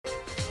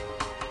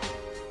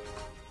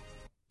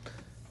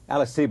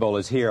Alice Sebold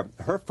is here.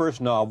 Her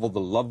first novel, The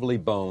Lovely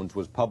Bones,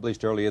 was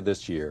published earlier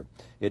this year.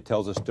 It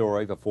tells a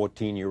story of a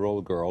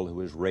 14-year-old girl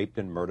who is raped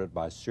and murdered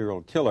by a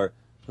serial killer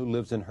who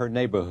lives in her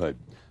neighborhood.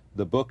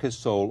 The book has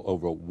sold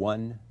over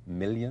 1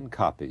 million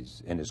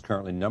copies and is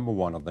currently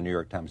 #1 on the New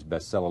York Times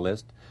bestseller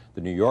list.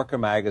 The New Yorker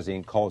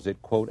magazine calls it,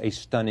 quote, a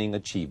stunning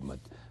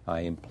achievement.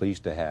 I am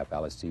pleased to have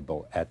Alice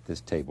Sebold at this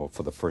table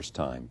for the first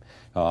time.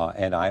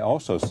 And I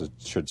also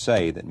should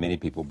say that many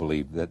people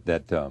believe that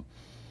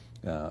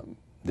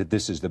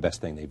this is the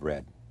best thing they've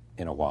read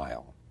in a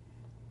while.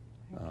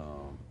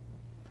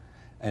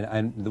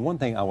 And the one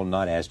thing I will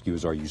not ask you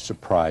is, are you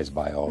surprised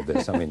by all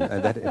this? I mean,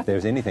 if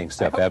there's anything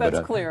self-evident,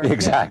 that's clear.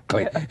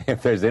 Exactly. Yeah.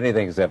 If there's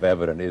anything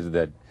self-evident, is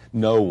that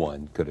no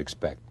one could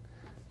expect,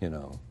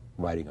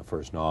 writing a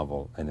first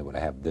novel and it would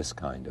have this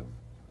kind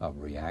of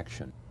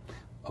reaction.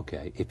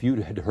 Okay, if you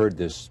had heard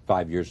this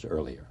 5 years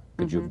earlier,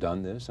 could you have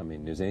done this? I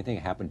mean, has anything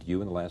happened to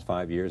you in the last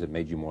 5 years that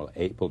made you more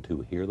able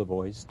to hear the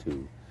voice,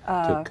 to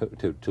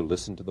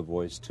listen to the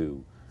voice,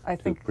 to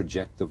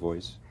project the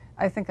voice?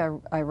 I think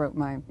I wrote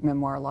my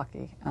memoir,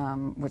 Lucky,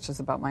 which is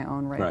about my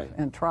own rape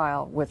and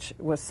trial, which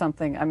was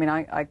something, I mean,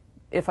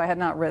 if I had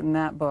not written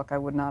that book, I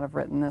would not have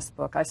written this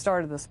book. I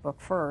started this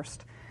book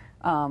first,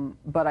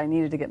 but I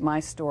needed to get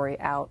my story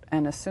out,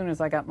 and as soon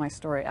as I got my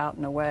story out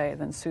in a way,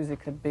 then Susie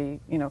could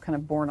be, kind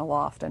of borne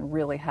aloft and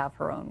really have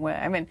her own way.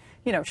 I mean,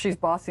 she's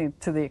bossy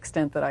to the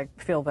extent that I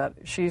feel that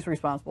she's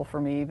responsible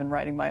for me even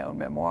writing my own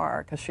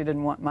memoir, because she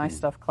didn't want my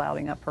stuff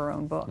clouding up her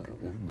own book.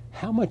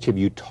 How much have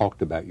you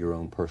talked about your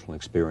own personal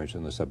experience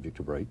on the subject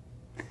of rape?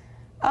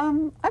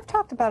 I've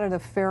talked about it a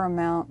fair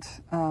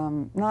amount.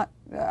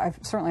 I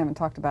certainly haven't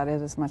talked about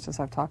it as much as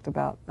I've talked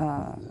about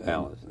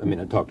Alice. I mean,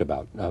 I talked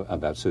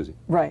about Susie.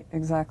 Right,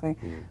 exactly.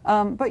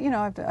 But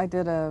I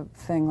did a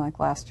thing like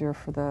last year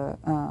for the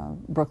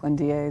Brooklyn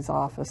DA's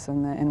office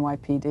and the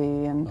NYPD,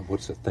 and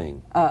what's the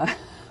thing?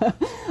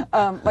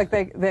 like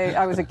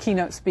I was a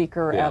keynote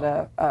speaker at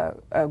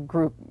a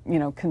group,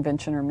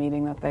 convention or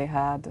meeting that they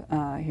had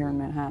here in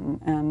Manhattan,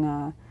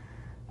 and.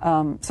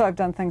 So I've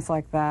done things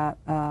like that.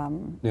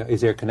 Now,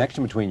 is there a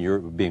connection between your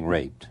being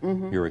raped,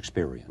 your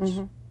experience,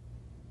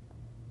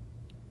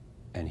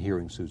 and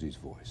hearing Susie's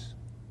voice?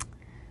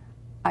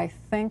 I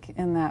think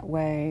in that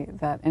way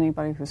that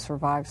anybody who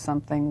survives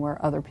something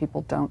where other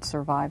people don't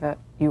survive it,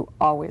 you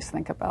always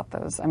think about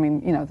those. I mean,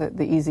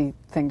 the easy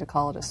thing to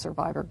call it is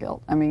survivor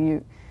guilt. I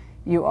mean,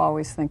 you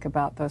always think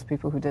about those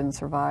people who didn't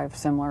survive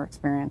similar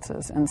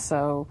experiences. And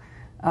so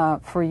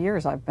for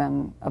years I've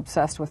been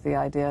obsessed with the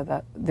idea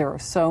that there are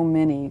so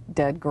many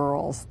dead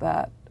girls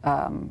that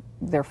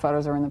their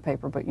photos are in the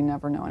paper, but you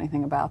never know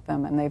anything about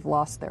them, and they've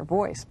lost their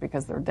voice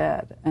because they're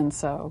dead. And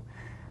so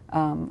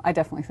I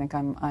definitely think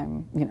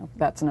I'm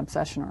that's an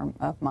obsession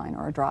of mine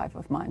or a drive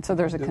of mine. So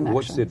there's a connection.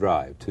 What's the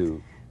drive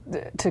to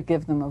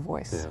give them a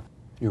voice? Yeah.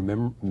 Your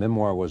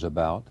memoir was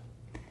about?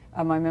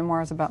 My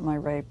memoir is about my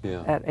rape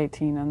at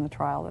 18 and the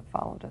trial that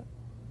followed it.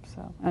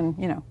 So,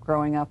 and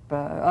growing up,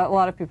 a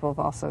lot of people have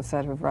also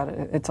said who've read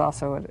it, it's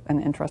also an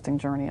interesting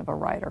journey of a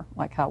writer,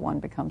 like how one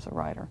becomes a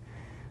writer.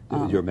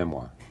 Your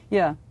memoir?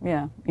 Yeah,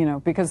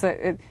 because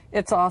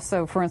it's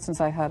also, for instance,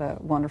 I had a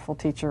wonderful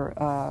teacher,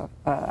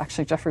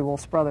 actually Jeffrey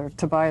Wolf's brother,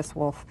 Tobias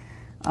Wolf,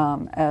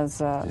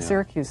 as a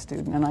Syracuse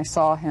student, and I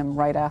saw him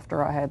right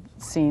after I had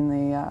seen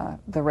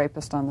the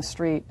rapist on the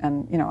street,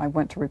 and I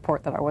went to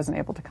report that I wasn't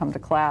able to come to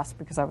class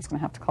because I was going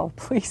to have to call the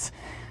police.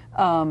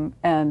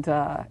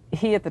 And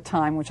he at the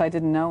time, which I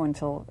didn't know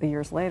until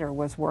years later,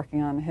 was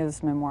working on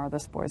his memoir,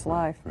 This Boy's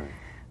Life. Right.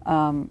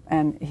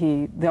 And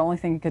the only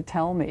thing he could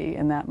tell me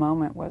in that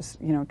moment was,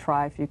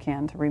 try if you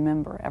can to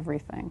remember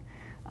everything.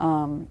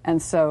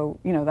 And so,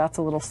 that's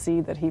a little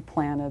seed that he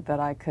planted that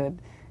I could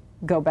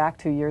go back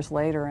to years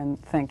later and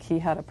think he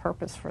had a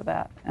purpose for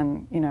that.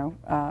 And,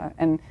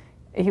 and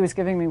he was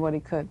giving me what he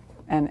could.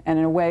 And in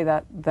a way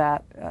that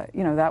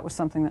was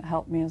something that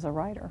helped me as a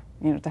writer,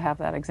 to have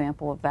that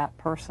example of that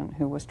person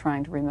who was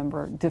trying to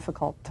remember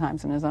difficult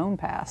times in his own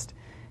past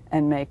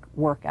and make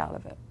work out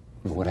of it.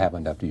 What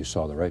happened after you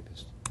saw the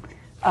rapist?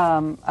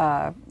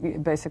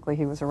 Basically,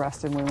 he was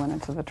arrested. We went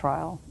into the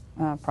trial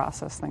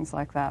process, things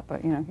like that.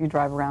 But, you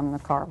drive around in the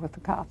car with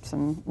the cops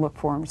and look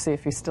for him to see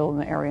if he's still in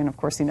the area. And, of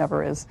course, he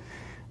never is.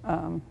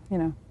 The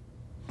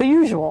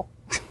usual.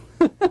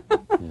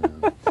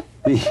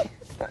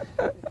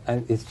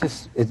 It's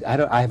just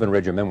I haven't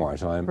read your memoir,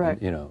 so I'm but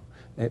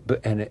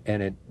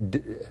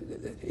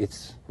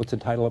it's what's the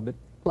title of it?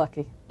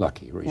 Lucky.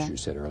 Lucky, as you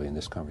said earlier in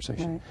this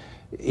conversation.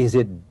 Right. Is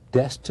it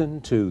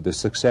destined to the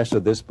success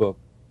of this book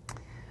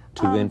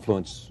to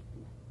influence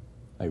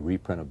a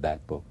reprint of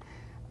that book?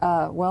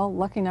 Well,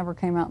 Lucky never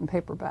came out in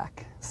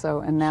paperback,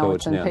 and now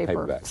it's in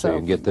paperback. So you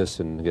can get this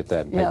and get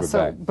that in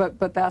paperback.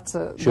 But that's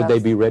a. Should they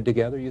be read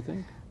together, you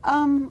think?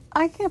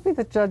 I can't be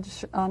the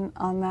judge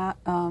on that.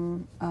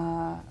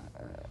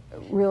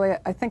 Really,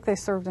 I think they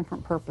serve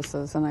different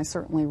purposes, and I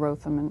certainly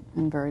wrote them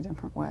in very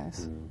different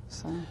ways.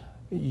 So.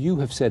 You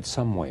have said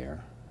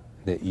somewhere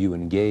that you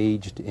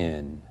engaged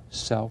in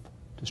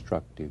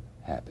self-destructive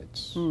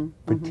habits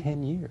for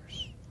 10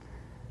 years.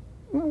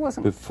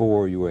 wasn't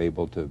before you were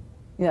able to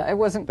Yeah, it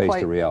wasn't face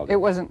quite the reality. It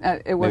wasn't.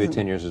 It Maybe wasn't.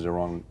 10 years is a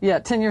wrong. Yeah,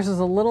 10 years is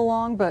a little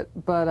long, but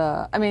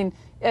I mean,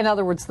 in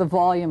other words, the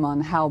volume on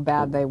how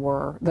bad they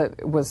were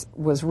that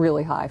was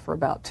really high for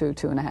about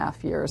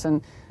 2.5 years,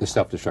 and The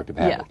self-destructive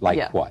habit,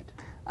 what?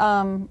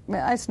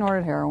 I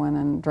snorted heroin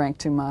and drank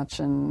too much,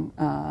 and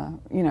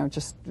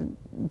just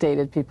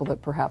dated people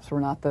that perhaps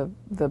were not the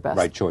best.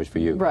 Right choice for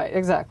you. Right,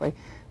 exactly.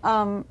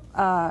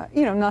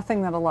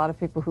 Nothing that a lot of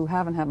people who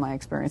haven't had my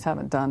experience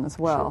haven't done as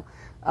well. Sure.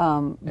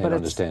 And but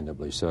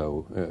understandably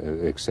so,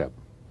 except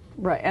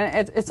right,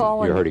 and it's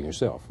all you're hurting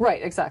yourself.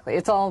 Right, exactly.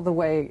 It's all the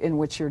way in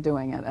which you're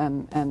doing it,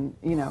 and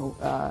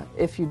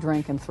if you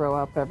drink and throw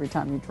up every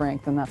time you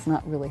drink, then that's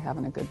not really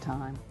having a good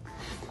time.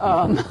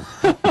 No.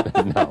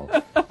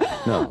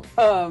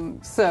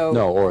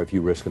 Or if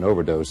you risk an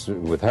overdose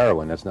with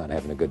heroin, that's not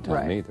having a good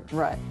time either.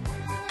 Right.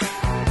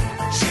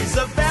 She's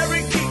a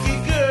very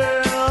kinky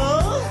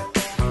girl,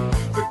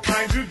 the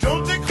kind you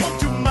don't take home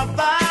to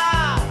mother.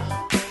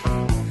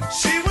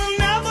 She will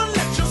never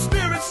let your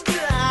spirits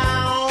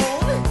down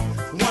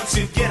once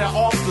you get her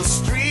off the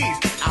street.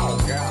 Oh,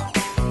 girl.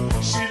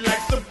 She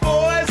likes the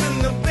boys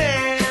in the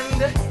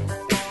band.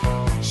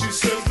 She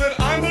says that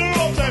I'm her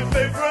all-time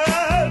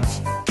favorite.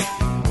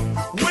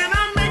 When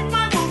I make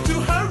my move to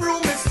her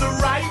room, it's the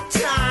right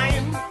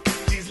time.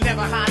 She's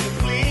never hard to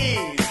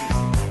please.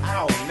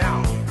 Oh,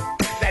 no.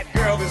 That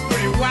girl is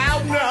pretty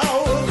wild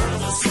now.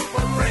 Girl's a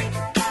super freak.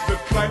 The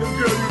kind of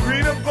girl you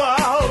read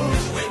about.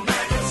 In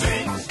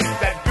magazines.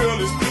 That girl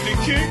is pretty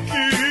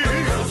kinky.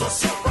 Girl's a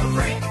super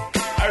freak.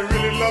 I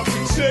really love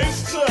to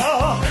taste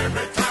her.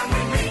 Every time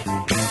we meet.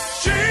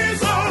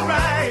 She's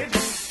alright.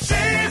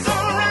 She's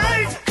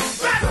alright.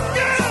 That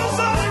girl's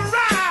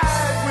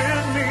alright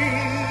with me.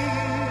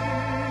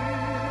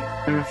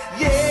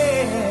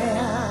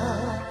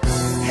 Yeah.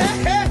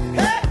 Hey, hey,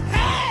 hey,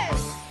 hey.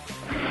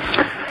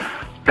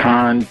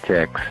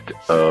 Context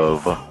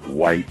of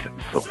white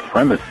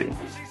supremacy.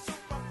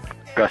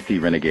 Gus T.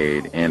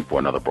 Renegade in for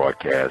another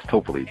broadcast,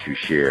 hopefully to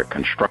share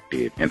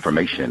constructive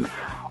information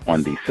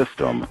on the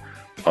system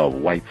of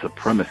white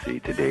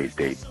supremacy. Today's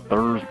date,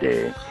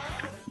 Thursday,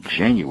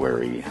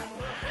 January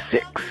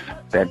 6th.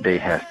 That day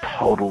has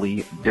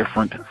totally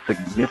different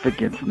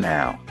significance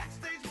now.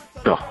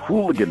 The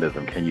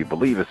hooliganism, can you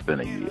believe it's been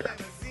a year?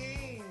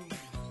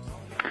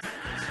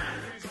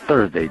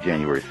 Thursday,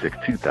 January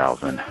 6th,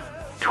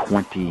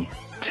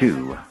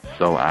 2022.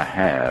 So I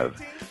have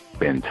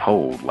been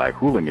told, like,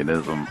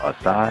 hooliganism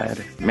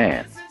aside,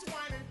 man,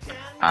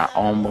 I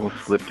almost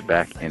slipped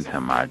back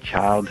into my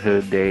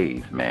childhood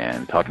days,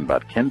 man, talking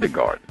about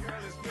kindergarten.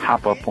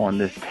 Hop up on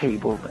this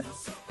table and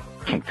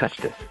can't touch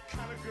this.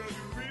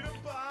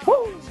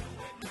 Woo!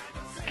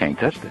 Can't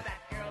touch this.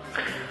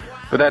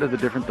 But that is a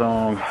different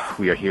song.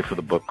 We are here for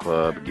the book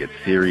club. Get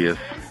serious.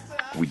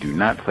 We do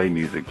not play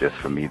music just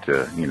for me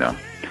to,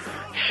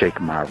 shake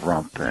my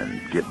rump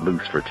and get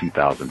loose for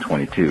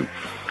 2022.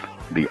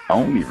 The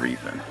only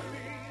reason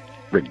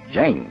Rick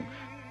James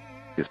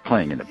is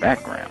playing in the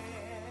background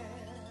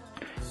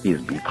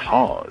is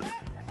because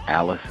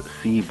Alice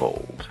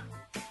Sebold,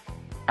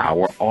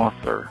 our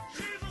author,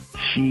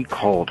 she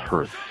called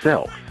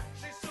herself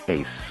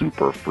a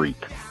super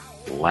freak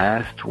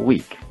last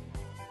week.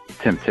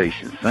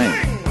 Temptation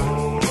sings.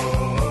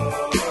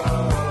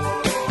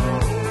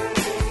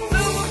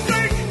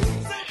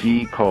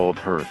 She called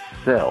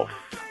herself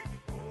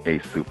a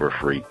super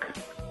freak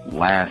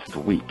last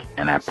week,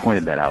 and I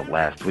pointed that out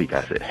last week.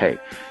 I said, hey,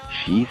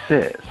 she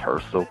says her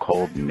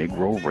so-called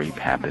Negro rape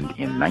happened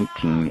in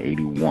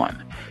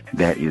 1981.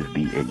 That is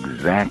the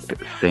exact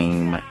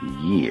same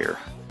year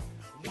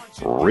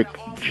Rick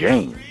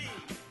James,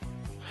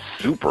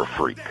 Super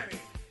Freak,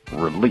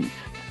 released.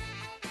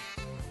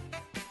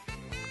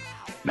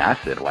 Now, I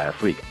said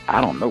last week,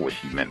 I don't know what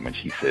she meant when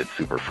she said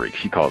super freak.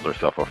 She calls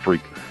herself a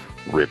freak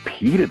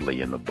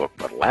repeatedly in the book,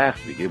 but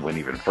last week it went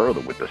even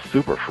further with the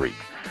super freak.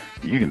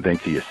 You can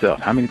think to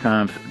yourself, how many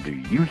times do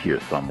you hear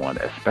someone,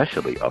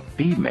 especially a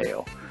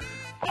female,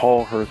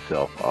 call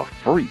herself a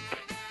freak?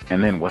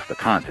 And then what's the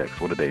context?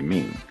 What do they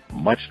mean?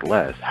 Much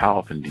less, how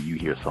often do you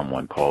hear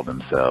someone call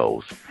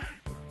themselves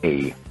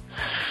a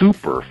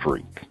super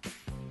freak?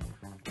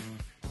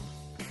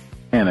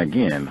 And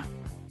again,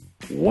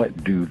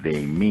 what do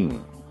they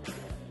mean?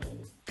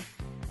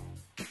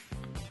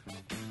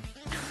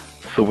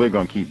 So we're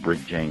going to keep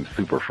Rick James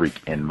Super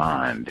Freak in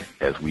mind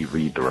as we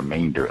read the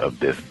remainder of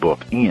this book.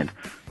 And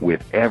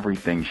with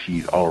everything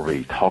she's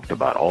already talked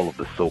about, all of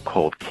the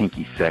so-called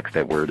kinky sex,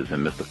 that word is in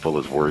Mr.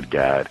 Fuller's word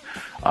guide,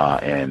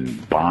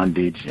 and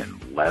bondage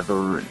and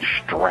leather and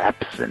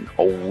straps and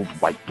old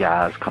white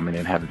guys coming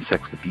in having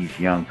sex with these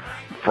young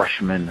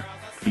freshman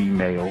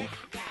females,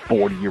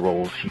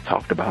 40-year-olds. She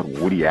talked about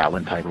Woody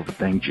Allen type of a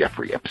thing,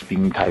 Jeffrey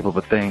Epstein type of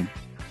a thing.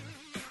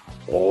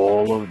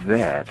 All of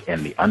that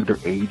and the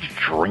underage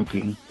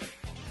drinking.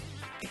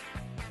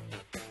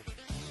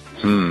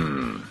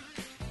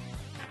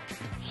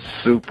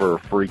 Super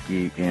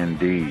freaky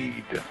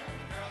indeed.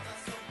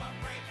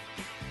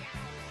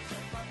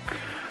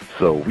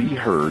 So we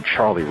heard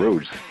Charlie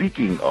Rose.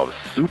 Speaking of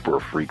super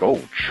freak,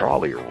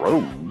 Charlie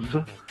Rose,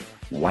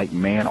 white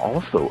man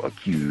also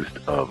accused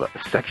of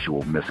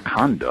sexual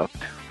misconduct.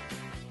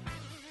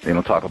 They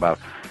don't talk about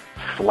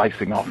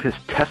slicing off his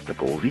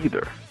testicles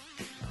either.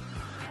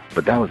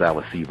 But that was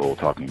Alice Sebold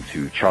talking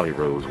to Charlie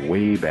Rose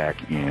way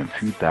back in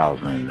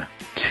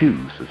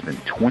 2002, so it's been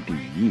 20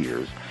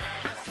 years.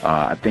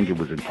 I think it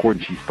was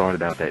important she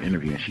started out that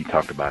interview and she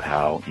talked about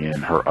how in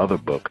her other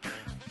book,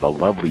 The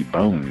Lovely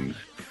Bones,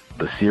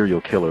 the serial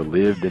killer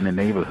lived in the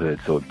neighborhood.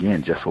 So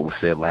again, just what was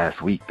said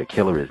last week, the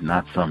killer is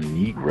not some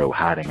Negro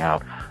hiding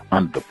out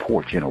under the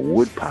porch in a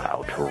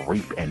woodpile to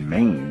rape and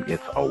maim.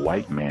 It's a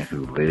white man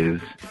who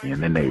lives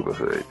in the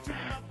neighborhood.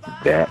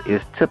 That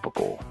is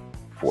typical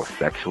for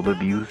sexual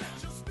abuse.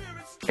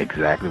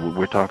 Exactly what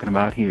we're talking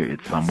about here.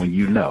 It's someone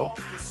you know,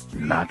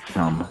 not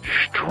some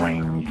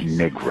strange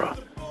Negro.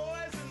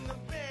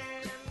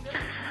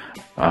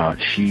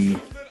 She,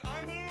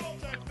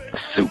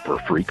 super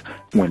freak,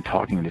 when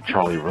talking to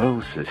Charlie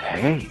Rose, says,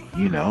 hey,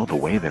 you know, the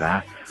way that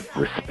I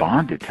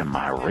responded to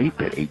my rape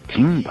at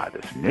 18 by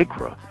this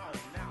Negro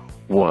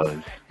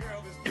was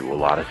do a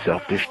lot of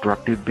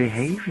self-destructive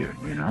behavior,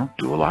 you know,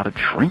 do a lot of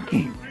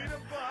drinking,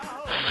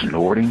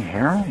 snorting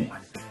heroin,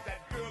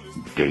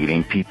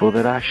 dating people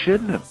that I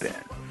shouldn't have been.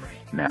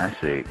 Now, I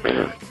say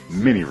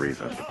many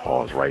reasons to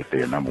pause right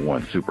there. Number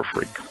one, super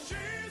freak.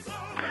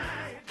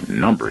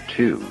 Number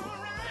two,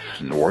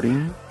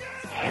 snorting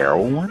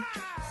heroin.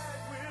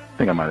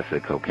 I think I might have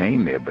said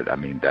cocaine there, but I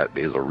mean, that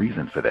there's a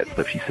reason for that.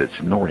 So if she said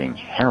snorting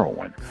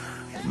heroin,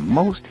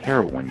 most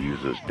heroin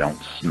users don't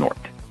snort.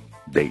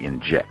 They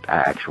inject.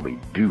 I actually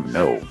do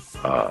know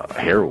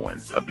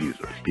heroin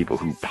abusers, people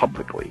who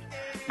publicly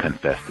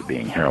confess to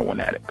being heroin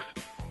addicts.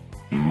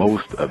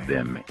 Most of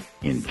them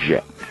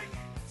inject.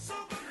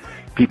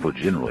 People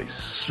generally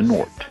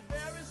snort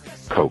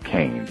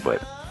cocaine,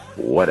 but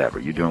whatever.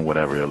 You're doing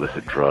whatever,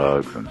 illicit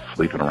drugs and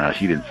sleeping around.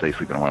 She didn't say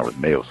sleeping around with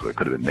males, so it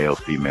could have been males,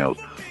 females,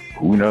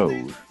 who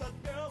knows.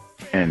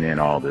 And then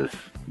all this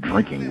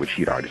drinking, which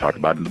she'd already talked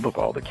about in the book,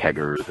 all the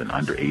keggers and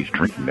underage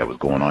drinking that was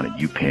going on at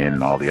UPenn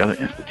and all the other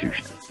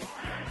institutions.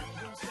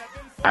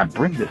 I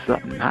bring this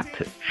up not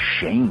to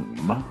shame,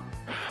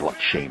 slut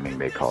shaming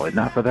they call it,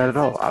 not for that at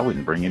all. I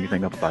wouldn't bring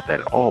anything up about that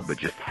at all, but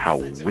just how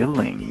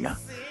willing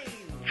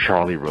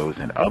Charlie Rose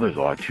and others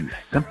are to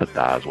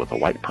sympathize with a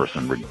white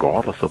person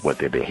regardless of what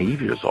their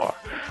behaviors are.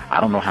 I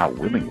don't know how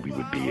willing we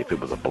would be if it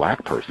was a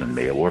black person,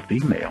 male or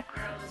female,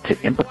 to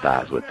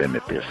empathize with them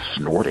if they're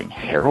snorting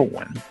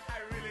heroin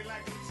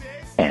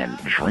and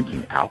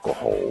drinking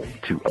alcohol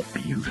to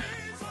abuse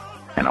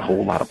and a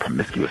whole lot of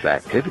promiscuous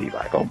activity.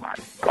 Like, oh my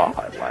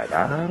God, like,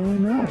 I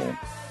don't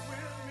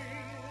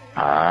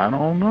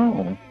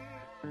know.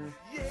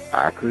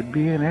 I could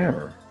be in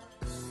error.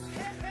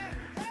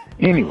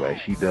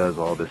 Anyway, she does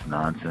all this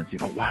nonsense. You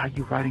know, why are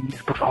you writing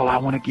these books? Oh, I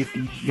want to give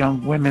these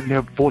young women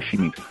their voice. She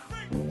means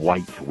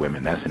white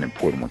women. That's an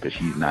important one because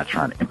she's not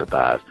trying to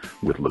empathize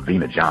with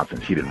Lavina Johnson.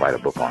 She didn't write a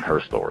book on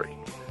her story.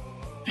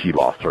 She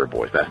lost her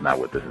voice. That's not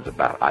what this is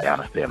about.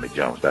 Ayanna Stanley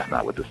Jones. That's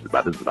not what this is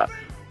about. This is about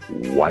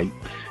white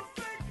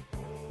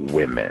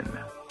women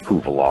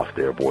who've lost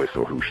their voice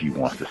or who she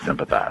wants to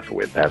sympathize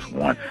with. That's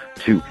one.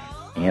 Two,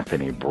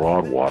 Anthony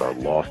Broadwater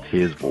lost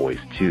his voice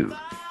too.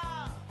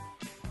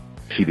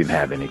 She didn't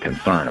have any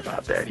concern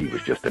about that. He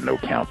was just a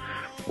no-count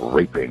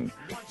raping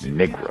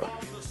Negro.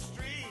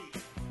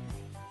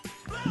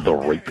 The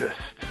rapist.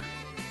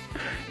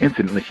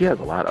 Incidentally, she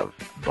has a lot of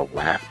the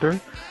laughter,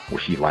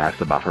 where she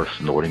laughs about her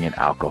snorting and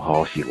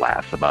alcohol. She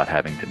laughs about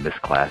having to miss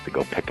class to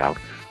go pick out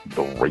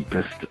the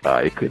rapist.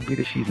 It could be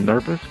that she's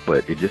nervous,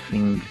 but it just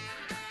seems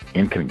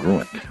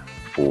incongruent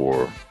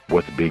for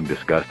what's being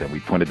discussed. And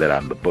we pointed that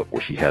out in the book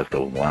where she has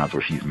those lines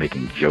where she's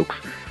making jokes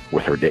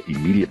with her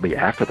immediately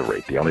after the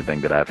rape. The only thing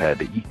that I've had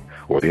to eat,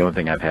 or the only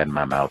thing I've had in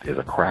my mouth, is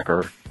a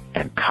cracker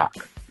and cock.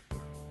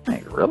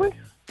 Hey, really?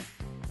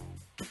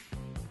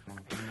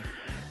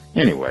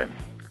 Anyway,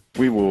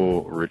 we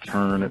will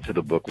return to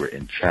the book. We're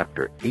in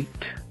chapter 8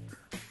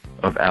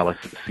 of Alice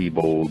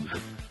Sebold's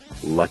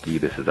Lucky.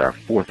 This is our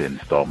 4th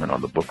installment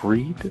on the book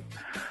read.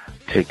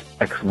 Take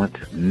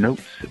excellent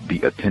notes.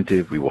 Be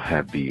attentive. We will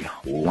have the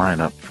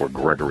lineup for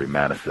Gregory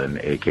Madison,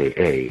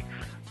 a.k.a.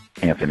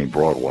 Anthony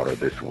Broadwater,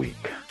 this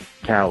week.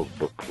 Cal's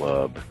Book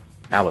Club,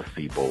 Alice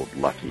Sebold,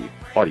 Lucky,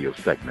 audio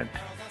segment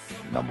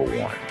number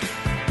 1.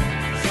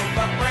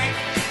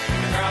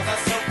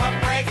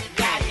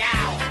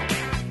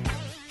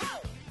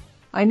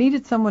 I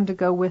needed someone to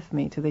go with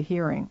me to the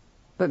hearing,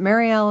 but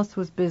Mary Alice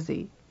was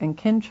busy, and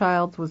Ken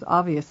Childs was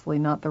obviously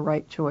not the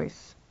right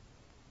choice.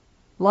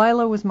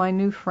 Lila was my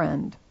new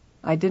friend.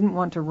 I didn't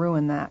want to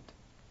ruin that.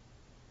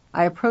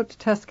 I approached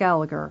Tess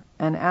Gallagher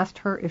and asked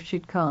her if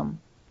she'd come.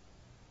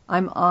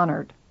 I'm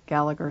honored,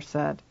 Gallagher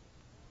said.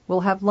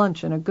 We'll have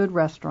lunch in a good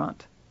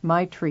restaurant.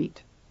 My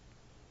treat.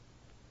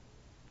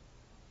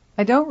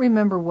 I don't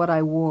remember what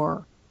I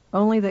wore,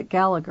 only that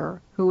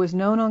Gallagher, who was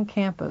known on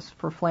campus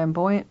for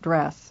flamboyant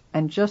dress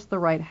and just the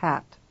right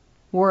hat,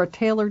 wore a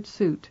tailored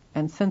suit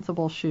and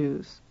sensible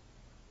shoes.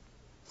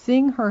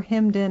 Seeing her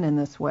hemmed in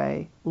this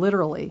way,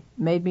 literally,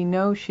 made me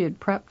know she had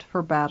prepped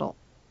for battle.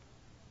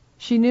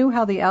 She knew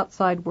how the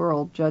outside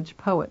world judged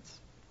poets.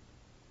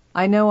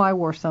 I know I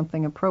wore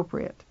something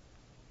appropriate.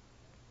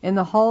 In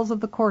the halls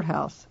of the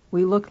courthouse,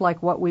 we looked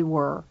like what we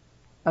were,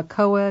 a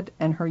co-ed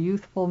and her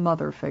youthful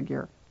mother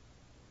figure.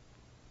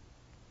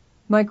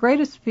 My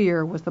greatest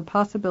fear was the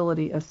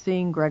possibility of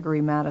seeing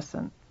Gregory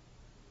Madison.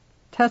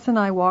 Tess and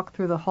I walked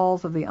through the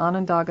halls of the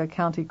Onondaga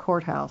County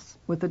Courthouse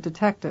with a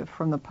detective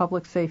from the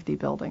Public Safety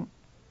Building.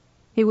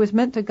 He was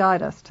meant to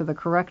guide us to the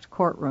correct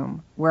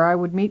courtroom, where I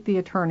would meet the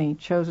attorney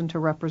chosen to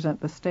represent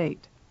the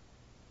state.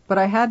 But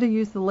I had to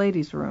use the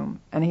ladies' room,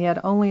 and he had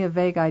only a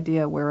vague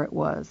idea where it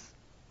was.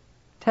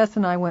 Tess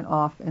and I went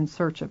off in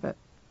search of it.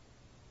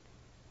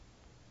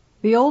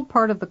 The old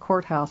part of the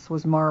courthouse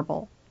was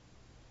marble.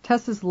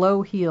 Tess's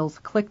low heels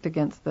clicked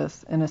against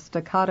this in a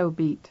staccato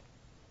beat.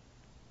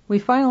 We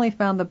finally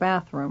found the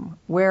bathroom,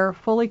 where,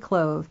 fully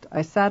clothed,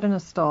 I sat in a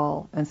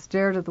stall and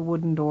stared at the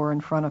wooden door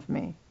in front of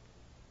me.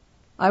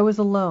 I was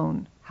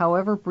alone,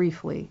 however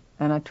briefly,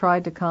 and I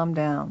tried to calm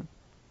down.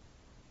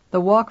 The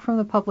walk from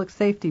the Public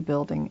Safety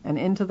Building and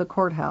into the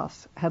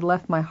courthouse had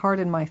left my heart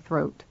in my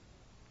throat.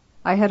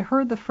 I had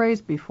heard the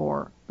phrase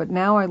before, but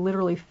now I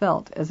literally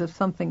felt as if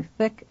something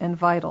thick and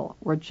vital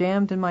were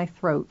jammed in my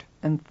throat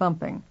and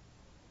thumping.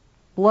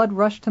 Blood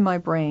rushed to my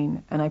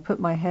brain, and I put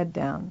my head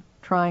down,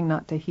 trying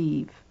not to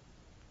heave.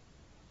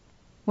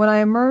 When I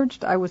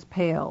emerged, I was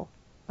pale.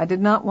 I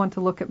did not want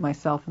to look at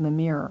myself in the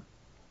mirror.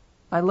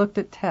 I looked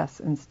at Tess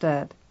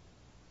instead.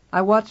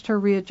 I watched her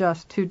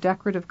readjust 2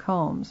 decorative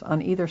combs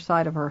on either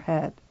side of her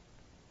head.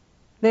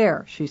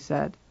 "There," she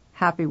said,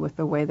 happy with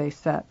the way they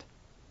set.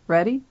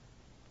 "Ready?"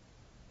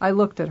 I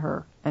looked at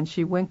her, and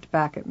she winked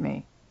back at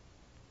me.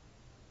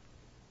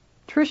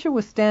 Tricia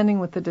was standing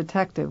with the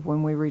detective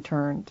when we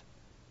returned.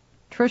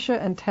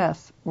 Tricia and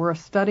Tess were a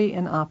study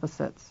in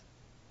opposites.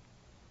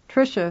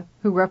 Tricia,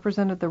 who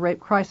represented the Rape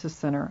Crisis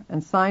Center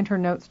and signed her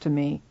notes to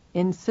me,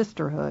 in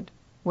sisterhood,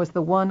 was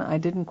the one I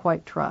didn't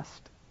quite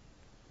trust.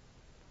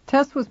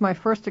 Tess was my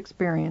first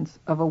experience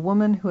of a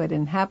woman who had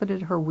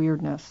inhabited her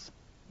weirdness,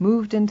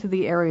 moved into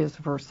the areas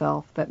of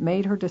herself that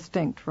made her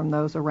distinct from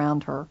those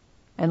around her,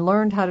 and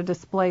learned how to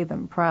display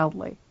them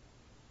proudly.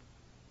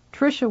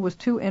 Tricia was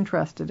too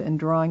interested in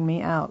drawing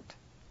me out.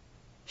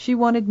 She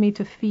wanted me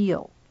to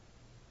feel.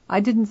 I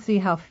didn't see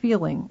how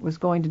feeling was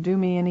going to do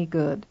me any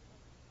good.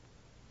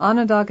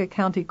 Onondaga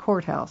County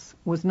Courthouse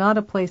was not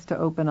a place to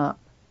open up.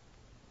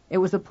 It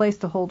was a place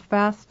to hold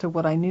fast to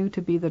what I knew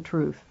to be the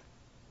truth.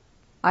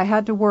 I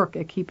had to work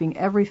at keeping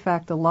every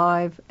fact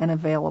alive and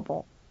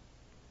available.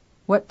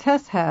 What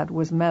Tess had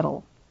was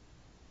metal.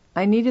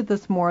 I needed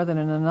this more than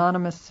an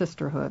anonymous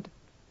sisterhood.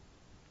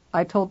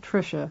 I told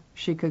Tricia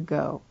she could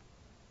go.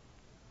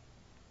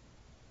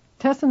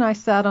 Tess and I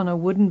sat on a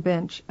wooden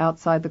bench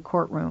outside the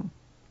courtroom.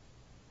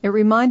 It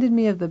reminded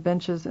me of the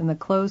benches in the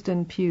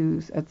closed-in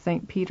pews at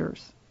St.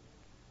 Peter's.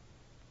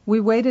 We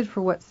waited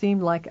for what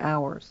seemed like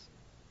hours.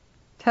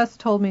 Tess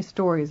told me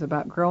stories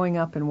about growing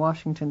up in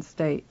Washington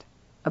State,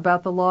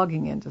 about the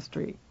logging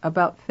industry,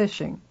 about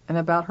fishing, and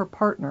about her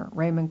partner,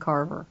 Raymond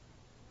Carver.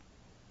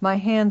 My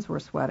hands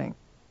were sweating.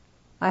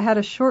 I had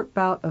a short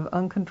bout of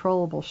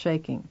uncontrollable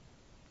shaking.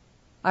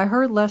 I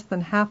heard less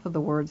than half of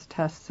the words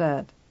Tess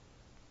said.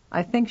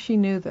 I think she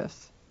knew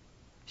this.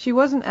 She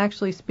wasn't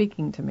actually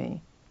speaking to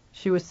me.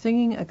 She was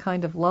singing a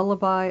kind of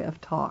lullaby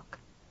of talk.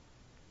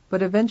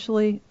 But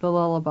eventually the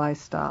lullaby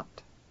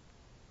stopped.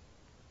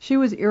 She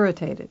was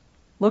irritated,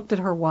 looked at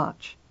her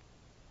watch.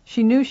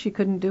 She knew she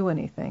couldn't do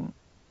anything.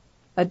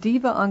 A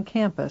diva on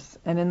campus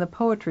and in the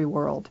poetry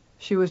world,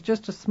 she was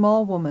just a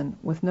small woman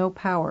with no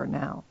power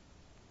now.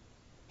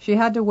 She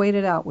had to wait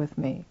it out with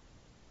me.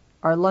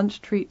 Our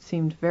lunch treat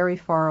seemed very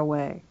far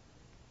away.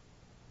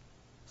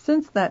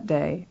 Since that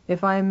day,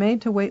 if I am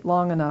made to wait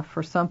long enough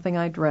for something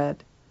I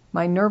dread,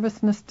 my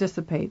nervousness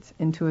dissipates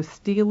into a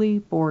steely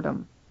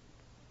boredom.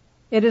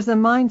 It is a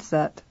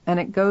mindset, and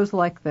it goes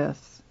like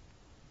this.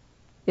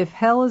 If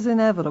hell is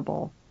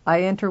inevitable,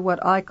 I enter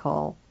what I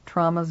call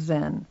trauma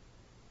zen.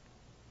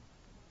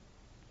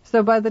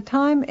 So by the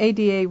time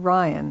ADA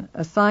Ryan,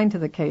 assigned to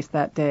the case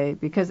that day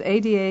because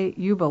ADA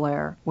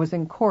Ubelair was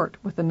in court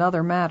with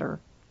another matter,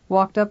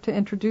 walked up to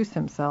introduce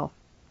himself,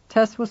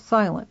 Tess was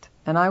silent,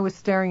 and I was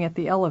staring at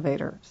the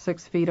elevator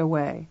 6 feet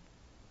away.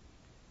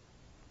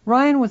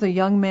 Ryan was a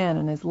young man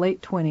in his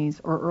late 20s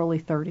or early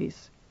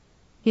 30s.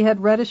 He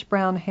had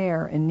reddish-brown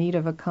hair in need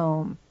of a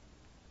comb.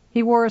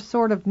 He wore a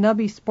sort of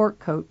nubby sport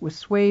coat with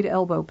suede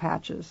elbow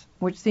patches,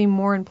 which seemed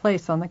more in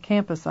place on the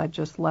campus I'd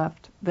just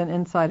left than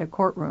inside a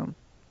courtroom.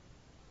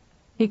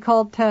 He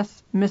called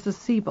Tess Mrs.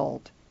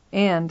 Siebold,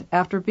 and,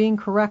 after being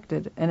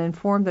corrected and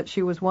informed that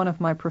she was one of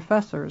my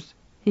professors,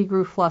 he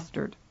grew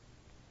flustered.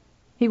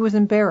 He was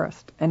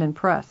embarrassed and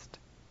impressed.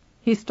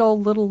 He stole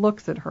little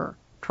looks at her,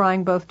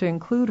 trying both to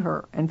include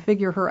her and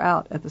figure her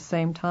out at the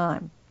same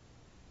time.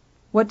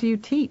 "What do you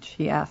teach?"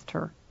 he asked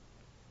her.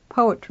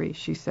 "Poetry,"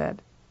 she said.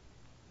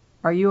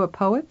 "Are you a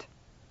poet?"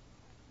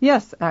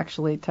 "Yes,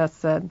 actually," Tess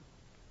said.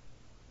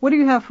 "What do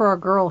you have for our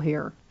girl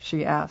here?"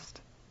 she asked.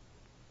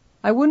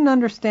 I wouldn't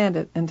understand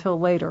it until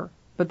later,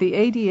 but the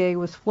ADA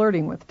was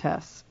flirting with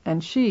Tess,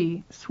 and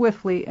she,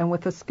 swiftly and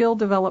with a skill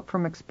developed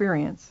from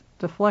experience,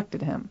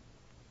 deflected him.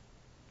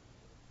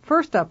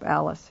 "First up,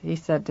 Alice," he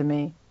said to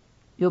me,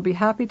 "you'll be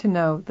happy to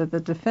know that the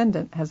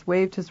defendant has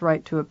waived his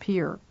right to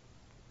appear."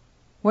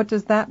 What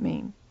does that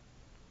mean?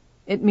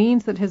 It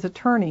means that his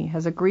attorney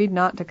has agreed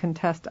not to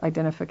contest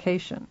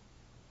identification.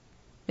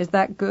 Is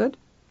that good?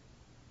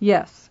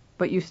 Yes,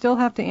 but you still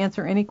have to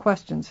answer any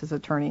questions his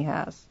attorney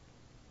has.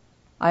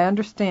 I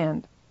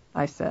understand,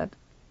 I said.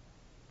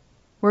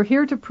 We're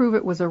here to prove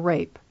it was a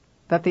rape,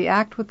 that the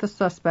act with the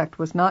suspect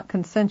was not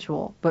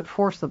consensual, but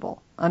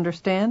forcible.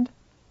 Understand?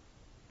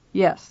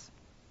 Yes.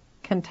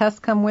 Can Tess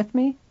come with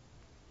me?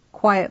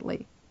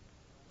 Quietly.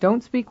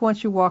 Don't speak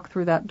once you walk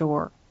through that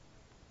door.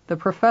 The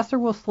professor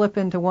will slip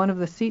into one of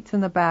the seats in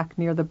the back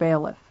near the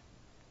bailiff.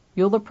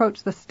 You'll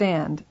approach the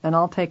stand, and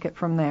I'll take it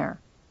from there.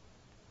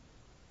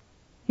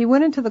 He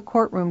went into the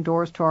courtroom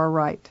doors to our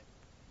right.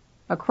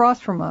 Across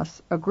from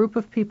us, a group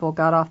of people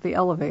got off the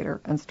elevator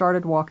and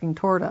started walking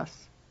toward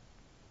us.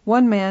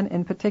 One man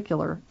in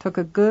particular took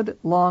a good,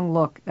 long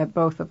look at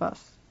both of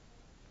us.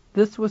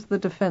 This was the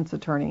defense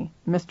attorney,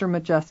 Mr.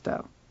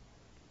 Majesto.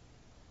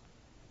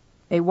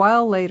 A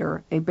while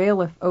later, a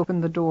bailiff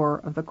opened the door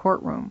of the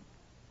courtroom.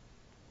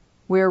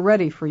 "We are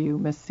ready for you,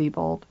 Miss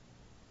Sebold."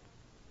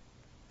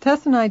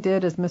 Tess and I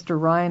did as Mr.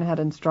 Ryan had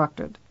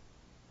instructed.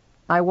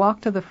 I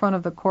walked to the front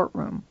of the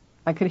courtroom.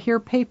 I could hear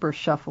papers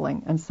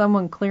shuffling and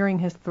someone clearing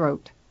his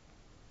throat.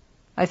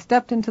 I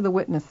stepped into the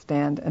witness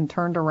stand and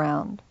turned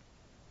around.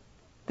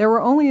 There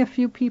were only a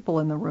few people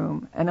in the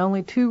room, and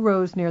only 2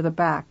 rows near the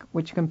back,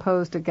 which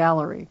composed a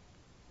gallery.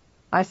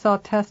 I saw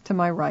Tess to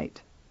my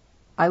right.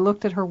 I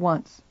looked at her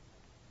once.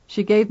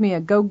 She gave me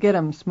a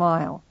go-get-'em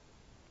smile.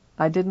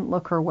 I didn't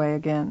look her way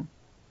again.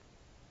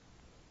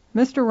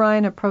 Mr.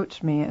 Ryan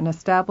approached me and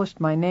established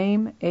my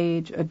name,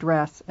 age,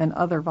 address, and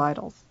other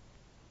vitals.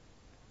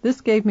 This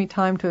gave me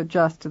time to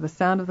adjust to the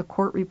sound of the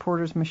court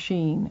reporter's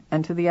machine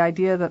and to the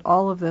idea that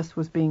all of this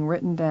was being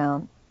written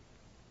down.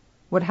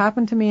 What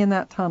happened to me in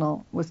that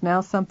tunnel was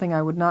now something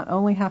I would not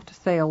only have to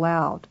say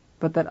aloud,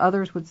 but that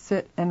others would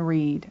sit and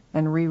read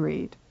and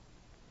reread.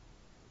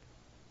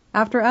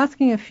 After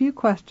asking a few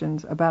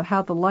questions about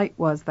how the light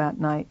was that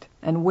night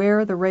and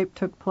where the rape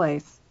took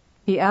place,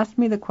 he asked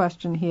me the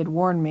question he had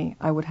warned me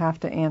I would have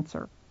to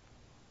answer.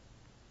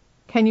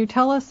 "Can you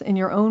tell us in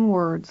your own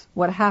words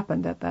what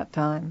happened at that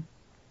time?"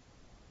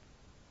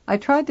 I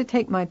tried to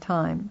take my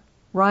time.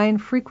 Ryan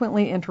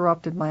frequently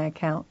interrupted my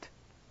account.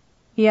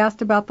 He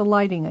asked about the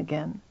lighting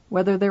again,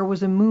 whether there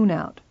was a moon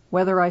out,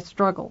 whether I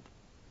struggled.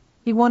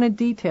 He wanted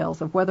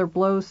details of whether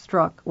blows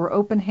struck were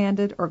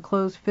open-handed or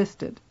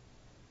close-fisted,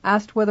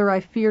 asked whether I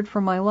feared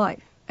for my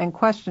life, and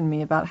questioned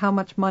me about how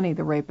much money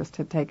the rapist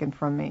had taken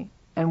from me,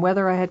 and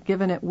whether I had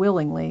given it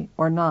willingly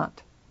or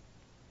not.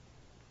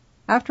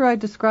 After I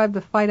described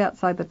the fight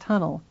outside the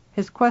tunnel,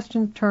 his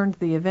questions turned to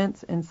the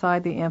events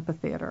inside the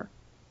amphitheater.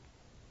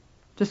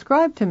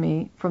 "Describe to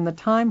me, from the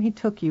time he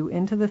took you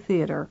into the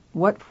theater,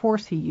 what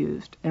force he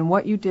used and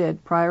what you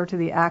did prior to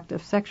the act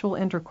of sexual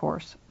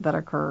intercourse that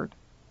occurred."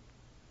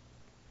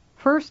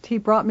 First, he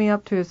brought me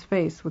up to his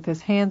face with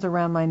his hands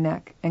around my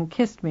neck and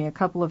kissed me a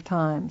couple of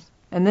times,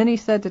 and then he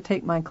said to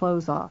take my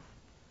clothes off.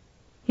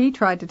 He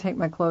tried to take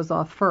my clothes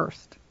off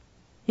first.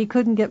 He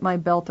couldn't get my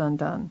belt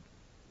undone.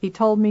 He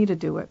told me to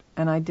do it,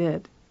 and I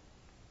did.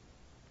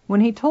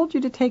 "When he told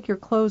you to take your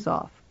clothes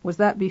off, was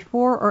that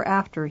before or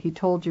after he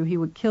told you he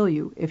would kill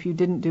you if you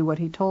didn't do what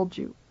he told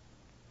you?"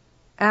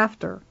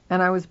 "After,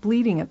 and I was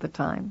bleeding at the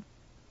time.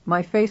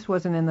 My face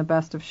wasn't in the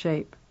best of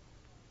shape."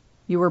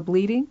 "You were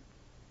bleeding?"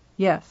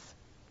 "Yes."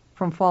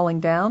 "From falling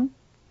down?"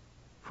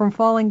 "From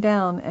falling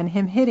down and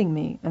him hitting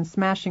me and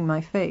smashing my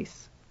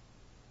face."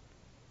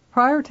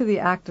 "Prior to the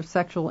act of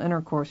sexual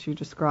intercourse you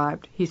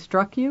described, he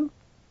struck you?"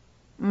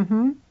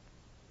 "Mm-hmm."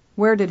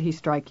 "Where did he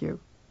strike you?"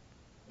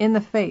 "In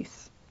the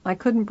face. I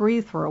couldn't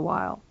breathe for a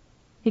while.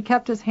 He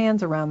kept his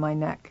hands around my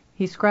neck.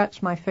 He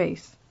scratched my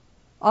face.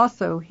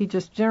 Also, he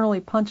just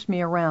generally punched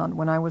me around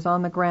when I was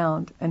on the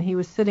ground and he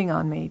was sitting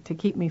on me to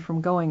keep me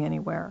from going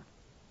anywhere."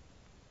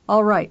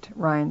 "All right,"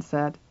 Ryan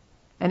said.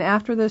 "And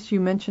after this you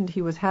mentioned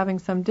he was having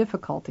some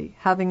difficulty,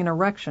 having an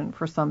erection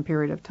for some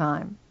period of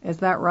time. Is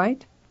that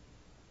right?"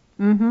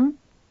 "Mm-hmm."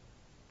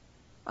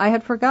 I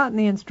had forgotten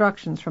the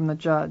instructions from the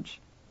judge.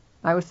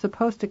 I was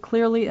supposed to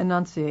clearly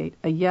enunciate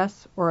a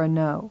yes or a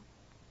no.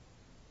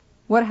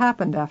 "What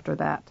happened after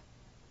that?"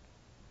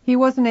 "He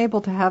wasn't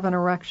able to have an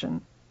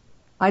erection.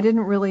 I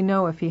didn't really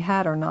know if he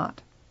had or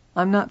not.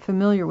 I'm not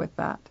familiar with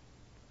that.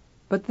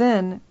 But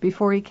then,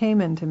 before he came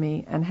into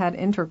me and had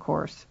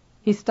intercourse,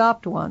 he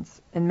stopped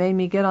once and made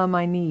me get on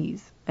my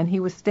knees, and he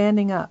was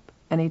standing up,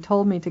 and he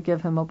told me to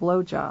give him a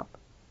blowjob."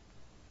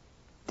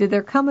 "Did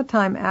there come a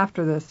time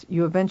after this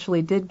you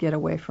eventually did get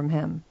away from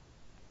him?"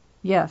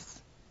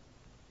 "Yes."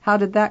 "How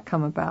did that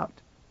come about?"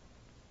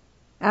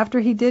 "After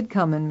he did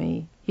come in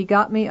me, he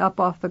got me up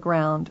off the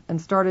ground and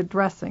started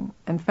dressing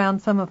and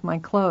found some of my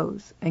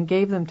clothes and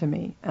gave them to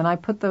me, and I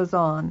put those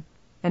on,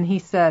 and he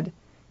said,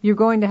 "You're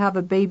going to have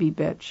a baby,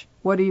 bitch.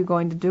 What are you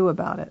going to do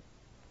about it?"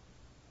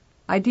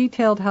 I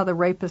detailed how the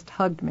rapist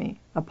hugged me,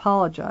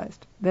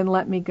 apologized, then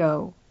let me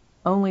go,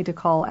 only to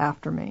call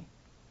after me.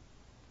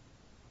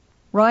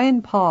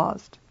 Ryan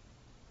paused.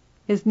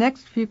 His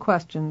next few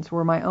questions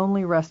were my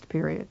only rest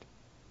period.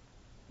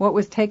 What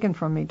was taken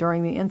from me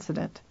during the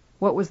incident?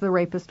 What was the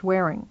rapist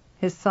wearing?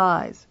 His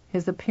size?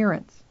 His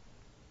appearance?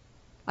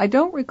 "I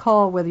don't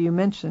recall whether you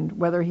mentioned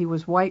whether he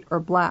was white or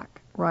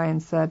black," Ryan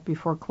said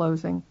before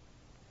closing.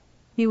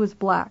 "He was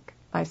black,"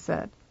 I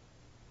said.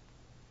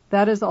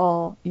 "That is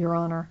all, Your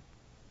Honor."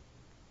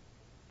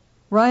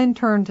 Ryan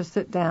turned to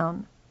sit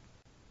down.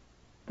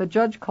 The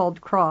judge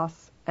called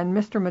cross, and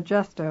Mr.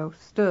 Modesto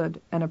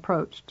stood and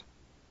approached.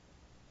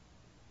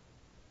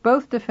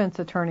 Both defense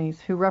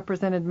attorneys who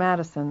represented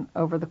Madison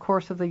over the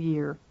course of the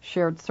year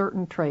shared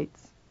certain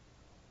traits.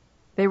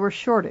 They were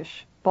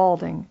shortish,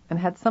 balding, and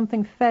had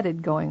something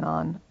fetid going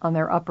on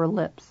their upper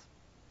lips.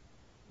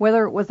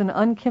 Whether it was an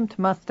unkempt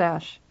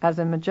mustache, as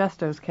in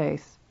Modesto's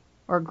case,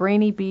 or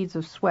grainy beads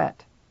of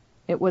sweat,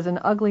 it was an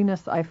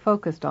ugliness I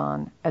focused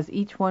on as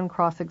each one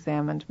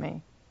cross-examined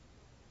me.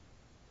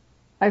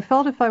 I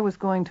felt if I was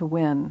going to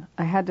win,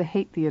 I had to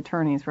hate the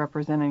attorneys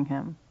representing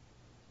him.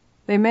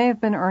 They may have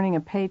been earning a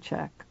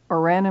paycheck,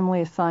 or randomly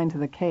assigned to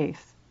the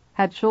case,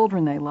 had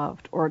children they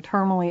loved, or a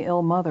terminally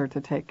ill mother to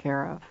take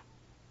care of.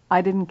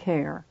 I didn't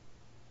care.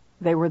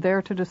 They were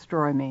there to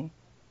destroy me.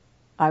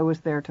 I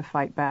was there to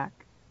fight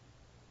back.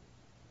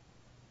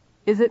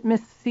 "Is it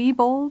Miss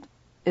Seabold?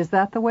 Is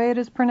that the way it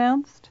is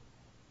pronounced?"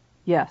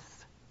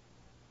 "Yes."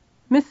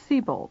 "Miss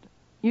Seabold,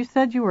 you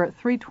said you were at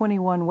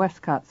 321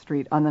 Westcott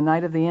Street on the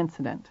night of the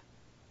incident."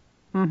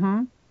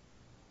 "Mm-hmm."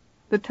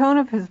 The tone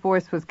of his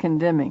voice was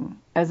condemning,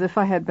 as if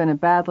I had been a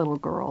bad little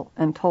girl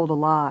and told a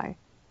lie.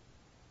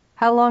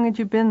 "How long had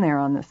you been there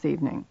on this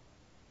evening?"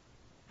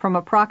 "From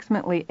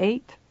approximately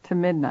 8 to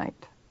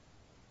midnight."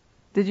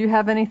 "Did you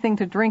have anything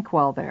to drink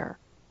while there?"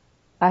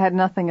 "I had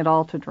nothing at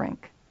all to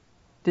drink."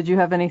 "Did you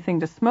have anything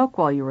to smoke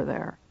while you were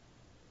there?"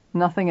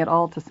 "Nothing at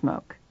all to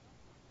smoke."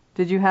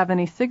 "Did you have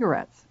any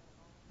cigarettes?"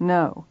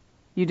 "No."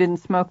 "You didn't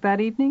smoke that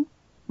evening?"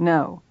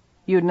 "No."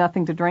 "You had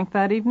nothing to drink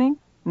that evening?"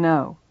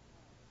 "No."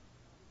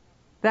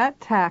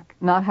 That tack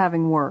not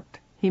having worked,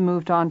 he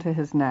moved on to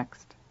his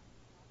next.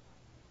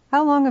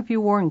 "How long have you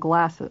worn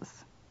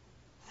glasses?"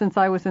 "Since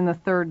I was in the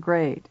 3rd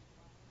grade."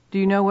 "Do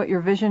you know what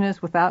your vision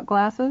is without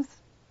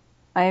glasses?"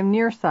 "I am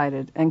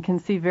nearsighted and can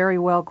see very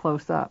well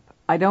close up.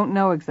 I don't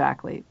know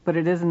exactly, but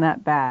it isn't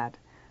that bad.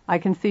 I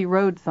can see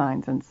road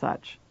signs and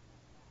such."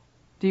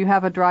 "Do you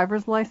have a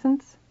driver's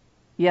license?"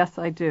 "Yes,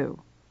 I do."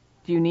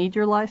 "Do you need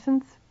your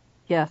license?"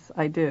 "Yes,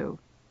 I do."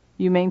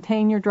 "You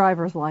maintain your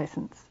driver's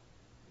license?"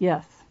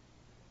 "Yes."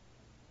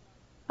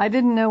 I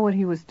didn't know what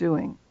he was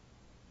doing.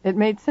 It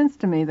made sense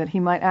to me that he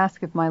might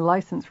ask if my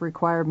license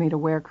required me to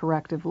wear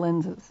corrective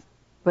lenses,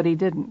 but he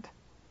didn't.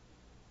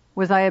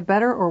 Was I a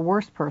better or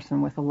worse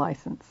person with a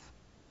license?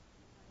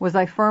 Was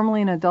I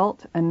firmly an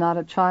adult and not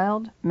a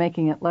child,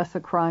 making it less a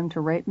crime to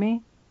rape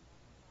me?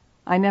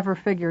 I never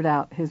figured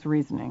out his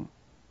reasoning.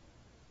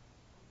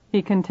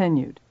 He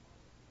continued,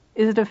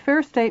 "Is it a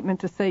fair statement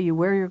to say you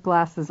wear your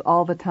glasses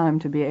all the time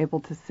to be able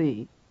to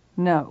see?"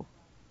 "No."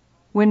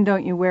 "When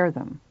don't you wear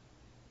them?"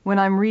 "When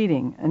I'm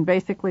reading, and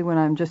basically when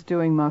I'm just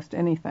doing most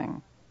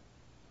anything."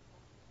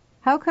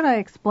 How could I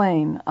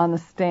explain, on the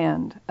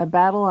stand, a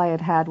battle I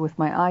had had with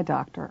my eye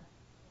doctor?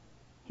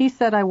 He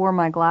said I wore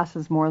my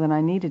glasses more than I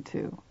needed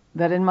to,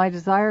 that in my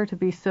desire to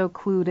be so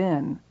clued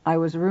in, I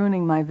was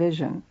ruining my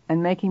vision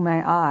and making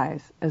my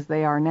eyes, as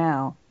they are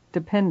now,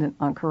 dependent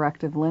on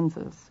corrective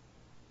lenses.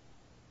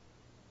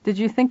 "Did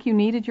you think you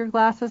needed your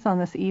glasses on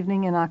this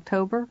evening in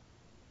October?"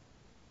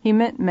 He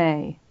meant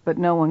May, but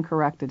no one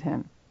corrected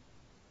him.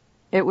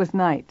 "It was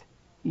night."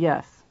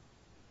 "Yes."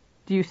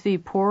 "Do you see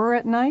poorer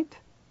at night?"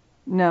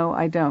 "No,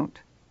 I don't."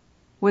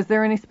 "Was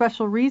there any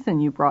special reason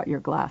you brought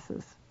your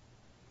glasses?"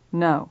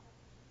 "No."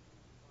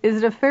 "Is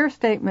it a fair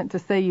statement to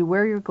say you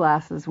wear your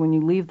glasses when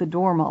you leave the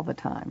dorm all the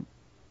time?"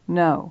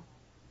 "No."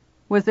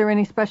 "Was there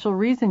any special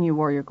reason you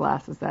wore your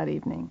glasses that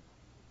evening?"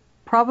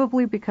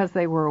 "Probably because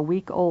they were a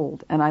week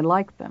old, and I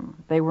liked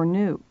them. They were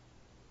new."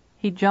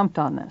 He jumped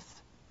on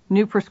this.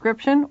 "New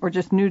prescription or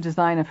just new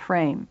design of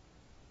frame?"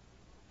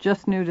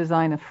 "Just new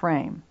design of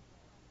frame."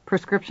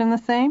 "Prescription the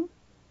same?"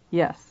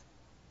 "Yes."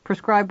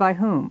 "Prescribed by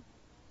whom?"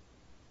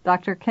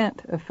 "Dr.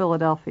 Kent of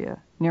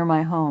Philadelphia, near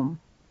my home."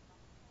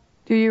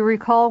 Do you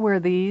recall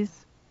when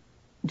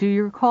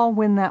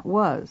that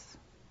was?"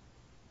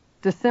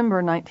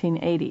 "December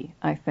 1980,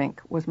 I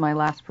think, was my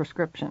last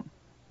prescription."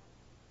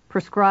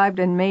 "Prescribed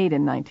and made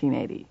in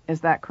 1980,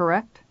 is that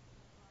correct?"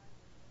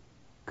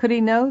 Could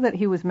he know that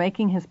he was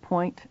making his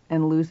point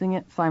and losing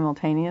it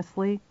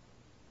simultaneously?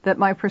 That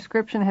my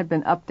prescription had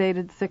been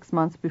updated 6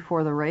 months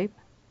before the rape?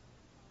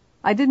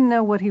 I didn't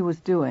know what he was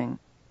doing,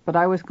 but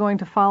I was going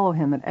to follow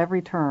him at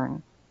every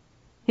turn.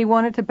 He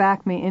wanted to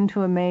back me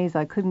into a maze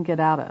I couldn't get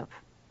out of.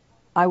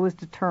 I was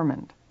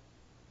determined.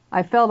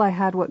 I felt I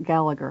had what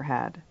Gallagher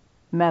had,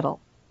 metal.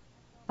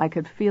 I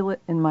could feel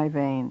it in my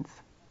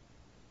veins.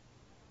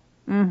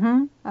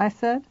 "Mm-hmm," I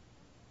said.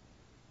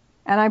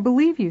 "And I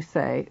believe you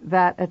say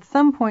that at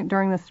some point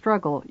during the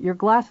struggle your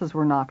glasses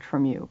were knocked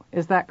from you.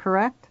 Is that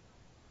correct?"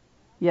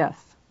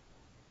 "Yes."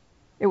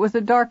 "It was a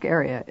dark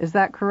area. Is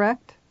that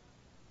correct?"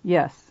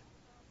 "Yes."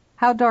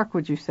 "How dark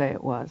would you say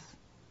it was?"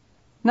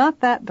 "Not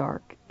that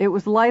dark. It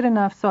was light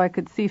enough so I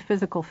could see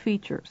physical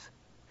features.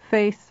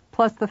 Face,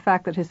 plus the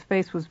fact that his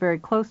face was very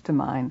close to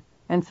mine,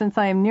 and since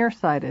I am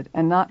nearsighted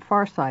and not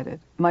farsighted,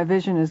 my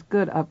vision is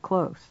good up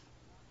close."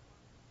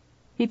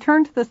 He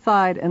turned to the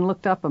side and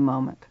looked up a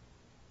moment.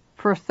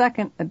 For a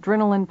second,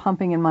 adrenaline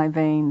pumping in my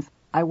veins,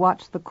 I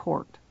watched the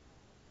court.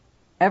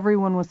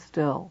 Everyone was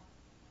still.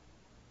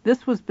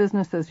 This was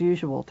business as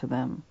usual to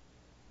them.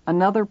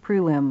 Another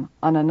prelim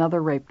on another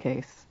rape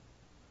case.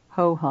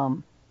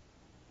 Ho-hum.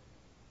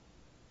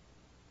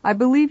 "I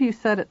believe you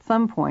said at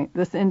some point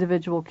this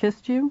individual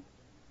kissed you?"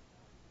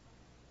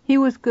 "He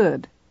was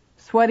good,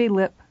 sweaty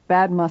lip,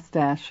 bad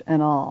mustache,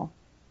 and all.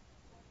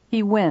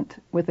 He went,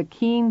 with a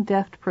keen,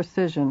 deft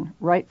precision,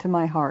 right to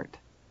my heart.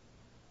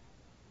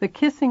 The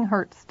kissing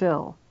hurt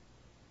still.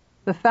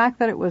 The fact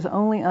that it was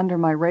only under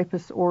my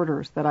rapist's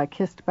orders that I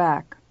kissed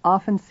back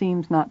often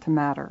seems not to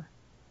matter.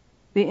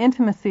 The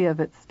intimacy of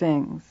it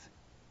stings.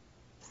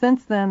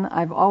 Since then,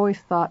 I've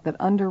always thought that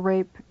under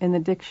rape, in the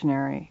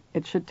dictionary,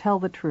 it should tell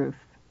the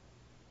truth.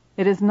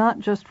 It is not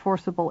just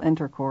forcible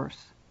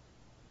intercourse.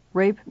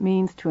 Rape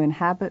means to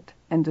inhabit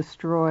and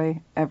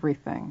destroy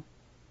everything."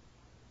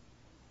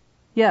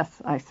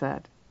 "Yes," I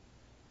said.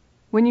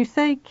 "When you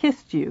say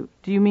kissed you,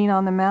 do you mean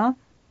on the mouth?"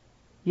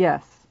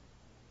 "Yes."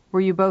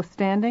 "Were you both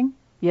standing?"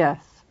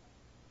 "Yes."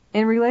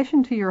 "In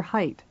relation to your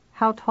height,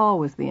 how tall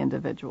was the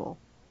individual?"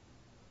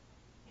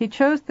 He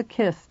chose the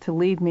kiss to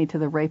lead me to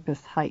the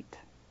rapist's height.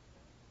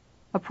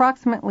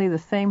 "Approximately the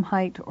same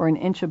height or an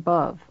inch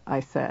above,"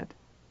 I said.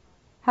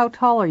 "How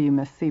tall are you,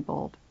 Miss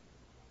Sebold?"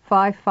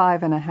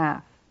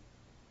 5'5½".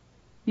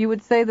 "You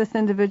would say this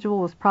individual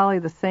was probably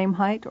the same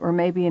height or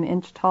maybe an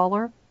inch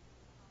taller?"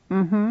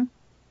 "Mm-hmm."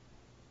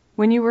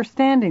 "When you were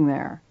standing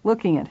there,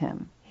 looking at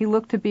him, he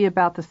looked to be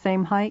about the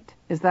same height.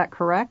 Is that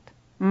correct?"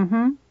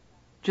 "Mm-hmm."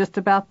 "Just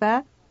about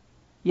that?"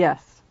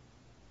 "Yes."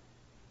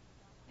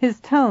 His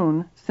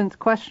tone, since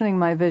questioning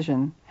my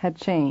vision, had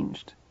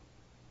changed.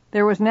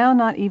 There was now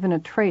not even a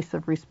trace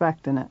of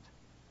respect in it.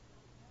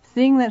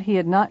 Seeing that he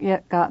had not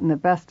yet gotten the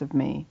best of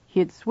me, he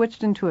had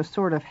switched into a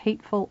sort of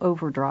hateful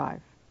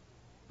overdrive.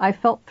 I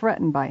felt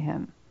threatened by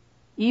him.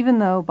 Even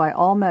though, by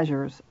all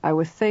measures, I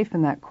was safe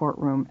in that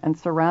courtroom and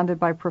surrounded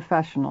by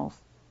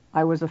professionals,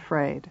 I was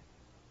afraid.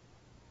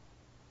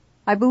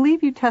 "I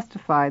believe you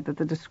testified that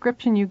the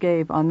description you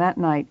gave on that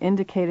night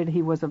indicated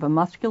he was of a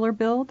muscular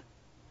build?"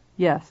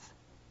 "Yes."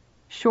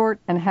 "Short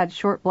and had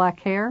short black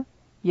hair?"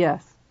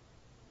 "Yes."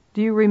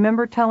 "Do you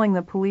remember telling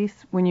the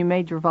police, when you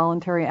made your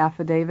voluntary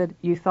affidavit,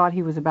 you thought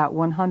he was about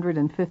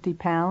 150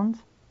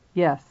 pounds?"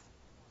 "Yes."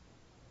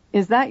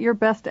 "Is that your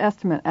best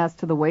estimate as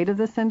to the weight of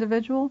this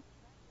individual?"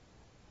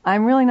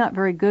 "I'm really not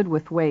very good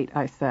with weight,"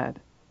 I said.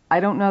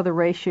 "I don't know the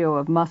ratio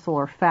of muscle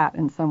or fat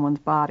in someone's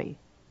body."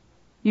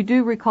 "You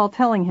do recall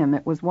telling him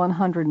it was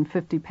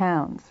 150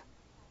 pounds?"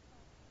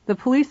 "The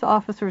police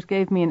officers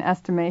gave me an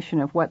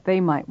estimation of what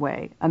they might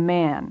weigh, a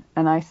man,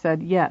 and I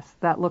said, yes,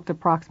 that looked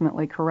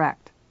approximately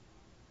correct."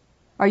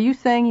 "Are you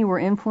saying you were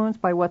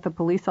influenced by what the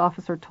police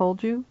officer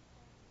told you?"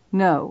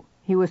 "No,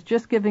 he was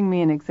just giving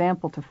me an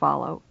example to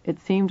follow. It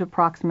seemed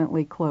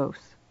approximately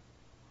close."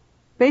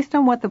 "Based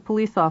on what the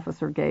police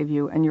officer gave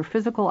you and your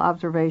physical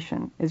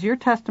observation, is your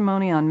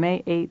testimony on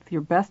May 8th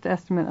your best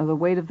estimate of the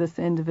weight of this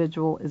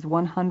individual is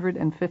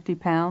 150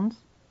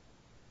 pounds?"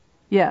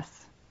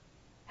 "Yes."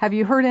 "Have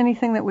you heard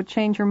anything that would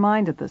change your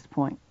mind at this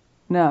point?"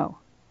 "No."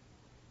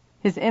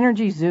 His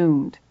energy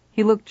zoomed.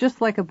 He looked just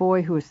like a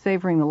boy who is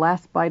savoring the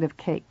last bite of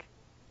cake.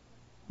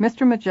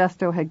 Mr.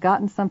 Modesto had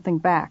gotten something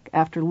back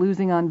after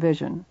losing on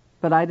vision,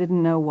 but I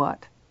didn't know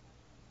what.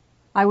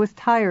 I was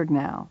tired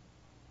now.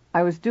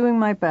 I was doing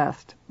my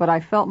best, but I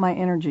felt my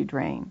energy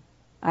drain.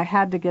 I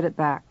had to get it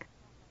back.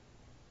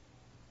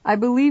 "I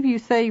believe you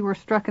say you were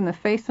struck in the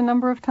face a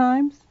number of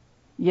times?"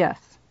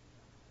 "Yes."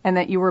 "And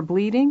that you were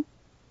bleeding?"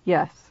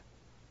 "Yes."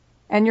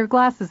 "And your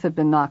glasses had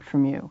been knocked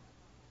from you?"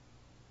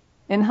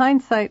 In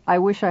hindsight, I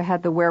wish I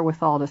had the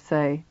wherewithal to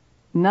say,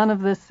 none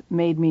of this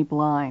made me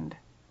blind.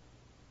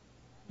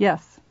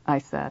 "Yes," I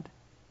said.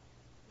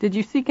 "Did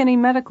you seek any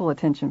medical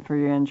attention for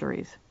your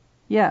injuries?"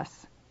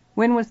 "Yes."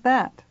 "When was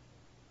that?"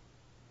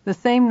 "The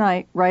same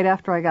night, right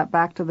after I got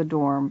back to the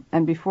dorm,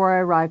 and before I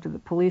arrived at the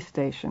police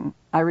station,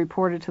 I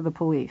reported to the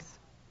police.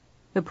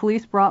 The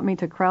police brought me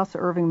to Krauss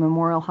Irving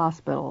Memorial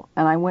Hospital,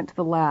 and I went to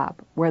the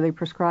lab, where they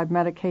prescribed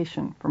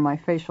medication for my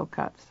facial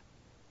cuts.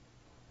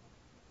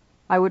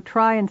 I would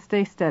try and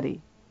stay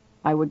steady.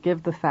 I would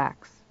give the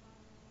facts."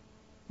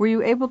 "Were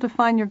you able to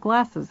find your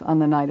glasses on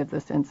the night of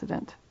this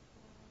incident?"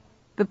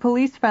 "The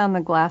police found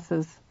the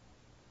glasses."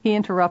 He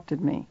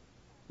interrupted me.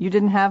 "You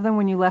didn't have them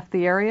when you left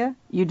the area?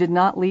 You did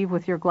not leave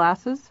with your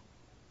glasses?"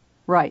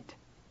 "Right.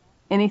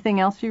 Anything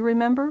else you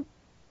remember?"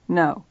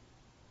 "No."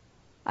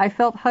 I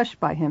felt hushed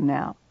by him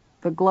now.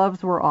 The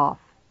gloves were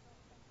off.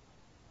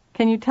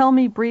 Can you tell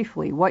me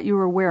briefly what you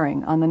were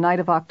wearing on the night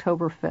of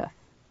October 5th?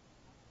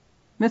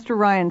 Mr.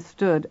 Ryan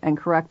stood and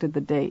corrected the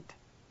date.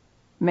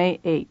 May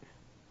 8th.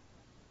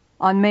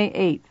 On May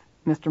 8th,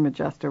 Mr.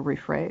 Modesto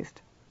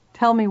rephrased.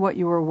 Tell me what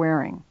you were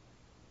wearing.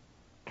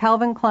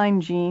 Calvin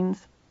Klein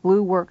jeans,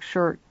 blue work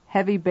shirt,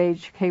 heavy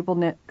beige cable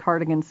knit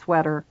cardigan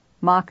sweater,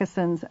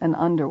 moccasins, and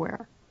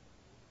underwear.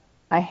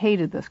 I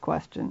hated this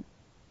question,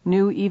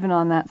 knew even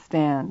on that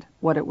stand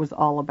what it was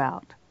all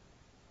about.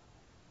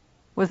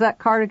 Was that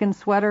cardigan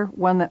sweater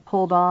one that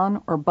pulled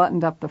on or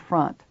buttoned up the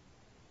front?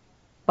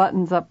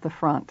 Buttons up the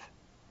front.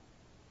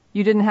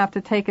 You didn't have to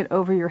take it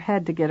over your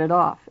head to get it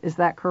off, is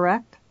that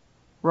correct?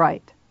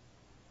 Right.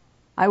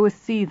 I was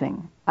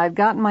seething. I'd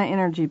gotten my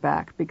energy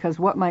back because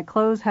what my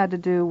clothes had to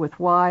do with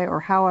why or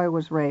how I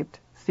was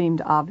raped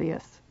seemed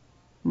obvious.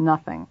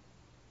 Nothing.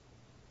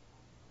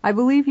 I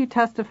believe you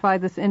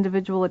testified this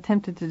individual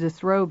attempted to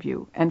disrobe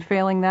you, and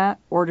failing that,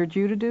 ordered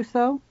you to do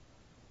so?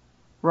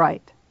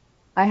 Right.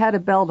 I had a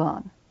belt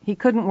on. He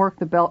couldn't work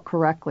the belt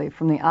correctly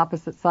from the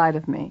opposite side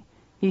of me.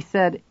 He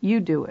said, "You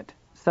do it,"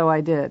 so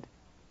I did.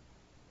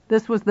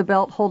 This was the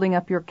belt holding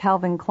up your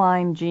Calvin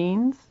Klein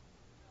jeans?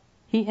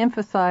 He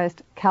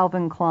emphasized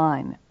Calvin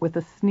Klein with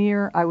a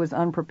sneer I was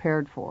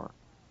unprepared for.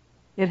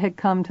 It had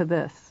come to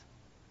this.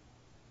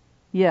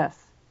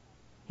 Yes.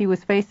 He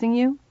was facing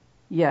you?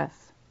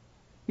 Yes.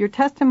 Your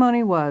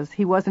testimony was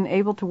he wasn't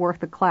able to work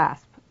the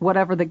clasp,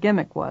 whatever the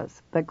gimmick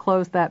was, that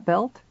closed that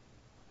belt?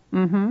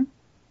 Mm-hmm.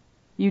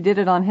 You did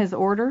it on his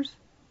orders?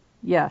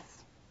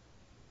 Yes.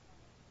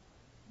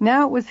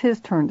 Now it was his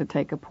turn to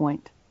take a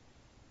point.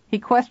 He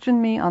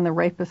questioned me on the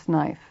rapist's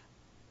knife.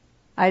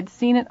 I had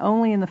seen it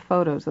only in the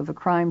photos of the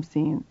crime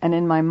scene and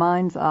in my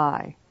mind's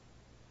eye.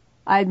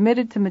 I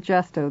admitted to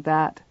Modesto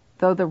that,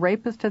 though the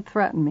rapist had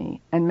threatened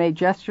me and made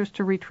gestures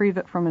to retrieve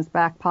it from his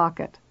back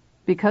pocket,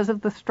 because of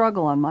the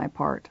struggle on my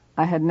part,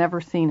 I had never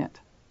seen it.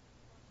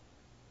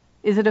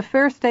 Is it a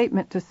fair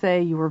statement to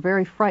say you were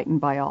very frightened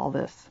by all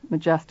this?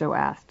 Modesto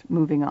asked,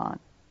 moving on.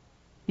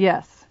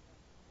 Yes.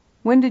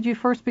 When did you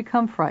first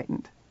become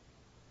frightened?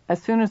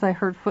 As soon as I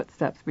heard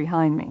footsteps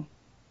behind me.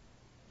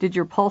 Did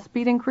your pulse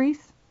beat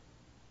increase?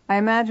 I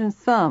imagine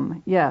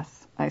some,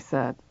 yes, I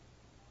said.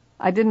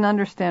 I didn't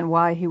understand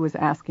why he was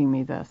asking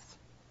me this.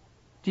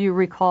 Do you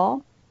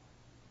recall?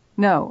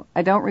 No,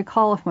 I don't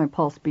recall if my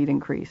pulse beat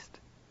increased.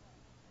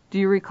 Do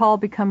you recall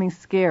becoming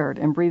scared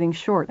and breathing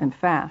short and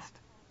fast?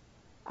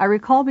 I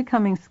recall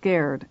becoming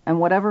scared, and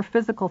whatever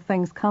physical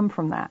things come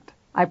from that,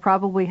 I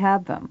probably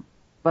had them,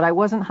 but I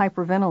wasn't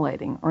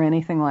hyperventilating or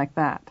anything like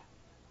that.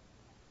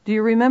 Do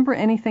you remember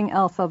anything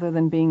else other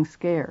than being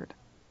scared?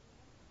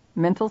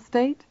 Mental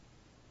state?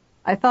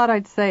 I thought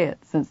I'd say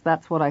it, since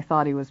that's what I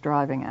thought he was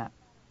driving at.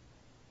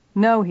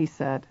 No, he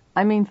said.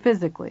 I mean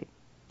physically.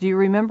 Do you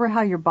remember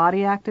how your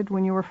body acted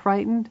when you were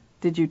frightened?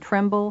 Did you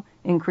tremble,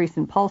 increase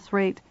in pulse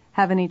rate,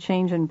 have any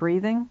change in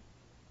breathing?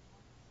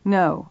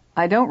 No,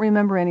 I don't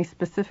remember any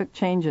specific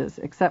changes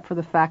except for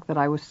the fact that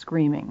I was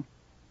screaming.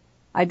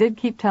 I did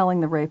keep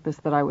telling the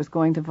rapist that I was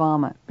going to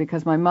vomit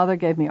because my mother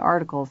gave me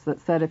articles that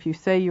said if you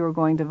say you are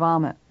going to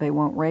vomit, they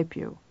won't rape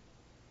you.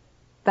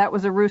 That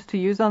was a ruse to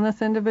use on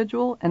this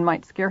individual and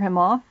might scare him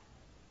off?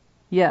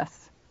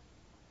 Yes.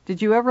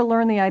 Did you ever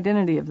learn the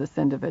identity of this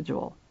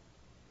individual?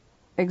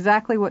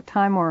 Exactly what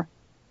time or...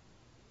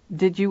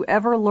 Did you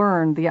ever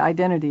learn the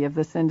identity of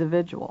this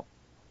individual?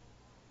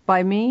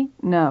 By me?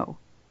 No.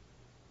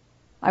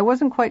 I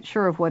wasn't quite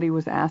sure of what he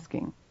was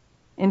asking.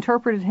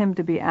 Interpreted him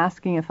to be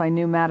asking if I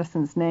knew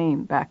Madison's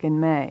name back in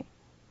May.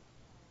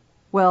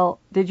 Well,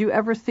 did you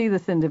ever see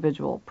this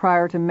individual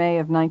prior to May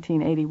of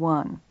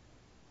 1981?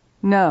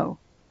 No.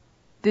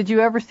 Did you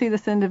ever see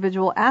this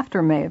individual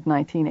after May of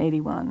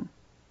 1981?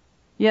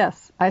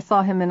 Yes, I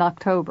saw him in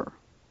October.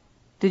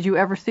 Did you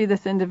ever see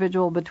this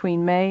individual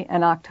between May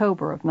and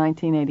October of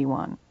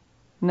 1981?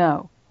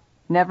 No.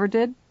 Never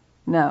did?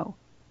 No.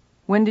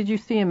 When did you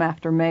see him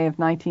after May of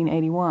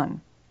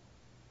 1981?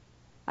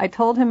 I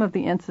told him of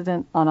the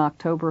incident on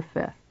October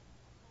 5th.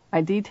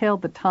 I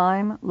detailed the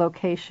time,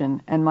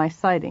 location, and my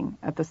sighting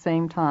at the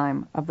same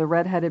time of the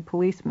red-headed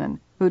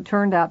policeman who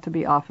turned out to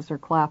be Officer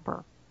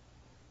Clapper.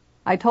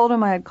 I told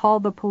him I had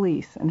called the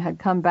police and had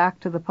come back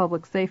to the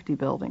public safety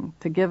building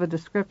to give a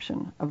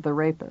description of the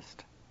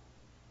rapist.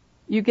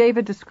 You gave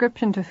a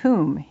description to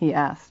whom? He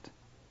asked.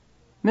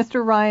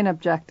 Mr. Ryan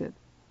objected.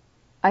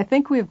 I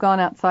think we have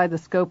gone outside the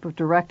scope of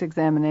direct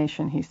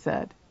examination, he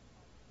said.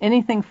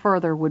 Anything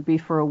further would be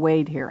for a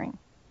Wade hearing.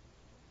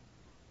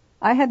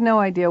 I had no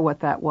idea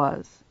what that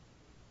was.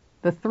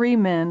 The three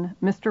men,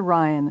 Mr.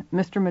 Ryan,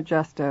 Mr.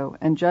 Modesto,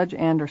 and Judge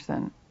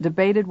Anderson,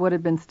 debated what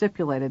had been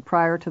stipulated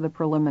prior to the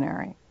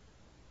preliminary.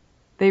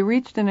 They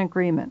reached an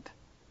agreement.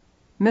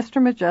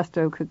 Mr.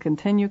 Modesto could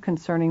continue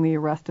concerning the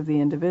arrest of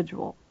the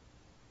individual,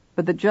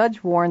 but the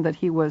judge warned that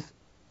he was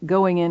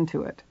going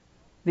into it,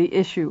 the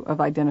issue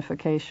of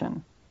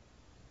identification.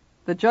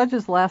 The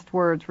judge's last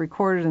words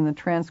recorded in the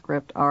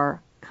transcript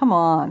are, "Come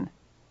on."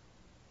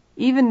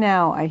 Even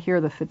now I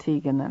hear the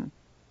fatigue in them.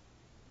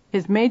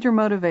 His major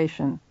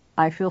motivation,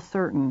 I feel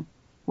certain,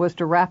 was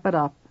to wrap it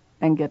up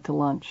and get to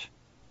lunch.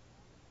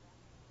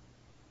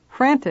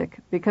 Frantic,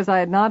 because I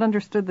had not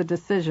understood the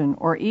decision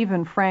or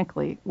even,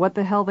 frankly, what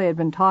the hell they had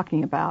been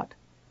talking about,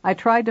 I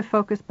tried to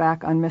focus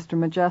back on Mr.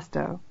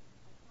 Modesto.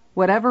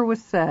 Whatever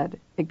was said,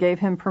 it gave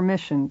him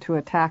permission to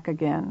attack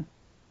again.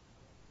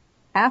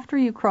 After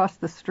you crossed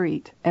the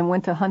street and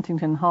went to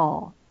Huntington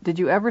Hall, did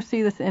you ever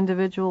see this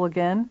individual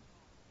again?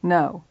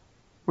 No.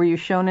 Were you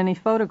shown any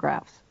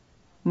photographs?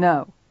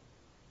 No.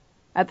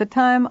 At the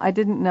time, I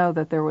didn't know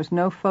that there was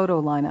no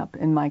photo lineup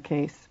in my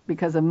case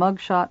because a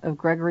mugshot of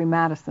Gregory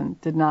Madison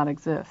did not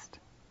exist.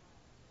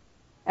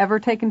 Ever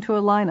taken to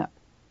a lineup?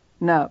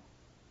 No.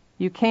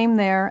 You came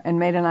there and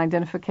made an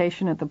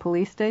identification at the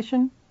police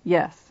station?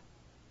 Yes.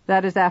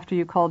 That is after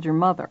you called your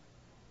mother?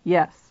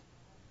 Yes.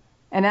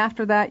 And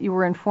after that you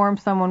were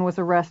informed someone was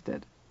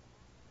arrested?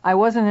 I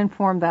wasn't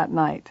informed that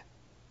night.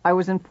 I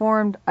was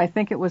informed, I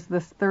think it was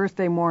this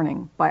Thursday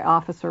morning, by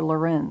Officer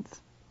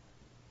Lorenz.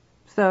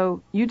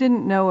 So, you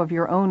didn't know of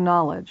your own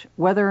knowledge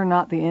whether or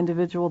not the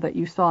individual that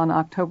you saw on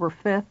October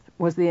 5th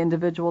was the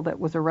individual that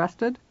was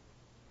arrested?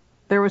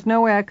 There was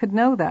no way I could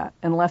know that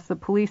unless the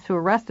police who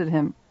arrested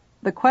him.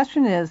 The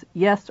question is,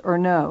 yes or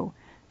no,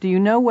 do you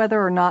know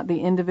whether or not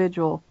the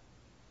individual...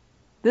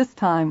 This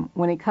time,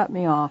 when he cut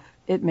me off,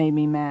 it made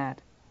me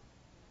mad.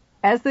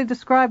 As they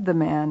described the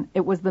man,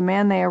 it was the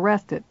man they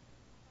arrested.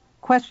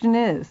 Question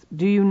is,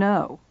 do you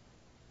know?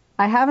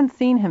 I haven't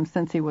seen him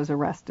since he was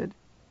arrested.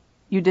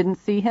 You didn't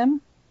see him?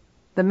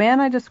 The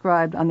man I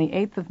described on the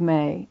 8th of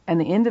May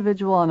and the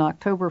individual on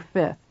October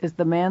 5th is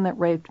the man that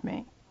raped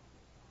me.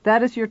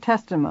 That is your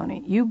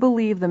testimony. You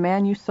believe the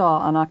man you saw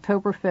on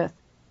October 5th.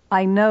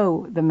 I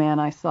know the man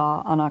I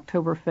saw on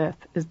October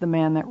 5th is the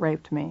man that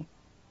raped me.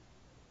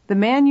 The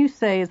man you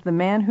say is the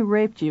man who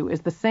raped you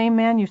is the same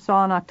man you saw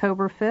on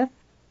October 5th?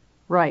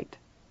 Right.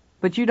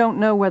 But you don't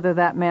know whether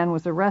that man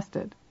was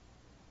arrested.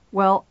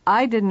 Well,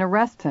 I didn't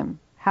arrest him.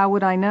 How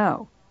would I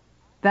know?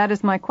 That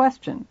is my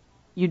question.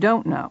 You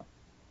don't know.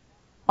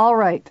 All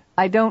right,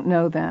 I don't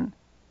know then.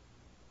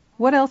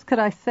 What else could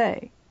I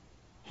say?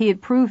 He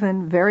had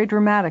proven very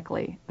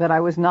dramatically that I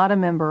was not a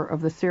member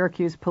of the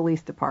Syracuse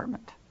Police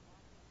Department.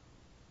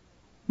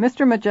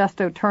 Mr.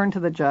 Modesto turned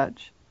to the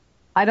judge.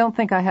 I don't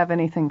think I have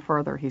anything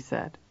further, he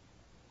said.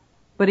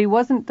 But he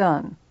wasn't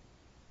done.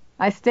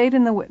 I stayed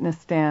in the witness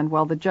stand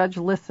while the judge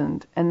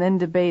listened and then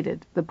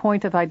debated the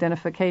point of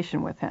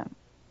identification with him.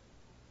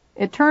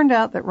 It turned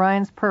out that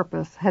Ryan's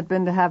purpose had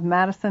been to have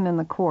Madison in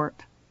the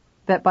court,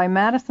 that by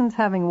Madison's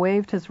having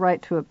waived his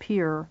right to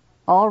appear,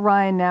 all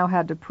Ryan now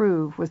had to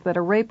prove was that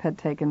a rape had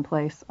taken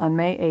place on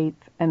May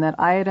 8th and that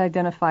I had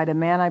identified a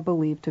man I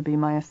believed to be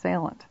my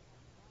assailant.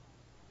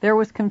 There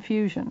was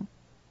confusion.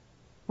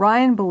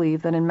 Ryan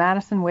believed that in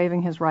Madison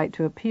waiving his right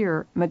to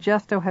appear,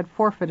 Modesto had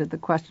forfeited the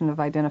question of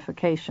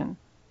identification.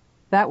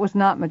 That was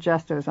not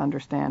Modesto's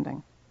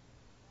understanding.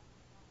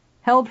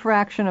 Held for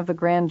action of the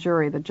grand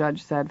jury, the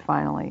judge said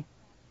finally.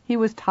 He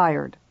was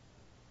tired.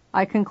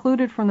 I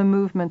concluded from the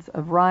movements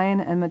of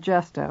Ryan and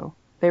Modesto,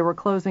 they were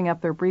closing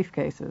up their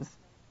briefcases,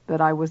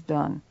 that I was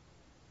done.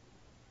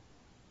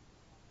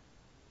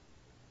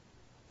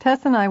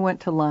 Tess and I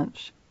went to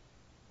lunch.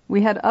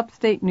 We had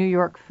upstate New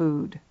York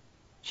food,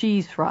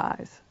 cheese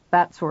fries,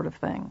 that sort of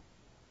thing.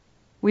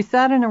 We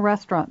sat in a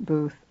restaurant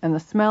booth, and the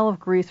smell of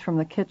grease from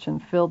the kitchen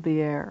filled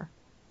the air.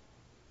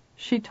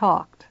 She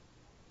talked.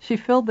 She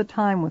filled the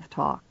time with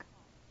talk.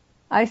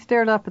 I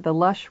stared up at the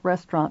lush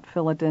restaurant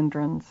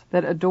philodendrons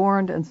that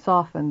adorned and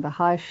softened the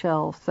high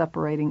shelves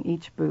separating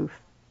each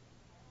booth.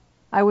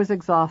 I was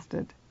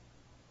exhausted.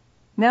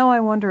 Now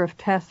I wonder if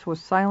Tess was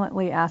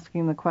silently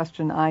asking the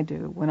question I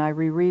do when I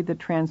reread the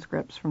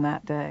transcripts from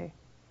that day.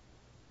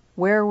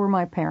 Where were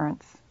my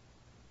parents?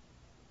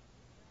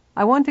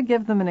 I want to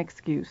give them an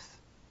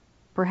excuse.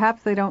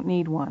 Perhaps they don't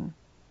need one.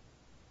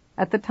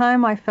 At the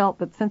time I felt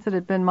that since it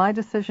had been my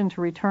decision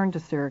to return to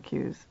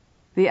Syracuse,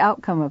 the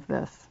outcome of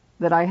this,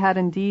 that I had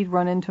indeed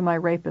run into my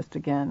rapist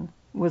again,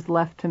 was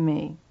left to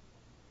me.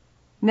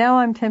 Now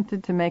I'm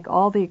tempted to make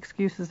all the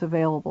excuses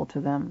available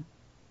to them.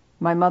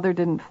 My mother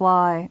didn't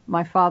fly,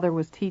 my father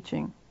was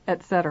teaching,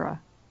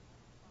 etc.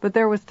 But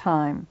there was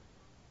time.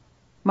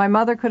 My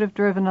mother could have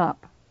driven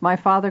up, my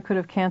father could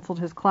have canceled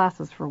his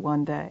classes for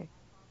one day.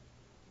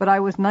 But I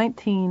was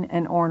 19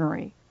 and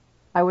ornery.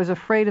 I was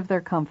afraid of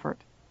their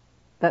comfort.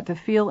 That to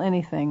feel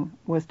anything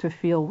was to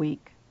feel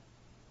weak.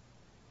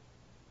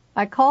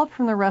 I called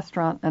from the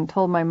restaurant and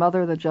told my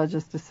mother the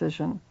judge's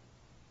decision.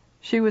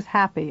 She was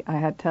happy I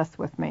had Tess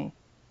with me,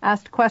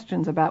 asked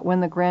questions about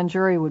when the grand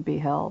jury would be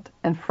held,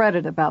 and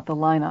fretted about the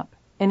lineup,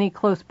 any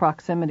close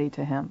proximity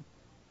to him.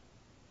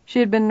 She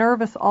had been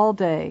nervous all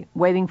day,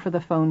 waiting for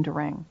the phone to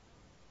ring.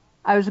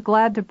 I was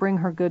glad to bring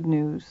her good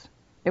news.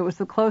 It was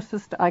the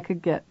closest I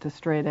could get to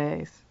straight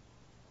A's.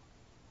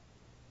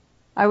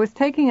 I was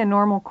taking a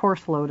normal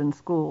course load in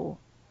school.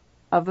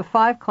 Of the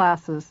 5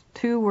 classes,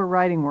 2 were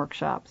writing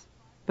workshops,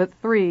 but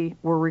 3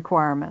 were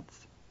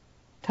requirements.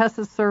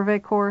 Tess's survey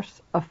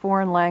course, a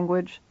foreign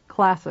language,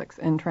 classics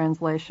in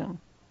translation.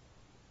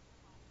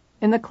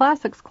 In the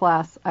classics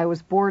class, I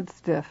was bored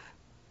stiff.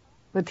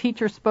 The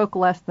teacher spoke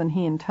less than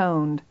he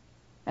intoned,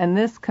 and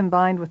this,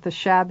 combined with the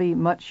shabby,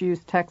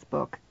 much-used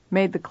textbook,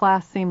 made the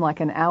class seem like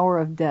an hour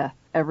of death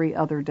every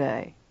other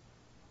day.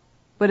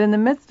 But in the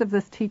midst of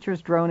this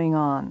teacher's droning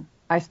on,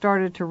 I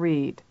started to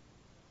read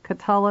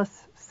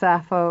Catullus,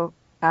 Sappho,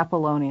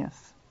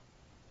 Apollonius,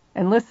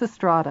 and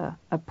Lysistrata,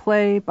 a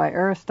play by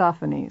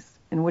Aristophanes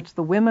in which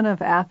the women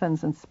of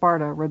Athens and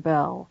Sparta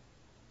rebel.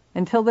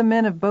 Until the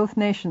men of both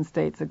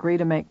nation-states agree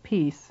to make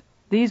peace,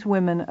 these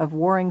women of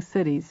warring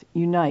cities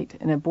unite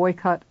in a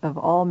boycott of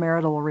all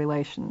marital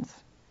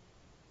relations.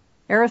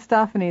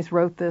 Aristophanes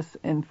wrote this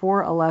in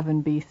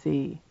 411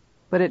 BC,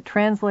 but it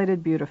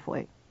translated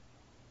beautifully.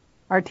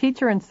 Our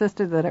teacher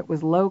insisted that it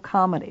was low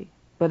comedy,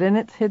 but in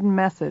its hidden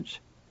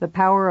message, the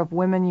power of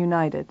women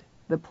united,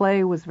 the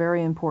play was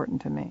very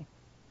important to me.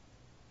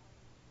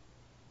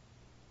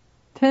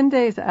 10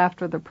 days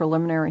after the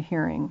preliminary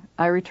hearing,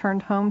 I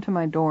returned home to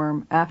my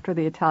dorm after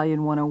the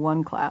Italian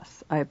 101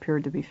 class I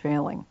appeared to be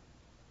failing.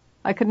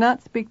 I could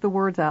not speak the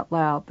words out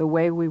loud the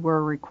way we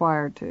were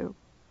required to.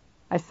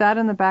 I sat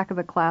in the back of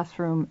the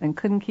classroom and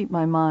couldn't keep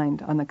my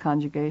mind on the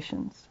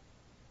conjugations.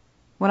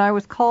 When I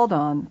was called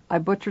on, I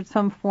butchered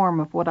some form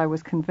of what I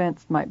was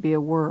convinced might be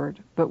a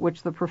word, but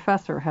which the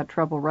professor had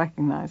trouble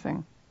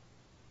recognizing.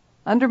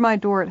 Under my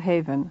door at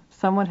Haven,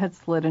 someone had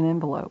slid an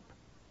envelope.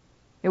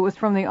 It was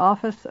from the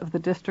office of the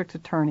district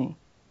attorney.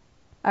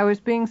 I was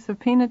being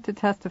subpoenaed to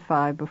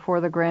testify before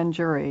the grand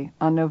jury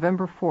on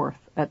November 4th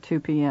at 2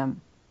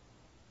 p.m.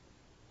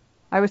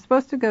 I was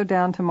supposed to go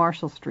down to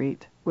Marshall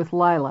Street with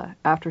Lila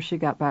after she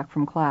got back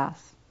from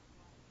class.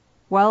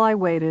 While I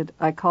waited,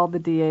 I called the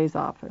DA's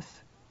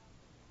office.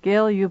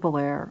 Gail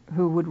Jubilaire,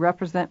 who would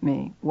represent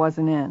me,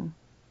 wasn't in.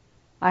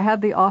 I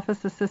had the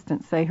office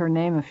assistant say her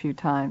name a few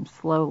times,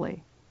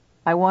 slowly.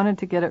 I wanted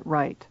to get it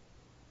right.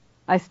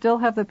 I still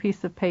have the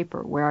piece of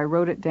paper where I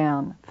wrote it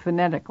down,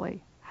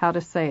 phonetically, how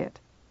to say it.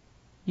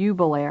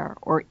 Jubilaire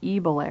or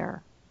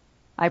Ebilaire.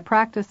 I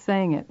practiced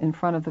saying it in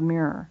front of the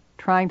mirror,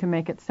 trying to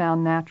make it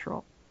sound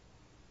natural.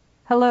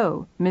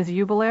 Hello, Ms.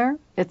 Jubilaire?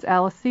 It's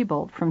Alice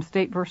Siebold from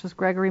State v.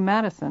 Gregory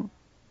Madison.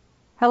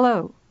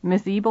 Hello,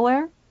 Ms.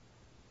 Ebilaire?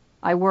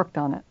 I worked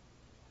on it.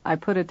 I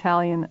put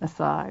Italian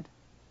aside.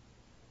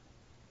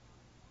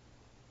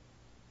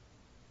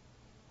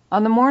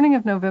 On the morning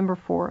of November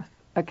 4th,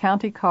 a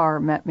county car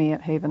met me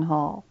at Haven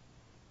Hall.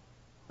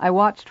 I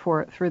watched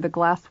for it through the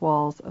glass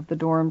walls of the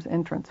dorm's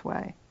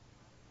entranceway.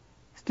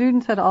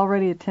 Students had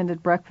already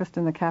attended breakfast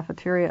in the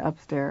cafeteria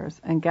upstairs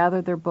and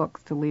gathered their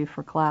books to leave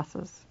for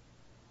classes.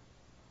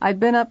 I'd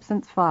been up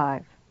since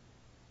 5.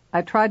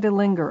 I tried to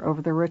linger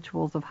over the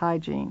rituals of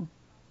hygiene.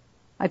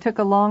 I took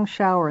a long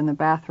shower in the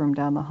bathroom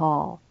down the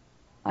hall.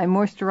 I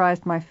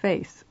moisturized my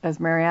face, as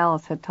Mary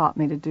Alice had taught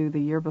me to do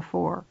the year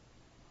before.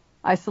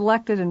 I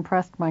selected and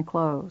pressed my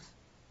clothes.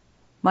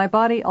 My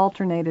body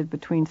alternated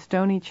between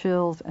stony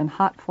chills and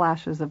hot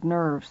flashes of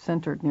nerves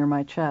centered near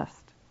my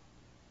chest.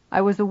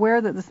 I was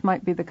aware that this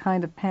might be the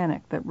kind of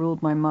panic that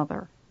ruled my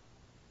mother.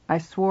 I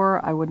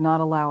swore I would not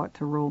allow it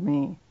to rule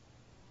me.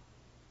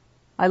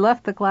 I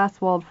left the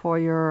glass-walled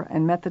foyer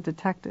and met the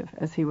detective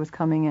as he was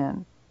coming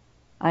in.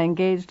 I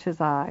engaged his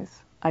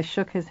eyes. I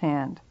shook his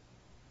hand.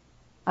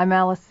 I'm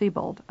Alice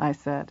Siebold, I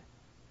said.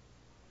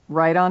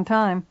 Right on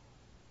time.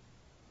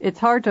 It's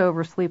hard to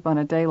oversleep on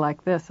a day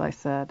like this, I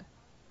said.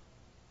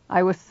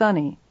 I was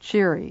sunny,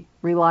 cheery,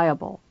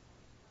 reliable.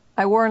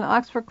 I wore an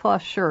Oxford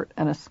cloth shirt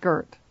and a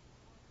skirt.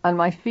 On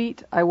my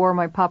feet, I wore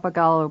my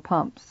Papagallo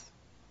pumps.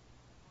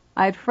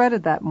 I had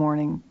fretted that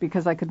morning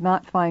because I could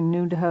not find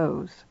nude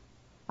hose.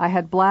 I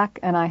had black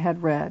and I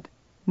had red,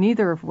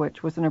 neither of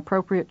which was an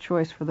appropriate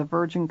choice for the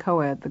virgin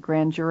co-ed the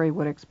grand jury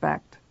would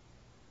expect.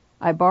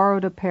 I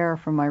borrowed a pair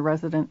from my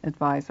resident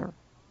advisor.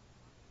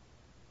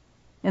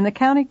 In the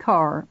county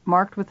car,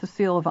 marked with the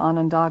seal of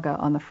Onondaga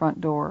on the front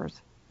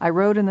doors, I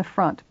rode in the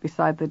front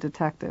beside the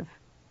detective.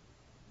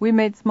 We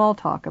made small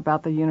talk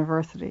about the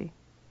university.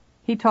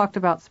 He talked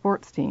about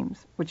sports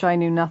teams, which I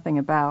knew nothing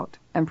about,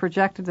 and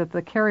projected that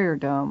the Carrier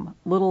Dome,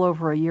 little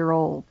over a year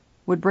old,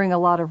 would bring a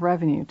lot of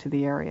revenue to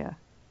the area.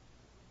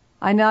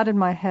 I nodded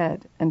my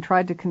head and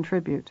tried to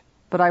contribute,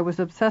 but I was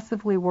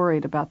obsessively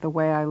worried about the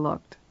way I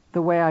looked,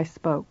 the way I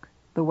spoke,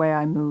 the way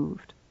I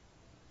moved.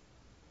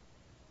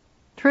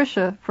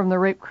 Tricia from the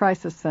Rape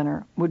Crisis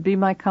Center would be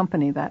my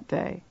company that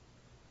day.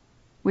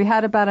 We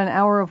had about an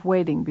hour of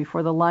waiting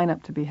before the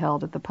lineup to be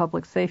held at the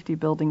Public Safety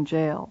Building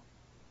jail.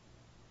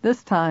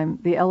 This time,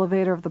 the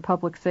elevator of the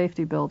Public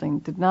Safety Building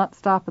did not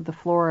stop at the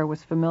floor I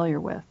was familiar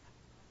with,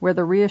 where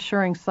the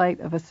reassuring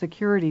sight of a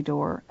security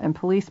door and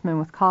policemen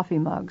with coffee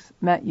mugs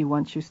met you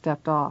once you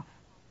stepped off.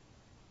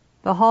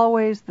 The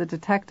hallways the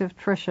detective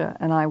Tricia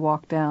and I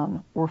walked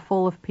down were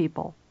full of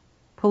people,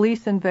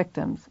 police and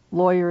victims,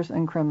 lawyers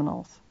and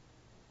criminals.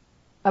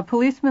 A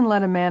policeman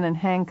led a man in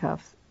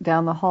handcuffs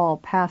down the hall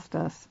past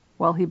us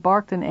while he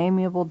barked an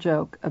amiable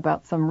joke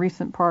about some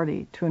recent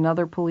party to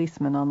another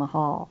policeman on the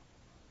hall.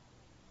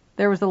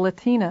 There was a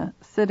Latina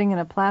sitting in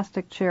a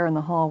plastic chair in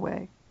the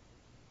hallway.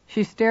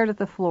 She stared at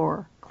the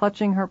floor,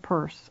 clutching her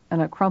purse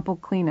and a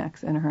crumpled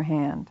Kleenex in her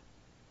hand.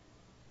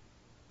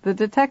 The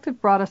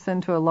detective brought us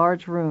into a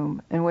large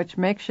room in which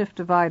makeshift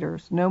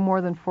dividers, no more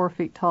than 4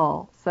 feet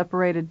tall,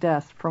 separated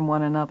desks from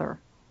one another.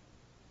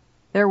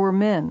 There were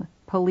men,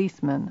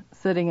 policemen,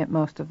 sitting at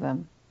most of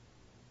them.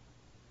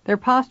 Their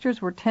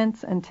postures were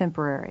tense and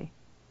temporary.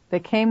 They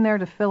came there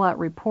to fill out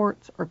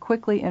reports or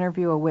quickly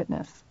interview a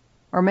witness,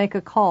 or make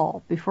a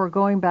call before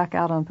going back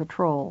out on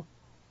patrol,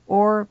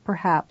 or,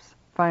 perhaps,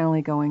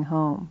 finally going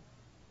home.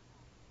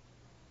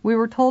 We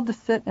were told to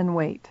sit and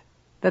wait,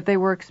 that they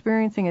were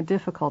experiencing a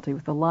difficulty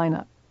with the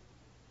lineup.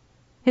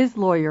 His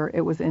lawyer,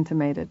 it was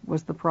intimated,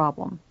 was the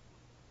problem.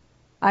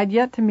 I'd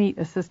yet to meet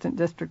Assistant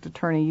District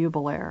Attorney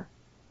Jubelair.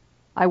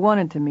 I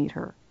wanted to meet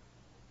her.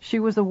 She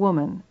was a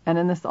woman, and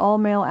in this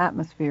all-male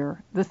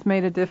atmosphere, this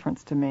made a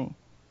difference to me.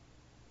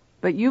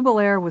 But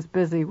Jubelair was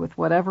busy with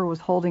whatever was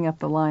holding up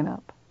the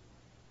lineup.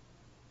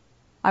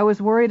 I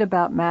was worried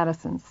about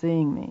Madison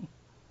seeing me.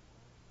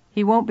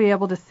 "He won't be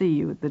able to see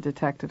you," the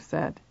detective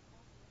said.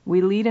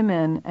 "We lead him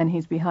in, and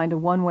he's behind a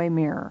one-way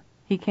mirror.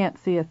 He can't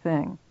see a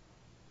thing."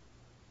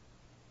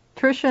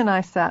 Tricia and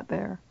I sat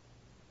there.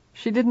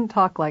 She didn't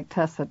talk like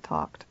Tess had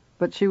talked,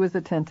 but she was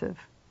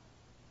attentive.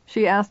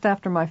 She asked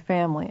after my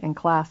family and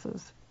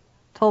classes,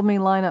 told me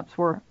lineups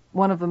were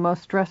one of the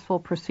most stressful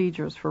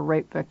procedures for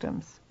rape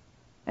victims,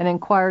 and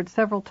inquired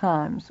several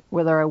times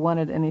whether I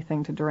wanted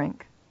anything to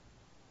drink.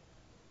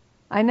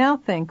 I now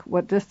think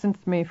what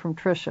distanced me from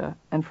Tricia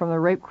and from the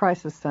Rape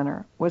Crisis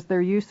Center was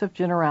their use of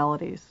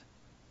generalities.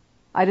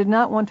 I did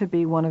not want to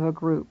be one of a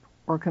group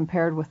or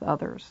compared with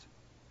others.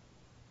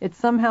 It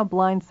somehow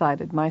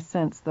blindsided my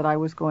sense that I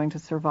was going to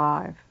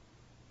survive.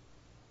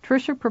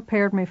 Tricia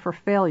prepared me for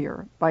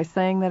failure by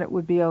saying that it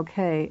would be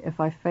okay if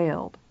I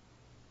failed.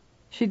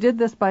 She did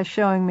this by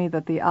showing me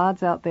that the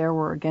odds out there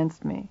were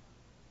against me.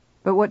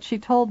 But what she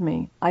told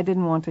me, I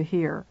didn't want to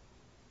hear.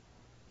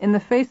 In the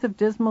face of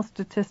dismal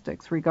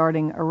statistics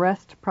regarding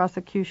arrest,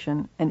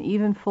 prosecution, and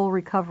even full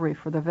recovery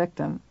for the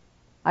victim,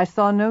 I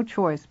saw no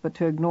choice but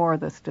to ignore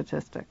the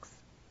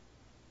statistics.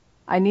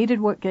 I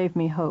needed what gave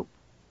me hope,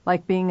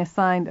 like being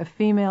assigned a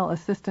female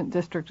assistant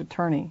district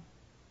attorney,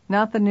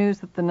 not the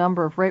news that the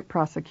number of rape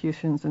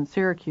prosecutions in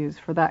Syracuse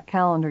for that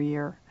calendar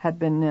year had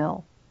been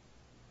nil.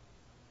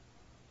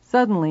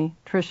 Suddenly,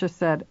 Tricia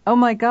said, "Oh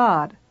my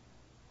God!"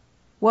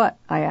 "What?"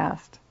 I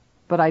asked,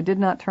 but I did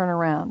not turn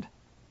around.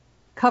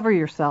 "Cover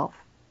yourself."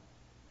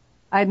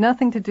 I had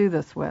nothing to do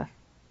this with.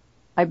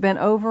 I bent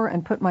over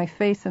and put my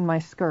face in my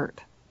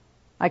skirt.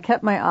 I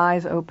kept my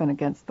eyes open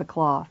against the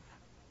cloth.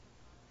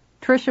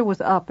 Tricia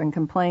was up and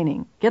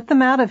complaining. "Get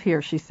them out of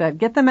here," she said.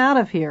 "Get them out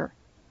of here."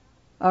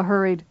 A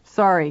hurried,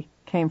 "Sorry,"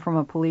 came from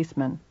a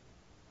policeman.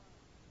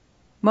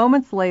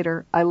 Moments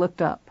later, I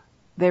looked up.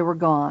 They were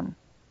gone.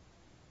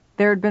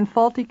 There had been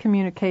faulty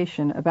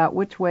communication about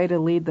which way to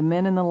lead the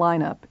men in the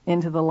lineup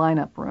into the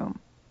lineup room.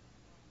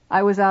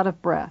 I was out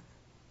of breath.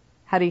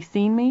 Had he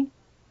seen me?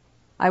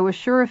 I was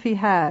sure if he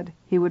had,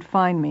 he would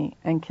find me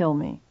and kill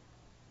me.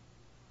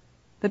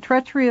 The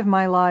treachery of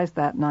my lies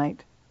that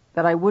night,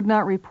 that I would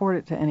not report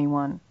it to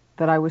anyone,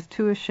 that I was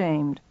too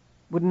ashamed,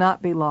 would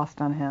not be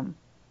lost on him.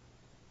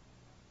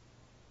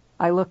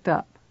 I looked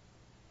up.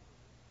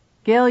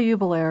 Gail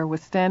Jubelair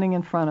was standing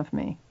in front of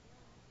me.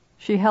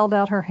 She held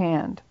out her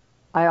hand.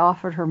 I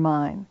offered her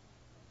mine.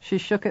 She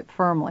shook it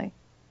firmly.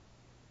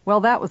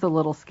 "Well, that was a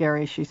little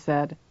scary," she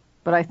said,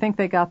 "but I think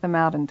they got them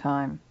out in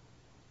time."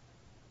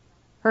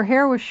 Her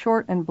hair was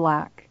short and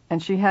black,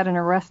 and she had an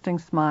arresting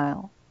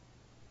smile.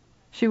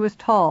 She was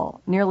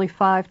tall, nearly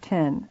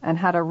 5'10", and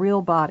had a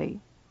real body.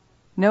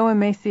 No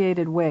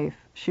emaciated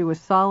waif, she was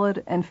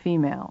solid and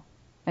female,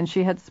 and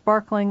she had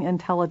sparkling,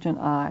 intelligent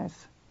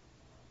eyes.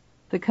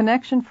 The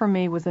connection for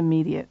me was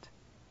immediate.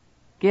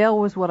 Gail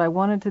was what I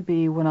wanted to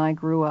be when I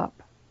grew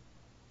up.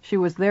 She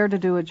was there to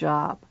do a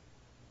job.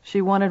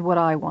 She wanted what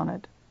I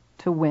wanted,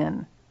 to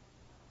win.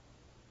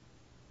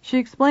 She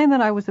explained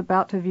that I was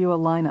about to view a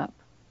lineup,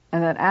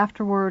 and that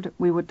afterward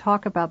we would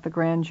talk about the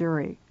grand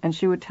jury, and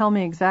she would tell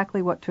me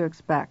exactly what to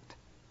expect,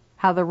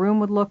 how the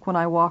room would look when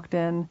I walked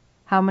in,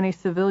 how many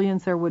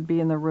civilians there would be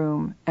in the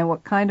room, and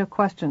what kind of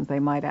questions they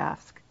might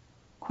ask.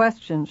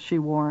 Questions, she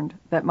warned,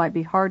 that might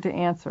be hard to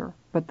answer,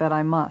 but that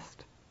I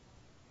must.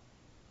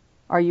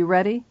 "Are you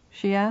ready?"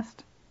 she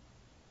asked.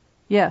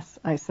 "Yes,"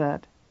 I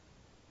said.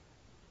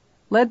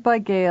 Led by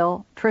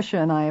Gail, Tricia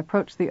and I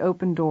approached the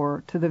open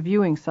door to the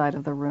viewing side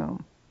of the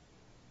room.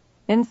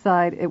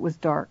 Inside it was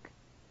dark.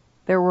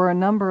 There were a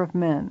number of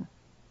men.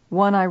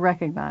 One I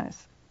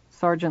recognized,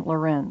 Sergeant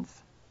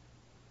Lorenz.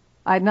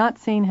 I had not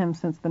seen him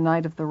since the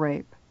night of the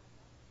rape.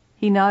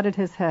 He nodded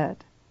his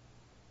head.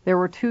 There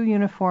were 2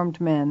 uniformed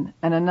men,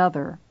 and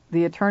another,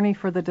 the attorney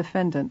for the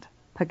defendant,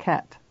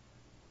 Paquette.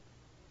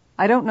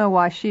 "I don't know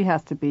why she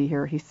has to be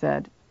here," he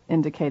said,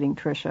 indicating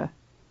Tricia.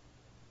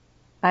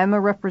 "I am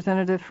a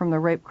representative from the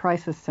Rape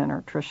Crisis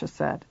Center," Tricia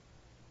said.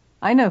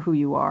 "I know who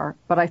you are,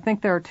 but I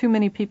think there are too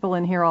many people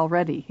in here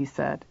already," he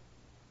said.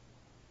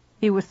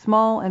 He was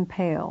small and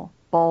pale,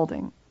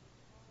 balding.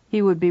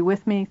 He would be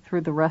with me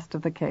through the rest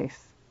of the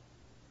case.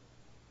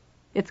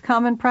 "It's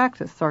common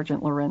practice,"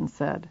 Sergeant Lorenz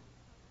said.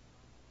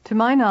 To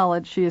my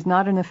knowledge, she is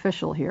not an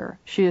official here.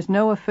 She has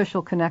no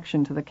official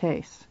connection to the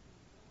case.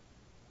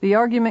 The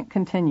argument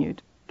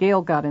continued.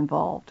 Gail got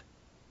involved.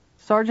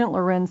 Sergeant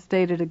Lorenz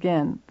stated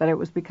again that it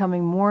was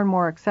becoming more and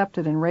more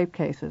accepted in rape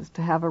cases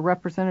to have a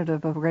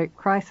representative of rape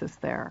crisis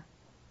there.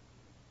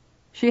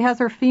 She has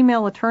her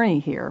female attorney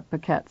here,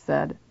 Paquette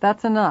said.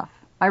 That's enough.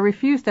 I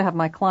refuse to have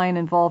my client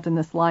involved in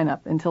this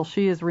lineup until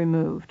she is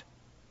removed.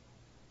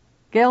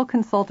 Gail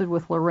consulted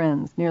with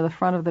Lorenz near the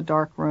front of the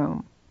dark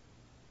room.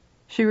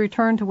 She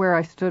returned to where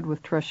I stood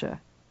with Tricia.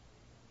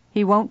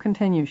 He won't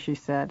continue, she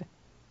said.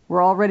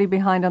 We're already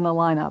behind on the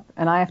lineup,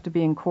 and I have to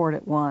be in court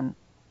at 1.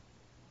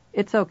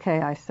 It's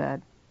okay, I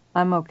said.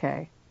 I'm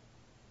okay.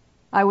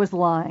 I was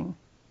lying.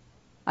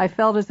 I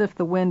felt as if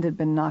the wind had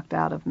been knocked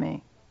out of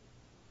me.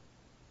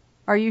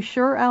 Are you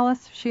sure,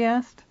 Alice? She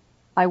asked.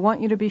 I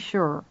want you to be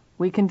sure.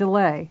 We can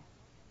delay.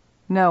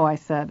 No, I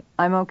said.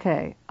 I'm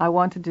okay. I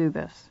want to do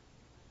this.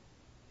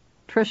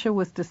 Tricia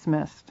was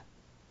dismissed.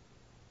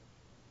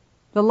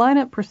 The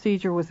lineup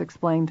procedure was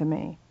explained to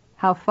me,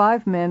 how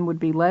 5 men would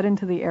be led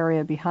into the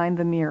area behind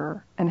the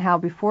mirror, and how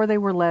before they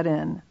were let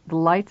in, the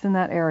lights in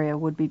that area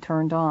would be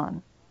turned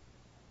on.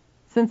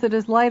 Since it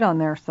is light on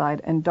their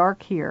side and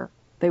dark here,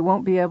 they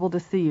won't be able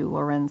to see you,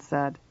 Lorenz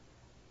said.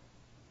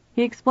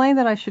 He explained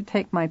that I should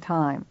take my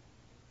time,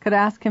 could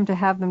ask him to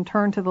have them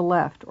turn to the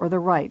left or the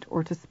right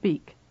or to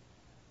speak.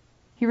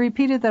 He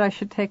repeated that I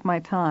should take my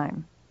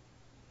time.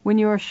 When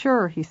you are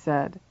sure, he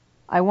said,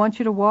 I want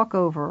you to walk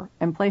over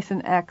and place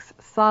an X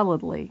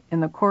solidly in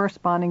the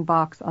corresponding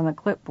box on the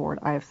clipboard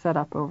I have set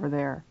up over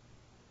there.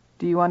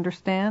 Do you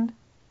understand?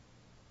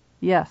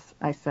 Yes,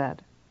 I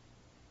said.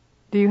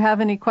 Do you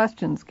have any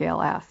questions?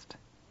 Gail asked.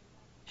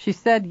 She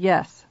said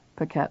yes,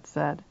 Paquette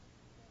said.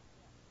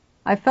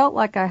 I felt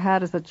like I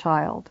had as a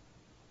child.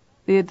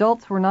 The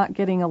adults were not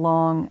getting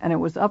along, and it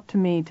was up to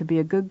me to be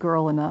a good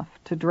girl enough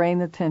to drain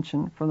the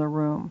tension from the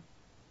room.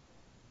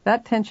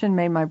 That tension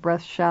made my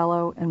breath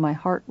shallow and my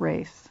heart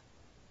race.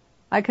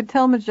 I could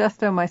tell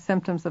Modesto my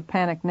symptoms of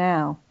panic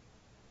now.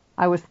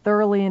 I was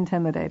thoroughly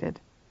intimidated.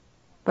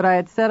 But I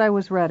had said I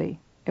was ready.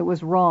 It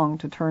was wrong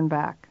to turn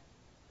back.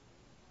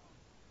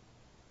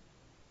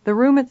 The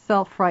room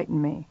itself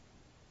frightened me.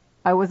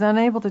 I was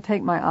unable to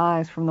take my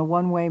eyes from the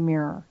one-way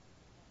mirror.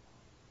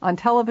 On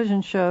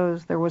television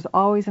shows, there was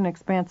always an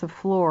expanse of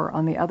floor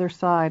on the other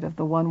side of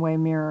the one-way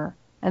mirror,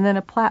 and then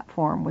a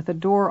platform with a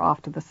door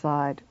off to the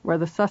side where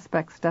the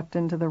suspect stepped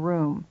into the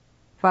room,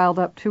 filed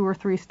up 2 or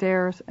 3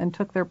 stairs, and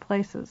took their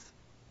places.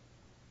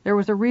 There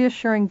was a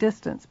reassuring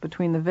distance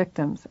between the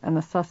victims and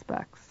the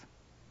suspects.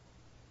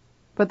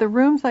 But the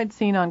rooms I'd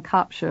seen on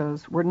cop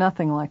shows were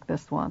nothing like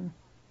this one.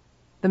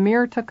 The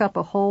mirror took up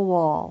a whole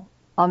wall.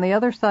 On the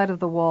other side of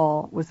the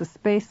wall was a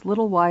space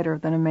little wider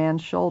than a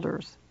man's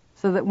shoulders,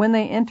 so that when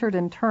they entered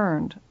and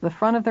turned, the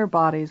front of their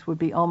bodies would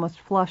be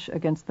almost flush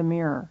against the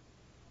mirror.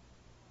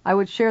 I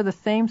would share the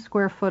same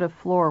square foot of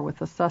floor with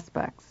the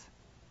suspects.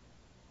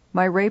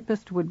 My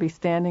rapist would be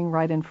standing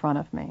right in front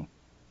of me.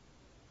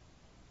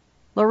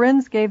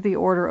 Lorenz gave the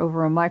order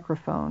over a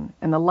microphone,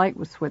 and the light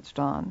was switched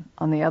on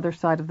the other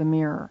side of the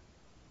mirror.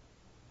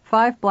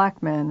 5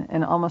 black men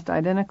in almost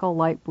identical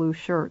light blue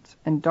shirts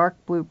and dark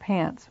blue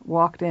pants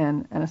walked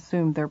in and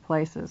assumed their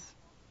places.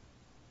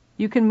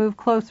 You can move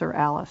closer,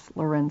 Alice,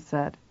 Lorenz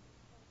said.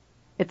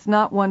 It's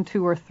not 1,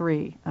 2, or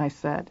 3, I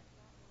said.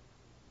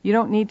 You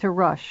don't need to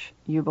rush,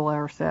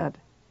 Hubelaar said.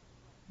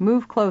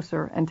 Move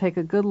closer and take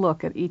a good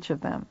look at each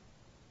of them.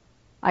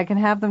 I can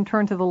have them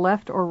turn to the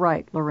left or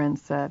right,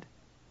 Lorenz said.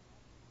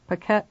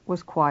 Paquette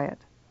was quiet.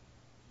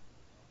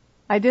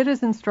 I did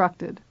as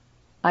instructed.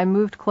 I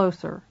moved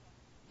closer,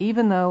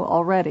 even though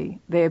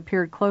already they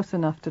appeared close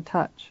enough to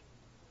touch.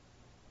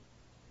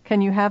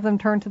 Can you have them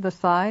turn to the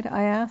side?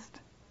 I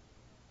asked.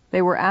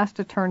 They were asked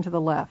to turn to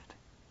the left,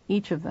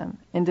 each of them,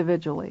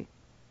 individually.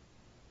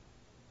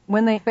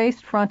 When they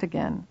faced front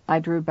again, I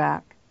drew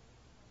back.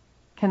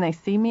 Can they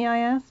see me? I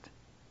asked.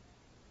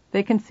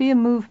 They can see a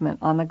movement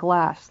on the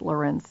glass,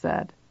 Lorenz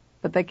said,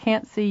 but they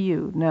can't see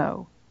you,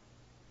 no.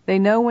 They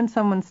know when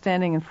someone's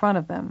standing in front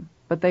of them,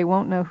 but they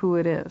won't know who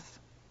it is.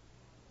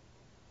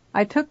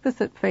 I took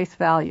this at face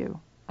value.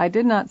 I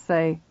did not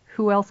say,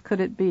 who else could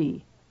it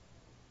be?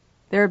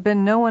 There had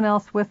been no one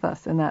else with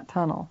us in that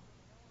tunnel.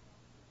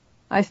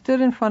 I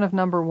stood in front of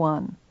number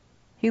 1.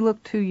 He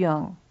looked too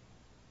young.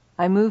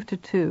 I moved to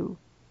 2.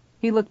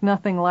 He looked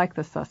nothing like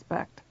the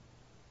suspect.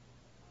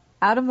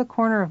 Out of the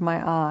corner of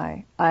my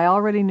eye, I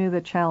already knew the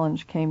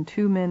challenge came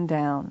 2 men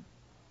down,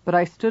 but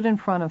I stood in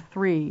front of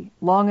 3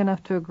 long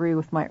enough to agree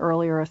with my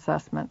earlier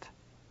assessment.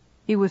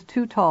 He was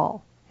too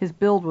tall. His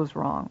build was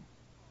wrong.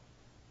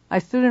 I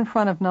stood in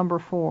front of number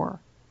 4.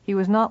 He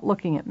was not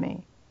looking at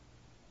me.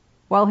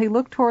 While he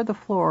looked toward the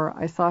floor,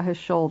 I saw his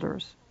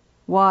shoulders,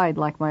 wide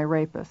like my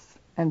rapist's,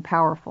 and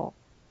powerful.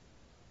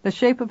 The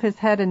shape of his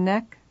head and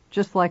neck,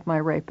 just like my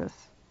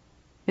rapist's.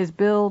 His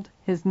build,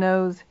 his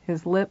nose,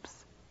 his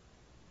lips.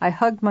 I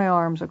hugged my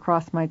arms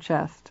across my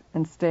chest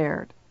and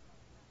stared.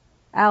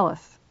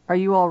 Alice, are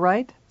you all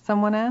right?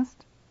 Someone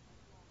asked.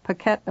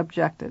 Paquette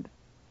objected.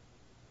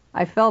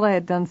 I felt I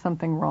had done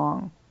something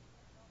wrong.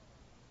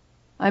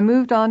 I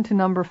moved on to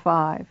number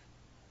 5.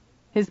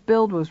 His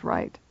build was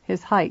right,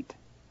 his height,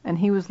 and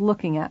he was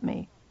looking at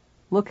me,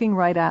 looking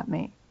right at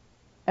me,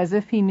 as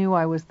if he knew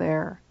I was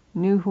there,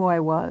 knew who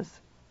I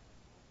was.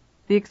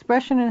 The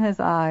expression in his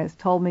eyes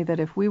told me that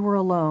if we were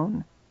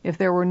alone, if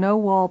there were no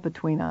wall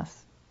between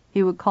us,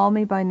 he would call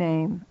me by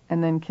name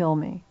and then kill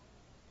me.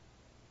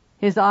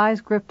 His eyes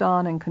gripped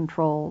on and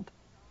controlled.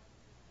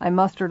 I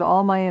mustered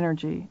all my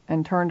energy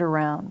and turned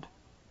around.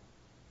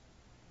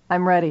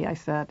 "I'm ready," I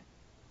said.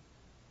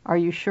 "Are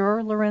you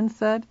sure?" Lorenz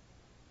said.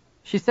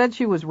 "She said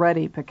she was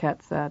ready,"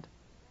 Paquette said.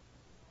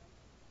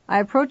 I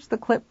approached the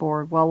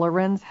clipboard while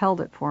Lorenz held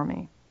it for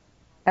me.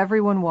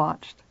 Everyone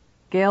watched,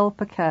 Gail,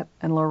 Paquette,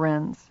 and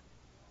Lorenz.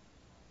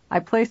 I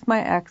placed my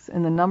X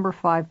in the number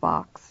 5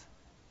 box.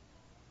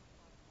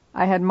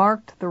 I had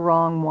marked the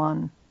wrong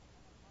one.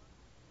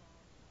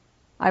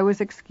 I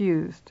was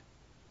excused.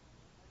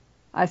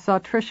 I saw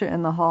Tricia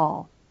in the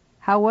hall.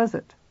 How was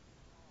it?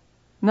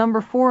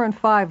 Number 4 and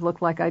 5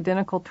 looked like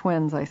identical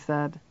twins, I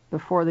said,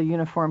 before the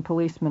uniformed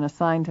policeman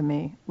assigned to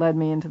me led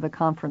me into the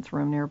conference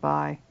room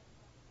nearby.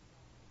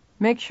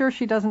 "Make sure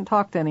she doesn't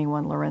talk to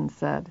anyone," Lorenz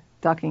said,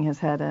 ducking his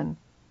head in.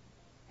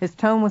 His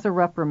tone was a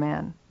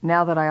reprimand,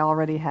 now that I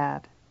already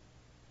had.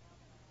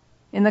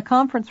 In the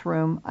conference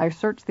room, I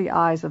searched the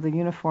eyes of the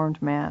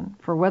uniformed man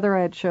for whether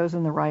I had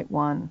chosen the right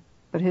one,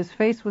 but his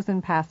face was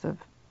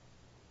impassive.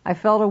 I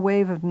felt a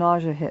wave of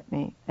nausea hit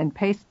me and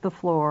paced the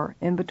floor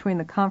in between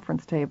the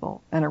conference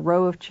table and a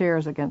row of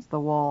chairs against the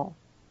wall.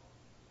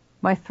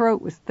 My throat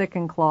was thick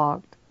and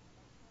clogged.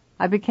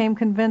 I became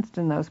convinced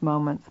in those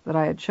moments that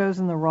I had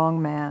chosen the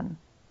wrong man.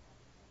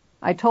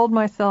 I told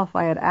myself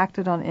I had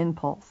acted on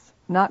impulse,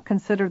 not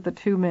considered the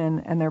 2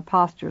 men and their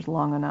postures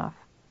long enough.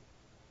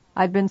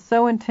 I'd been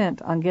so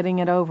intent on getting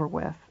it over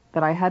with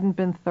that I hadn't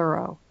been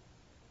thorough.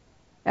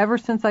 Ever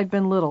since I'd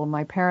been little,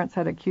 my parents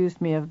had accused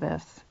me of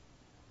this.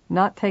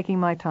 Not taking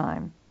my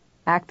time,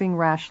 acting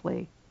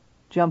rashly,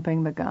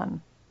 jumping the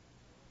gun.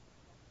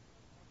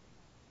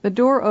 The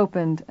door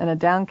opened and a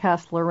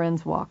downcast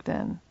Lorenz walked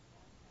in.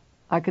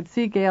 I could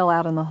see Gail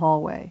out in the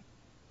hallway.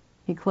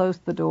 He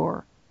closed the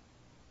door.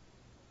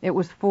 "It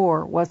was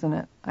 4, wasn't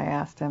it?" I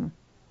asked him.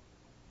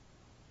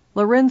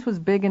 Lorenz was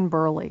big and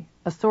burly,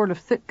 a sort of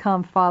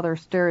sitcom father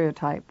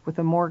stereotype with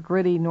a more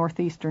gritty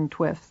northeastern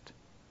twist.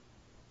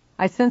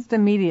 I sensed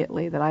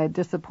immediately that I had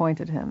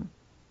disappointed him.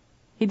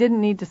 He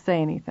didn't need to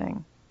say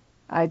anything.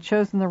 I had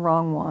chosen the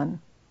wrong one.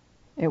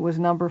 It was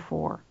number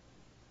 4.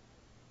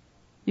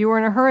 "You were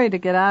in a hurry to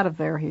get out of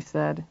there," he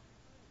said.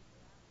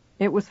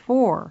 "It was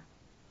 4.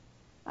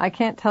 "I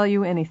can't tell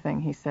you anything,"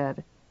 he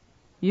said.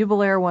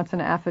 "Eubelair wants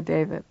an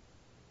affidavit.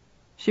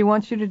 She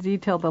wants you to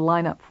detail the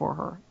lineup for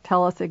her.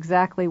 Tell us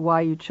exactly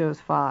why you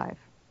chose 5.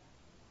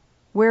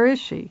 "Where is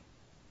she?"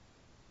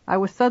 I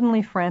was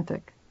suddenly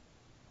frantic.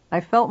 I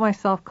felt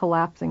myself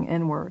collapsing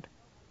inward.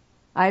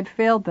 I had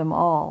failed them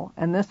all,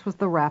 and this was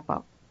the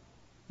wrap-up.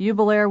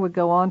 Eubelair would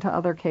go on to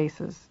other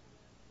cases,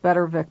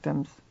 better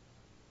victims.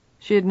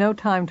 She had no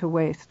time to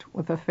waste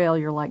with a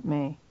failure like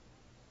me.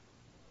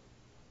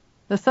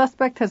 "The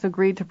suspect has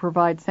agreed to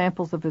provide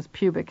samples of his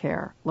pubic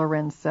hair,"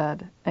 Lorenz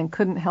said, and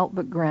couldn't help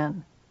but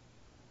grin.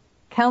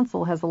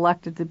 "Counsel has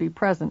elected to be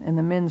present in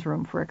the men's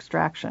room for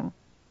extraction."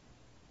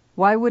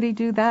 "Why would he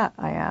do that?"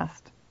 I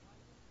asked.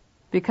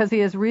 "Because he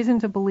has reason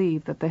to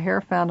believe that the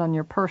hair found on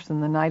your person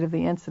the night of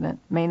the incident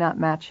may not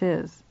match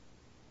his."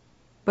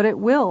 "But it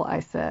will," I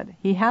said.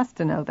 "He has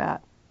to know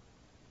that."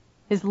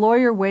 His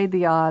lawyer weighed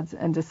the odds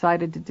and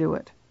decided to do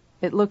it.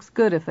 "It looks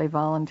good if they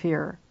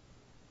volunteer.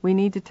 We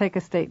need to take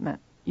a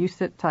statement. You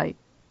sit tight."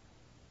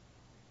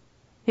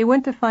 He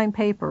went to find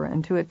paper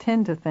and to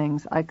attend to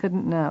things I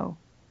couldn't know.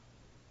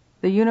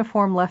 The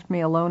uniform left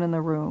me alone in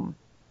the room.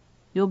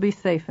 "You'll be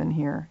safe in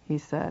here," he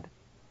said.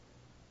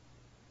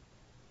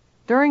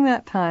 During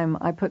that time,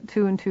 I put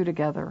 2 and 2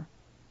 together.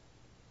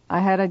 I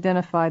had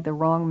identified the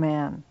wrong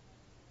man.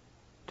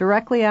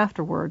 Directly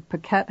afterward,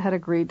 Paquette had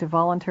agreed to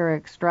voluntary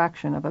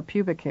extraction of a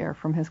pubic hair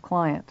from his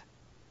client.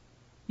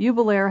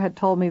 Eubelair had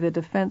told me the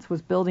defense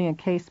was building a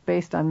case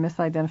based on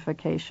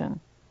misidentification.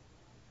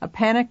 A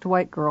panicked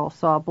white girl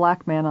saw a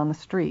black man on the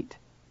street.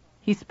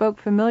 He spoke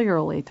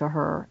familiarly to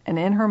her, and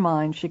in her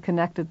mind she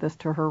connected this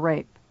to her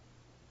rape.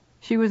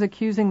 She was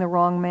accusing the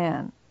wrong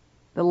man.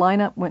 The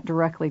lineup went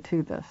directly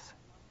to this.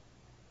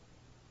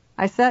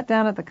 I sat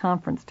down at the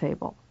conference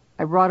table.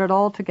 I brought it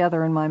all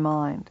together in my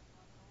mind,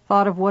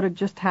 thought of what had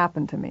just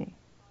happened to me.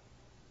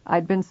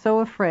 I'd been so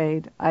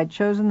afraid I'd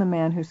chosen the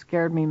man who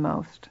scared me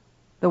most,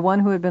 the one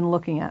who had been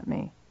looking at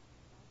me.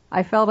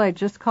 I felt I'd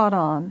just caught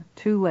on,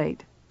 too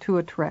late, to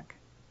a trick.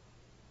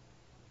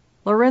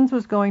 Lorenz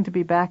was going to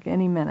be back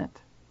any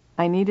minute.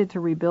 I needed to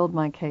rebuild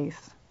my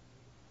case.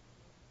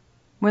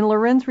 When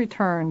Lorenz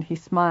returned, he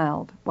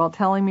smiled while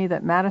telling me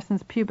that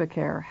Madison's pubic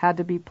hair had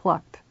to be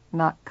plucked,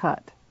 not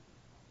cut.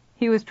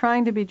 He was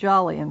trying to be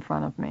jolly in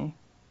front of me.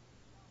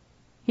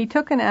 He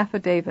took an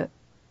affidavit.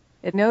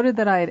 It noted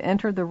that I had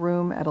entered the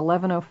room at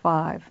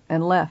 11:05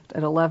 and left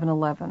at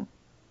 11:11.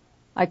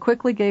 I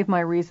quickly gave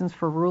my reasons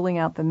for ruling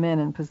out the men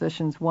in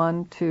positions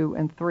 1, 2,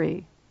 and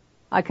 3.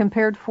 I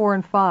compared 4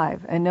 and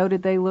 5 and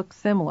noted they looked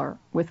similar,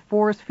 with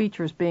 4's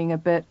features being a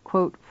bit,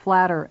 quote,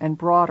 flatter and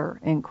broader,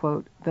 end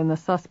quote, than the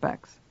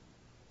suspect's.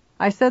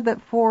 I said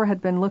that 4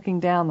 had been looking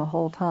down the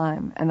whole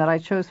time, and that I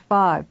chose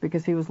 5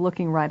 because he was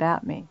looking right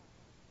at me.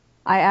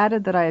 I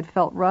added that I had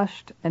felt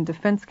rushed, and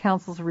defense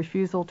counsel's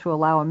refusal to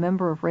allow a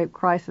member of Rape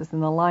Crisis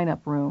in the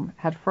lineup room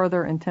had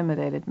further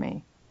intimidated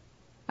me.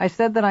 I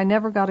said that I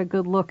never got a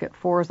good look at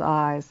 4's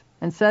eyes,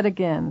 and said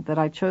again that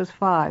I chose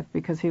 5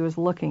 because he was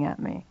looking at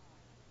me.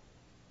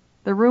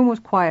 The room was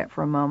quiet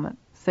for a moment,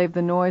 save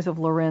the noise of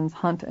Loren's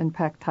hunt and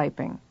peck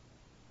typing.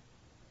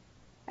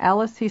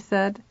 "Alice," he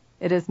said,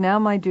 "it is now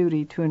my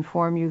duty to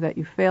inform you that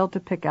you failed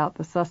to pick out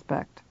the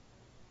suspect."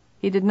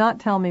 He did not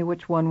tell me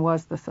which one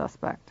was the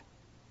suspect.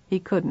 He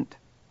couldn't,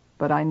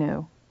 but I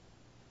knew.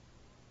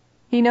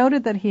 He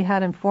noted that he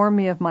had informed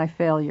me of my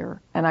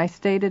failure, and I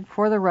stated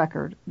for the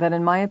record that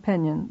in my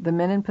opinion the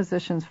men in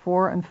positions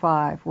 4 and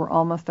 5 were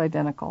almost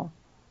identical.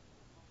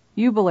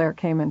 Eubelair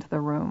came into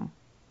the room.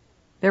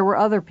 There were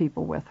other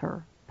people with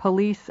her,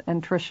 police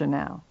and Tricia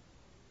now.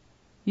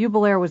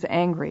 Eubelair was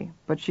angry,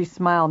 but she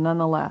smiled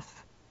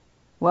nonetheless.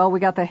 "Well, we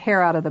got the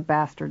hair out of the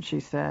bastard," she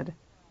said.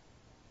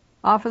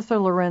 "Officer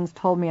Lorenz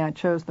told me I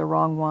chose the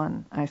wrong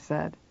one," I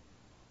said.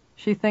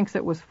 "She thinks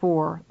it was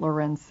 4,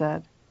 Lorenz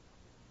said.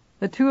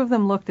 The two of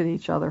them looked at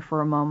each other for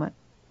a moment.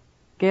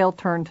 Gail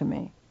turned to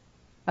me.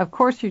 "Of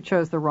course you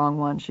chose the wrong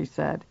one," she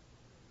said.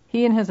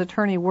 "He and his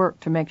attorney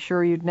worked to make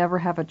sure you'd never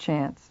have a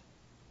chance."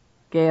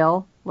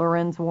 "Gail,"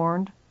 Lorenz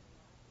warned.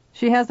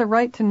 "She has a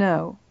right to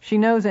know. She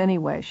knows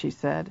anyway," she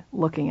said,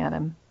 looking at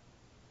him.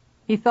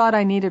 He thought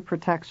I needed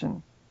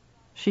protection.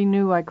 She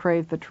knew I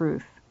craved the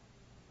truth.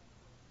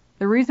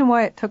 "The reason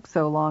why it took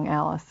so long,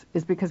 Alice,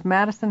 is because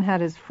Madison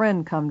had his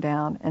friend come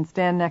down and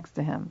stand next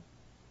to him.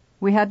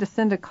 We had to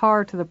send a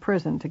car to the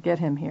prison to get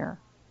him here.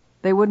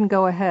 They wouldn't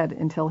go ahead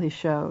until he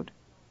showed."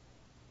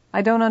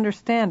 "I don't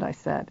understand," I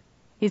said.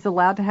 "He's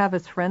allowed to have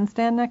his friend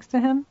stand next to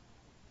him?"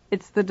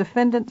 "It's the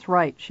defendant's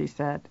right," she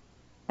said,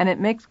 "and it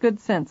makes good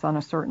sense on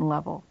a certain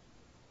level.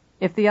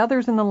 If the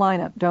others in the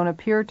lineup don't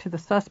appear to the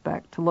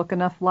suspect to look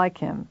enough like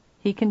him,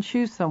 he can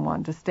choose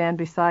someone to stand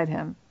beside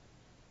him."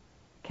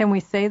 "Can we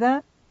say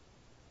that?"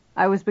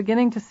 I was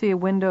beginning to see a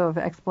window of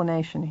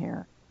explanation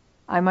here.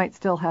 I might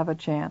still have a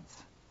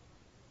chance.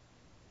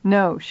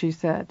 "No," she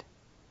said.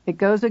 "It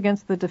goes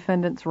against the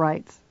defendant's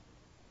rights.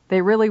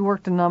 They really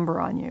worked a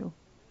number on you.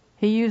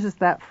 He uses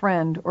that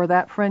friend, or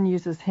that friend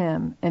uses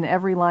him, in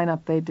every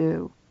lineup they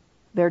do.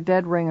 They're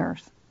dead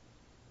ringers."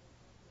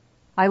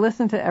 I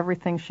listened to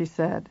everything she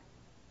said.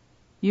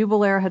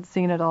 Eubelair had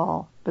seen it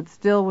all, but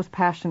still was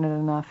passionate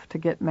enough to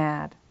get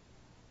mad.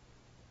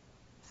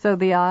 "So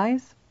the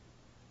eyes?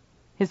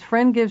 His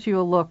friend gives you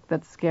a look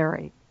that's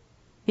scary.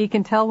 He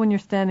can tell when you're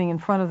standing in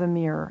front of the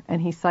mirror,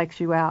 and he psychs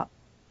you out.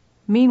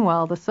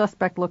 Meanwhile, the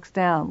suspect looks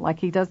down like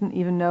he doesn't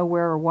even know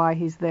where or why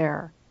he's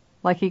there,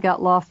 like he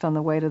got lost on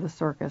the way to the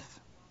circus."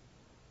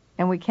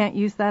 "And we can't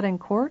use that in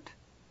court?"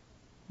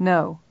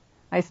 "No.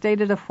 I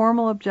stated a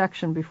formal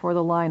objection before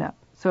the lineup,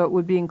 so it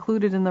would be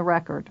included in the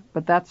record,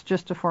 but that's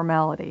just a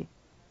formality.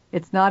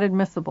 It's not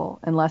admissible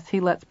unless he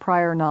lets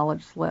prior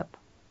knowledge slip."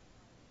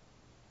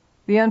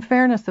 The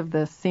unfairness of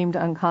this seemed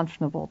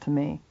unconscionable to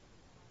me.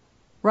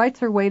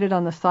 "Rights are weighted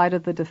on the side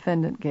of the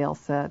defendant," Gail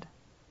said.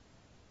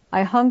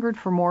 I hungered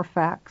for more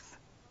facts.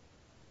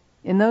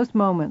 In those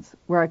moments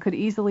where I could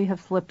easily have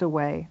slipped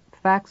away,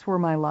 facts were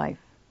my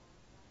life.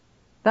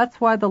 That's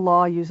why the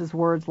law uses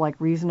words like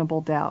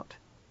reasonable doubt.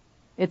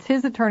 It's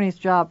his attorney's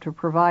job to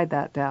provide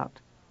that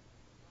doubt.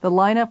 The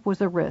lineup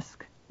was a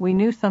risk. We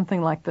knew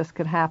something like this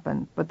could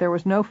happen, but there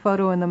was no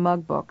photo in the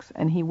mug books,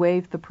 and he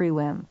waived the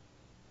prelim.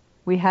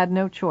 We had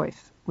no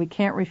choice. We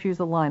can't refuse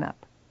a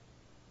lineup.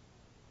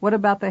 What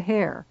about the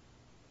hair?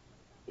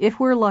 If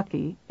we're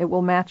lucky, it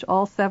will match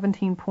all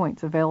 17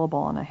 points available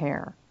on a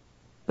hair.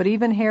 But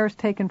even hairs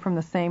taken from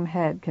the same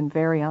head can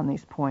vary on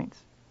these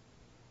points.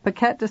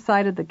 Paquette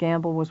decided the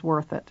gamble was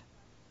worth it.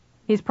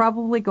 He's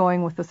probably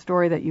going with the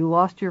story that you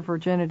lost your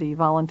virginity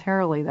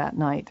voluntarily that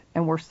night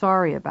and were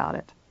sorry about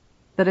it,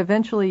 that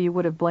eventually you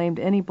would have blamed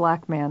any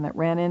black man that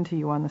ran into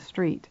you on the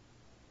street.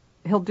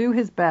 He'll do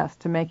his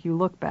best to make you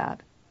look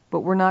bad,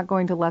 but we're not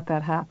going to let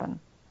that happen.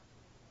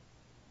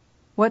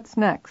 What's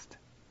next?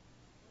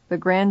 The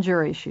grand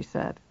jury, she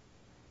said.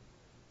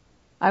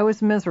 I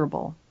was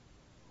miserable.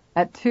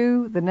 At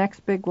 2, the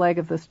next big leg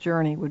of this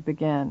journey would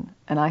begin,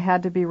 and I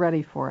had to be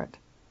ready for it.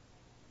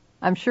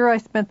 I'm sure I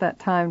spent that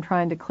time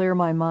trying to clear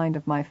my mind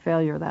of my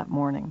failure that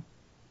morning,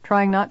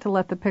 trying not to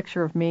let the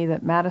picture of me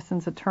that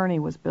Madison's attorney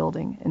was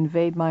building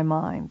invade my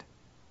mind.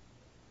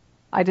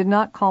 I did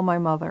not call my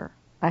mother.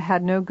 I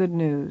had no good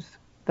news,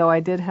 though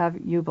I did have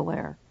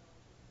Eubelair.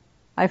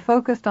 I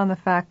focused on the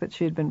fact that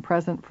she had been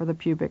present for the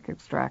pubic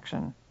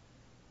extraction.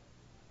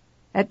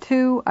 At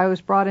 2, I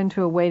was brought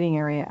into a waiting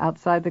area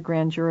outside the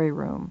grand jury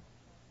room.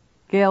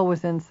 Gail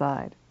was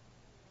inside.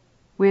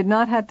 We had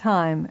not had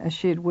time, as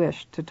she had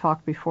wished, to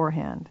talk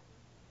beforehand.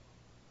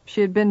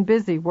 She had been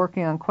busy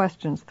working on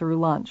questions through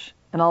lunch,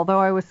 and although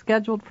I was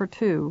scheduled for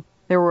 2,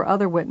 there were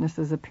other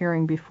witnesses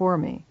appearing before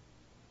me,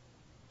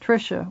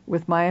 Tricia,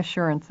 with my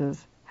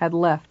assurances, had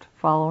left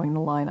following the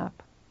lineup.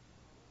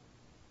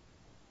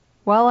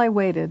 While I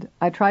waited,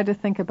 I tried to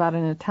think about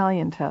an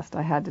Italian test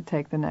I had to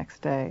take the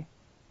next day.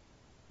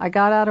 I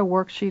got out a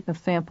worksheet of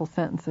sample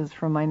sentences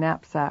from my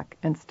knapsack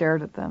and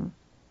stared at them.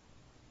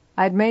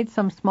 I had made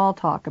some small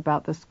talk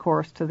about this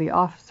course to the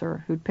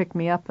officer who'd picked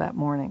me up that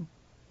morning.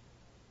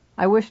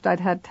 I wished I'd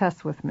had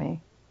Tess with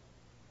me.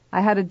 I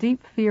had a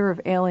deep fear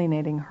of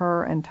alienating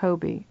her and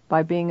Toby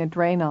by being a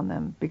drain on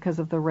them because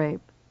of the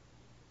rape,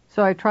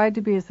 so I tried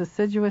to be as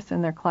assiduous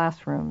in their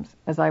classrooms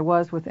as I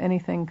was with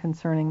anything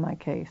concerning my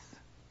case.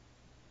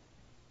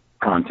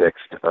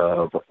 Context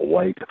of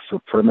white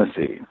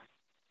supremacy.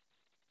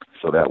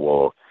 So that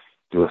will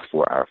do us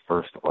for our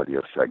first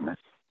audio segment.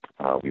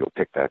 We will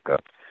pick back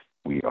up.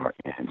 We are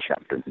in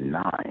Chapter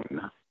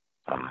 9.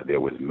 There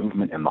was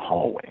movement in the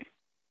hallway.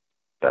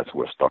 That's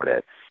where we'll start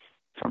at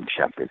from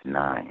Chapter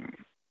 9.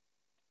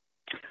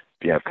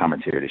 If you have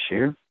commentary to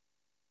share,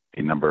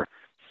 the number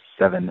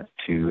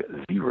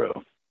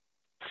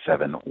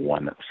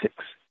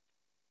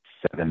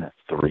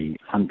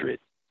 720-716-7300.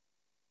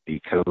 The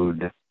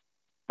code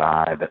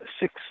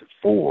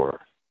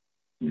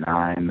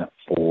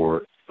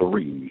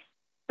 564-943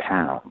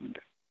 pound.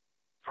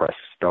 Press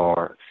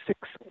star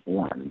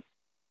 61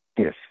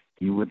 if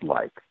you would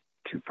like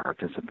to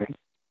participate.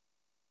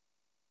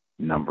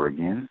 Number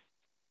again,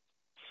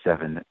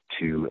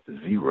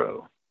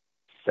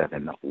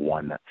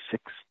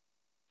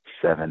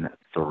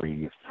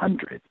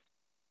 720-716-7300.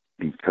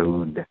 The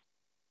code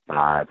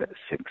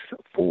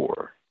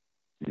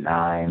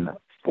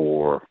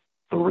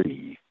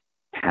 564-943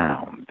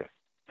 pound.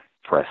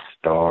 Press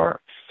star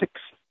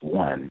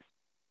 61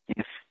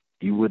 if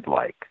you would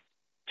like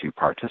to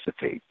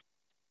participate.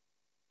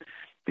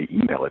 The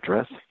email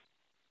address,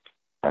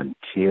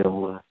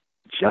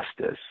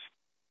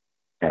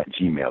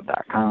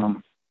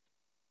 untiljustice@gmail.com.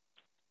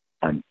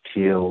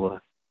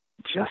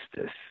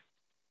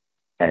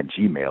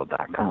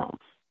 untiljustice@gmail.com.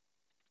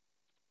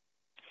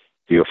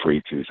 Feel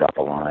free to drop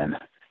a line.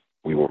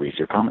 We will read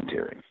your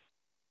commentary.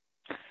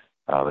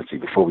 Let's see,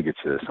 before we get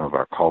to some of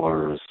our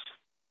callers,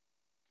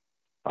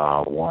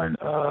 one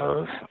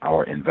of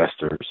our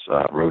investors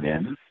wrote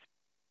in.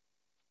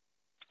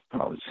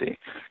 Let's see.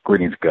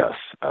 Greetings, Gus.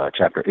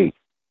 Chapter 8.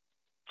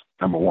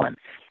 Number 1,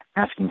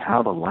 asking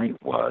how the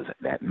light was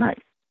that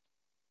night.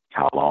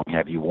 How long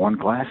have you worn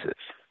glasses?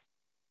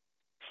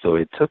 So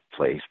it took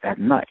place at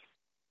night.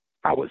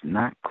 I was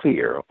not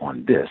clear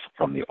on this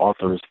from the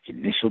author's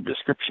initial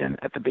description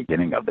at the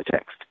beginning of the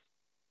text.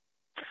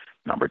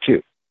 Number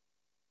 2,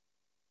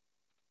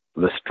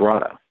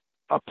 Lystrata,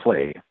 a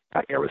play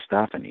by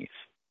Aristophanes.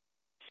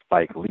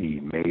 Spike Lee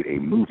made a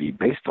movie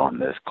based on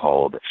this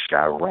called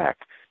Chirac.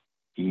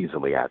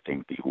 Easily, I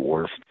think, the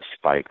worst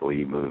Spike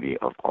Lee movie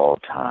of all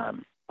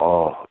time.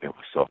 Oh, it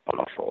was so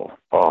awful.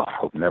 Oh, I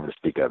hope never to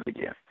speak of it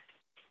again.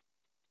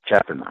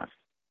 Chapter 9.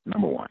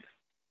 Number 1.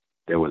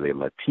 There was a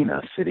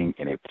Latina sitting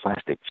in a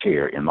plastic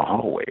chair in the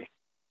hallway.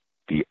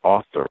 The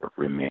author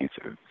remains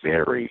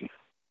very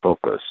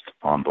focused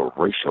on the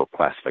racial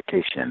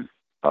classification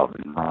of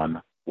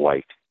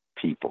non-white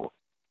people.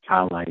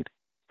 Highlight,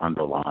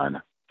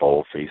 underline,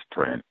 boldface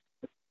print.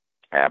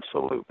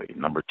 Absolutely.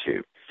 Number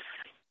 2.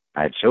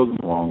 I had chosen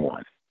the wrong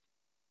one.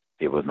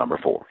 It was number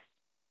 4.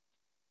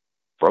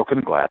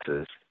 Broken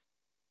glasses,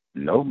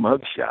 no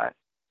mugshot,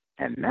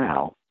 and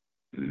now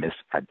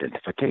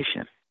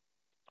misidentification.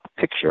 A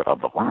picture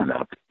of the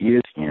lineup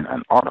is in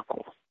an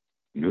article,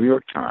 New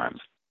York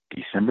Times,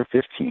 December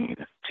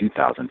 15,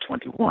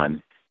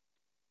 2021,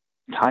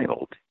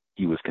 titled,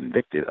 "He was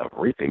convicted of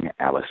raping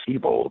Alice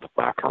Sebold"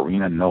 by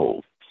Karina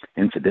Knoll.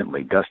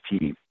 Incidentally, Gus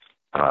T,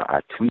 I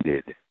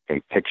tweeted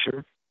a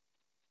picture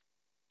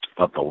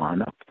of the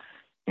lineup.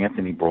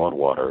 Anthony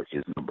Broadwater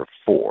is number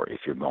 4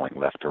 if you're going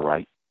left to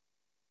right.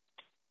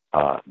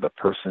 The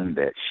person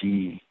that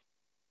she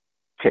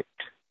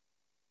picked,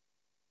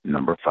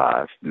 number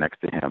 5,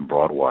 next to him,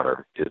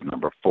 Broadwater, is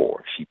number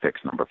 4. She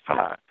picks number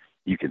 5.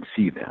 You can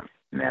see them.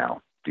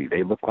 Now, do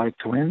they look like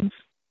twins?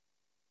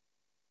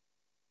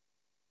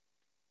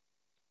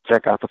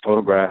 Check out the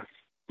photograph.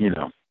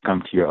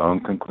 Come to your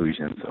own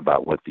conclusions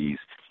about what these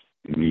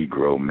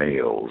Negro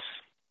males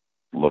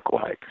look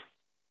like.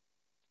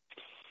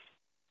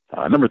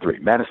 Number 3,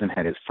 Madison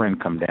had his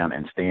friend come down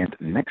and stand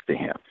next to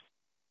him.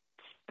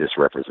 This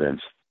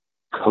represents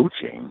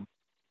coaching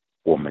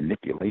or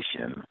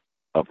manipulation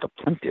of the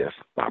plaintiff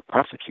by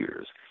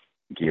prosecutors,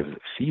 gives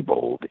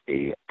Sebold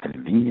a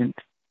convenient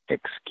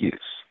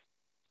excuse.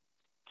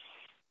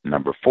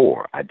 Number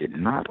 4, I did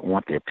not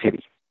want their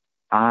pity.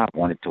 I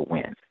wanted to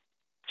win.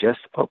 You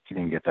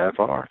didn't get that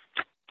far.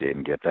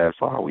 Didn't get that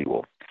far. We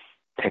will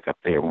pick up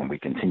there when we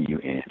continue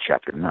in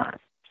Chapter 9.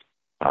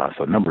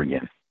 So number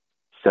again,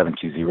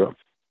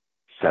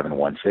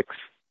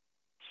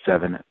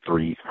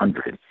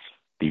 720-716-7300.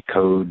 The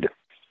code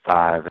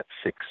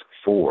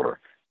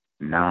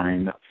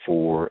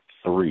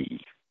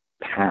 564-943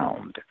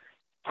 pound.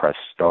 Press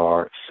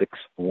star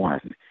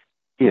 61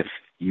 if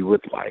you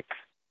would like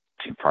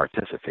to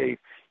participate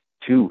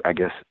Two, I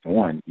guess,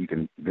 one, you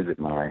can visit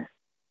my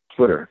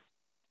Twitter,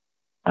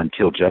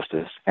 Until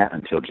Justice, at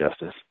Until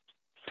Justice,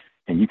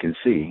 and you can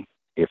see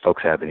if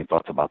folks have any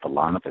thoughts about the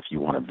lineup, if you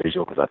want a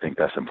visual, because I think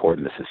that's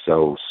important. This is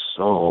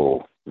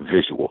so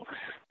visual.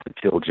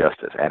 Until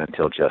Justice, at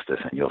Until Justice,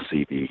 and you'll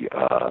see the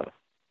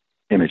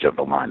image of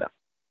the lineup.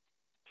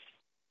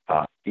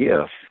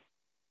 If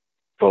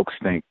folks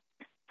think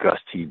Gus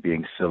T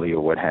being silly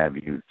or what have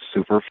you,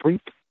 super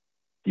freak,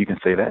 you can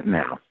say that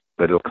now,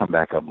 but it'll come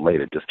back up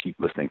later. Just keep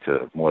listening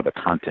to more of the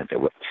content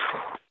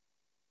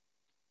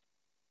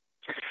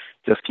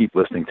just keep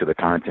listening to the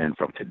content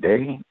from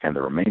today and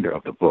the remainder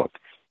of the book.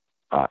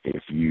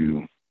 If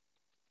you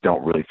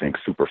don't really think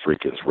super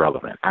freak is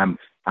relevant, I'm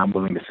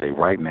willing to say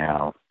right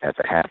now, at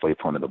the halfway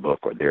point of the book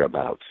or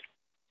thereabouts,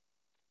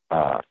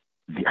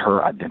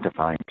 her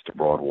identifying Mr.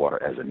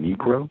 Broadwater as a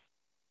Negro,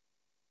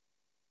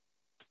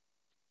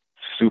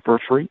 super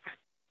freak,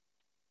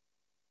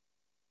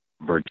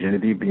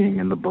 virginity being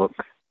in the book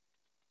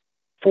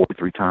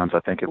 43 times,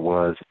 I think it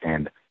was,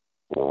 and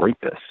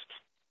rapist,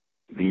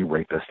 the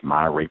rapist,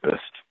 my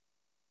rapist,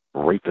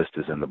 rapist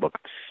is in the book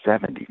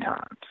 70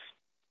 times.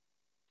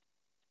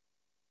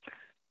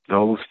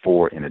 Those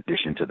four, in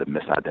addition to the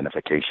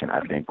misidentification,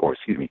 I think,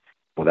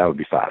 that would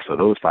be 5. So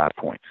those 5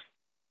 points,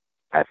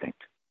 I think,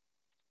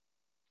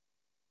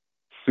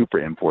 super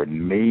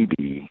important,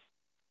 maybe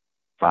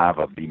 5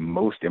 of the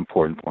most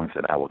important points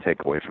that I will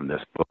take away from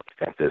this book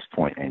at this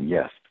point. And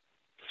yes,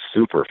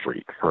 super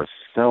freak,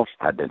 herself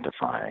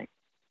identifying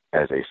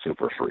as a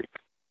super freak,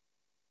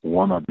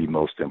 one of the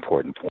most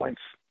important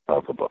points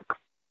of the book.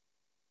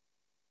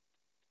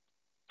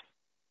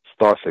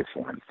 Star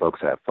 6-1, folks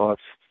have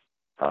thoughts,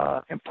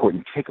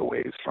 important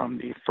takeaways from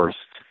the first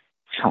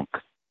chunk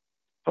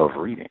of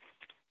reading.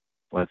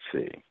 Let's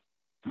see.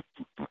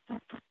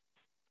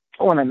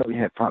 Oh, and I know we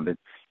had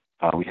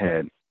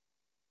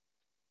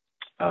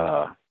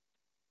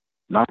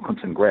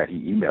non-Clemson grad. He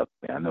emailed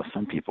me. I know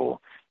some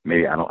people,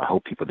 I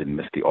hope people didn't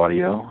miss the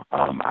audio.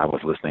 I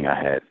was listening.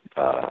 I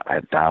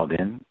had dialed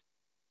in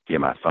via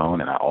my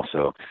phone, and I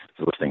also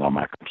was listening on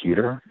my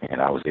computer,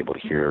 and I was able to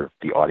hear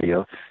the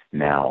audio.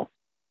 Now,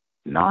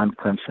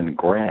 non-Clemson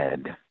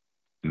grad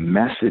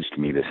messaged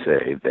me to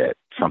say that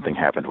something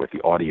happened with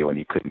the audio and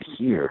he couldn't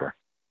hear.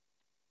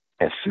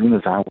 As soon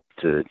as I went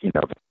to,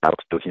 I was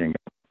still hearing on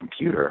the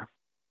computer,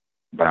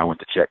 but I went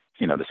to check,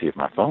 to see if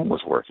my phone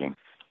was working.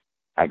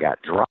 I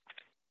got dropped.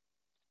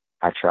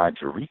 I tried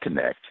to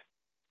reconnect,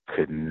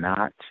 could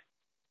not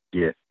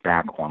get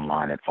back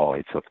online at all.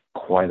 It took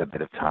quite a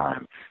bit of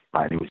time.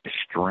 And it was just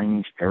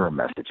strange error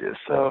messages.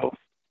 So,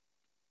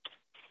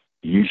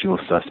 usual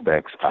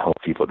suspects. I hope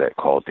people that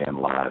called in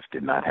live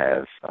did not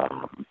have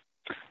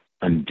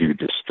undue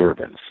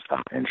disturbance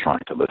in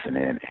trying to listen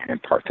in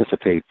and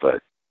participate.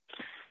 But,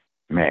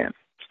 man,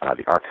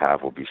 the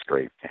archive will be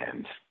straight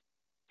and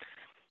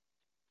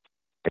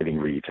getting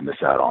read to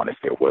miss out on if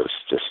there was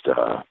just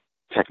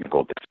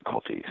technical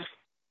difficulties.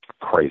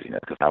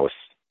 Craziness, because I was,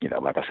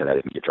 like I said, I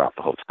didn't get dropped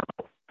the whole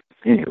time.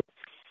 Anyway,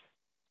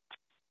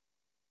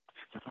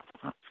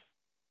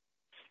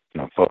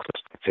 folks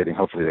are sitting.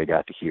 Hopefully they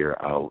got to hear.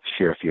 I'll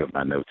share a few of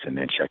my notes and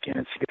then check in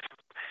and see if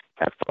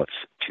I have thoughts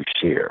to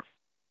share.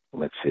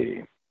 Let's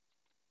see.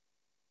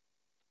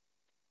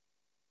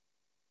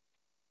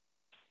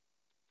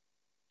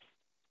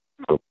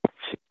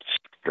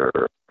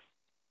 Chapter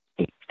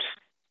 8.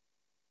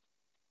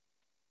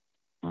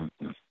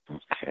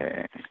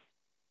 Okay.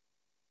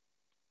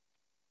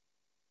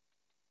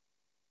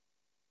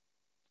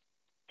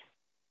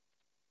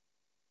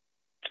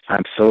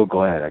 I'm so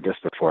glad, I guess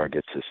before I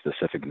get to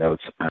specific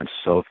notes, I'm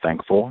so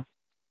thankful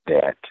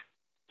that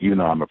even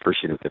though I'm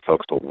appreciative that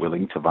folks are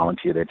willing to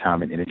volunteer their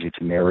time and energy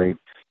to narrate,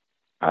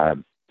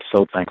 I'm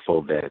so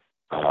thankful that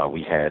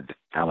we had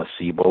Alice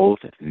Sebold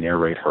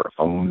narrate her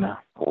own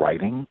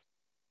writing.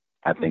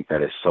 I think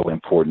that is so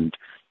important,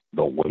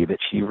 the way that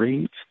she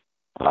reads.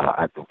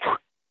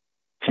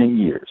 10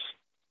 years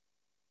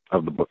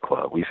of the book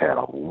club, we've had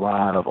a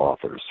lot of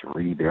authors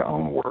read their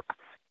own work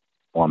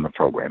on the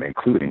program,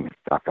 including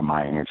Dr.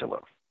 Maya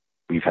Angelou.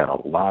 We've had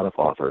a lot of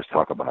authors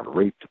talk about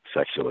rape,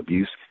 sexual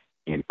abuse,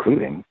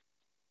 including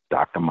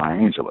Dr. Maya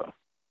Angelou.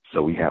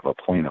 So we have a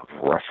point of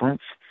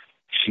reference.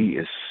 She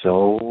is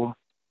so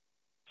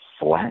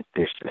flat.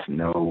 There's just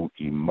no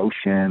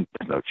emotion.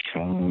 There's no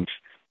change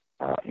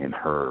in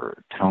her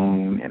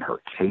tone, in her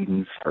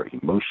cadence, her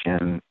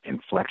emotion,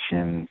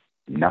 inflection,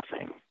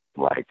 nothing.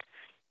 Like,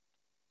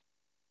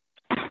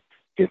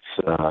 it's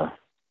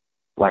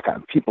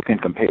people can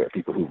compare.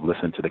 People who've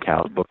listened to the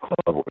Cows Book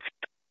Club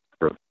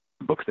or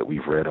books that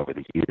we've read over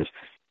the years,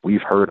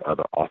 we've heard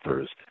other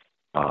authors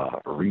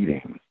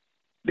reading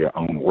their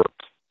own work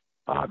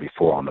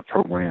before on the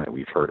program, and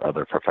we've heard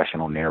other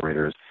professional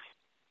narrators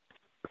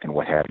and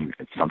what have you.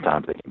 And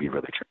sometimes they can be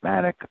really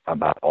dramatic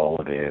about all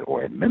of it,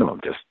 or at minimum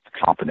just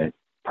competent,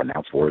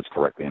 pronounce words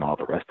correctly and all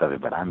the rest of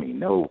it. But I mean,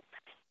 no,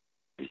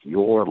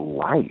 your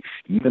life,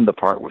 even the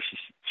part where she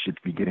should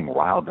be getting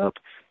riled up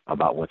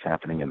about what's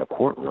happening in the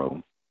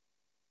courtroom,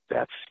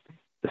 that's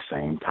the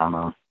same kind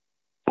of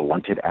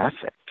blunted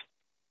affect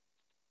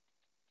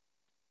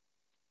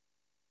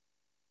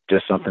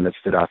just something that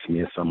stood out to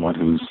me as someone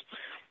who's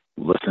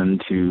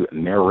listened to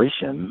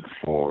narration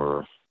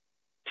for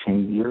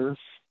 10 years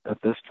at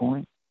this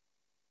point.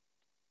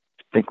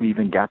 I think we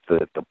even got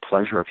the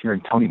pleasure of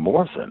hearing Toni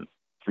Morrison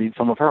read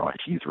some of her own.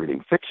 She's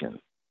reading fiction,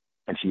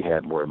 and she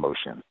had more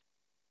emotion.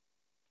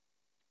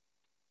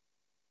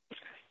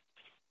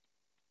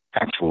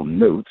 Actual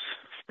notes,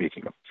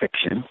 speaking of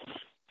fiction.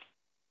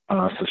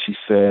 So she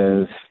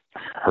says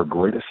her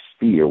greatest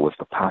fear was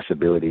the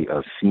possibility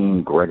of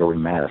seeing Gregory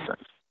Madison.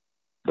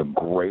 The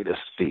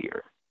greatest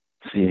fear,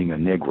 seeing a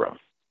Negro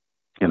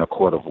in a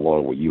court of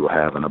law where you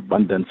have an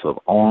abundance of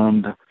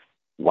armed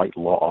white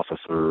law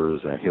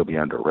officers, and he'll be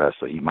under arrest,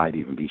 so he might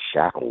even be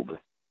shackled,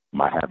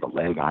 might have the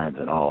leg irons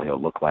and all.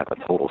 He'll look like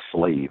a total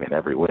slave in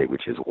every way,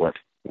 which is what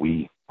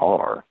we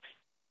are.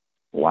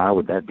 Why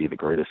would that be the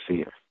greatest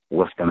fear?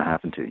 What's going to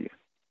happen to you?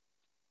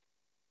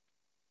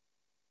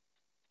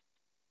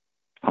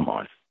 Come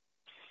on.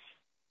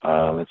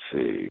 Let's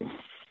see.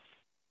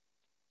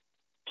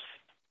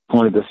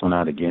 Pointed this one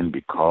out again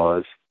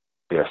because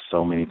there are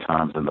so many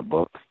times in the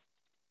book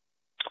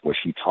where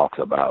she talks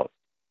about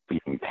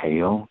being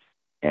pale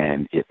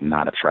and it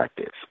not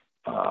attractive.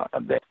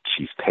 That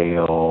she's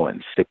pale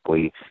and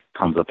sickly.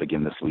 Comes up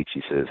again this week.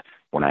 She says,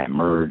 when I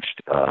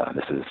emerged,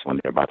 this is when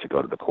they're about to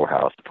go to the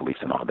courthouse, the police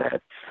and all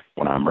that.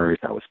 When I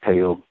emerged, I was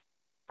pale.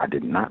 I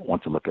did not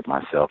want to look at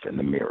myself in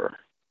the mirror.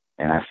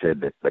 And I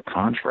said that the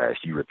contrast,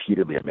 you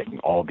repeatedly are making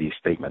all these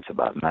statements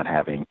about not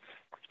having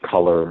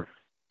color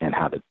and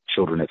how the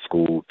children at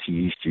school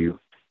teased you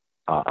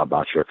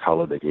about your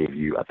color. They gave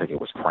you, I think it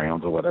was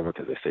crayons or whatever,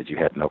 because they said you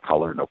had no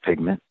color, no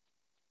pigment.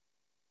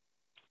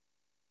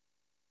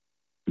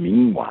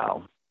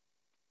 Meanwhile,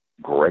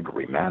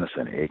 Gregory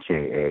Madison,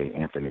 a.k.a.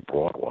 Anthony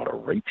Broadwater,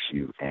 rapes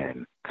you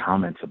and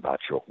comments about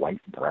your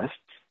white breasts?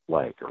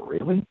 Like,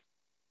 really?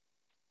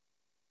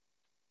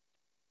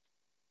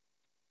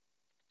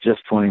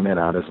 Just pointing that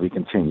out as we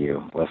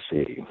continue. Let's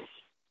see.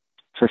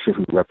 Tricia,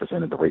 who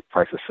represented the Rape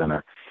Crisis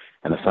Center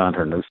and assigned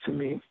her notes to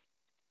me,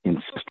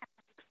 insisted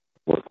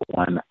was the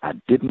one I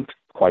didn't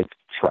quite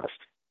trust.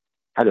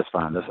 I just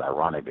find this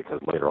ironic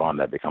because later on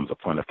that becomes a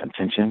point of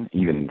contention.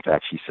 Even, in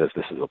fact, she says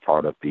this is a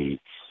part of the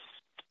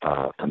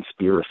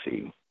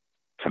conspiracy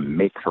to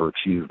make her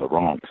choose the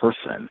wrong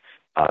person,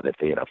 that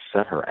they had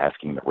upset her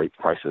asking the rape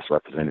crisis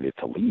representative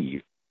to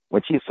leave,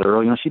 when she said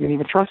earlier she didn't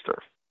even trust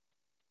her.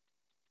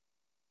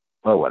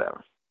 Well,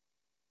 whatever.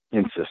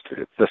 Insisted.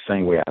 It's the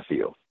same way I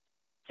feel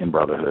in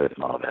brotherhood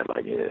and all that.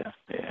 Like, yeah.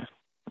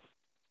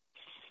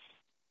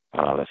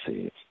 Let's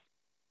see.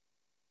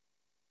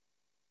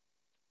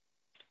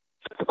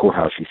 At the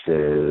courthouse, she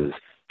says,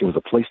 it was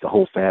a place to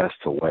hold fast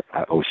to what,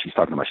 she's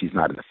talking about she's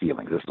not in the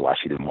feelings. This is why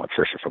she didn't want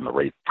Tricia from the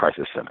Rape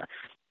Crisis Center.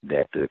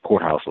 That the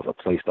courthouse was a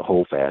place to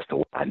hold fast to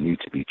what I knew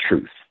to be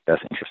truth.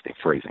 That's interesting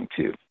phrasing,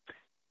 too.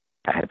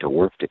 I had to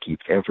work to keep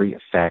every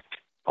fact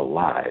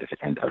alive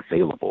and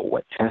available.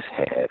 What Tess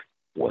had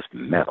was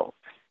metal.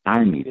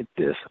 I needed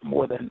this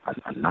more than an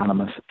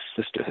anonymous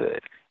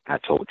sisterhood. I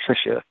told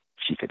Tricia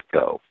she could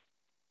go.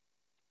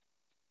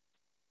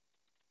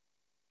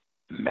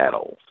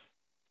 Metal.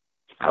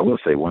 I will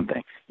say one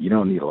thing. You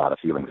don't need a lot of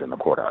feelings in the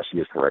courthouse. She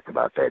is correct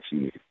about that. She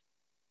needed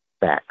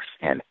facts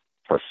and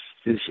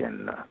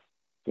precision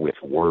with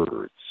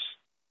words.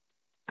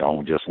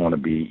 Don't just want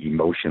to be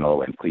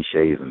emotional and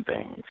cliches and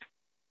things.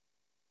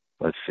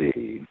 Let's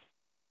see.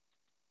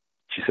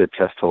 She said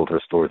Tess told her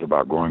stories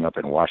about growing up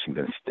in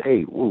Washington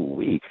State.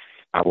 Woo-wee.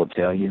 I will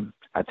tell you,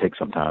 I take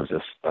sometimes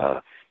just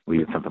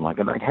read something like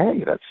that, like,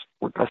 hey, that's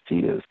what Dusty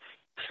is.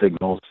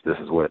 Signals, this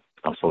is what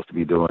I'm supposed to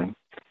be doing.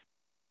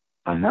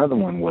 Another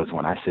one was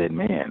when I said,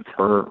 man,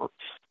 her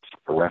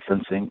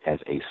referencing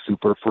as a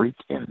super freak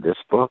in this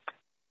book.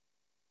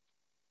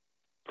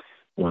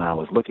 When I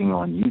was looking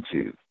on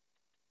YouTube,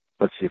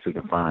 let's see if we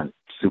can find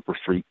super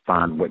freak,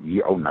 find what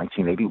year,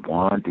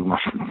 1981, do my,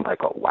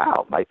 like, oh,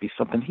 wow, might be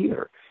something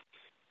here.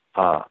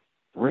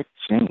 Rick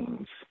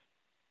James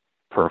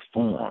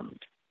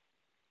performed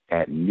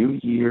at New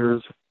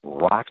Year's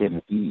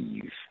Rockin'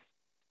 Eve,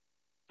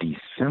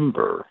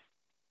 December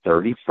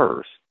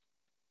 31st,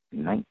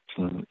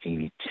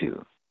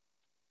 1982.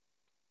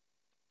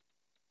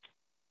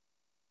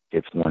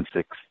 It's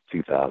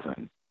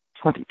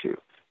 1/6/2022.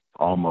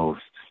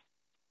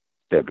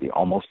 That'd be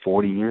almost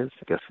 40 years.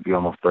 I guess it'd be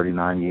almost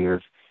 39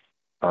 years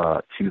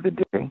to the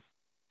day.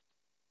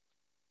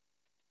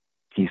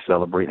 He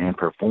celebrated and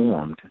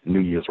performed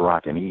New Year's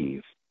Rockin'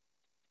 Eve.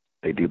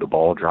 They do the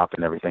ball drop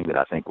and everything that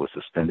I think was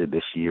suspended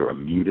this year or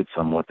muted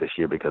somewhat this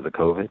year because of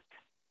COVID.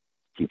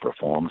 He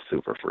performed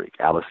Super Freak.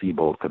 Alice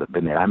Sebold could have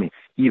been there. I mean,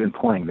 even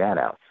pointing that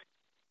out,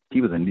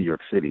 he was in New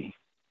York City,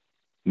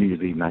 New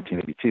Year's Eve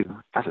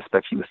 1982. I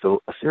suspect she was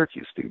still a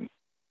Syracuse student.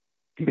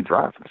 He could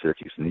drive from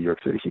Syracuse to New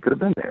York City. She could have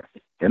been there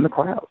in the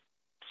crowd.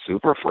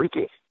 Super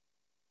freaky.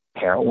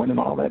 Heroin and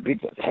all that.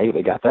 Hey,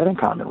 they got that in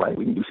common, right?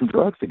 We can do some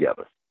drugs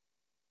together.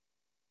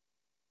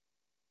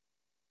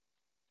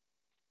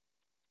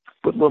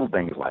 But little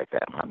things like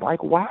that, I'm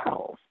like,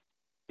 wow.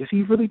 Is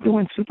he really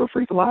doing Super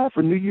Freak live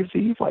for New Year's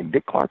Eve? Like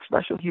Dick Clark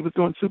special, he was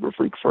doing Super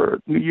Freak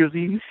for New Year's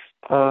Eve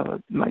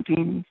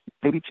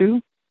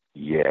 1982?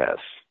 Yes.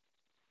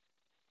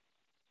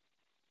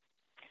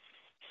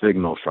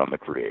 Signals from the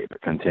Creator.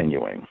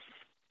 Continuing.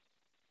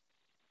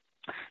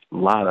 A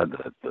lot of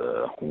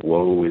the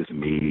woe is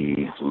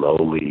me,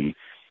 lowly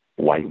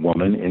white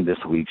woman in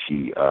this week.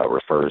 She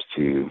refers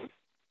to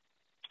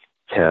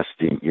Tess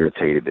being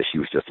irritated that she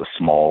was just a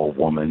small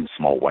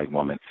white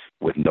woman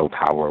with no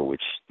power,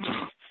 which,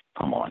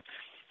 come on.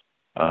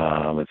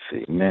 Let's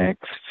see.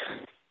 Next,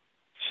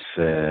 she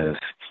says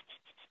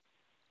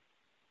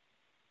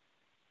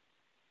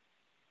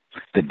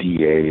the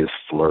DA is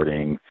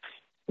flirting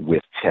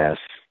with Tess,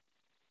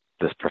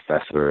 this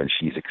professor, and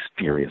she's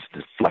experienced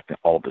deflecting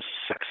all the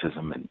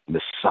sexism and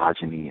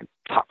misogyny and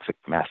toxic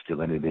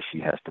masculinity that she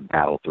has to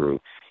battle through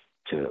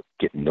to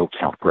get no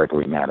count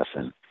Gregory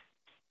Madison.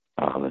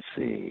 Let's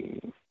see.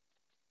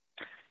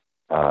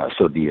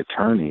 So the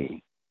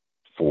attorney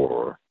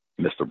for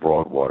Mr.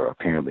 Broadwater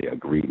apparently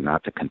agreed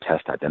not to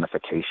contest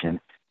identification.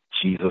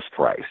 Jesus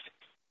Christ.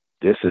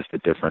 This is the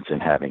difference in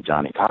having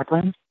Johnny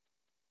Cochran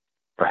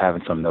or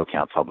having some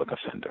no-count public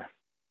defender,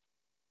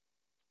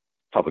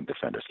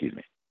 excuse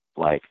me.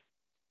 Like,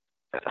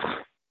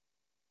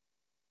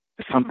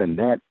 something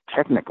that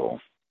technical,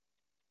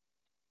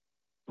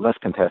 let's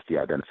contest the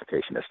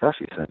identification,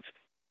 especially since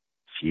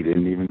she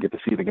didn't even get to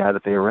see the guy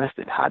that they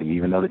arrested. How do you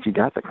even know that you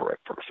got the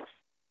correct person?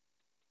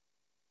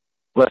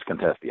 Let's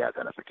contest the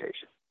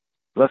identification.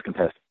 Let's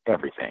contest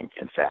everything.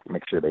 In fact,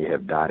 make sure they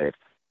have dotted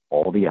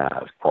all the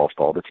I's, crossed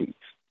all the T's.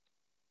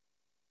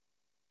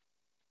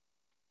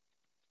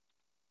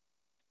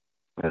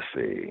 Let's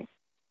see.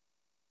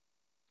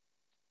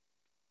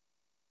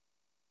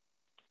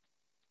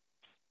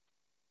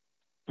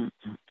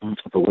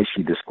 The way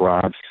she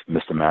describes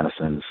Mr.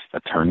 Madison's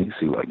attorneys,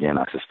 who, again,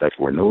 I suspect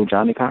were no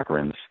Johnny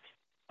Cochrans,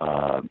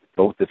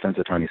 both defense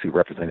attorneys who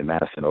represented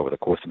Madison over the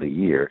course of the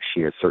year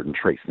shared certain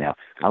traits. Now,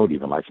 I would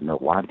even like to know,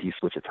 why did he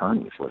switch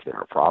attorneys? Was there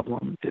a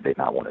problem? Did they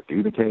not want to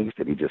do the case?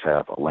 Did he just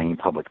have a lame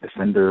public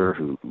defender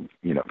who,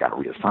 got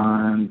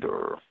reassigned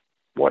or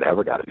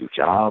whatever, got a new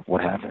job?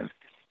 What happened?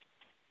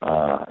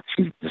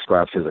 She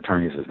describes his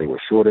attorneys as they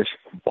were shortish,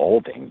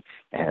 balding,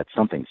 and had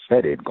something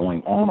fetid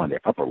going on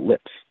their upper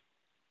lips.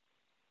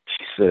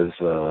 She says,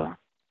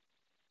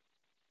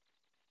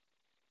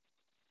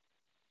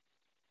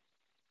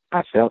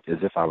 I felt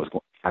if I was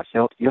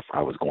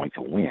going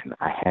to win,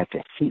 I had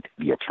to hate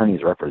the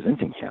attorneys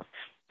representing him.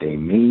 They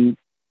may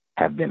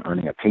have been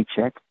earning a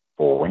paycheck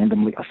or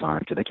randomly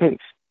assigned to the case,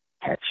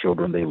 had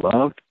children they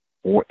loved,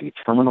 or a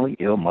terminally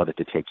ill mother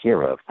to take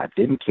care of. I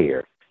didn't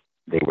care.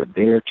 They were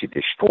there to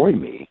destroy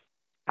me.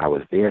 I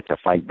was there to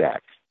fight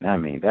back. Now, I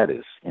mean, that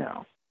is,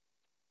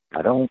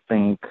 I don't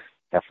think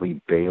F.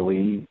 Lee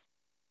Bailey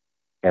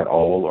at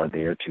all are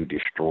there to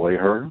destroy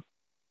her.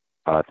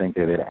 I think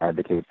they're there to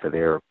advocate for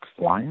their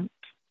client.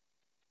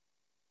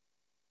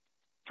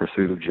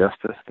 Pursuit of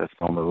justice, that's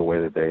normally the way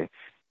that they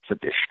to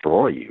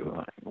destroy you.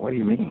 Like, what do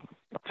you mean?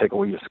 Take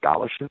away your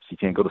scholarships? You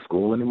can't go to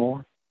school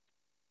anymore?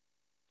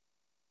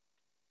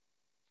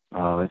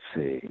 Let's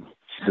see.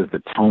 She says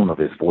the tone of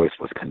his voice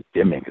was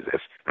condemning, as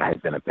if I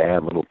had been a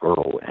bad little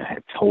girl and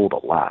had told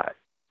a lie.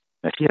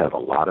 Now, she has a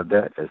lot of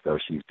that, as though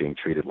she's being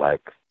treated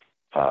like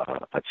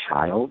a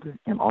child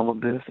in all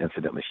of this.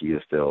 Incidentally, she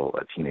is still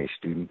a teenage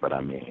student, but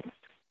I mean,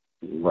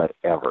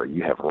 whatever.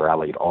 You have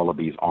rallied all of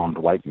these armed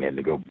white men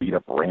to go beat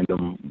up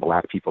random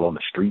black people on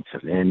the streets,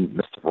 and then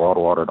Mr.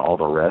 Broadwater and all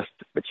the rest,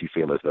 but you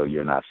feel as though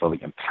you're not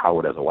fully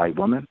empowered as a white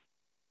woman?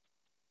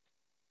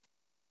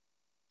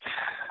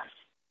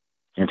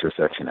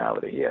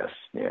 Intersectionality, yes.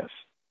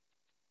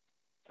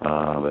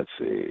 Let's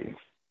see.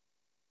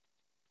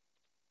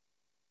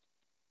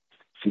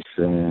 She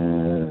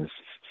says,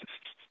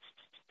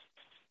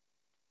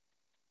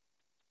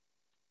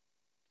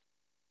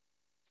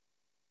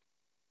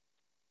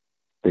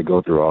 they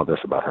go through all this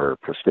about her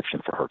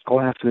prescription for her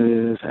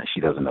glasses, and she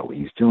doesn't know what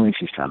he's doing.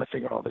 She's trying to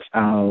figure all this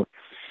out.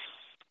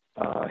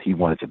 He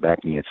wanted to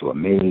back me into a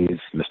maze.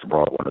 Mr.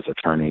 Broadwater's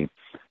attorney,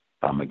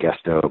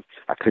 Modesto,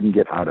 I couldn't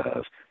get out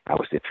of. I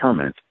was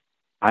determined.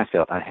 I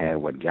felt I had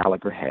what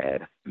Gallagher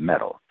had,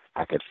 metal.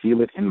 I could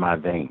feel it in my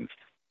veins,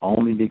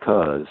 only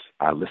because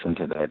I listened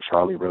to that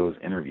Charlie Rose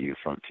interview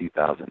from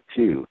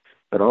 2002.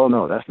 But, oh,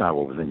 no, that's not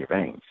what was in your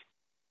veins.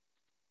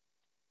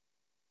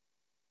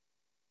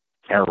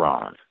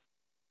 Aaron.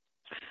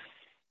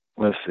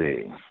 Let's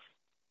see.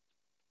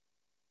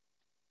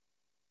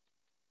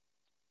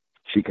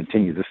 She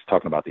continues, this is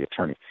talking about the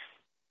attorney.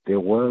 There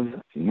was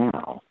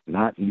now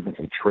not even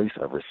a trace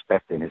of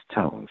respect in his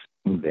tones,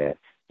 that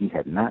he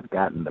had not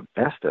gotten the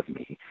best of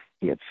me.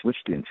 He had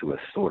switched into a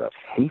sort of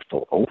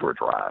hateful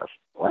overdrive.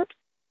 What?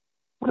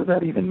 What does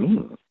that even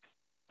mean?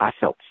 I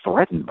felt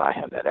threatened by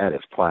him. That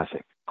is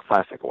classic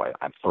way.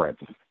 I'm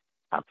threatened.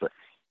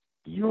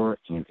 You're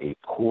in a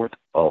court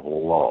of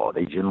law.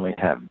 They generally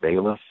have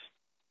bailiffs,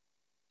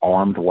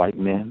 armed white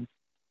men.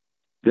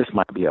 This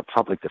might be a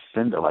public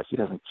defender. Like, he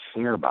doesn't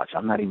care about you.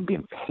 I'm not even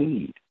being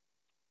paid.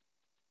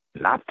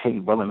 not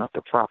paid well enough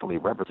to properly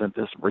represent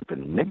this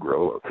raping Negro,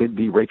 or could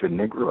be raping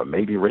Negro, or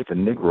maybe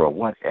raping Negro, or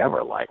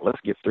whatever. Like, let's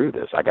get through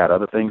this. I got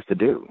other things to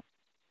do.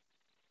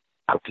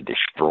 Out to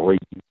destroy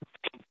you.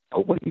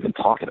 Oh, what are you even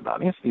talking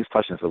about? Answer these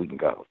questions so we can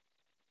go.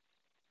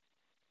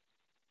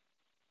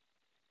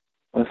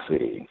 Let's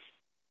see.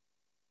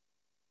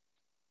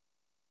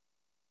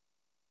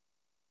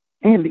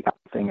 And the other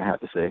thing I have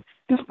to say,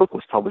 this book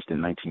was published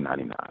in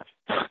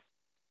 1999.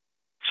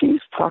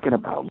 She's talking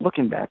about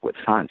looking back with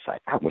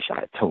hindsight. I wish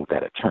I had told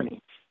that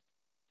attorney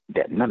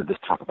that none of this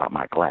talk about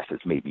my glasses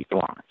made me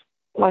blind.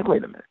 Like,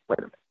 wait a minute.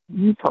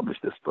 You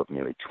published this book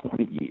nearly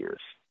 20 years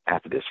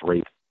after this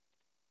rape.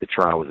 The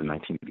trial was in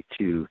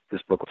 1982.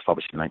 This book was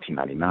published in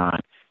 1999.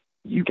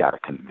 You got a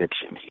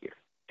conviction here.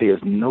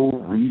 There's no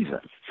reason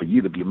for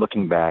you to be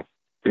looking back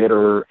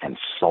bitter and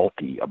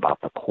salty about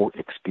the court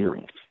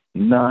experience.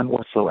 None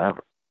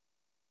whatsoever.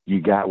 You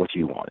got what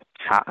you wanted.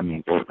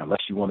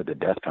 Unless you wanted the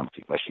death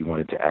penalty, unless you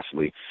wanted to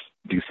actually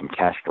do some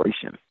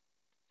castration.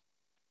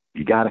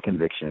 You got a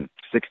conviction,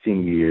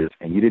 16 years,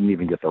 and you didn't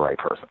even get the right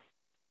person.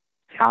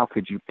 How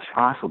could you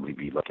possibly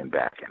be looking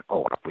back and,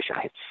 oh, I wish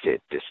I had said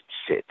this,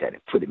 said that,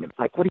 and put him in?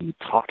 Like, what are you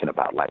talking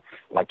about?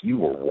 Like you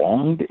were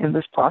wronged in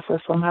this process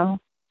somehow?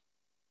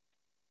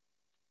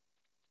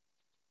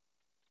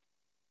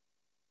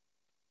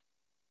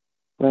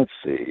 Let's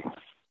see.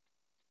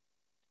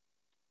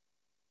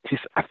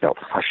 I felt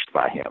hushed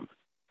by him.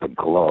 The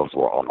gloves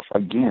were off.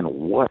 Again,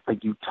 what are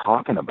you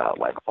talking about?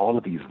 Like all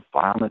of these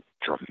violent,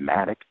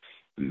 dramatic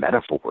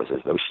metaphors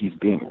as though she's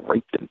being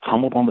raped and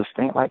pummeled on the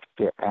stand. Like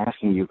they're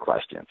asking you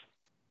questions.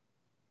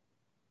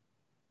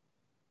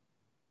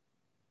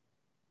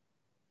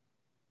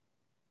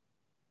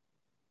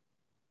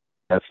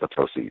 That's the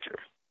procedure.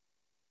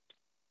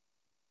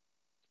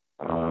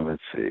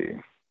 Let's see.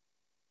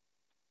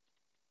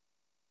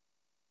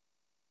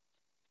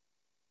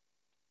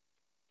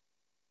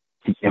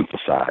 He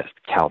emphasized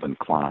Calvin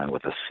Klein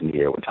with a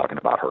sneer when talking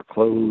about her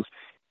clothes.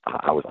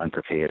 I was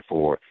unprepared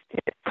for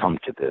it. Come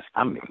to this.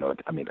 I don't even know.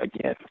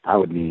 Again, I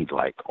would need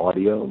like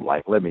audio.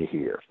 Like, let me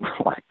hear.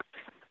 Like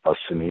a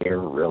sneer,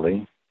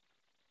 really?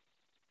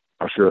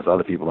 I'm sure there's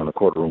other people in the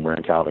courtroom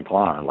wearing Calvin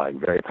Klein, like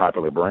very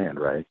popular brand,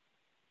 right?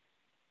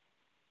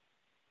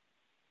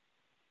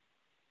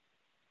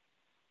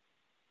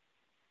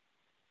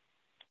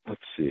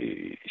 Let's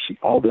see.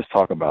 All this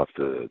talk about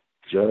the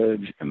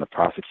judge and the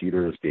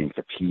prosecutors being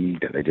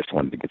fatigued and they just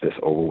wanted to get this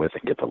over with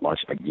and get to lunch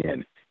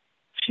again.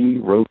 She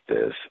wrote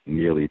this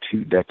nearly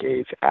 2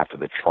 decades after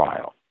the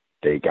trial.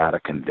 They got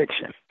a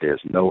conviction.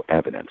 There's no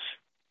evidence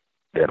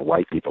that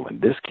white people in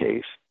this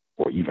case,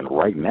 or even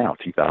right now,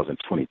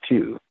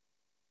 2022,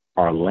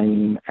 are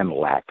lame and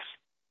lax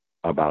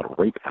about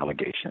rape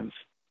allegations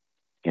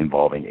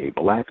involving a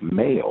black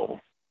male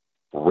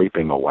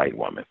raping a white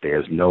woman.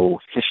 There's no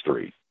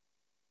history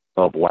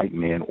of white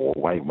men or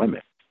white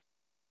women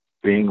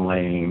being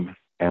lame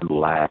and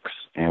lax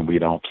and we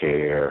don't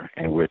care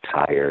and we're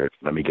tired.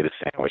 Let me get a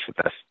sandwich.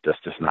 That's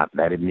just not,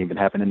 that didn't even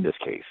happen in this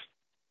case.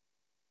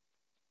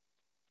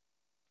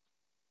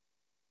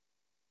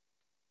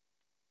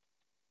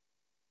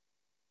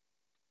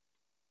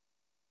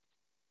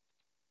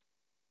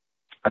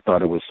 I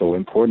thought it was so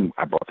important.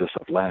 I brought this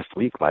up last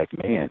week. Like,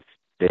 man,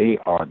 they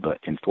are the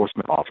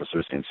enforcement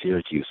officers in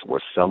Syracuse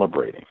were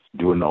celebrating,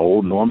 doing the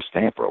old Norm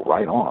Stanford,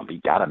 right on. We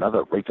got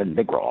another raping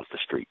Negro off the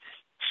street.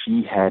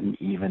 She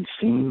hadn't even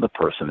seen the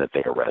person that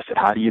they arrested.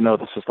 How do you know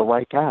this is the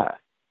right guy?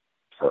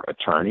 Her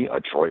attorney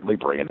adroitly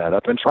bringing that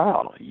up in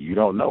trial. You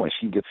don't know. And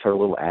she gets her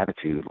little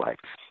attitude like,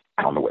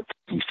 I don't know what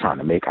he's trying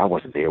to make. I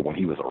wasn't there when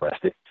he was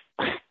arrested.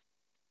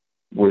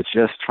 We're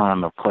just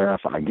trying to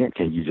clarify. Again,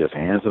 can you just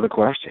answer the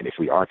question? If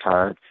we are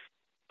tired,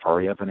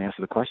 hurry up and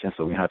answer the question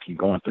so we don't have to keep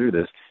going through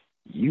this.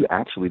 You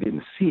actually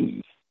didn't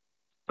see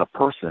the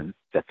person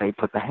that they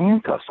put the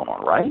handcuffs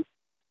on, right?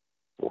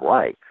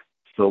 Right.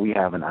 So we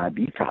have an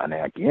ID trial.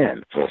 Now,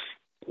 again, just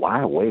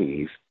why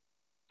ways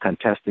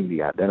contesting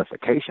the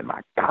identification.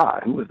 My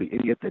God, who was the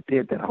idiot that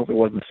did that? I hope it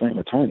wasn't the same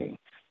attorney.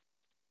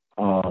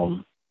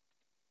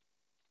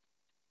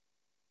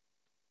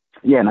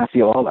 Yeah, and I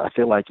feel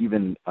like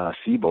even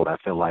Seabold, I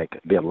feel like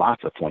there are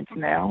lots of points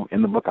now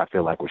in the book, I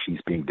feel like, where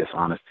she's being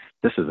dishonest.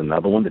 This is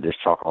another one that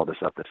just chalk all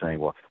this up to saying,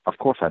 well, of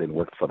course I didn't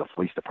work for the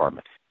police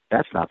department.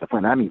 That's not the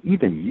point. I mean,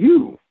 even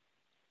you,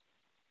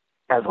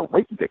 as a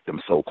rape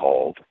victim,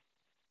 so-called,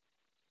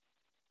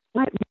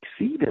 let me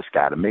see this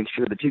guy to make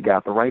sure that you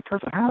got the right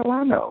person. How do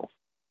I know?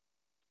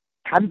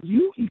 How do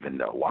you even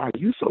know? Why are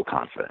you so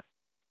confident?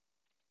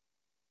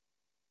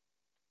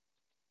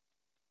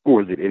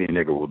 Or is it any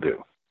nigger will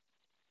do?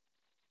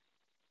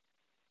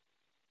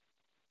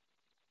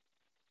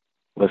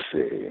 Let's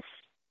see.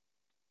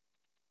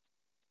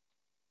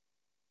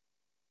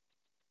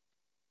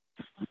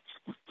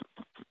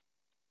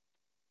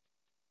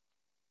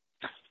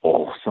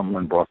 Oh,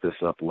 someone brought this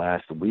up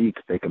last week.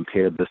 They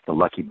compared this to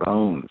Lucky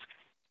Bones.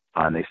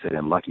 And they said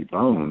in Lucky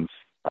Bones,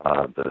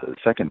 the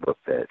second book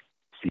that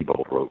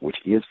Seabold wrote, which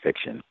is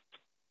fiction,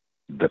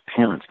 the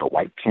parents, the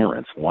white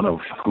parents, one of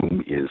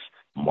whom is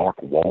Mark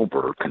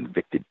Wahlberg,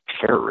 convicted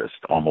terrorist,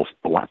 almost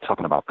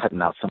talking about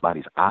cutting out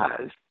somebody's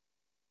eyes.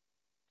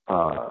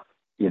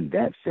 In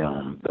that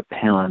film, the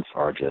parents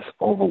are just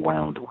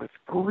overwhelmed with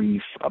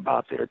grief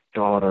about their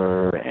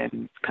daughter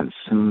and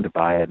consumed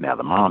by it. Now,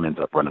 the mom ends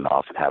up running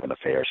off and having an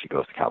affair. She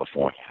goes to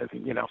California,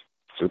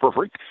 super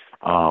freak.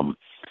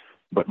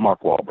 But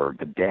Mark Wahlberg,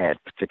 the dad in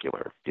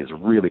particular, is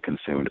really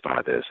consumed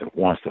by this and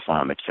wants to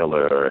find the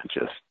killer and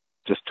just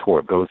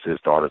goes to his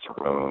daughter's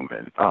room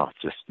and,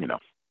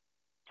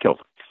 kills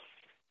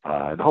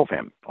her. The whole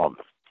family, all of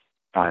them.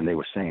 And they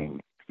were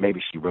saying,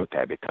 maybe she wrote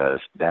that because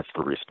that's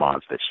the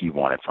response that she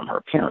wanted from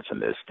her parents in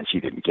this, and she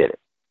didn't get it.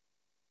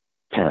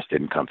 Parents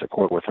didn't come to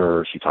court with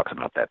her. She talks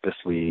about that this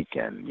week,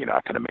 and,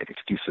 I could have made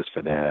excuses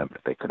for them.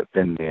 If they could have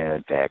been there,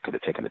 Dad could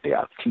have taken a day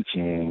out of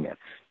teaching, and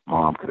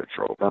Mom could have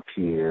drove up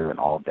here and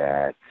all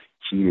that.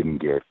 She didn't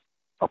get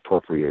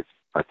appropriate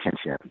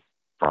attention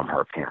from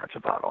her parents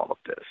about all of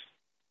this.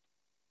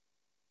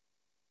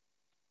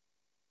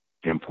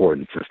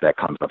 Important, since that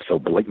comes up so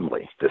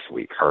blatantly this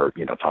week, her,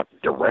 talk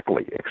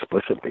directly,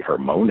 explicitly, her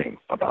moaning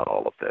about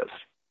all of this.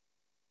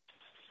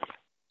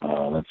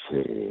 Let's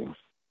see.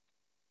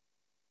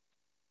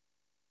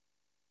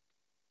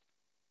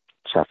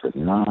 Chapter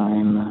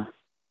 9.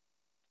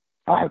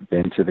 I have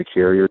been to the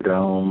Carrier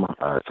Dome.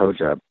 I told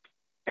you I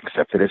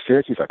accepted at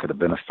Syracuse. I could have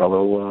been a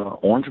fellow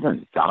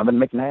Orangeman, Donovan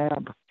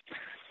McNabb.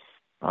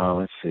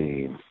 Let's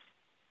see.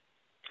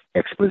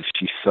 Explicit,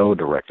 she's so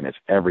direct, and it's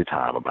every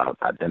time about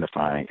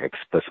identifying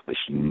explicitly.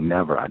 She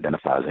never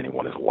identifies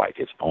anyone as white.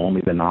 It's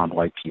only the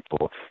non-white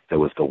people. There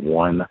was the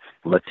one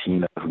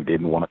Latina who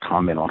didn't want to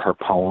comment on her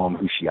poem,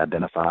 who she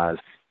identifies.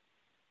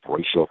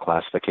 Racial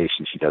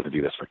classification. She doesn't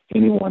do this for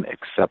anyone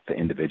except the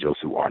individuals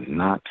who are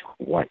not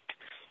white.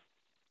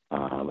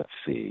 Let's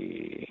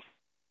see.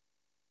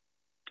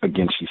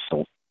 Again, she's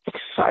so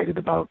excited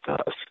about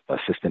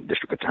Assistant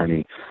District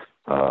Attorney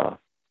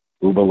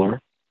Ubler,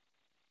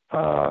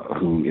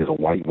 who is a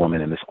white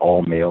woman in this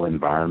all-male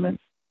environment.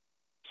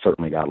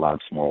 Certainly got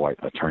lots more white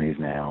attorneys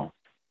now.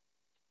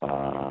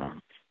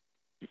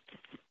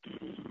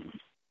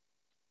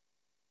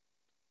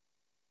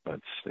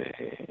 Let's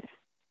see.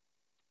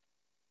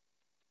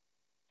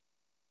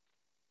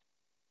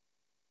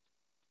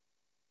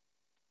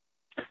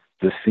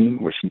 The scene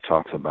where she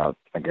talks about,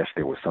 I guess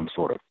there was some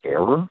sort of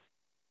error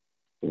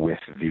with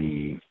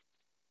the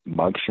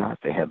mugshot.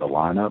 They had the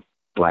lineup.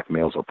 Black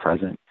males were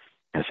present.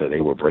 And so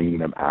they were bringing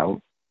them out,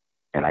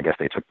 and I guess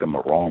they took them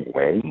the wrong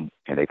way,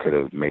 and they could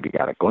have maybe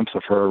got a glimpse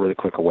of her really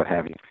quick or what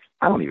have you.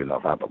 I don't even know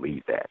if I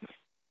believe that.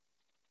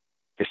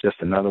 It's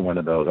just another one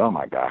of those, oh,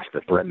 my gosh,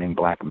 the threatening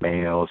black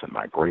males and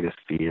my greatest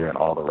fear and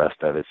all the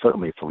rest of it.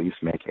 Certainly police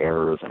make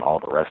errors and all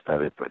the rest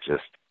of it, but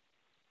just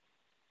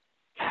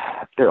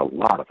there are a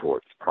lot of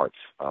parts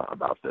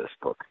about this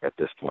book at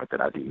this point that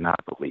I do not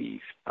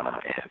believe. And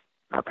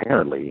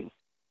apparently,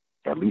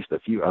 at least a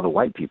few other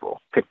white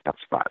people picked up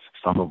spots,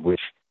 some of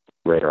which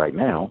read right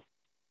now,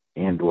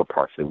 and or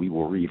parts that we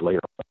will read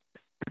later.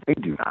 They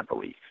do not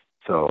believe.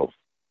 So,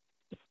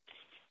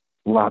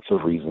 lots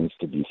of reasons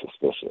to be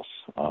suspicious.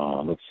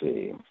 Let's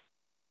see.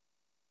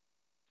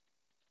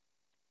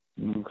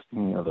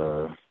 Any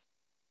other?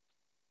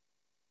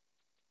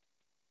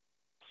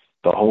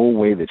 The whole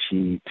way that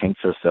she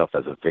paints herself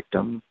as a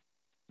victim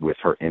with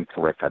her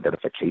incorrect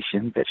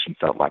identification, that she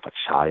felt like a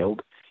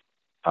child,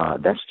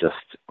 that's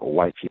just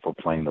white people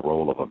playing the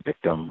role of a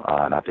victim,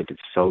 and I think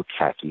it's so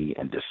tacky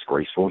and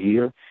disgraceful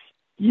here.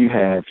 You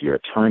have your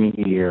attorney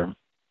here.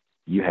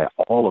 You have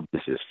all of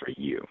this is for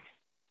you.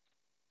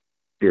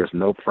 There's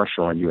no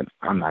pressure on you, and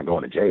I'm not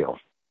going to jail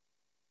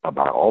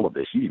about all of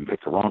this. You even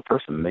picked the wrong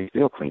person, and they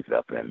still cleaned it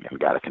up and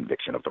got a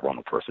conviction of the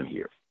wrong person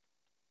here.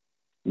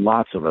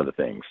 Lots of other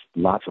things,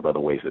 lots of other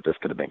ways that this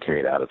could have been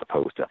carried out, as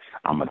opposed to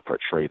I'm going to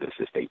portray this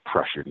as they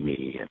pressured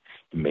me and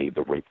made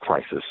the rape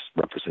crisis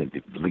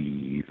representative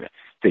leave and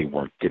they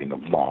weren't getting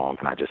along,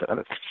 and I just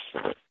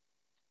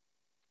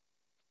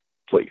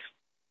please.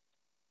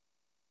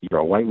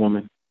 You're a white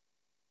woman.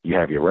 You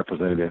have your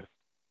representative.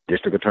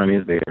 District attorney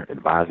is there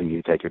advising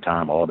you to take your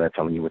time, all that,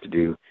 telling you what to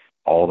do,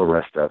 all the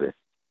rest of it.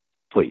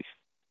 Please.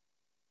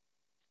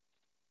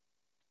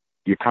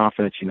 You're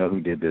confident you know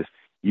who did this.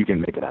 You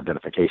can make an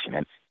identification.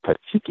 And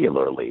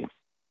particularly,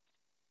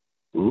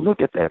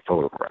 look at that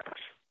photograph.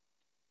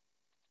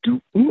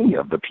 Do any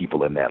of the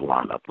people in that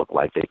lineup look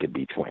like they could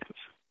be twins?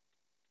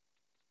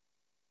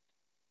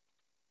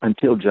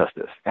 Until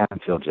justice.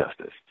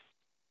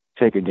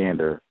 Take a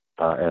gander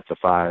at the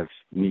 5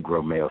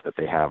 Negro males that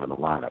they have in the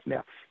lineup.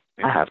 Now,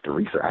 I have to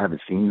research. I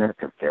haven't seen that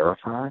to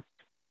verify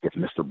if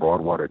Mr.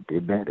 Broadwater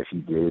did that, if he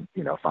did,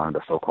 find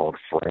a so-called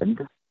friend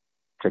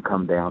to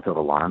come down to the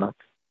lineup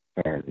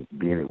and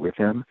be in it with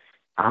him.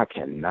 I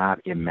cannot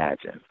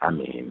imagine. I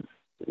mean,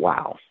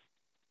 wow.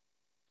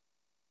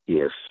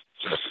 If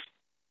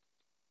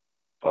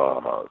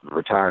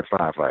retired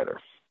firefighter,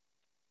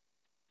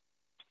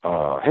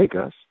 hey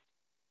Gus,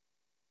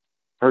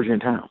 heard you in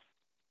town.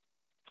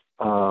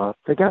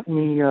 They got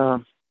me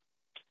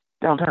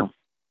downtown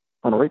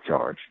on a rape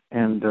charge,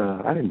 and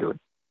I didn't do it.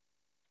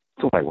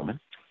 It's a white woman.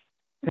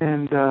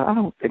 And I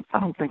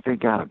don't think they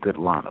got a good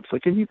lineup. So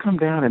can you come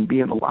down and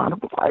be in the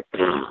lineup? Like,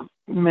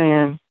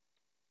 man,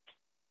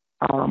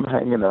 I'm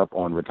hanging up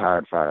on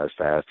Retired Fire as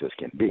fast as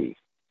can be.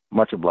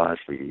 Much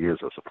obliged for your years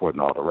of support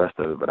and all the rest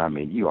of it, but I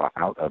mean, you are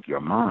out of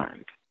your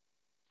mind.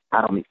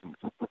 I don't even,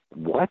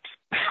 what?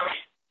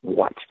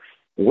 What?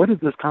 Where does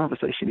this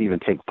conversation even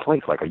take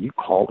place? Like, are you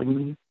calling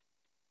me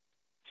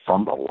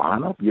from the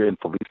lineup? You're in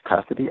police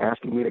custody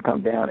asking me to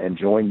come down and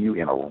join you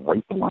in a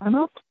rape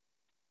lineup?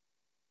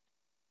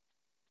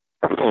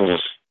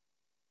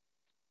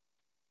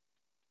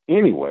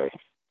 Anyway,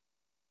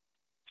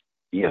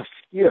 if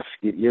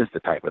it is the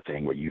type of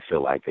thing where you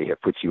feel like they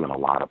have put you in a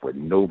lineup where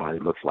nobody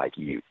looks like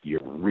you, you're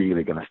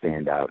really going to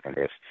stand out. And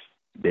if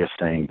they're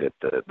saying that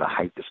the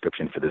height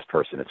description for this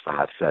person is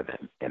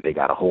 5'7", and they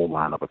got a whole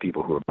lineup of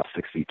people who are about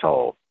 6 feet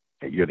tall,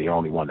 and you're the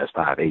only one that's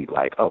 5'8",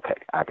 like, okay,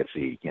 I could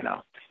see,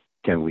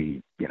 can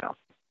we,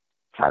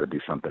 try to do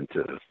something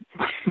to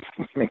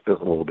make this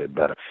a little bit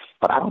better.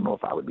 But I don't know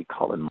if I would be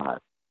calling my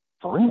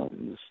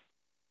friends,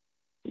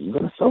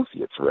 even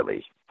associates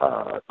really,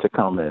 to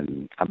come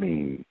and, I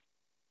mean,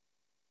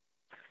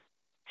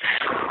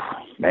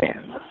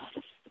 man.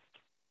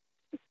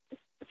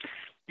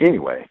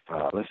 Anyway,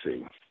 let's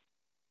see.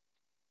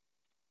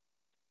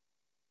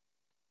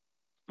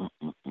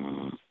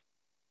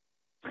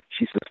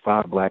 She says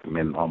 5 black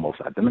men in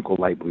almost identical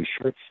light blue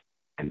shirts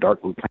and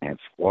dark blue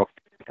pants walked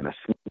and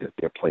assumed at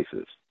their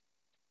places.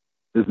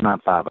 This is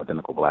not 5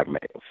 identical black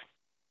males.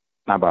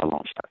 Not by a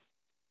long shot.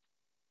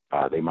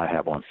 They might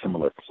have on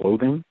similar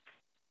clothing,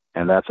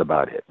 and that's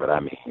about it. But I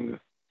mean,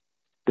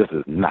 this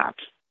is not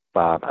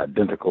 5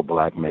 identical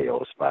black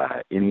males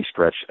by any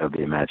stretch of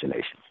the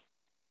imagination.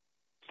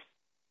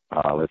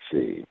 Let's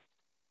see.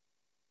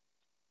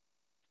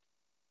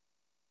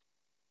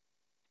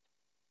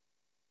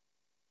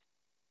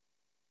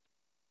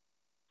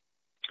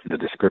 The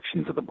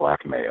descriptions of the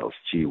black males,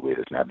 gee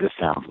whiz. Now, this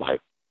sounds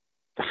like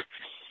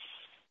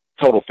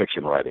total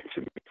fiction writing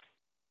to me.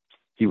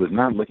 He was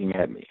not looking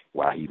at me.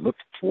 While he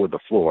looked toward the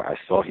floor, I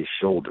saw his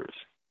shoulders,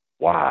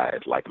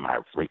 wide like my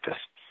rapist,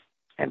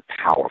 and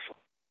powerful.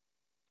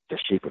 The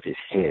shape of his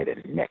head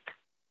and neck,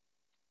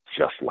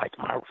 just like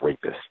my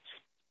rapist.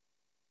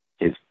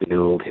 His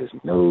build, his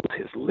nose,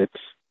 his lips.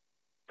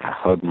 I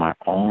hugged my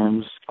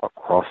arms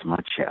across my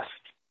chest.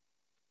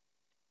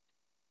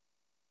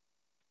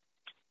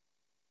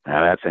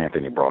 Now, that's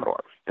Anthony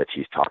Broadhart that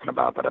she's talking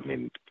about, but I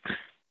mean,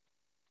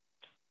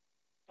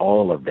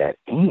 all of that,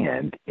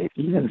 and it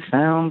even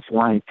sounds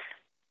like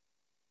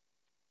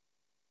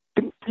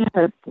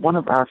one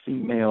of our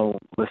female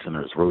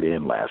listeners wrote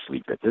in last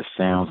week that this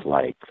sounds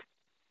like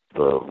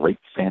the rape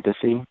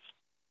fantasy.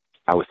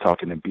 I was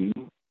talking to B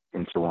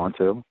in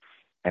Toronto,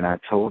 and I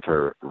told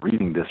her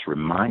reading this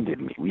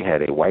reminded me, we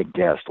had a white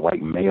guest,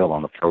 white male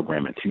on the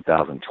program in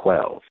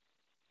 2012.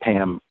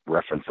 Pam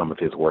referenced some of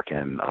his work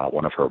in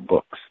one of her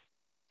books.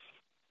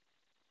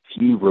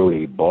 He wrote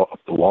a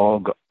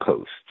blog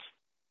post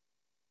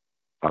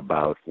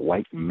about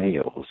white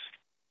males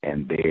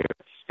and their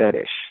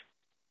fetish,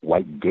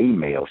 white gay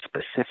males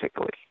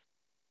specifically,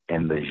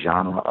 and the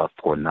genre of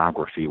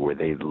pornography where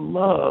they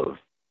love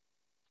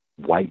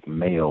white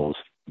males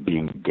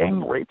being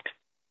gang raped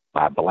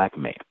by black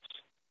males.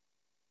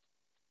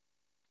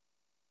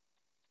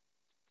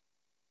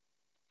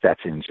 That's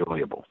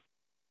enjoyable.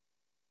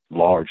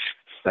 Large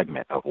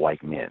segment of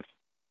white men.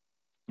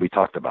 We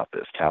talked about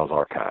this, Cal's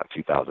Archive,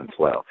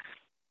 2012.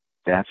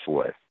 That's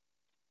what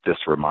this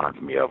reminds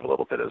me of a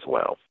little bit as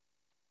well.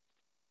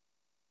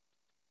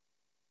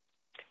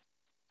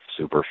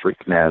 Super freak.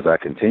 Now, as I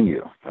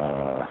continue,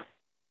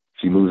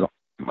 she moves on.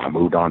 I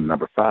moved on to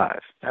number 5.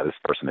 Now, this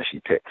person that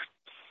she picks,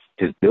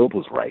 his build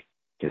was right,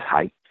 his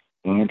height,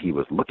 and he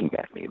was looking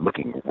at me,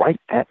 looking right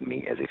at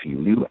me as if he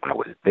knew I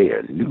was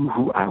there, knew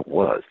who I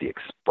was. The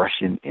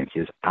expression in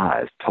his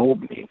eyes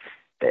told me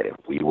that if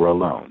we were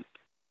alone,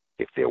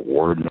 if there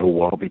were no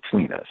wall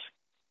between us,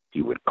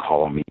 he would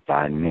call me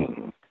by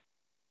name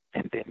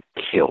and then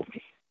kill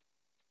me.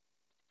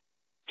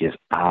 His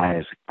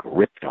eyes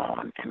gripped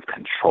on and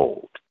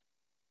controlled.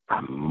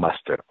 I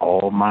mustered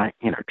all my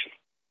energy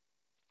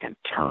and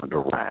turned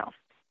around.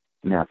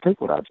 Now, take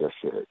what I just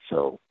said.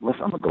 So I'm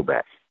going to go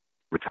back.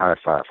 Retired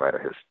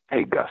firefighter has,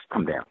 hey, Gus,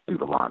 come down, do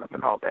the lineup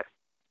and all that.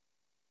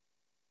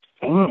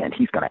 And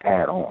he's going to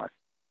add on.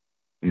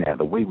 Now,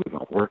 the way we're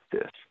going to work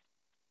this,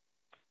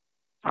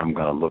 I'm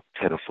going to look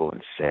pitiful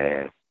and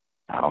sad.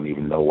 I don't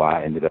even know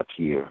why I ended up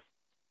here.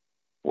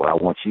 What I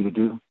want you to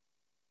do,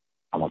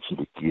 I want you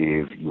to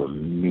give your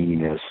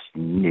meanest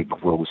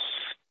Negro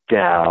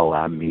scowl.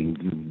 I mean,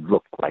 you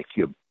look like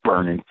you're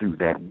burning through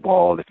that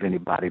wall. If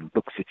anybody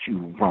looks at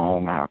you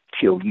wrong, I'll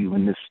kill you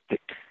in this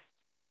stick.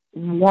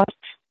 What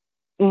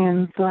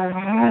in the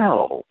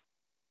hell?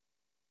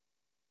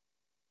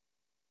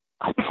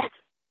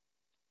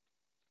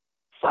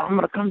 So I'm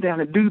going to come down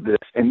and do this,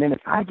 and then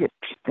if I get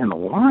picked in the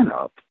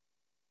lineup,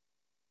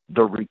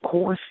 the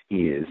recourse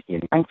is,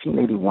 in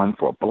 1981,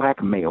 for a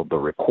black male, the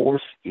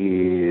recourse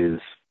is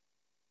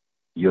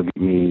You'll get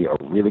me a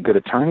really good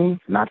attorney,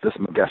 not this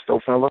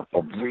Modesto fella,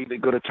 a really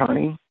good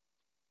attorney.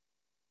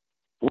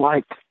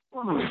 Like,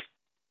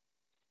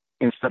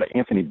 instead of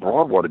Anthony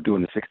Broadwater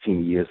doing the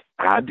 16 years,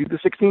 I do the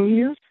 16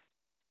 years?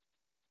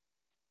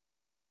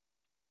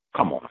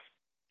 Come on.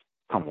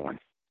 Come on.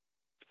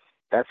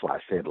 That's why I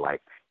said,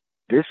 like,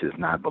 this is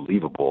not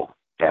believable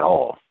at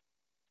all.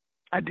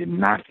 I did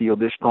not feel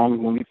this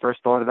strong when we first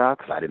started out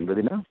because I didn't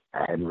really know.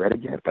 I hadn't read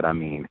it yet. But, I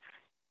mean,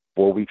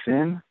 4 weeks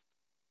in,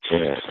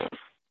 yeah.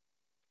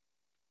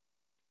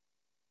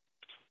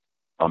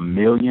 1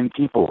 million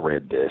people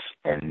read this,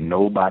 and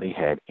nobody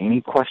had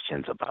any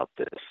questions about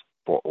this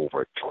for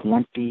over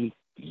 20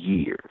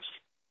 years.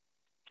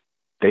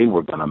 They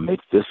were going to make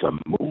this a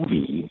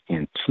movie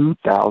in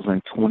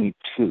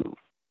 2022.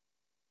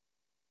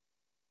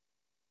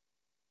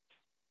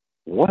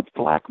 What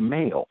black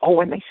male?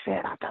 Oh, and they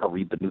said, I got to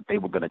read the news. They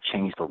were going to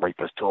change the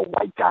rapist to a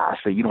white guy.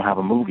 So you don't have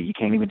a movie. You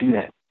can't even do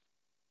that.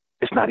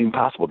 It's not even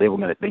possible. They were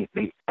going to,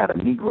 they had a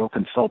Negro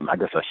consultant. I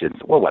guess I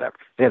shouldn't, well, whatever.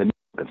 They had a Negro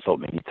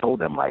consultant, and he told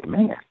them, like,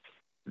 man,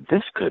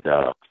 this could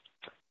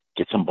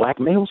get some black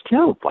males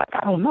killed. Like,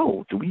 I don't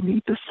know. Do we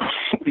need this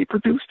to be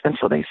produced? And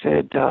so they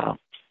said,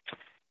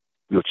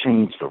 we'll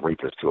change the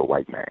rapist to a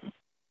white man.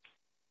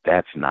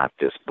 That's not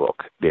this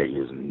book. There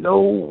is no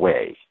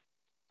way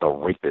the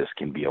rapist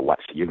can be a white.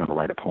 So you're going to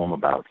write a poem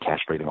about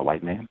castrating a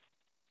white man?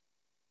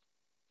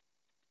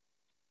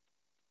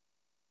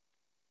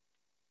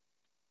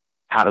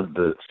 How does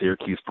the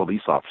Syracuse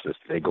police officers,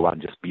 they go out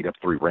and just beat up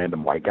 3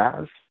 random white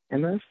guys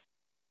in this?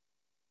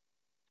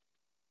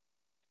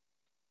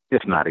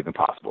 It's not even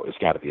possible. It's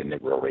got to be a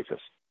Negro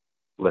rapist.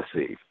 Let's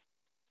see.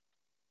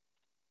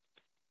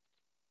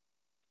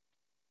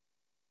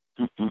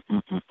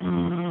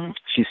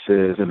 She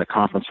says, in the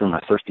conference room,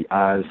 I searched the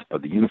eyes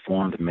of the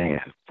uniformed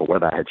man for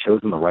whether I had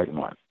chosen the right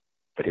one,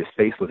 but his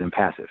face was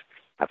impassive.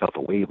 I felt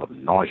a wave of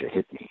nausea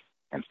hit me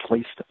and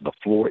placed the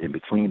floor in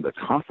between the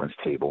conference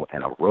table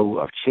and a row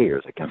of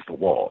chairs against the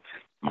wall.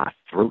 My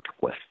throat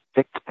was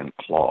thick and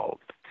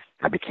clogged.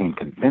 I became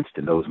convinced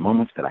in those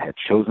moments that I had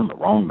chosen the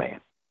wrong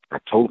man. I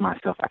told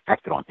myself I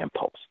acted on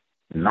impulse,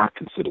 not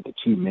considered the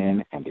 2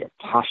 men and their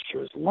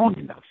postures long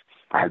enough.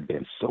 I had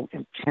been so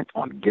intent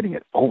on getting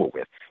it over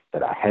with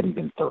that I hadn't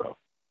been thorough.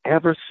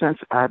 Ever since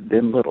I'd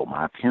been little,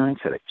 my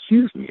parents had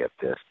accused me of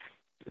this,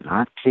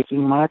 not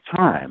taking my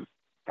time,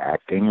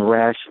 acting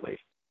rashly,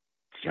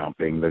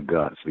 jumping the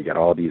gun. So we got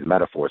all these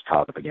metaphors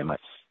piled up again. Like,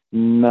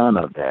 none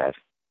of that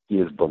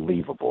is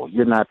believable.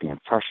 You're not being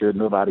pressured.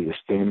 Nobody is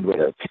standing with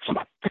a pick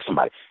somebody, pick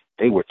somebody.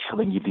 They were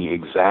telling you the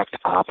exact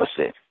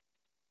opposite.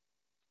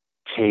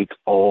 Take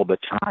all the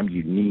time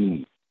you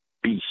need.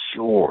 Be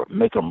sure.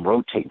 Make them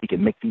rotate. We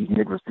can make these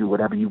niggers do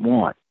whatever you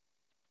want.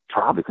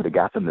 Probably could have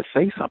got them to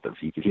say something so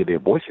you could hear their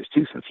voices,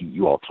 too, since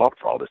you all talked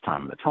for all this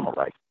time in the tunnel,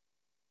 right?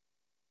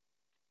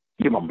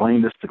 You going to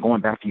blame this to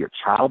going back to your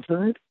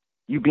childhood?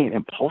 You being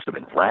impulsive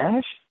and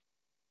rash?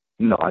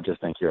 No, I just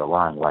think you're a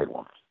lying white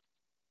woman.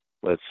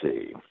 Let's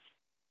see.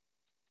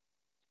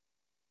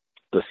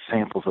 The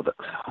samples of the...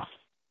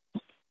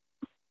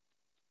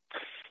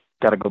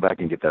 Got to go back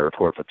and get that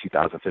report for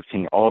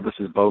 2015. All this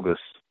is bogus.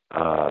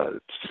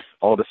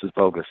 All this is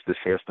bogus. This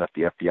hair stuff,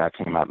 the FBI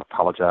came out and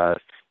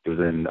apologized. It was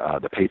in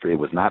the paper. It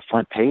was not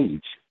front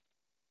page,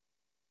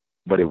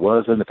 but it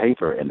was in the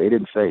paper, and they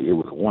didn't say it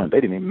was one.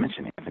 They didn't even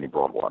mention Anthony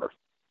Broadwater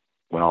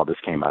when all this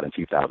came out in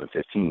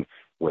 2015.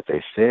 What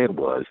they said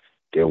was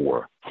there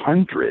were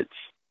hundreds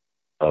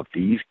of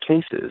these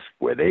cases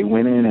where they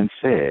went in and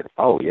said,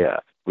 oh, yeah,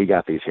 we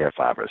got these hair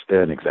fibers.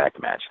 They're an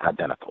exact match,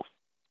 identical.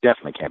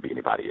 Definitely can't be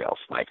anybody else.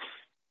 Like,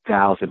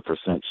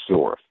 1,000%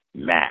 sure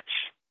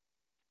match.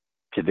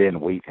 To then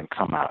wait and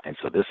come out. And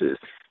so this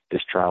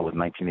trial was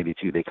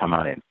 1982. They come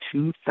out in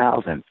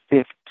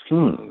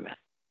 2015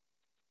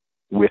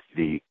 with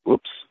the,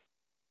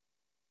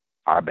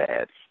 our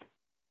bad.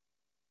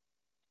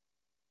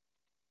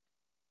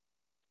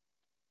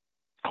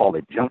 Call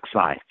it junk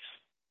science.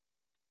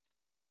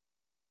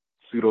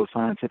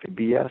 Pseudoscientific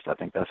BS. I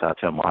think that's how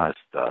Tim Wise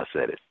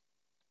said it.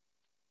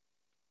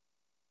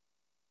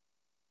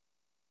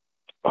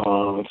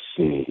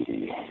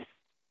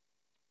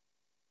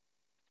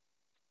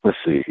 Let's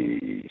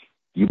see.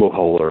 Yubo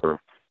Holder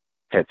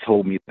had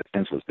told me the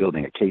defense was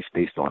building a case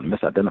based on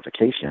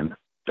misidentification.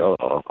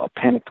 A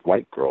panicked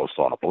white girl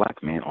saw a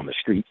black man on the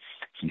street.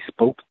 He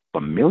spoke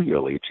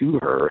familiarly to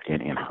her,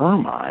 and in her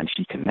mind,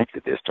 she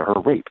connected this to her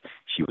rape.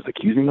 She was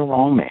accusing the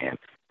wrong man.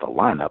 The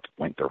lineup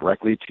went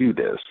directly to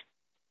this.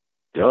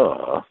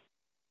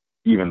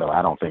 Even though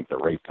I don't think the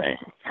rape thing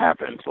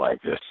happens,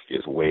 like, this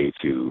is way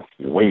too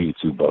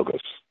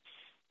bogus.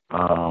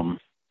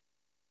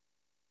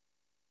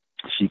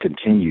 She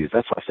continues.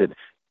 That's why I said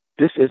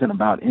this isn't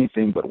about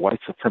anything but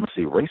white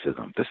supremacy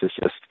racism. This is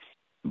just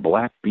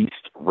black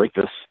beast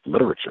rapist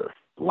literature.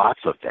 Lots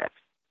of that.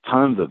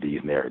 Tons of these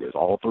narratives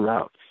all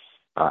throughout.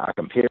 I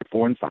compared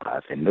 4 and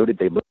 5 and noted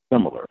they look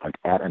similar. Like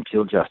at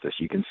Until Justice,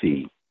 you can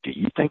see, do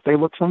you think they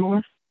look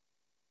similar?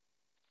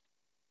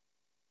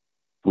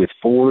 With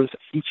 4's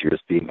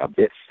features being a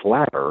bit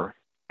flatter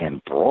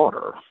and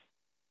broader.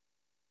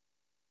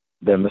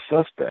 than the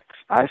suspects.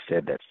 I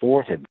said that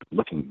Ford had been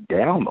looking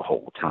down the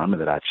whole time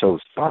and that I chose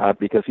 5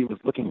 because he was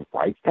looking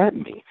right at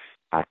me.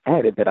 I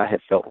added that I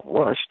had felt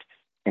rushed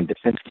and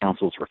defense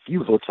counsel's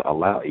refusal to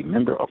allow a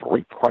member of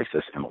rape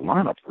crisis in the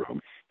lineup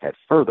room had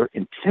further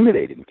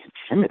intimidated me.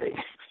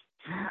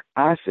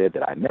 I said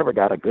that I never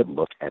got a good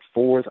look at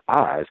Ford's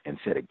eyes and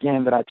said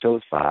again that I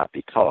chose 5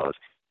 because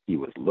he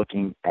was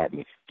looking at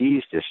me.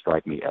 These just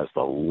strike me as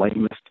the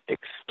lamest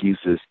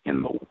excuses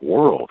in the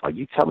world. Are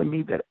you telling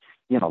me that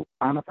in a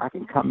lineup I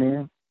can come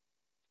in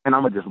and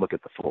I'm going to just look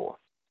at the floor?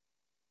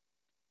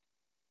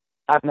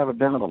 I've never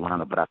been in a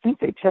lineup, but I think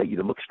they tell you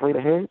to look straight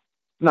ahead.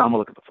 No, I'm going to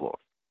look at the floor.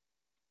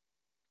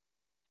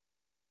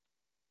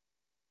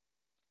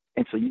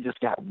 And so you just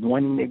got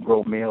one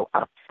Negro male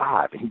out of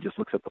 5, and he just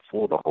looks at the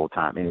floor the whole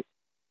time. And it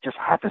just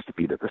happens to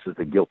be that this is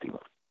the guilty one.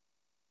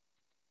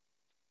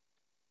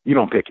 You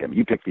don't pick him.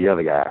 You pick the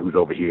other guy who's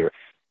over here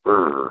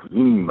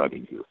mean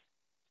mugging you.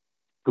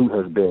 Who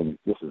has been,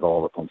 this is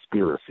all a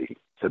conspiracy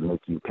to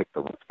make you pick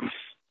the one.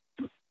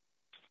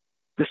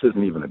 This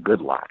isn't even a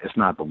good lie. It's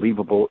not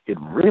believable. It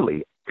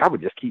really, I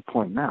would just keep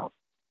pointing out,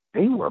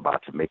 they were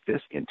about to make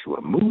this into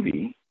a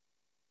movie.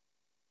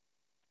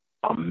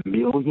 1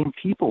 million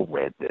people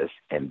read this,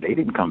 and they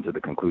didn't come to the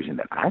conclusion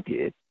that I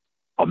did.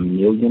 1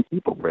 million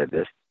people read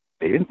this.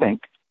 They didn't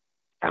think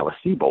Alice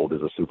Sebold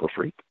is a super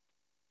freak.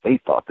 They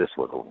thought this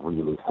was a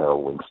really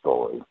harrowing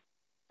story.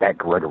 That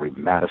Gregory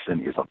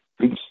Madison is a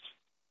beast.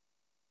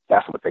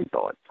 That's what they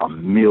thought.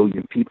 1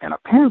 million people. And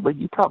apparently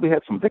you probably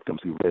had some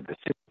victims who read this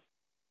too.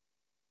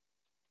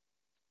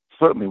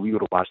 Certainly we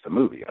would have watched the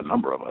movie, a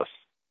number of us.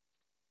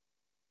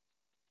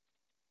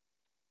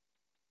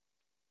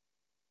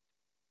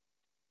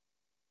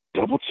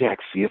 Double check,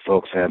 see if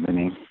folks have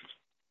any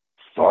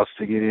thoughts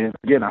to get in.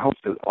 Again, I hope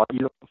the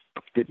audio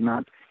did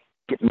not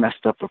get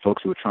messed up for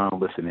folks who were trying to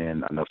listen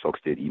in. I know folks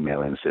did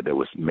email in and said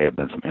may have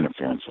been some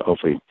interference. So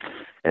hopefully,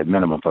 at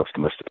minimum, folks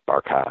can listen to the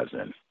archives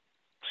and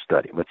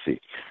study. Let's see.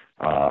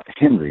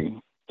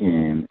 Henry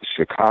in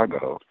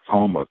Chicago,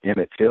 home of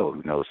Emmett Till,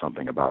 who knows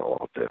something about all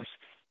of this.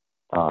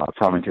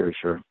 Tom and Terry,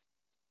 sure.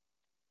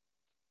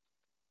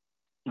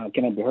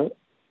 Can I be heard?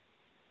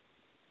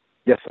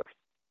 Yes, sir.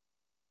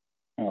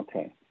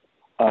 Okay.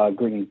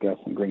 Greetings, Gus,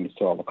 and greetings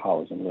to all the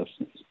callers and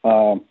listeners.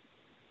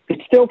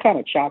 It's still kind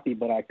of choppy,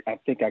 but I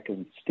think I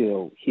can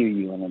still hear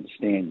you and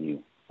understand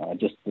you.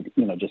 Just to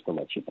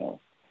let you know.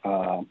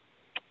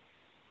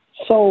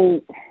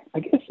 So I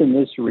guess in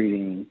this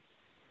reading,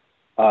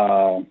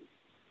 the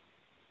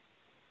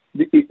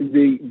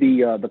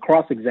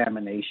cross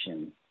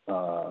examination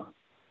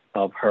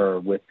of her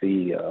with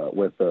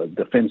the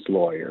defense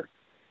lawyer,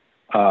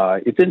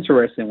 it's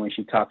interesting when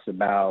she talks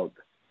about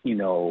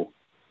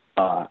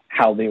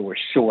how they were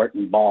short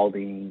and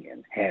balding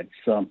and had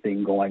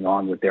something going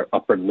on with their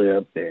upper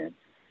lip, and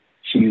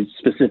she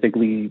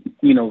specifically,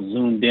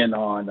 zoomed in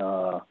on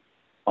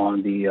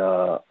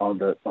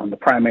the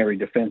primary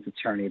defense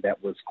attorney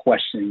that was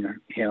questioning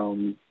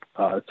him,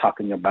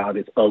 talking about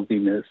his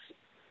ugliness.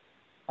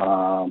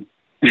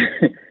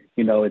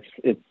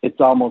 It's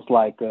almost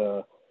like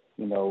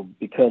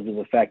because of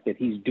the fact that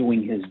he's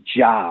doing his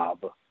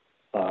job,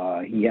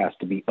 he has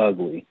to be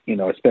ugly,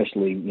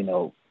 especially,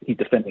 he's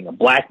defending a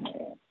black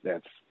man.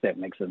 That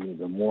makes him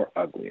even more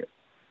uglier.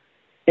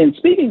 And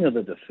speaking of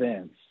the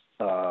defense,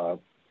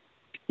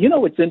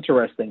 it's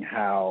interesting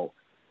how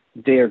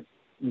they're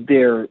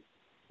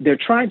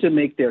trying to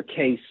make their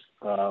case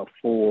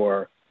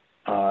for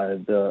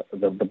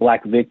the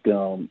black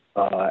victim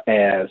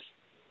as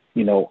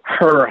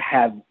her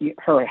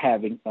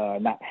having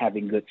not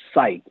having good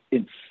sight.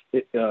 It's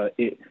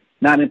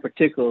not in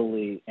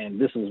particularly, and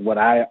this is what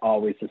I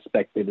always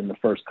suspected in the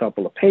first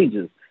couple of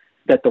pages,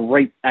 that the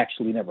rape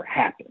actually never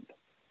happened.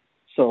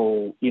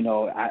 So,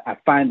 I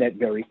find that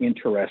very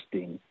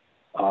interesting.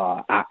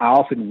 I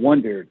often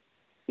wondered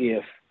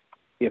if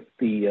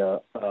the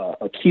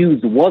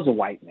accused was a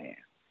white man,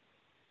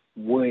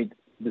 would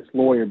this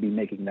lawyer be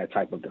making that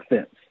type of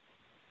defense?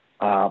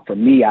 For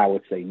me, I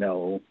would say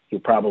no.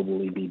 He'll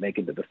probably be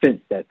making the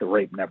defense that the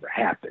rape never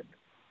happened.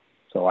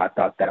 So I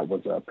thought that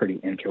was pretty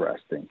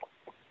interesting.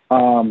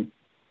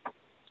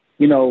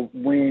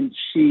 When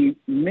she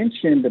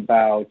mentioned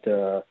about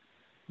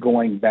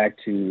going back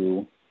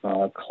to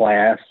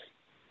class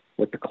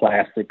with the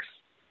classics,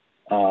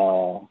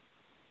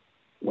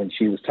 when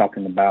she was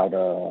talking about,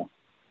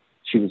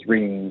 she was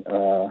reading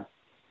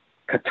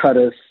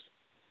Catullus,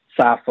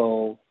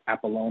 Sappho,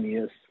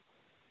 Apollonius,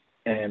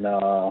 and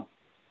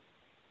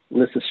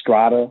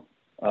Lysistrata,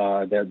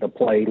 the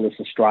play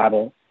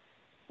Lysistrata.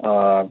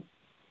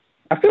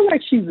 I feel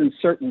like she's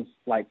inserting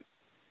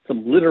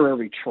some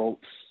literary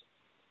tropes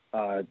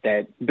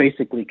that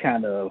basically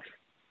kind of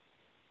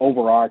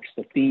overarch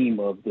the theme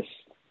of this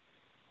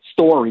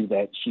story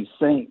that she's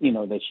saying,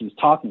 that she's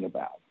talking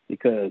about.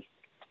 Because,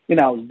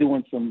 I was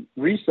doing some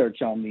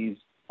research on these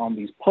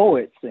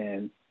poets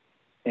and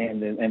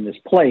this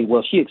play.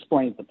 Well, she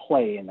explains the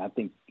play, and I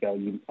think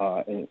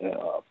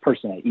a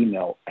person at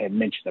email had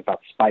mentioned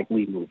about the Spike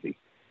Lee movie.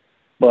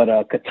 But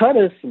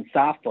Catullus and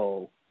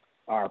Sappho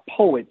are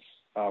poets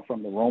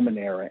from the Roman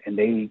era, and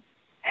they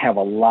have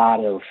a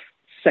lot of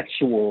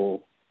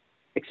sexual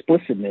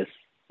explicitness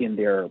in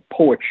their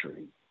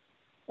poetry.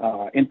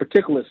 In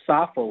particular,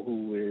 Sappho,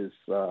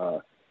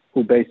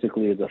 who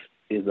basically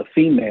is a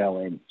female,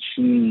 and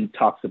she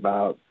talks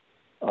about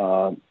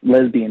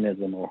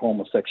lesbianism or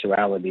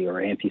homosexuality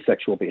or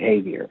anti-sexual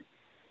behavior.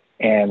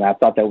 And I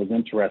thought that was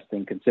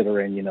interesting,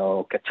 considering,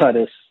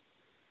 Catullus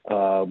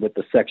with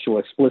the sexual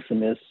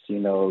explicitness,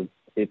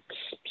 it's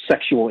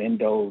sexual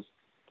endos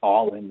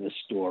all in this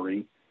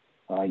story.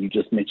 You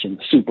just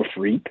mentioned Super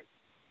Freak.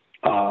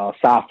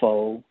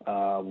 Sappho,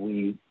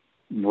 we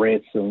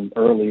read some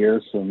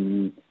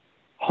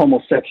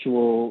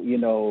homosexual,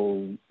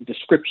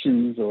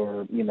 descriptions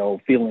or,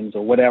 feelings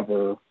or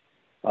whatever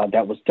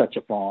that was touched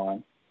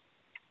upon.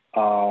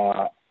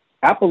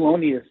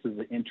 Apollonius is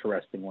an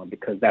interesting one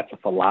because that's a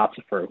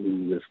philosopher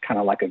who is kind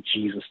of like a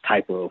Jesus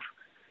type of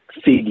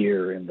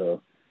figure in the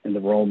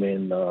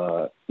Roman,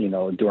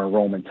 during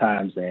Roman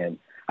times. And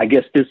I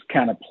guess this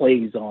kind of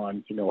plays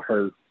on,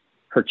 her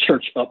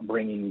church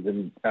upbringings,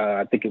 and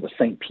I think it was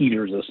St.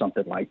 Peter's or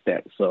something like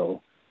that.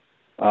 So,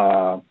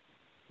 I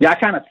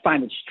kind of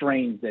find it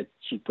strange that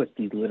she puts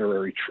these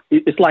literary,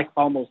 it's like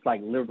almost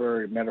like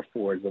literary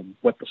metaphors of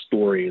what the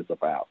story is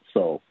about.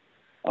 So,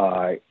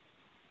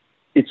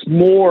 it's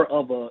more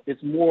of of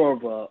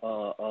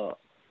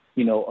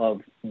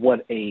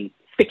what a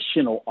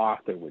fictional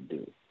author would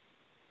do.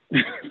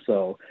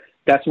 So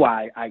that's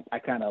why I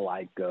kind of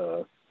like,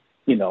 I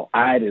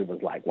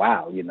was like,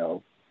 wow,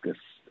 this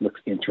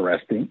looks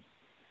interesting.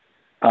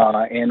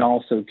 And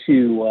also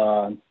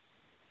too,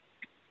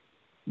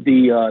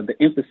 the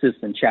emphasis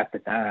in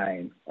chapter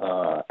 9,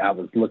 I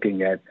was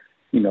looking at,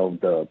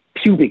 the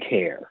pubic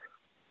hair,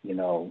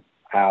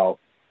 how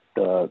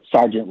the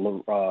Sergeant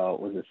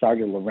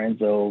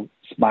Lorenzo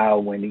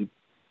smiled when he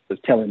was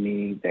telling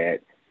me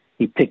that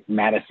he picked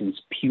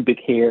Madison's pubic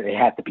hair. It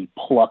had to be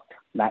plucked,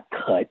 not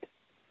cut.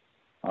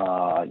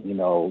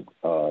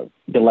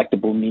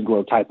 Delectable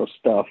Negro type of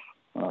stuff.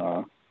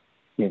 That's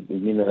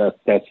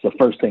the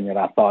first thing that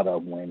I thought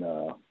of when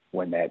I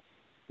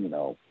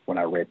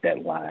read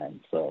that line.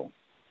 So,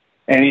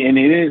 and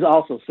it is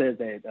also said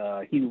that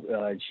she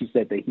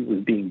said that he was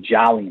being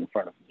jolly in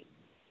front of me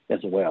as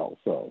well.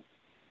 So,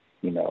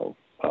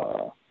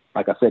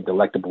 like I said,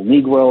 delectable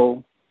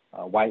Negro,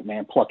 white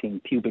man plucking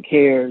pubic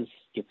hairs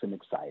gets him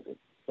excited.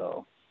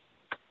 So,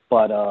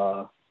 but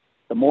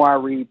the more I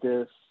read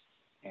this,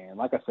 and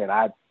like I said,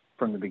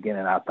 from the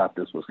beginning I thought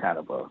this was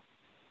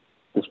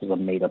a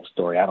made up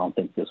story. I don't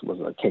think this was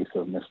a case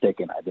of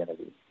mistaken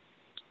identity.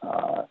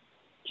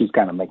 She's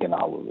kind of making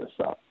all of this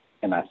up,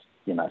 and I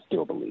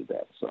still believe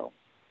that. So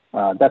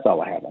that's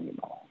all I have on my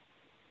mind.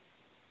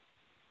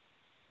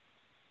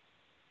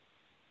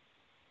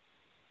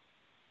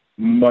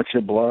 Much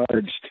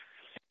obliged,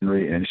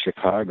 Henry in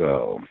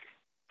Chicago.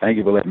 Thank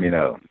you for letting me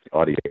know. The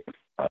audio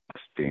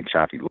being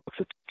choppy looks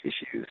at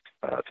issues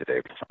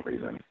today for some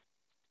reason.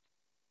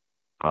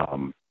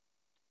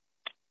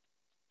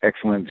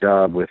 Excellent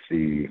job with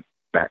the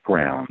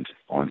background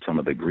on some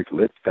of the Greek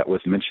lit that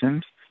was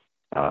mentioned.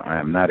 I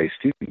am not a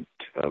student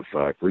of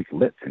Greek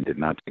lit and did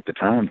not take the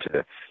time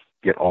to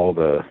get all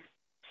the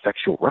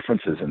sexual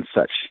references and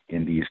such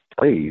in these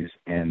plays.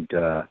 And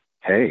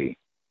hey,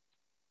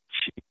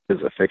 she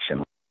is a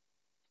fiction.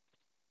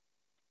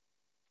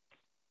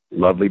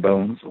 Lovely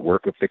Bones, a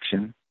work of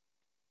fiction.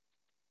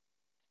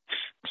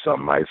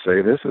 Some might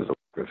say this is a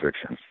work of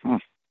fiction.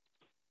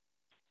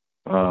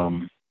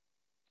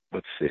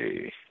 Let's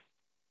see.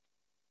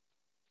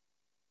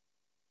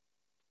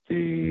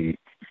 The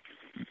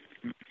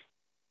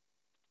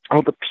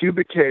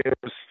pubic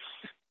hairs,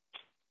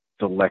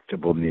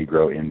 delectable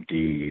Negro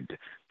indeed.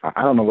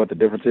 I don't know what the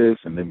difference is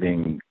in them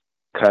being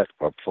cut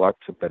or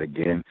plucked, but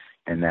again,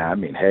 and now,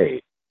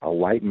 hey, a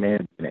white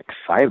man being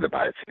excited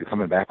about it, so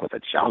coming back with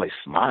a jolly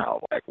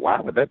smile. Like, why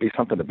would that be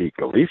something to be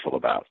gleeful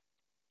about?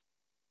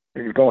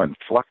 You go and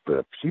pluck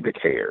the pubic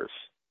hairs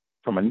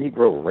from a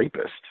Negro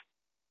rapist.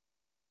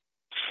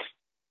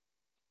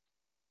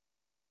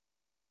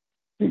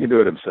 He can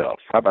do it himself.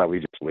 How about we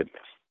just witness?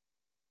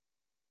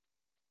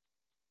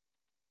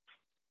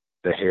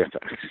 The hair,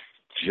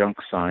 junk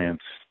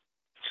science,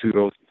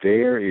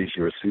 there is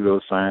your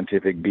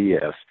pseudoscientific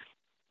BS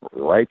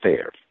right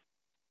there.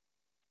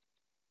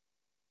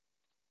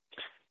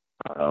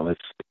 Let's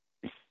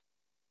see.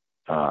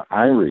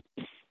 Irie,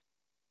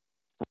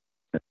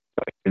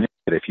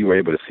 if you were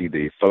able to see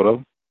the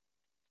photo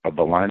of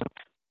the lineup,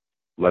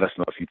 let us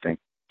know if you think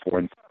 4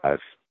 and 5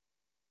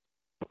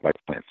 look like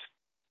twins.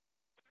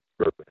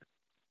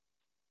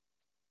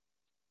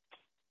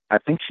 I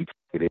think she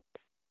created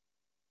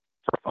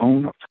her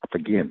own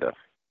propaganda,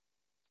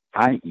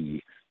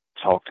 i.e.,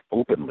 talked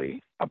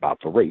openly about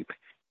the rape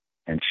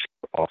and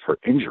showed off her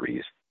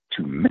injuries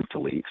to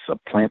mentally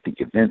supplant the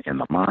event in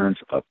the minds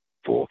of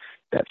people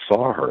that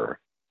saw her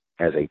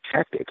as a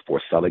tactic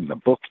for selling the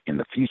book in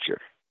the future.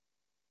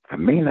 I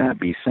may not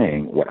be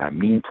saying what I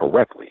mean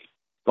correctly,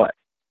 but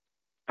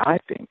I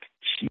think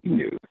she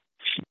knew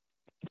she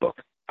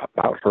book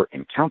about her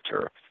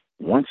encounter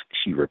once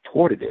she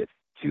reported it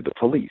to the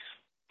police.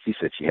 She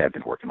said she had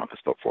been working on this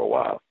book for a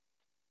while.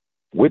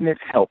 Wouldn't it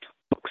help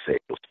book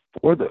sales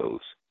for those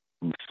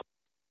who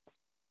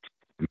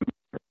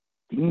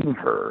seen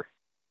her?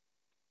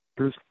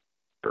 Here's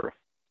her.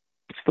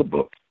 The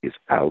book is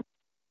out.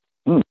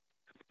 The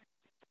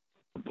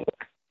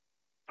book,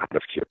 out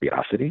of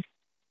curiosity,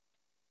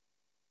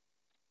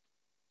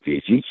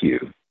 via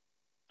GQ,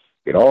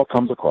 it all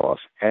comes across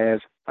as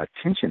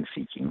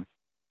attention-seeking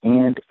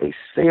and a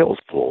sales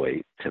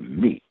ploy to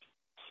me.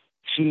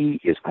 She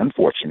is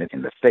unfortunate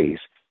in the face,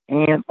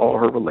 and all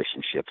her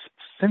relationships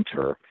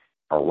center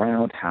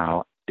around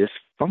how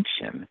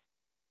dysfunction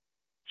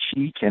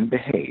she can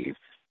behave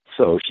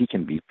so she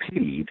can be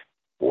pitied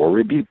or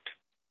rebuked.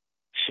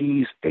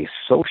 She's a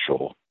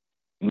social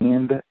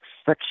and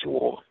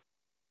sexual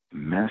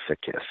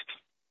masochist.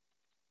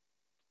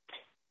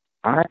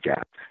 I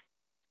got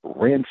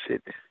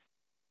rancid,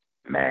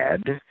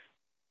 mad,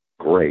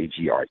 gray,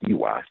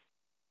 Grey,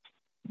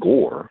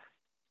 gore,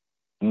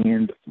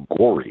 and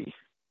gory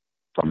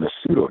from the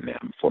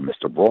pseudonym for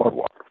Mr.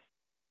 Broadwater.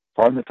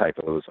 Pardon the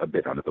typos, a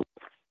bit under the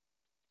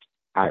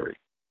weather. Irie.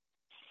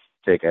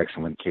 Take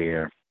excellent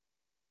care.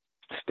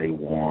 Stay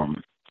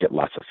warm. Get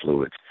lots of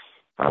fluids.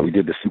 We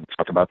did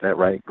talk about that,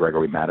 right?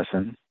 Gregory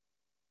Madison.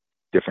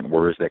 Different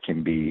words that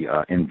can be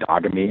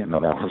endogamy. I know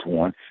that was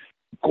one.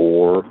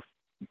 Gore,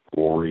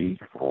 gory,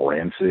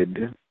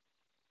 rancid.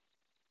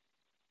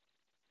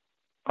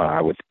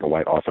 I would think a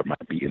white author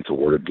might be into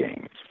word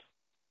games.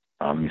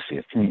 Let me see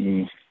if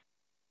anything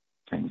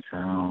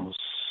else.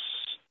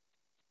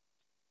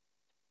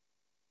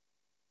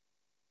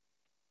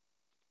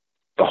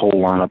 The whole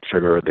lineup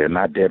trigger, they're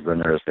not dead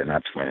runners, they're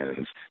not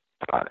twins.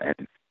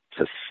 And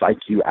to psych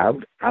you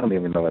out, I don't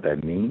even know what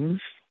that means.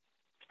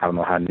 I don't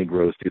know how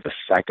Negroes do the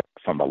psych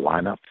from a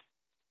lineup.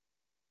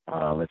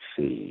 Let's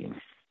see.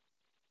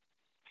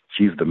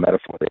 She's the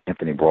metaphor that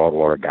Anthony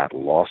Broadwater got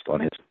lost on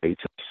his way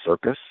to the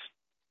circus.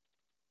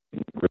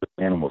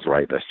 Animals,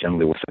 right? That's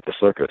generally what's at the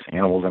circus,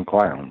 animals and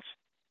clowns.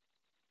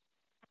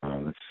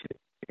 Let's see.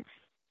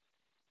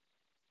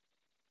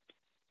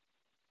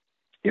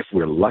 If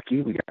we're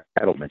lucky, we got a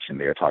title mention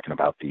there talking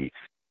about the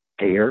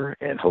hair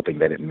and hoping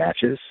that it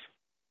matches.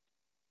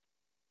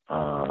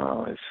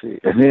 Let's see.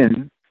 And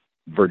then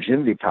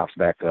virginity pops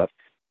back up.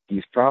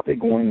 He's probably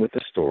going with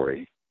the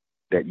story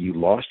that you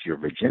lost your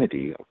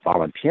virginity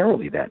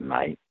voluntarily that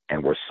night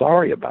and were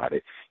sorry about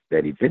it,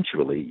 that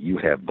eventually you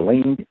have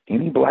blamed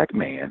any black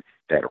man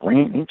that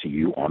ran into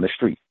you on the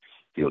street.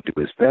 He'll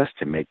do his best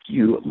to make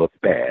you look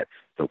bad,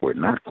 but we're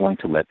not going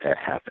to let that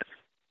happen.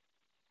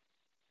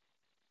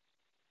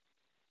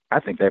 I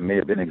think that may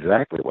have been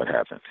exactly what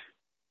happened.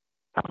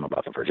 I don't know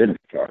about the virginity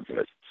part,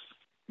 but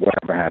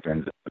whatever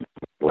happens,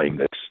 blame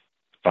this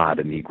find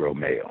a Negro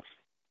male.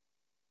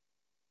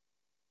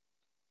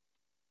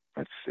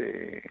 Let's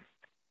see.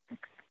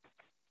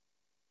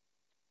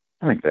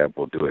 I think that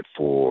will do it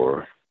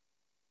for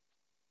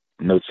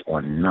notes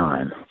on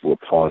 9. We'll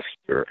pause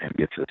here and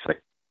get to the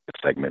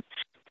segment.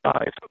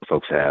 If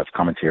folks have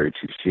commentary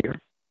to share,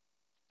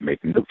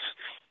 make notes.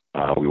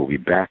 We will be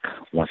back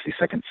once the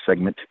second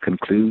segment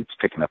concludes,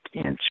 picking up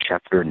in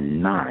Chapter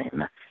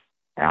 9,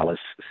 Alice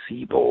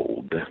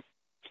Sebold.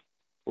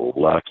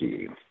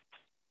 Lucky.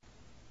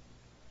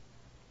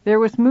 There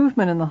was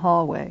movement in the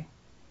hallway.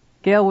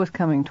 Gail was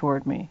coming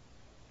toward me.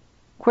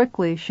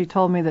 Quickly, she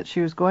told me that she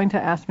was going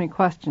to ask me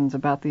questions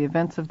about the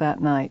events of that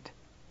night,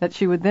 that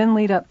she would then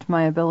lead up to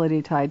my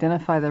ability to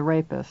identify the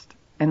rapist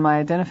and my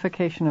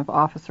identification of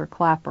Officer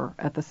Clapper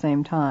at the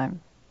same time.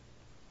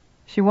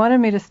 She wanted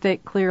me to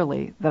state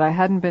clearly that I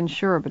hadn't been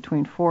sure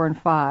between 4 and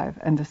 5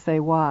 and to say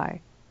why.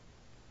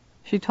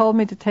 She told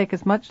me to take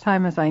as much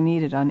time as I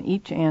needed on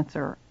each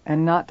answer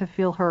and not to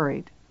feel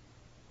hurried.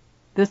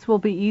 This will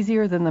be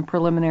easier than the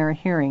preliminary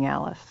hearing,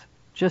 Alice.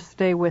 Just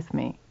stay with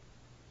me.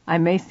 I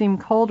may seem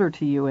colder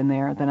to you in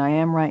there than I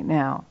am right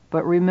now,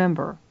 but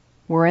remember,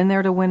 we're in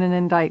there to win an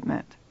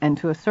indictment, and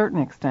to a certain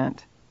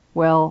extent,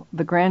 well,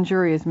 the grand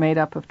jury is made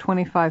up of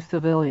 25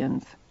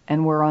 civilians,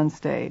 and we're on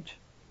stage.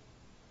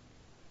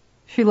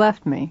 She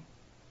left me.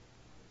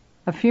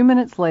 A few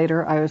minutes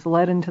later, I was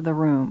led into the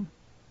room.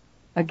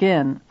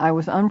 Again, I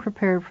was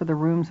unprepared for the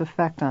room's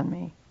effect on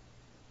me.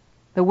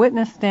 The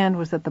witness stand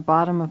was at the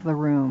bottom of the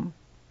room.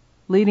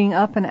 Leading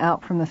up and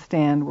out from the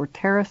stand were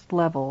terraced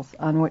levels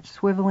on which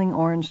swiveling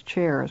orange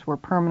chairs were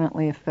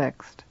permanently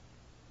affixed.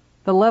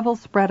 The levels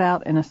spread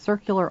out in a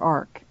circular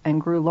arc and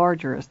grew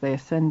larger as they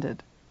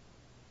ascended.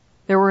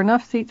 There were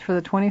enough seats for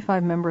the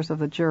 25 members of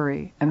the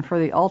jury and for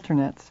the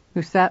alternates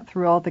who sat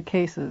through all the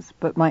cases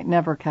but might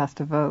never cast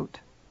a vote.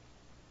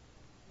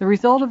 The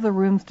result of the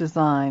room's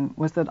design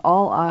was that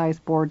all eyes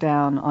bore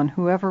down on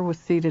whoever was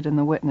seated in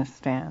the witness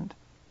stand.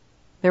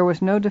 There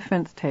was no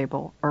defense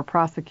table or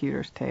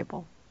prosecutor's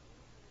table.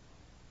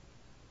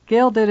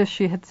 Gail did as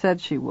she had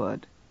said she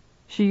would.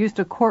 She used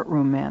a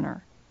courtroom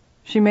manner.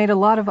 She made a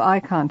lot of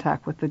eye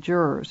contact with the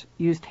jurors,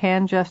 used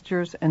hand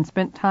gestures, and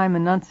spent time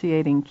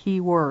enunciating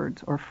key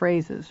words or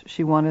phrases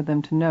she wanted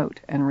them to note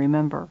and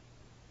remember.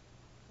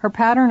 Her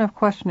pattern of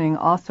questioning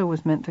also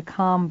was meant to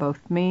calm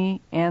both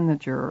me and the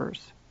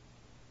jurors.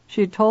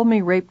 She had told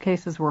me rape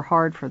cases were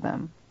hard for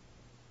them.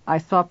 I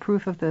saw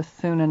proof of this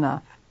soon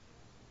enough.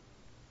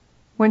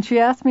 When she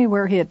asked me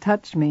where he had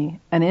touched me,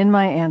 and in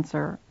my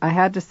answer I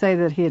had to say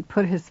that he had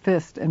put his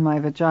fist in my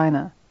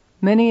vagina,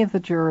 many of the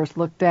jurors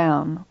looked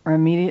down or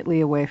immediately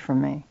away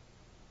from me.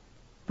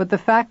 But the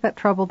fact that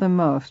troubled them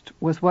most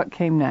was what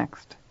came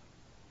next.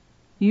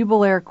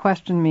 Eubelair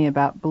questioned me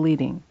about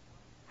bleeding.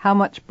 How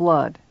much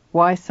blood?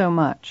 Why so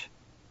much?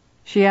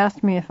 She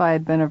asked me if I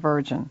had been a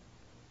virgin.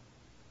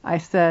 I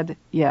said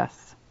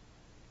yes.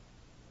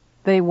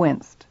 They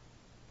winced.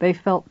 They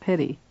felt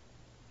pity.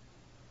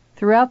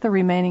 Throughout the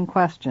remaining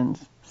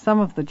questions, some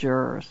of the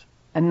jurors,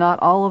 and not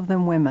all of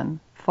them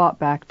women, fought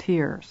back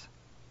tears.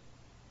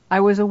 I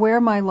was aware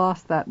my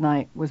loss that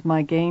night was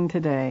my gain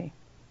today.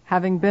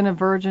 Having been a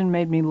virgin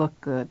made me look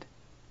good,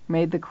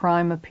 made the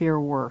crime appear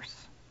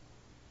worse.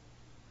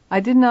 I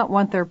did not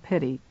want their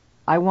pity.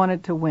 I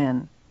wanted to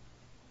win.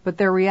 But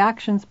their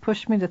reactions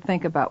pushed me to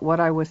think about what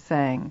I was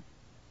saying,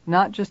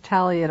 not just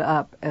tally it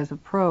up as a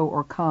pro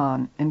or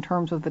con in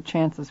terms of the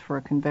chances for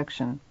a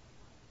conviction.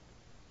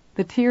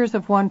 The tears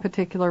of one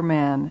particular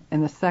man in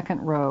the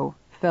second row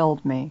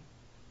felled me.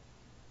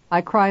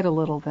 I cried a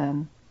little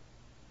then.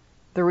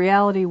 The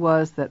reality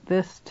was that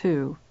this,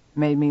 too,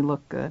 made me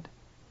look good.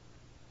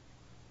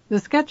 The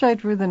sketch I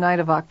drew the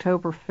night of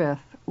October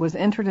 5th was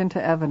entered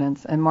into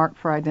evidence and marked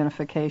for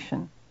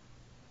identification.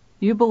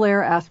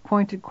 Eubelair asked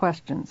pointed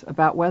questions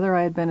about whether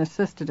I had been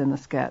assisted in the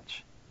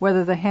sketch,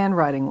 whether the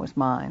handwriting was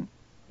mine,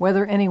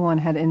 whether anyone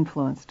had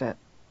influenced it.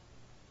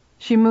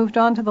 She moved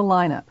on to the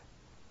lineup.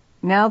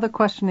 Now the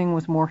questioning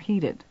was more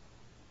heated.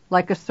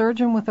 Like a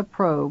surgeon with a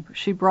probe,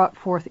 she brought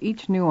forth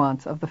each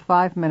nuance of the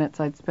 5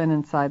 minutes I'd spent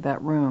inside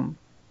that room.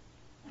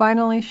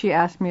 Finally, she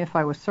asked me if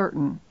I was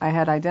certain I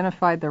had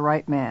identified the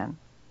right man.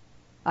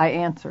 I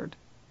answered,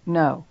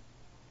 no.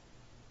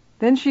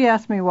 Then she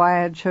asked me why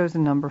I had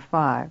chosen number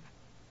 5.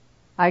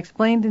 I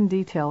explained in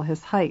detail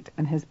his height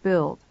and his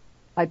build.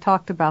 I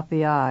talked about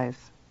the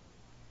eyes.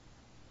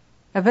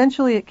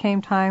 Eventually it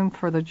came time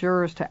for the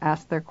jurors to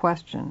ask their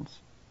questions.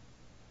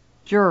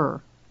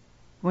 Juror: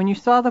 when you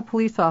saw the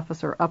police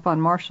officer up on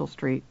Marshall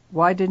Street,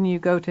 why didn't you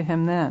go to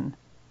him then?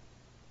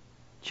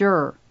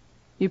 Juror: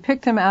 you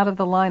picked him out of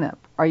the lineup.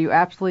 Are you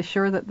absolutely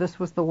sure that this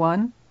was the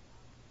one?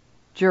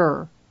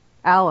 Juror: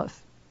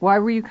 Alice, why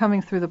were you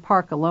coming through the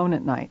park alone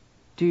at night?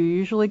 Do you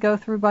usually go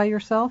through by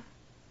yourself?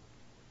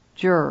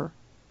 Juror: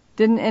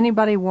 didn't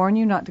anybody warn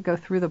you not to go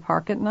through the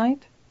park at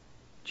night?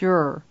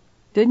 Juror: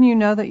 didn't you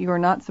know that you are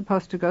not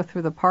supposed to go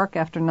through the park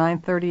after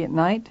 9:30 at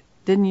night?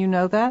 Didn't you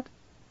know that?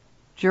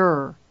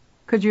 Juror: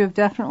 could you have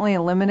definitely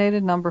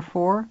eliminated number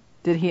 4?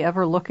 Did he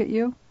ever look at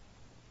you?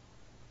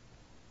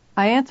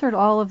 I answered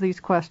all of these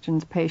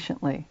questions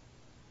patiently.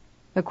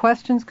 The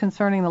questions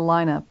concerning the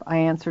lineup I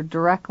answered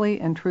directly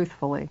and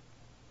truthfully.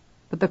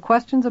 But the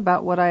questions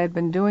about what I had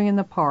been doing in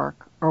the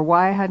park, or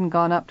why I hadn't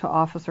gone up to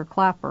Officer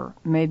Clapper,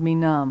 made me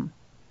numb.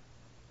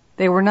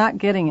 They were not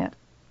getting it.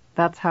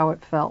 That's how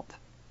it felt.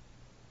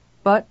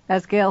 But,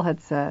 as Gail had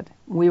said,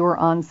 we were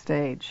on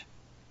stage.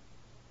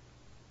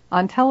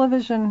 On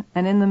television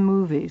and in the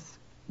movies,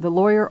 the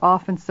lawyer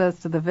often says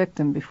to the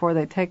victim before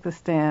they take the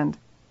stand,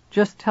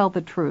 just tell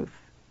the truth.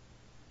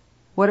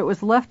 What it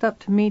was left up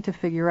to me to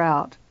figure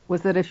out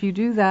was that if you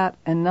do that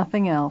and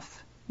nothing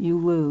else, you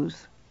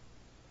lose.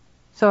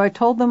 So I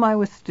told them I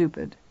was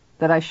stupid,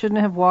 that I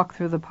shouldn't have walked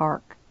through the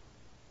park.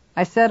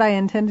 I said I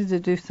intended to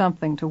do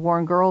something to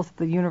warn girls at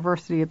the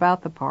university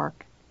about the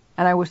park,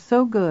 and I was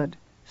so good,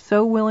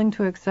 so willing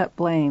to accept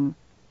blame,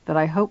 that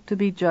I hoped to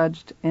be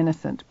judged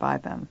innocent by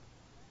them.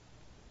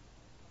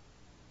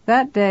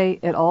 That day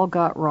it all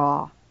got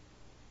raw.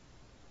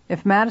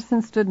 If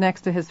Madison stood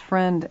next to his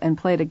friend and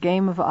played a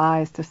game of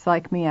eyes to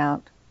psych me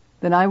out,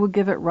 then I would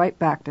give it right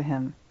back to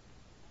him.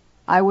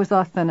 I was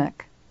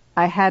authentic.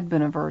 I had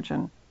been a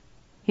virgin.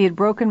 He had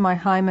broken my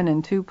hymen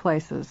in 2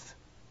 places.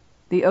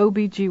 The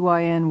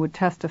OB/GYN would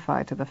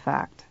testify to the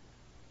fact.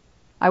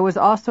 I was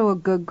also a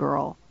good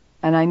girl,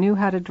 and I knew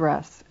how to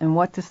dress and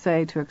what to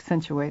say to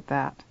accentuate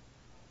that.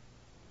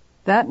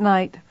 That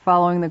night,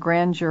 following the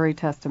grand jury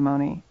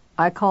testimony,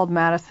 I called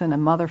Madison a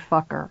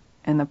motherfucker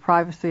in the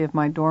privacy of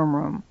my dorm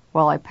room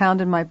while I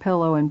pounded my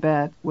pillow in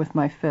bed with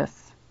my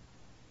fists.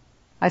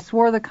 I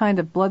swore the kind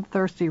of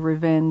bloodthirsty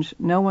revenge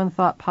no one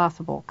thought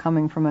possible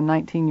coming from a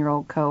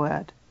 19-year-old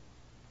co-ed.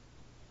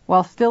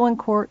 While still in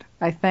court,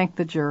 I thanked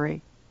the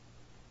jury.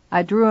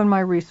 I drew on my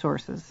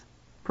resources,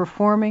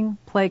 performing,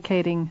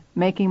 placating,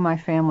 making my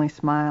family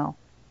smile.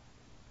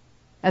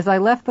 As I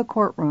left the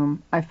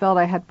courtroom, I felt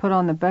I had put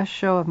on the best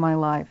show of my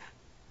life.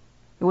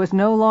 It was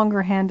no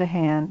longer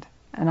hand-to-hand,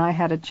 and I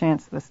had a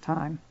chance this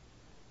time.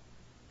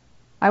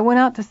 I went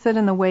out to sit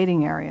in the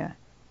waiting area.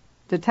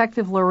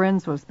 Detective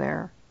Lorenz was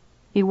there.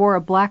 He wore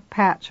a black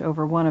patch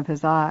over one of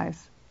his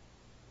eyes.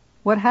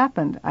 What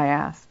happened? I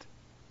asked.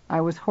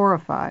 I was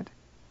horrified.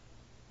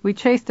 We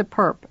chased a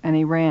perp, and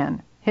he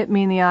ran, hit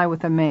me in the eye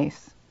with a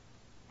mace.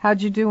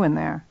 How'd you do in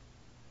there?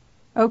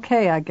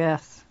 Okay, I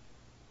guess.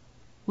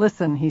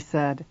 "Listen," he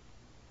said.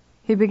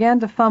 He began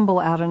to fumble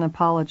out an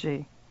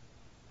apology.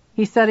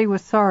 He said he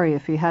was sorry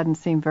if he hadn't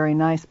seemed very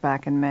nice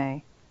back in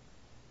May.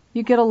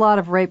 "You get a lot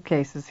of rape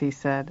cases," he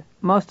said.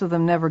 "Most of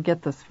them never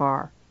get this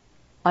far.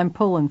 I'm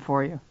pulling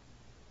for you."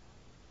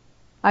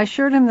 I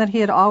assured him that he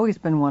had always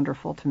been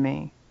wonderful to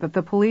me, that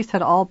the police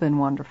had all been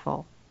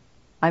wonderful.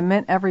 I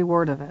meant every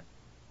word of it.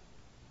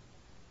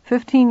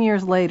 15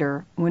 years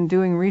later, when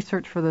doing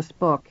research for this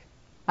book,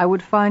 I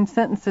would find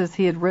sentences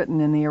he had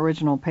written in the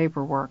original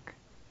paperwork.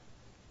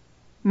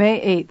 May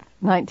 8,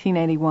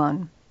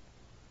 1981.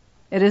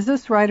 It is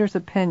this writer's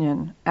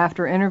opinion,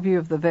 after interview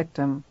of the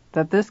victim,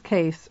 that this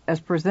case, as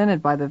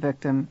presented by the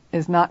victim,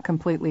 is not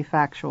completely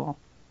factual.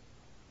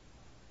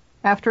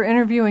 After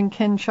interviewing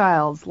Ken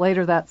Childs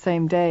later that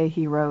same day,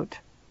 he wrote,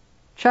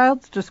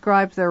 "Childs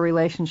describes their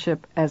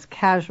relationship as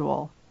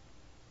casual.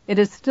 It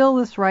is still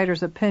this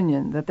writer's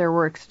opinion that there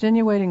were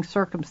extenuating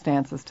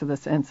circumstances to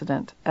this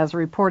incident, as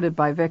reported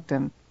by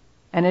victim,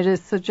 and it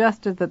is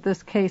suggested that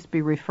this case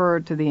be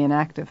referred to the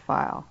inactive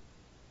file."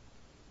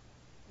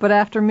 But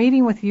after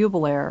meeting with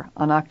Jubelair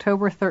on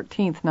October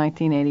 13,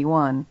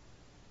 1981,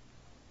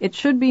 it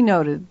should be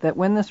noted that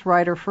when this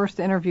writer first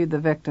interviewed the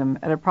victim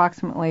at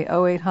approximately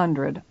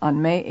 0800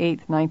 on May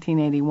 8,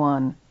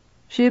 1981,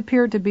 she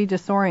appeared to be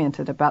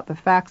disoriented about the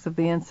facts of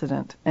the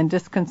incident and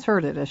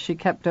disconcerted as she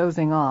kept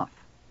dozing off.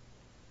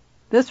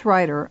 This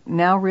writer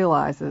now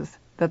realizes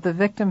that the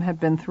victim had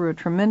been through a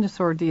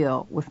tremendous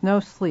ordeal with no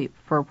sleep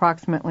for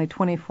approximately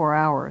 24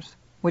 hours,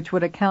 which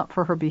would account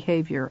for her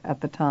behavior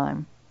at the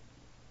time.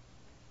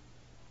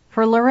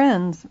 For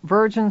Lorenz,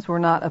 virgins were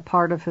not a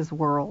part of his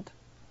world.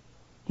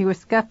 He was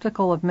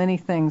skeptical of many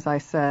things I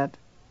said.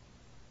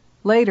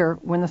 Later,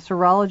 when the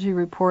serology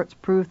reports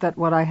proved that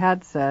what I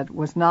had said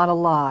was not a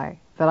lie,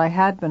 that I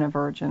had been a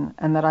virgin,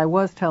 and that I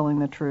was telling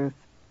the truth,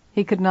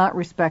 he could not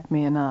respect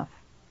me enough.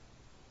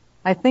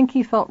 I think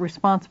he felt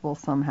responsible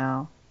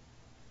somehow.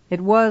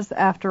 It was,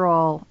 after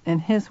all, in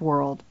his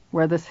world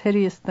where this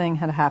hideous thing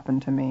had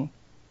happened to me,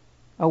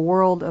 a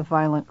world of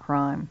violent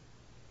crime.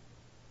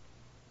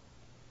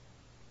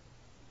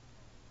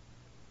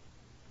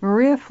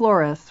 Maria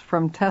Flores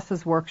from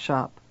Tess's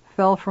workshop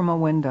fell from a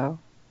window.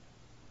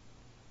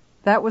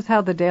 That was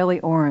how the Daily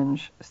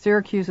Orange,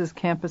 Syracuse's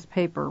campus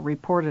paper,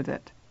 reported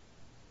it.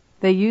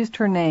 They used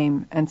her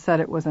name and said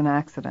it was an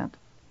accident.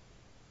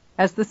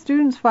 As the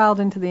students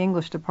filed into the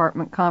English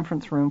department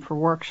conference room for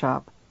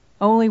workshop,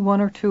 only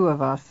one or two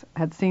of us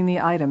had seen the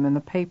item in the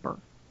paper.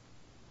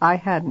 I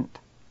hadn't.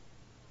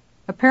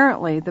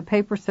 Apparently, the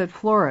paper said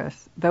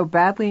Flores, though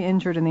badly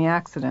injured in the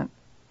accident,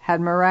 had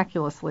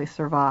miraculously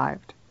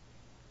survived.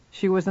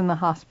 She was in the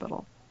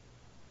hospital.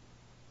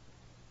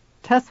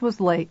 Tess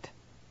was late.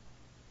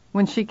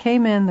 When she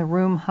came in, the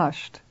room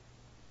hushed.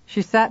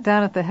 She sat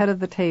down at the head of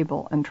the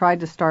table and tried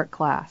to start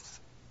class.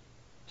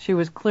 She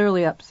was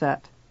clearly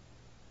upset.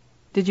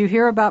 "Did you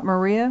hear about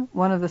Maria?"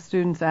 one of the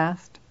students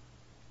asked.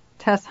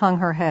 Tess hung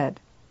her head.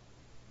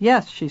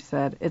 "Yes," she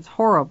said. "It's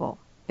horrible.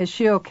 Is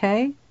she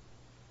okay?"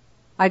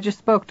 "I just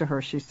spoke to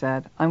her," she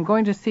said. "I'm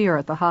going to see her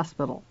at the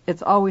hospital.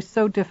 It's always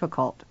so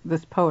difficult,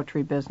 this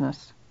poetry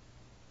business."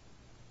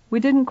 We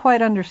didn't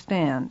quite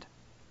understand.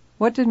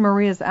 What did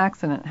Maria's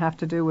accident have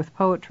to do with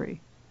poetry?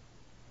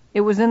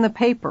 "It was in the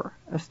paper,"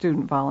 a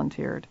student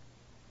volunteered.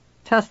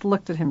 Tess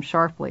looked at him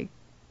sharply.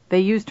 "They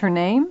used her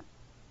name?"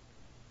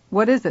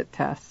 "What is it,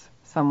 Tess?"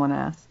 someone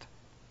asked.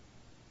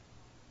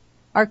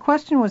 Our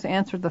question was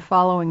answered the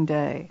following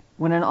day,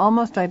 when an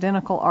almost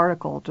identical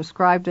article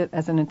described it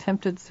as an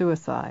attempted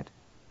suicide.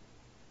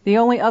 The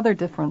only other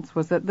difference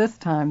was that this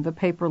time the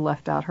paper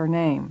left out her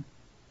name.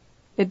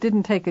 It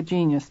didn't take a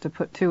genius to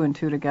put two and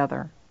two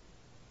together.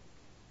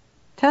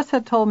 Tess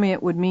had told me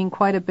it would mean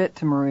quite a bit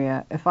to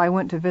Maria if I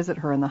went to visit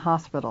her in the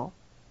hospital.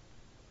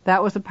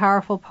 "That was a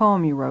powerful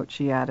poem you wrote,"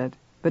 she added,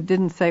 but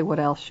didn't say what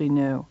else she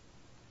knew.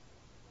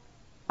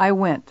 I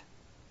went,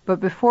 but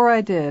before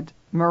I did,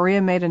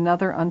 Maria made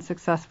another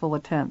unsuccessful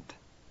attempt.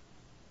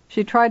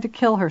 She tried to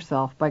kill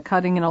herself by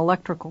cutting an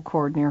electrical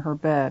cord near her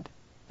bed,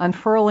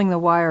 unfurling the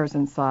wires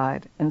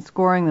inside, and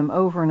scoring them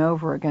over and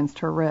over against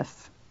her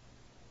wrists.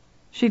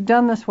 She'd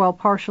done this while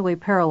partially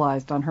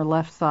paralyzed on her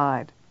left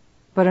side,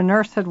 but a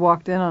nurse had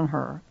walked in on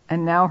her,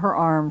 and now her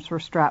arms were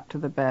strapped to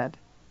the bed.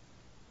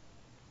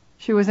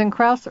 She was in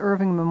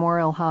Krauss-Irving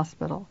Memorial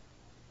Hospital.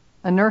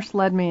 A nurse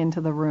led me into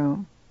the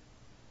room.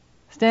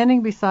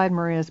 Standing beside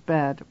Maria's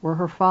bed were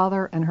her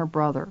father and her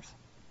brothers.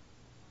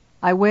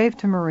 I waved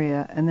to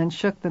Maria and then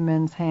shook the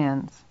men's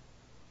hands.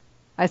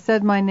 I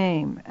said my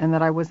name and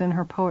that I was in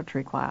her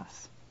poetry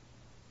class.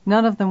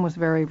 None of them was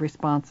very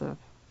responsive.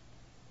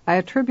 I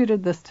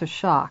attributed this to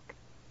shock,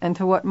 and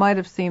to what might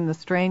have seemed the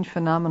strange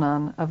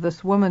phenomenon of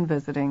this woman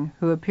visiting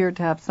who appeared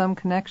to have some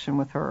connection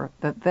with her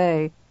that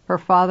they, her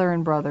father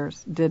and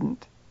brothers,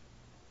 didn't.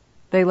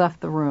 They left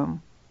the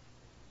room.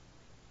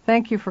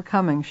 "Thank you for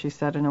coming," she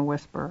said in a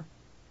whisper.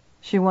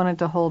 She wanted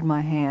to hold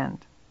my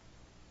hand.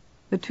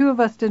 The two of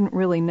us didn't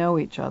really know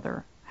each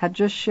other, had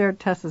just shared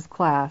Tess's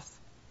class,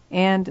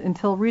 and,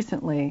 until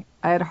recently,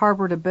 I had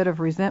harbored a bit of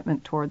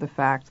resentment toward the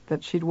fact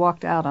that she'd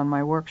walked out on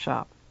my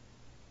workshop.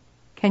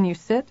 "Can you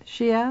sit?"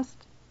 she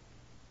asked.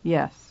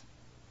 "Yes."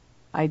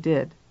 I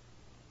did.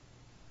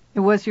 "It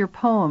was your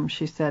poem,"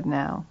 she said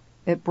now.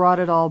 "It brought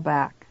it all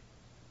back."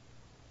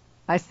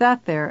 I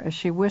sat there as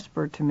she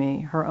whispered to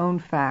me her own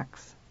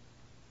facts.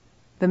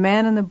 The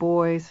man and the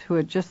boys who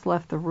had just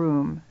left the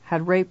room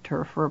had raped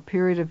her for a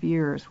period of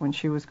years when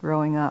she was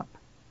growing up.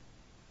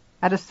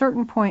 At a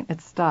certain point it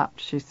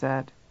stopped, she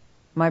said.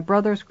 My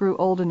brothers grew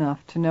old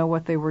enough to know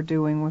what they were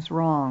doing was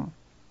wrong.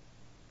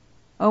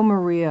 "Oh,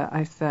 Maria,"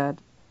 I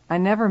said, "I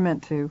never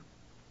meant to—"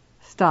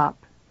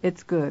 "Stop.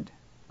 It's good.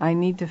 I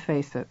need to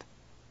face it."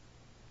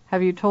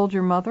 "Have you told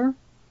your mother?"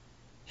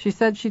 She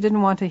said she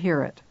didn't want to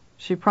hear it.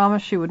 She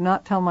promised she would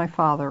not tell my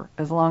father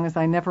as long as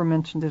I never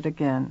mentioned it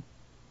again.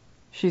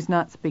 She's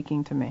not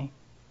speaking to me.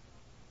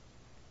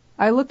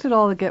 I looked at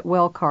all the get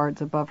well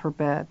cards above her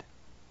bed.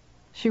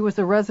 She was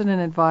a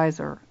resident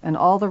advisor, and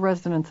all the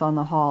residents on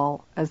the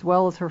hall, as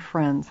well as her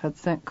friends, had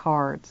sent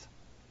cards.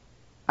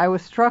 I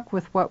was struck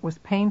with what was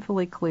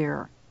painfully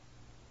clear.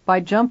 By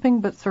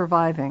jumping but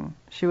surviving,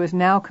 she was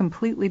now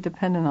completely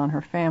dependent on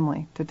her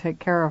family to take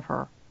care of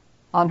her,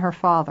 on her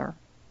father.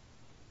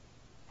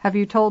 "Have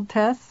you told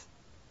Tess?"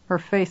 Her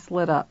face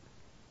lit up.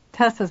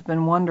 "Tess has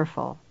been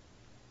wonderful."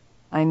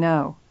 "I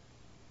know.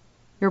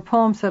 Your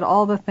poem said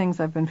all the things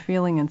I've been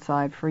feeling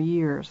inside for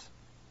years,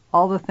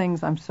 all the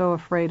things I'm so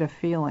afraid of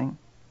feeling."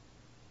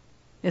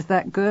 "Is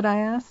that good?" I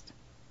asked.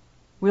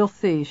 "We'll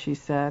see," she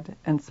said,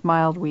 and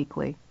smiled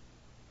weakly.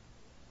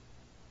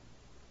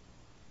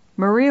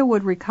 Maria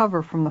would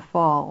recover from the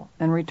fall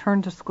and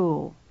return to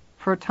school.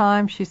 For a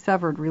time she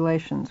severed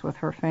relations with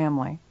her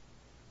family.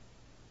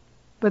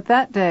 But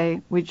that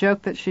day we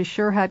joked that she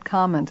sure had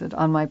commented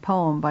on my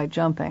poem by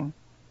jumping,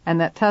 and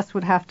that Tess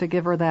would have to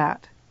give her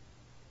that.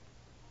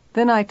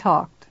 Then I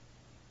talked.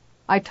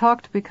 I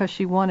talked because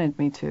she wanted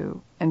me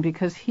to, and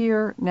because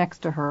here, next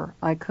to her,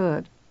 I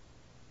could.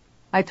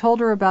 I told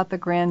her about the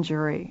grand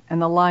jury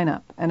and the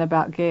lineup and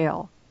about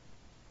Gail.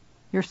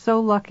 "You're so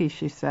lucky,"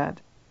 she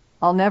said.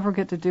 "I'll never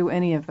get to do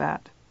any of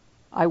that.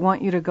 I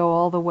want you to go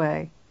all the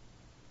way."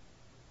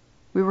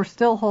 We were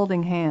still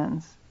holding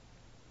hands.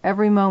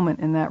 Every moment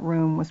in that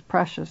room was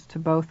precious to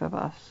both of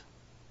us.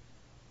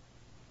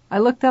 I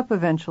looked up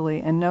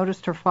eventually and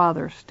noticed her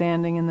father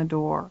standing in the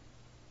door.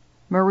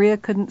 Maria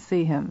couldn't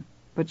see him,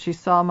 but she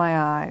saw my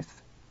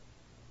eyes.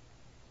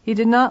 He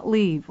did not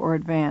leave or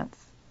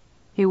advance.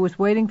 He was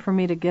waiting for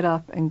me to get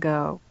up and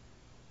go.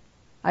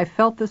 I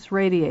felt this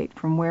radiate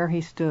from where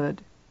he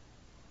stood.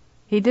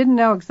 He didn't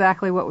know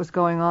exactly what was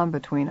going on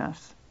between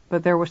us,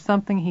 but there was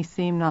something he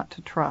seemed not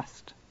to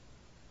trust.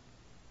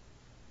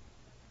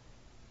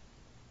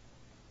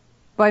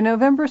 By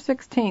November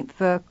 16th,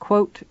 the,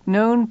 quote,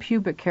 known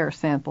pubic hair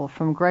sample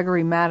from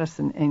Gregory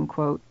Madison, end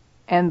quote,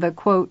 and the,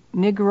 quote,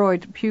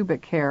 negroid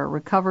pubic hair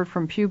recovered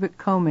from pubic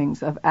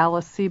combings of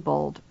Alice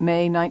Sebold,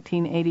 May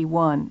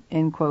 1981,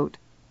 end quote,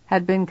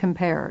 had been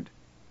compared.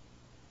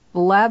 The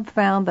lab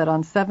found that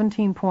on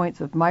 17 points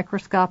of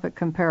microscopic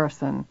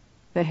comparison,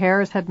 the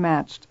hairs had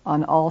matched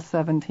on all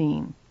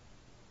 17.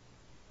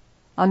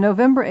 On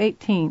November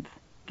 18th,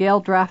 Gail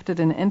drafted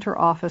an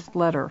inter-office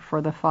letter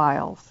for the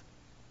files.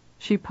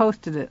 She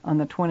posted it on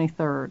the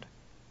 23rd.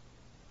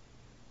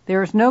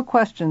 "There is no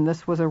question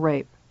this was a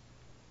rape.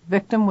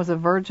 Victim was a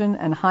virgin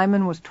and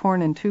hymen was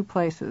torn in 2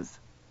 places.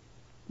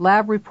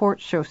 Lab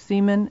reports show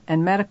semen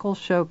and medicals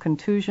show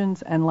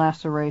contusions and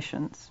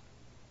lacerations.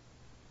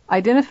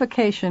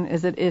 Identification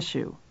is at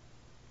issue.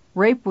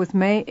 Rape was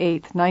May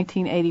 8,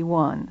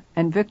 1981,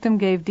 and victim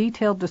gave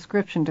detailed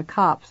description to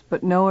cops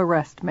but no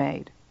arrest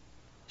made.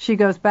 She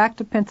goes back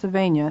to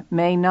Pennsylvania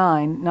May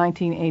 9,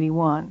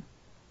 1981.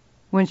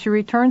 When she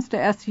returns to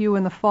SU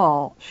in the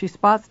fall, she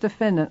spots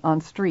defendant on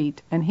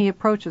street and he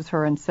approaches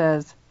her and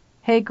says,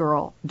 'Hey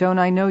girl, don't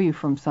I know you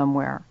from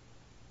somewhere?'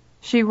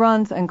 She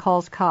runs and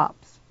calls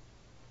cops.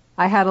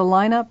 I had a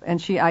lineup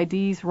and she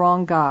IDs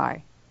wrong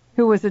guy,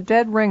 who was a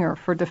dead ringer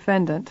for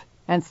defendant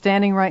and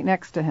standing right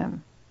next to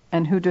him,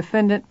 and who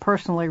defendant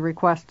personally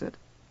requested.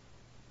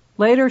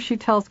 Later she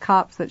tells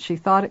cops that she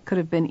thought it could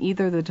have been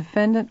either the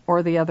defendant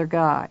or the other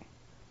guy.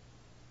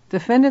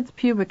 Defendant's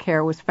pubic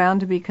hair was found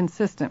to be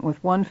consistent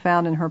with one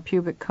found in her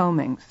pubic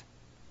combings.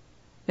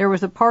 There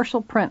was a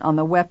partial print on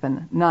the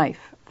weapon,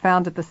 knife,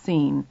 found at the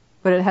scene,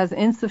 but it has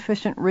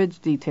insufficient ridge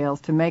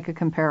details to make a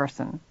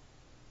comparison.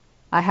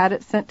 I had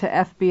it sent to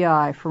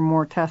FBI for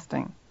more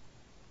testing.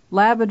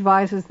 Lab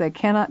advises they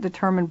cannot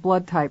determine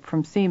blood type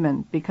from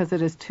semen because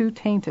it is too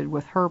tainted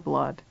with her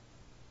blood.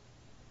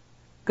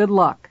 Good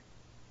luck.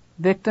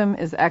 Victim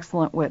is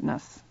excellent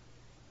witness."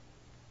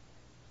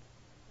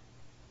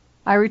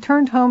 I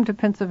returned home to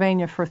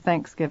Pennsylvania for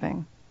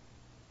Thanksgiving.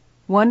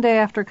 One day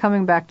after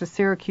coming back to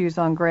Syracuse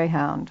on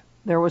Greyhound,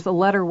 there was a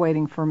letter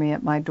waiting for me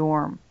at my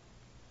dorm.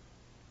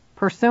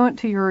 "Pursuant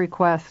to your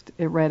request,"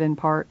 it read in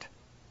part,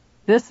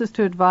 "this is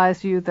to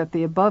advise you that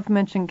the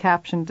above-mentioned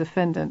captioned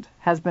defendant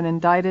has been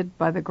indicted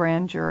by the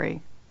grand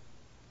jury."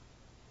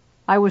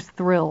 I was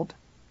thrilled.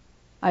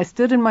 I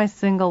stood in my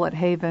single at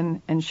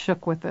Haven and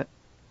shook with it.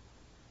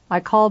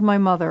 I called my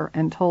mother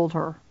and told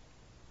her.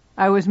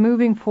 I was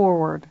moving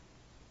forward.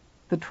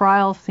 The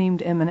trial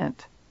seemed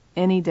imminent,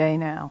 any day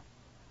now.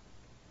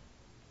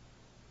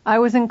 I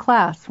was in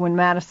class when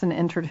Madison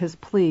entered his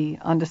plea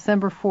on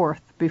December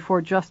 4th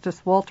before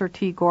Justice Walter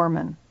T.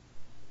 Gorman.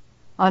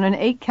 On an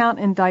 8-count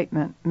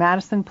indictment,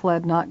 Madison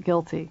pled not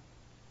guilty.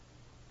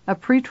 A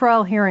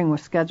pretrial hearing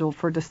was scheduled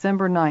for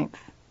December 9th.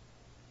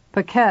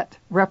 Paquette,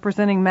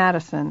 representing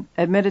Madison,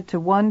 admitted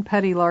to one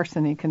petty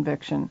larceny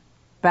conviction,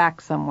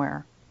 back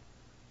somewhere.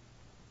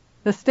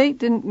 The state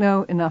didn't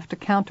know enough to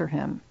counter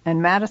him,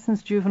 and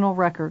Madison's juvenile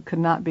record could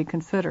not be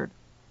considered.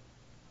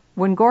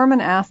 When Gorman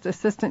asked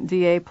Assistant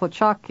D.A.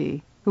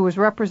 Plochacki, who was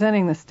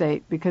representing the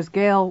state because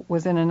Gale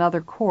was in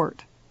another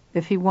court,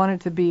 if he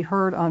wanted to be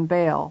heard on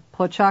bail,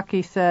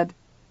 Plochacki said,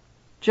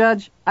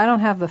 "Judge, I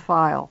don't have the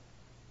file."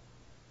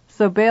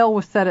 So bail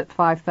was set at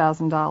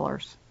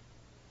 $5,000.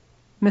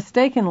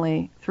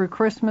 Mistakenly, through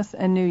Christmas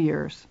and New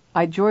Year's,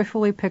 I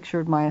joyfully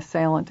pictured my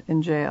assailant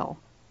in jail.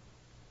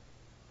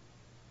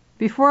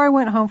 Before I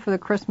went home for the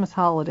Christmas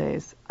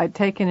holidays, I'd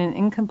taken an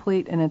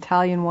incomplete in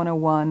Italian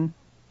 101,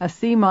 a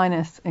C-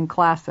 in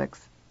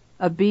classics,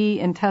 a B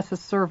in Tessa's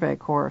survey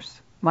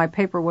course, my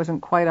paper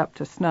wasn't quite up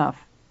to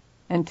snuff,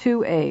 and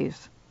 2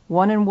 A's,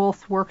 one in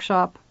Wolf's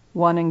workshop,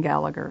 one in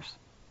Gallagher's.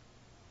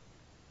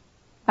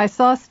 I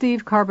saw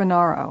Steve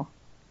Carbonaro.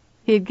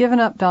 He had given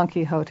up Don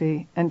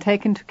Quixote and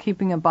taken to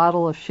keeping a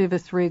bottle of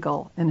Chivas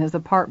Regal in his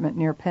apartment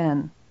near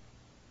Penn.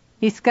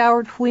 He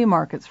scoured flea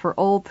markets for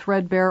old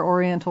threadbare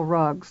Oriental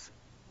rugs,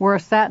 wore a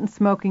satin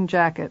smoking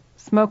jacket,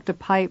 smoked a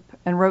pipe,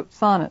 and wrote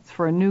sonnets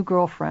for a new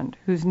girlfriend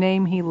whose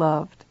name he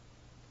loved,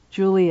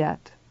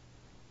 Juliet.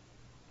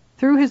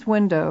 Through his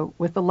window,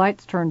 with the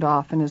lights turned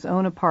off in his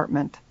own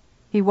apartment,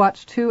 he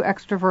watched 2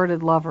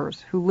 extroverted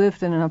lovers who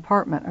lived in an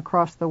apartment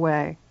across the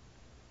way.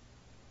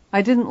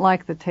 I didn't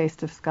like the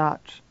taste of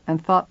scotch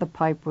and thought the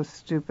pipe was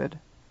stupid.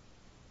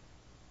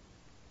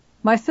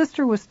 My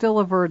sister was still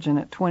a virgin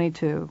at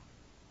 22.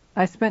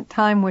 I spent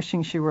time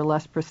wishing she were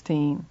less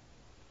pristine.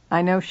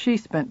 I know she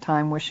spent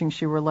time wishing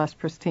she were less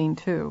pristine,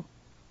 too.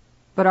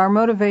 But our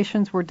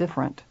motivations were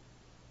different.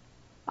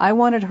 I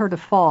wanted her to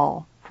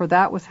fall, for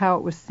that was how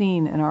it was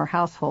seen in our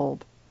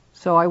household,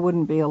 so I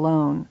wouldn't be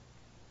alone.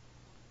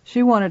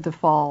 She wanted to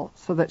fall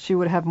so that she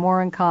would have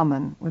more in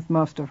common with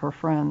most of her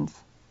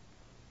friends.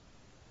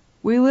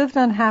 We lived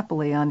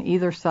unhappily on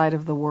either side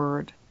of the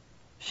word.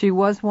 She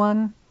was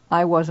one,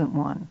 I wasn't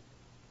one.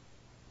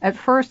 At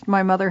first,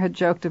 my mother had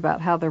joked about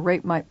how the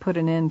rape might put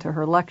an end to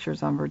her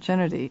lectures on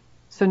virginity,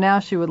 so now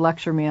she would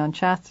lecture me on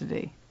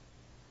chastity.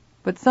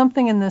 But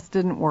something in this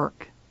didn't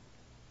work.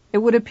 It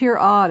would appear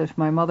odd if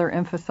my mother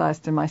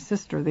emphasized to my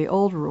sister the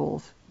old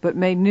rules, but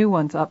made new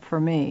ones up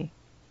for me.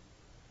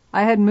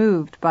 I had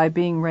moved, by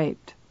being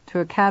raped,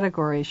 to a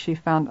category she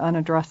found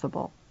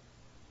unaddressable.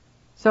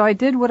 So I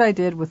did what I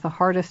did with the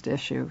hardest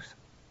issues.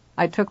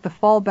 I took the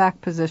fallback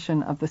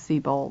position of the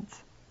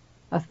Seabolds,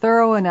 a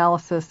thorough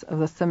analysis of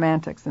the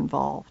semantics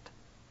involved.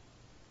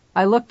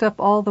 I looked up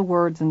all the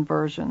words and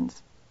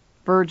versions: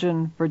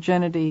 virgin,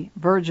 virginity,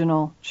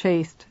 virginal,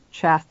 chaste,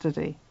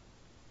 chastity.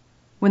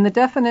 When the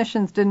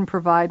definitions didn't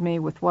provide me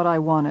with what I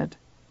wanted,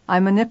 I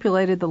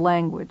manipulated the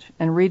language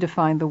and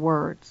redefined the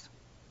words.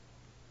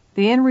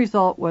 The end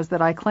result was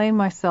that I claimed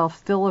myself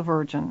still a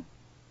virgin.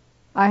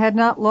 I had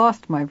not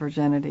lost my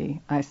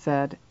virginity, I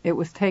said. It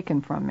was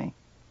taken from me.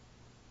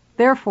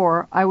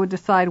 Therefore, I would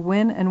decide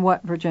when and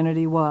what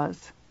virginity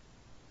was.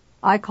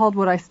 I called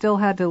what I still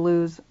had to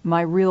lose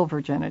my real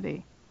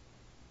virginity.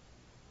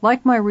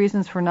 Like my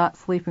reasons for not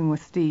sleeping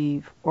with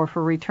Steve or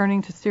for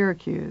returning to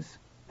Syracuse,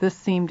 this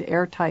seemed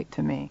airtight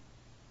to me.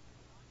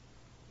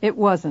 It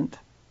wasn't.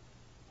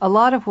 A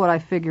lot of what I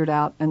figured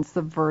out and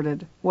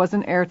subverted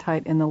wasn't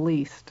airtight in the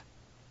least,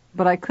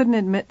 but I couldn't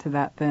admit to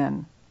that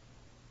then.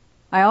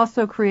 I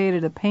also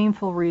created a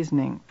painful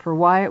reasoning for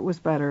why it was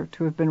better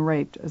to have been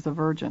raped as a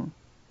virgin.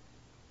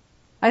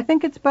 I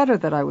think it's better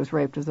that I was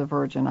raped as a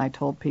virgin, I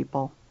told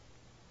people.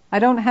 I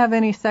don't have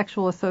any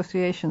sexual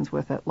associations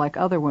with it like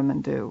other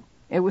women do.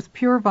 It was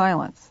pure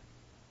violence.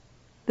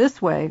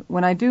 This way,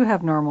 when I do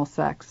have normal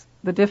sex,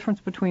 the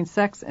difference between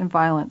sex and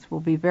violence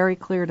will be very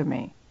clear to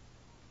me.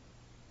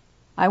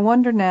 I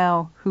wonder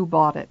now who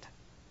bought it.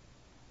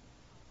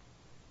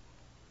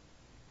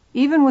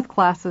 Even with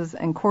classes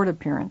and court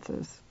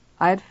appearances,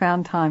 I had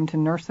found time to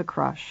nurse a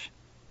crush.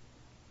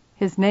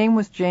 His name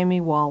was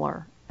Jamie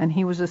Waller, and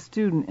he was a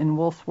student in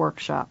Wolf's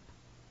workshop.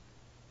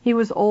 He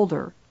was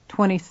older,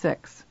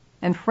 26,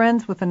 and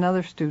friends with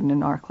another student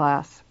in our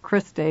class,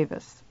 Chris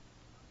Davis.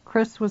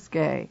 Chris was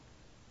gay.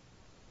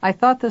 I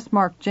thought this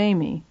marked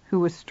Jamie,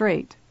 who was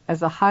straight,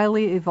 as a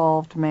highly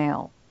evolved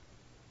male.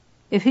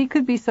 If he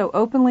could be so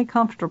openly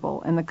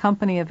comfortable in the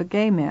company of a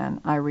gay man,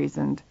 I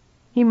reasoned,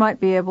 he might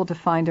be able to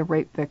find a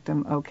rape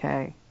victim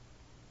okay.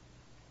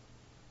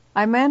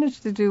 I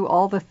managed to do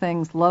all the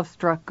things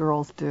love-struck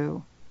girls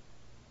do.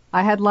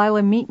 I had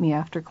Lila meet me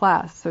after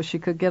class so she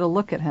could get a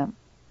look at him.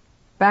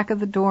 Back at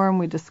the dorm,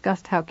 we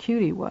discussed how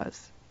cute he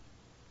was.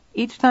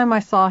 Each time I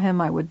saw him,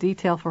 I would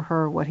detail for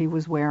her what he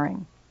was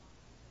wearing.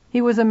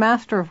 He was a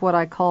master of what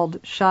I called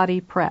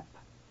shoddy prep.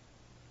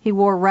 He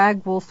wore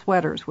rag wool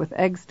sweaters with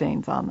egg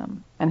stains on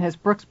them, and his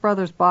Brooks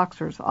Brothers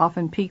boxers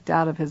often peeked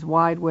out of his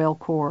wide wale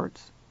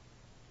cords.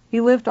 He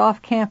lived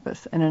off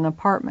campus in an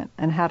apartment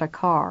and had a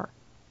car.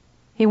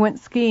 He went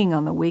skiing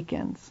on the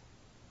weekends.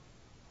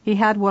 He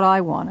had what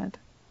I wanted,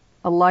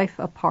 a life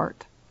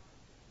apart.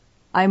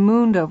 I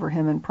mooned over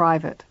him in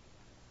private.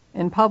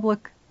 In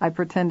public, I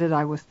pretended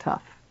I was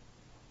tough.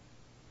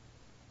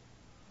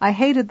 I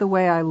hated the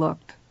way I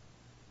looked.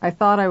 I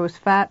thought I was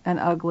fat and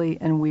ugly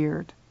and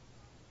weird.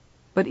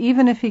 But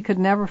even if he could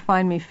never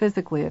find me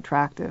physically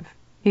attractive,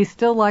 he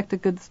still liked a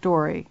good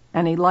story,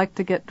 and he liked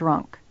to get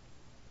drunk.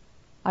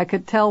 I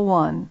could tell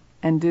one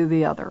and do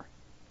the other.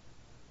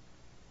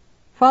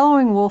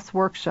 Following Wolf's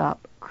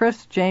workshop,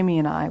 Chris, Jamie,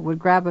 and I would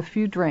grab a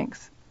few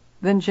drinks.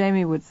 Then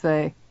Jamie would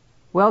say,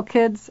 "Well,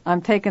 kids,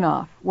 I'm taking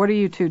off. What are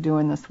you two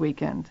doing this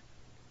weekend?"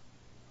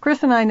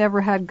 Chris and I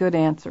never had good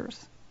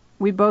answers.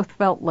 We both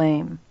felt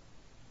lame.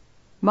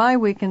 My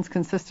weekends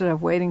consisted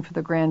of waiting for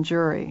the grand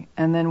jury,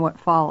 and then what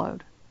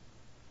followed.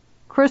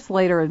 Chris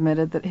later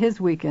admitted that his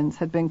weekends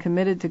had been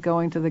committed to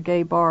going to the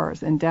gay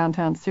bars in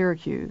downtown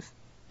Syracuse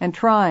and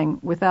trying,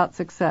 without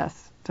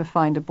success, to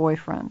find a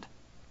boyfriend.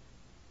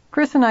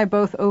 Chris and I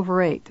both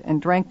overate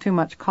and drank too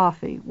much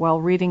coffee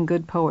while reading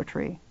good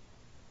poetry.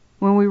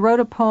 When we wrote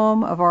a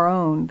poem of our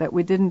own that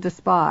we didn't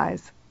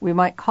despise, we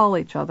might call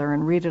each other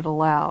and read it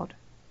aloud.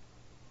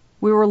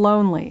 We were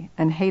lonely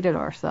and hated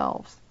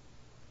ourselves.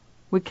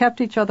 We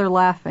kept each other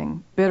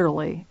laughing,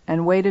 bitterly,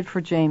 and waited for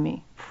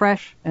Jamie,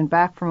 fresh and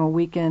back from a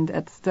weekend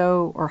at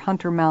Stowe or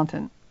Hunter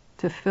Mountain,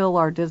 to fill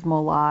our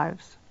dismal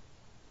lives.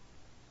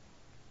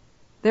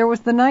 There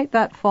was the night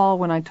that fall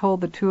when I told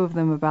the two of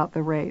them about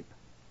the rape.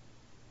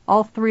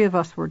 All three of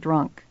us were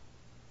drunk.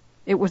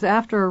 It was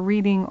after a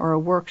reading or a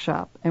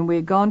workshop, and we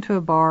had gone to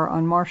a bar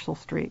on Marshall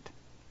Street.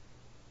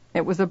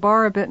 It was a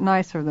bar a bit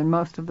nicer than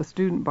most of the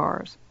student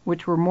bars,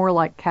 which were more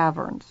like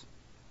caverns.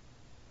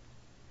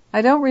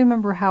 I don't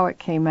remember how it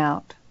came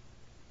out.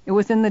 It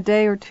was in the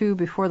day or two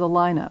before the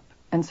lineup,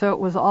 and so it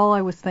was all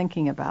I was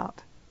thinking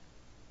about.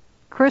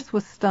 Chris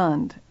was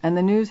stunned, and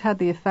the news had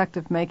the effect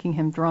of making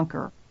him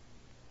drunker.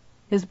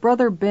 His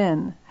brother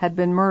Ben had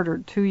been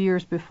murdered 2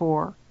 years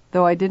before,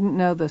 though I didn't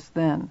know this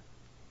then.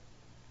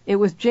 It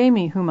was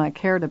Jamie whom I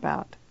cared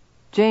about.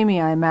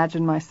 Jamie I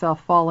imagined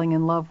myself falling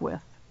in love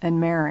with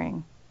and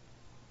marrying.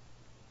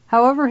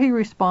 However he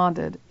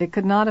responded, it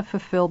could not have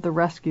fulfilled the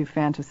rescue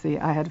fantasy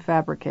I had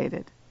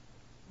fabricated.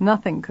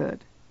 Nothing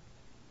could.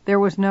 There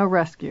was no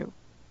rescue.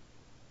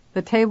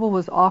 The table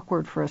was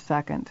awkward for a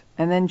second,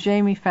 and then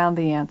Jamie found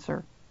the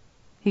answer.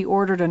 He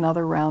ordered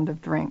another round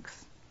of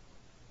drinks.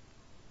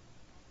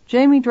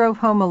 Jamie drove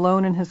home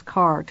alone in his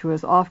car to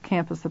his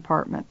off-campus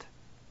apartment.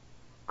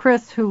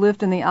 Chris, who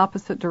lived in the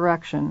opposite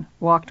direction,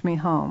 walked me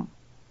home.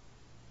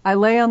 I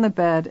lay on the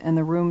bed and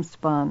the room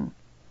spun.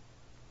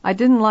 I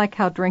didn't like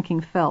how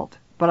drinking felt,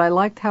 but I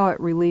liked how it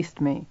released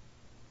me.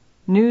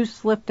 News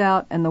slipped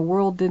out and the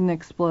world didn't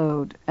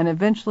explode, and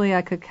eventually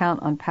I could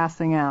count on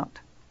passing out.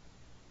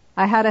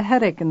 I had a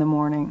headache in the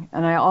morning,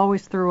 and I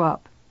always threw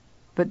up,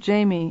 but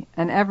Jamie,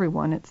 and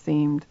everyone, it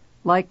seemed,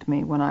 liked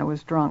me when I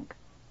was drunk.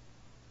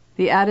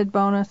 The added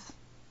bonus,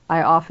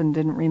 I often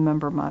didn't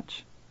remember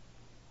much.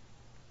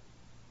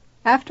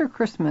 After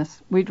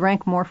Christmas, we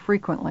drank more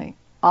frequently,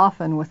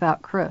 often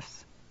without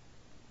Chris.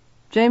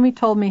 Jamie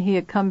told me he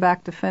had come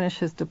back to finish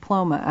his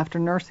diploma after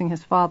nursing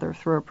his father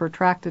through a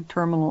protracted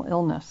terminal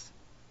illness.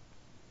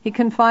 He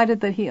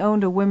confided that he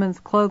owned a women's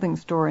clothing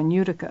store in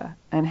Utica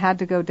and had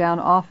to go down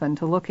often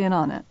to look in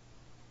on it.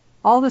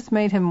 All this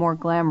made him more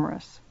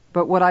glamorous,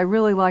 but what I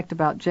really liked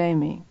about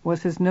Jamie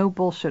was his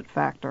no-bullshit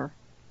factor.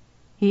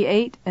 He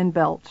ate and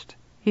belched.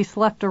 He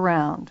slept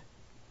around.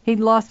 He'd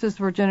lost his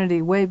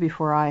virginity way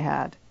before I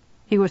had.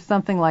 He was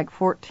something like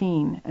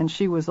 14, and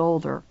she was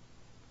older.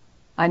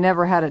 "I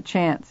never had a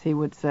chance," he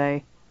would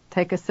say,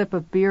 take a sip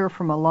of beer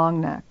from a long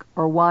neck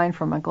or wine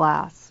from a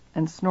glass,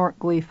 and snort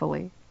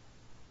gleefully.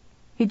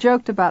 He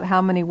joked about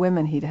how many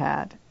women he'd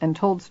had, and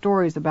told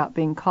stories about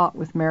being caught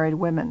with married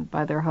women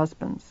by their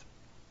husbands.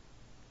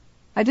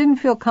 I didn't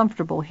feel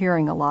comfortable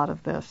hearing a lot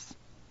of this.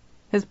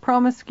 His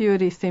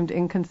promiscuity seemed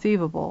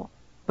inconceivable,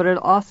 but it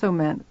also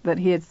meant that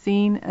he had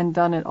seen and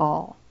done it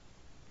all.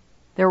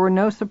 There were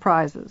no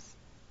surprises.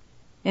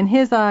 In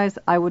his eyes,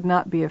 I would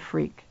not be a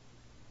freak.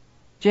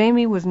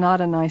 Jamie was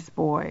not a nice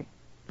boy,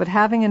 but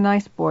having a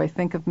nice boy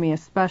think of me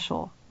as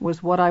special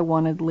was what I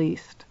wanted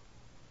least.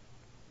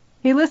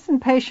 He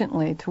listened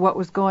patiently to what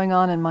was going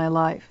on in my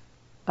life,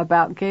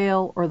 about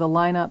Gail or the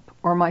lineup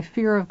or my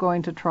fear of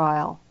going to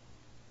trial.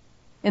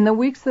 In the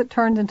weeks that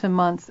turned into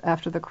months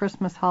after the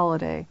Christmas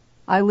holiday,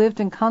 I lived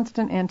in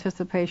constant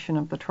anticipation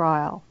of the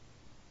trial.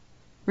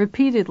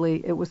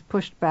 Repeatedly, it was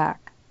pushed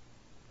back.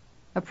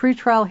 A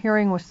pretrial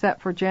hearing was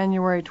set for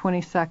January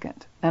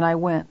 22nd, and I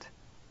went.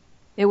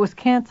 It was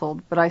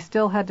canceled, but I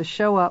still had to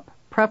show up,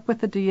 prep with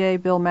the DA,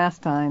 Bill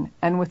Mastine,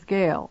 and with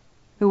Gail,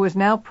 who was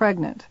now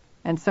pregnant,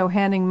 and so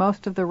handing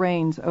most of the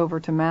reins over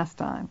to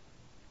Mastine.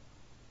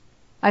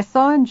 I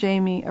saw in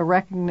Jamie a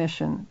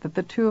recognition that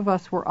the two of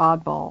us were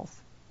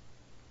oddballs.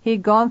 He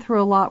had gone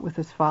through a lot with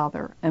his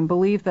father and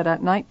believed that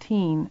at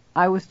 19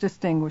 I was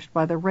distinguished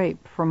by the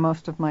rape from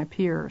most of my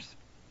peers.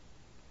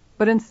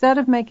 But instead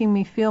of making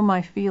me feel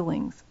my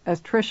feelings, as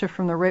Tricia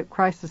from the Rape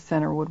Crisis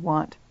Center would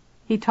want,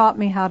 he taught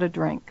me how to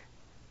drink.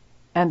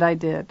 And I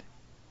did.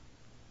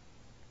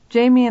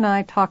 Jamie and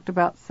I talked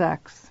about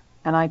sex,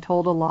 and I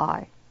told a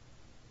lie.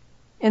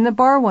 In the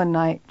bar one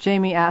night,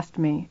 Jamie asked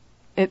me,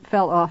 it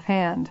felt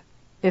offhand,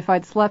 if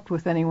I'd slept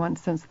with anyone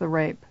since the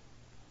rape.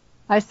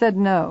 I said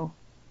no,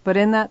 but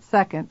in that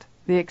second,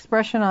 the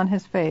expression on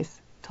his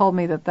face told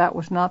me that that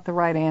was not the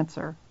right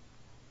answer.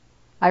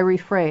 I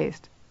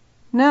rephrased,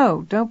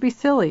 "No, don't be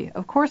silly,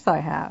 of course I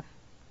have."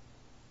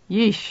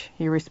 "Yeesh,"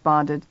 he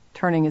responded,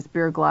 turning his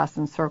beer glass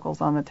in circles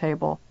on the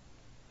table.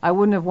 "I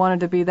wouldn't have wanted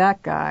to be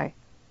that guy."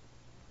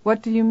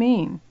 "What do you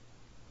mean?"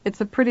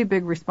 "It's a pretty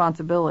big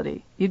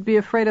responsibility. You'd be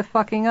afraid of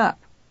fucking up.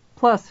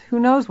 Plus, who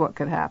knows what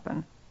could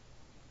happen?"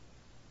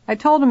 I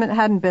told him it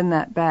hadn't been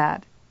that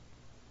bad.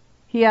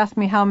 He asked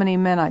me how many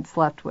men I'd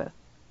slept with.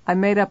 I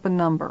made up a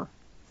number.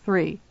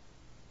 3.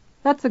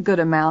 "That's a good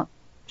amount,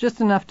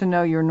 just enough to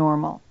know you're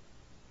normal."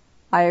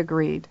 I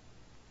agreed.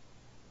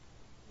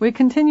 We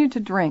continued to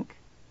drink.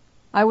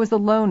 I was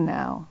alone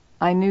now.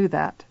 I knew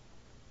that.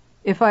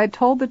 If I had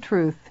told the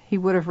truth, he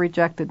would have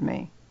rejected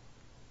me.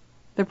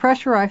 The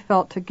pressure I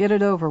felt to get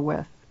it over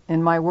with,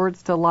 in my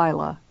words to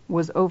Lila,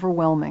 was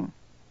overwhelming.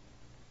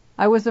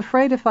 I was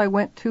afraid if I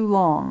went too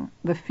long,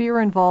 the fear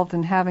involved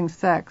in having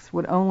sex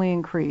would only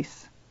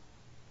increase.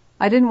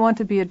 I didn't want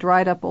to be a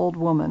dried-up old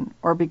woman,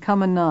 or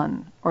become a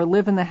nun, or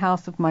live in the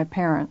house of my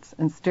parents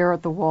and stare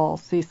at the wall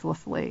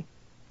ceaselessly.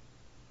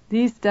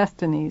 These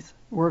destinies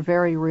were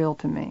very real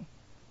to me.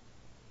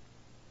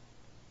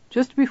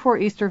 Just before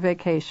Easter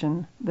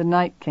vacation, the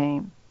night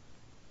came.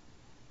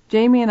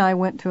 Jamie and I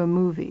went to a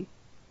movie.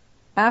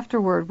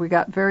 Afterward, we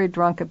got very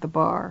drunk at the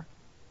bar.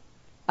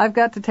 "I've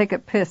got to take a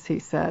piss," he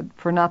said,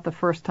 for not the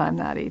first time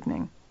that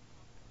evening.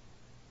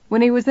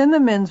 When he was in the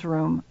men's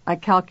room, I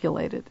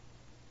calculated.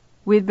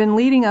 We had been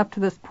leading up to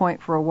this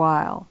point for a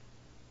while.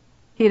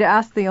 He'd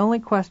asked the only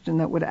question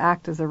that would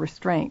act as a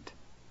restraint.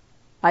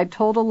 I'd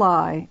told a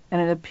lie, and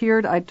it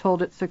appeared I'd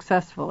told it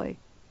successfully.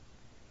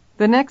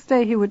 The next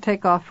day he would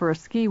take off for a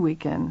ski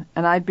weekend,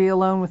 and I'd be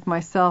alone with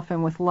myself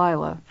and with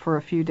Lila for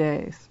a few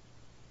days.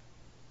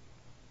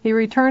 He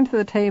returned to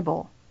the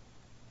table.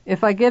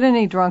 "If I get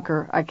any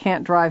drunker, I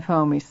can't drive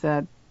home," he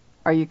said.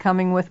 "Are you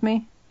coming with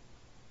me?"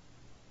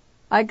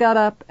 I got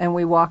up and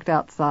we walked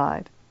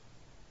outside.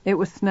 It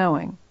was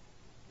snowing.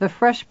 The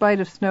fresh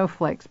bite of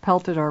snowflakes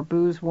pelted our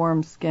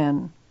booze-warmed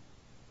skin.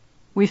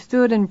 We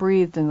stood and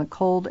breathed in the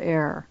cold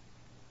air.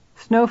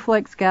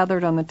 Snowflakes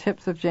gathered on the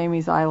tips of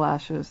Jamie's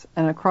eyelashes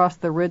and across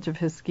the ridge of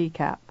his ski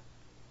cap.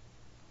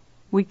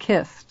 We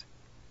kissed.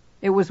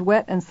 It was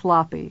wet and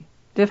sloppy,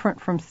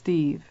 different from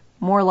Steve,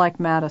 more like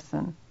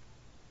Madison.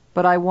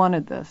 But I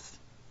wanted this.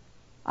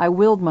 I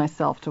willed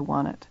myself to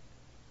want it.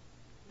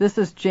 "This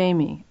is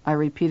Jamie," I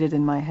repeated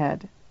in my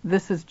head.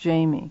 "This is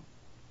Jamie."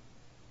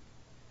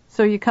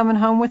 "So you coming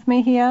home with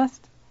me?" he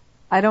asked.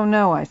 "I don't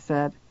know," I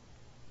said.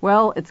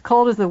 "Well, it's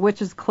cold as the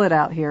witch's clit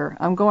out here.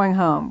 I'm going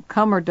home.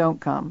 Come or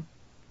don't come."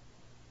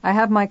 "I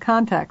have my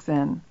contacts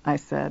in," I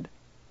said.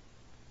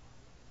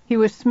 He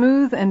was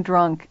smooth and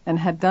drunk and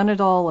had done it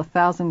all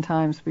 1,000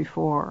 times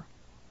before.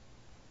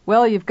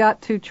 "Well, you've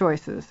got 2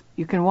 choices.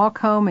 You can walk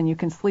home and you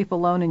can sleep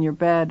alone in your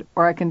bed,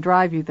 or I can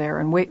drive you there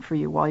and wait for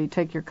you while you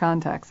take your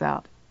contacts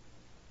out."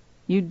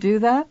 "You'd do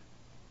that?"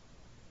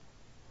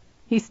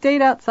 He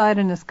stayed outside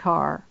in his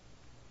car.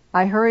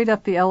 I hurried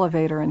up the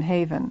elevator in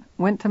Haven,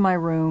 went to my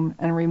room,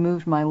 and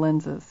removed my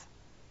lenses.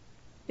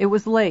 It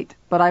was late,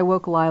 but I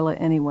woke Lila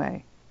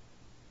anyway.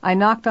 I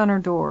knocked on her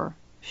door.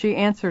 She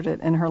answered it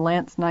in her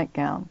Lance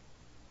nightgown.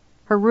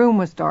 Her room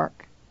was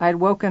dark. I had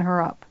woken her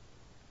up.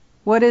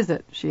 "What is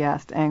it?" she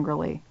asked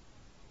angrily.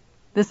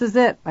 "This is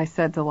it," I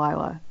said to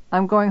Lila.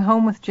 "I'm going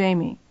home with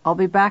Jamie. I'll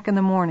be back in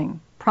the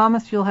morning.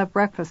 Promise you'll have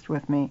breakfast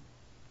with me."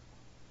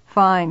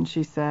 "Fine,"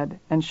 she said,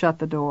 and shut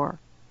the door.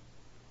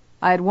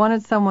 I had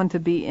wanted someone to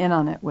be in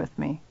on it with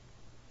me.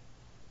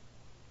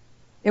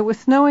 It was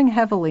snowing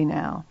heavily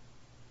now.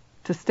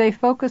 To stay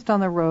focused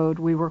on the road,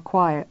 we were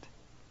quiet.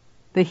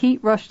 The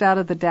heat rushed out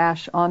of the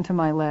dash onto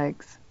my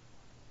legs.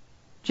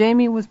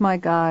 Jamie was my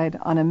guide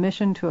on a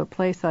mission to a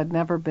place I'd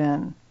never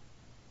been.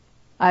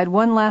 I had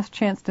one last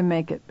chance to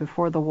make it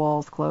before the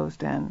walls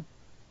closed in.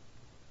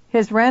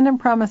 His random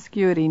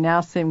promiscuity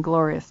now seemed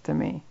glorious to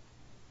me.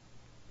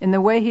 In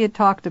the way he had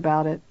talked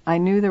about it, I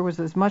knew there was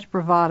as much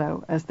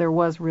bravado as there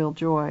was real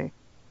joy.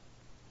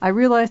 I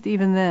realized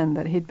even then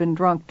that he'd been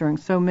drunk during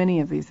so many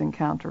of these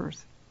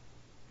encounters.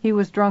 He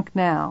was drunk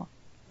now,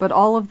 but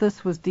all of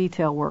this was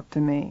detail work to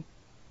me.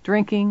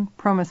 Drinking,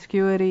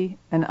 promiscuity,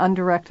 and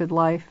undirected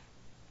life.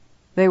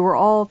 They were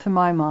all, to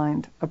my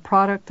mind, a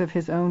product of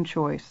his own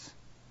choice.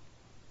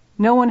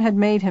 No one had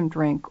made him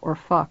drink or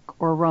fuck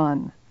or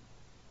run.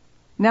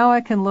 Now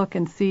I can look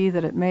and see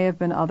that it may have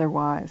been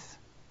otherwise.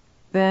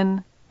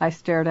 Then I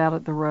stared out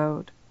at the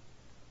road.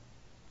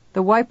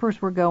 The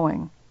wipers were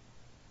going.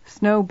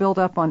 Snow built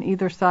up on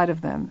either side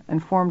of them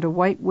and formed a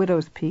white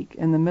widow's peak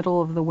in the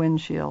middle of the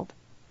windshield.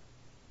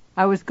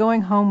 I was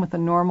going home with a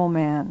normal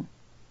man,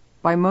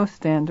 by most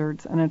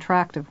standards an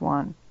attractive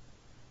one,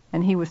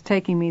 and he was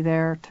taking me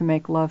there to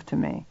make love to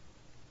me.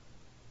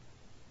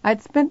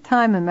 I'd spent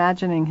time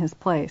imagining his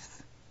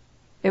place.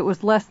 It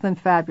was less than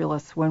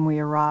fabulous when we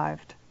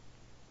arrived.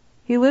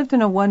 He lived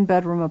in a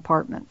one-bedroom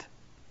apartment.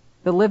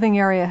 The living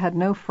area had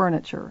no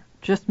furniture,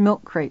 just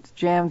milk crates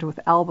jammed with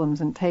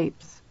albums and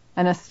tapes,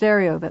 and a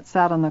stereo that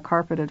sat on the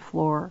carpeted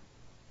floor.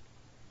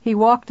 He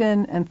walked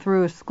in and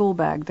threw his school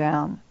bag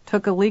down,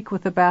 took a leak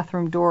with the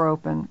bathroom door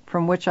open,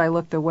 from which I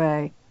looked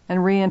away,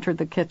 and re-entered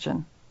the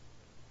kitchen.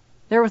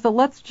 There was a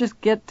let's just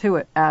get to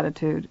it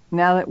attitude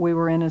now that we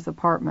were in his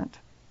apartment.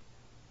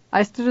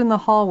 I stood in the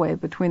hallway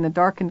between the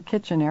darkened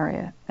kitchen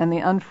area and the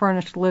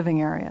unfurnished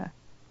living area.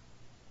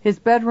 His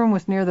bedroom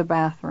was near the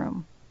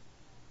bathroom.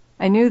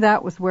 I knew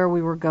that was where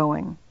we were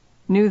going,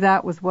 knew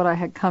that was what I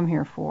had come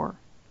here for,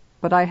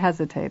 but I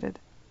hesitated.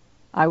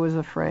 I was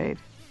afraid.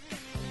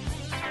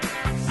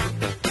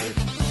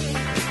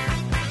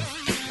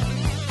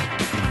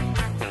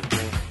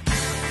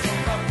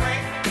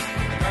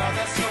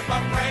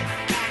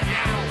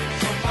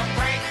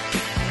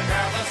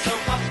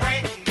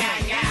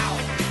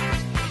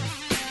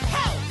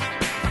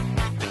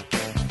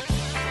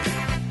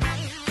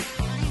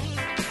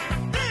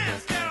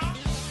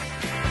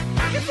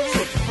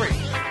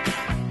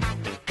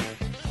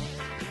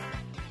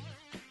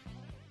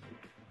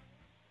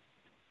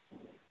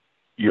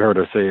 You heard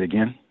her say it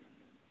again.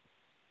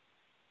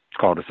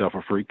 Called herself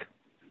a freak.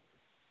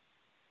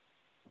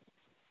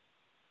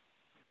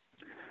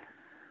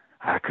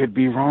 I could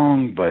be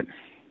wrong, but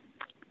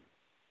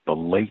the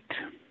late,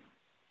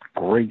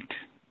 great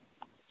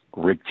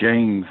Rick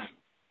James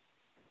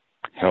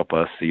helped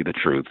us see the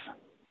truth.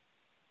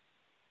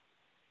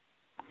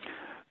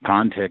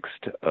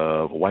 Context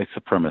of white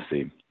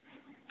supremacy.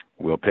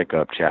 We'll pick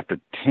up chapter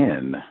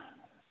 10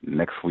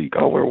 next week.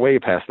 Oh, we're way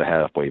past the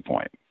halfway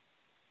point.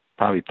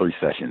 Probably 3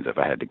 sessions if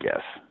I had to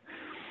guess.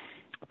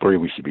 3,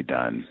 we should be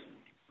done.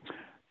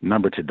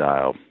 Number to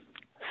dial,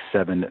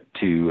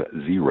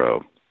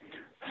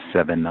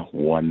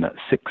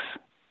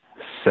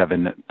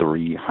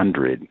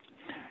 720-716-7300.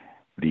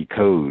 The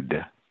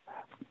code,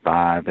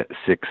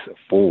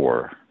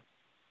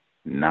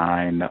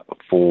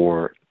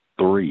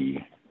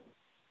 564-943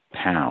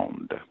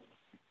 pound.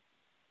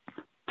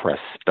 Press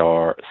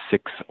star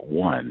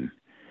 61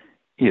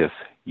 if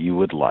you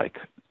would like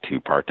to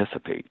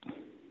participate.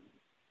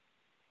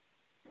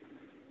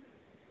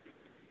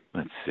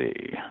 Let's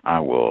see.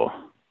 I will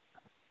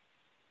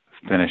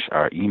finish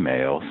our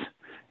emails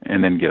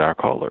and then get our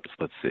callers.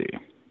 Let's see.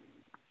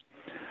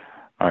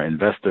 Our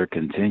investor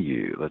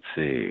continue. Let's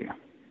see.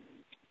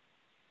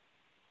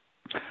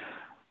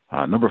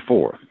 Number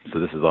 4. So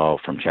this is all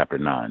from chapter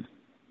 9.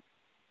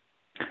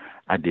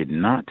 I did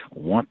not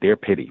want their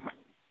pity.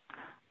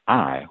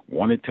 I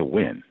wanted to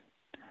win.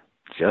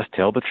 Just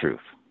tell the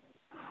truth.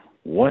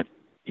 What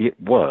it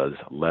was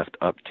left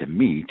up to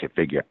me to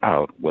figure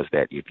out was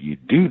that if you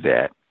do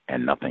that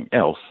and nothing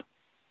else,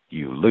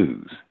 you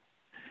lose.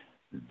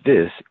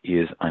 This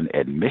is an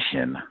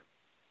admission,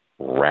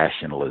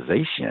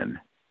 rationalization,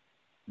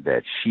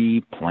 that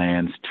she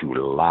plans to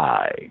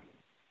lie.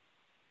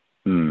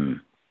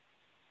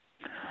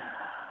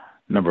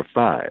 Number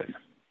 5,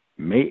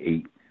 May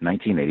 8,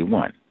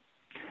 1981.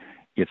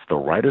 It's the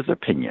writer's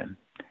opinion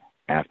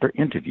after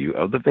interview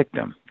of the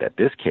victim that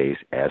this case,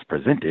 as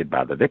presented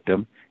by the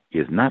victim,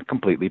 is not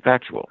completely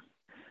factual.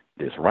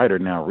 This writer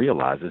now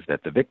realizes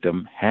that the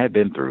victim had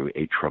been through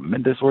a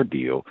tremendous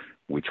ordeal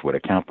which would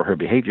account for her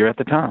behavior at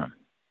the time.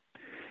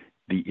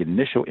 The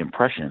initial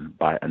impression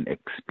by an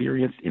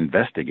experienced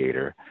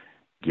investigator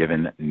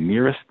given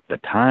nearest the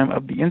time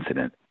of the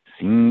incident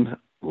seems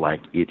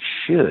like it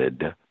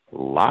should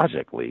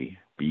logically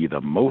be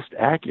the most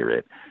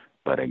accurate,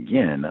 but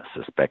again,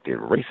 suspected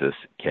racists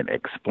can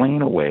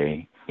explain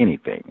away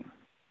anything.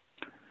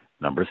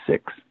 Number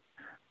 6,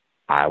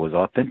 I was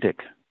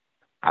authentic.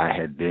 I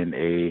had been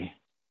a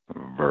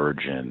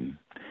virgin.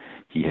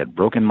 He had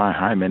broken my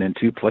hymen in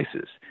 2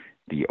 places.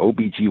 The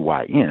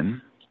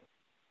OBGYN,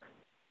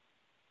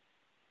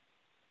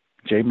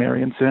 J.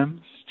 Marion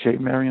Sims?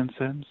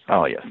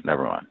 Oh, yes,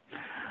 never mind.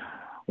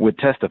 Would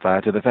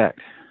testify to the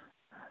fact.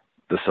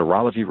 The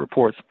serology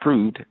reports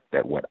proved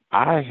that what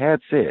I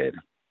had said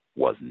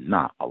was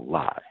not a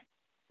lie,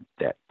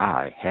 that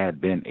I had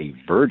been a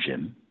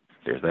virgin,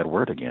 there's that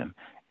word again,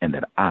 and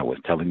that I was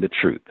telling the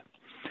truth.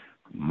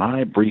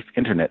 My brief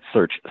internet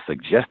search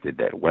suggested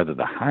that whether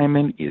the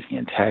hymen is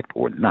intact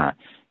or not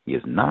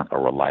is not a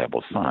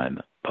reliable sign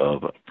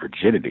of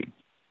virginity.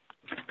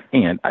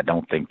 And I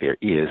don't think there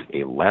is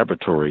a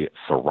laboratory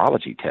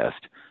serology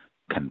test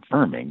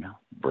confirming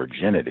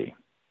virginity.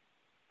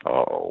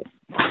 Oh.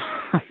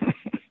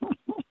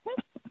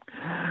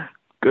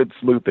 Good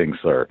sleuthing,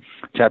 sir.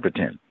 Chapter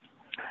 10.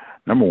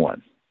 Number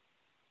 1.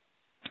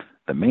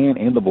 The man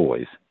and the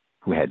boys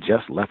who had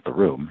just left the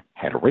room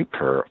had raped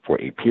her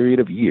for a period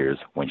of years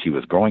when she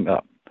was growing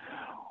up.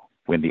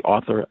 when the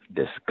author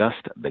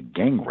discussed the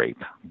gang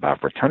rape by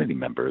fraternity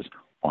members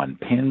on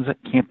Penn's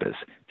campus,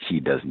 she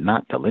does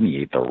not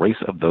delineate the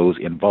race of those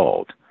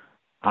involved.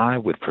 I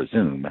would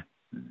presume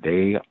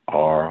they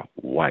are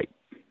white.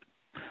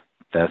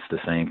 That's the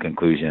same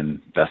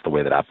conclusion. That's the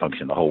way that I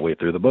functioned the whole way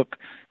through the book.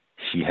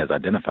 She has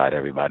identified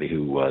everybody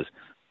who was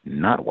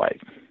not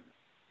white.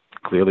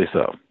 Clearly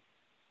so.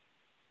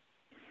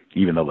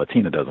 Even though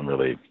Latina doesn't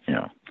really,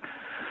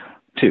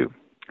 2,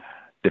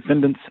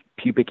 defendant's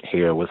pubic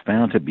hair was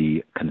found to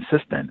be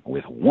consistent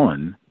with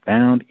one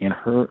found in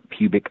her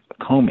pubic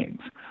combings.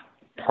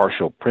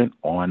 Partial print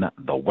on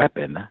the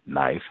weapon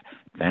knife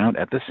found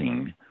at the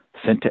scene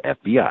sent to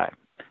FBI.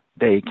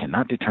 They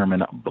cannot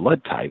determine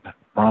blood type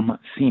from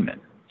semen.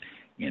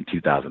 In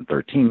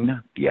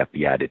 2013, the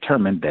FBI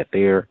determined that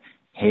their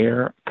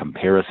hair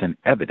comparison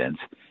evidence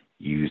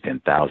used in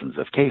thousands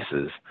of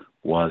cases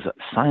was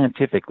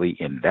scientifically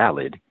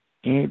invalid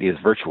and is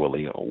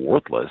virtually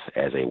worthless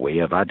as a way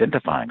of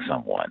identifying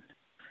someone.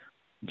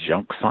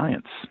 Junk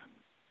science.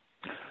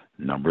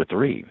 Number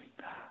 3,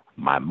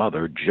 my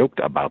mother joked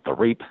about the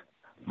rape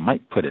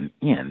might put an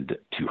end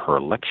to her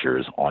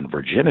lectures on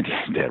virginity.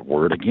 That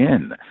word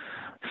again.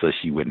 So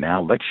she would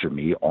now lecture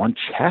me on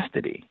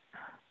chastity.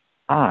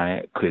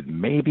 I could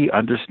maybe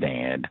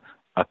understand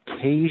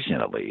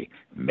occasionally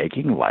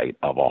making light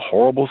of a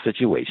horrible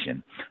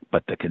situation,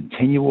 but the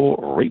continual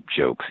rape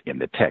jokes in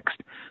the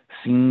text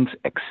seems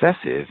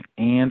excessive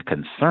and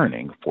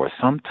concerning for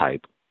some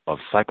type of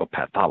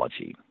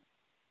psychopathology.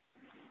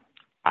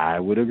 I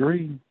would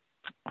agree.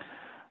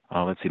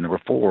 Let's see,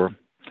 number 4,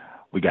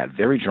 we got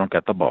very drunk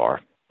at the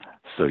bar,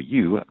 so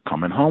you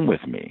coming home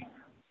with me.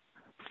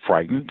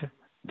 Frightened,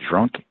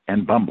 drunk,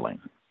 and bumbling.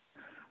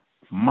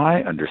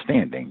 My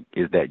understanding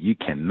is that you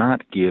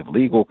cannot give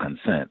legal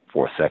consent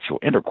for sexual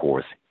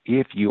intercourse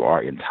if you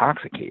are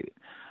intoxicated.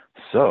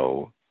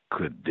 So,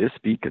 could this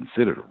be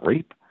considered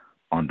rape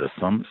under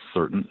some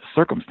certain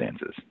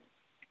circumstances?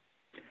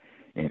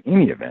 In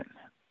any event,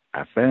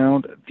 I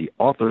found the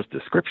author's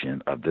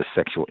description of this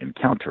sexual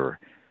encounter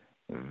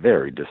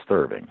very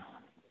disturbing.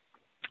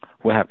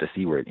 We'll have to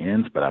see where it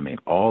ends, but I mean,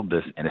 all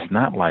this, and it's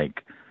not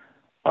like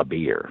a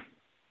beer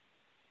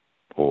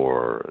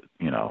or,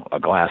 a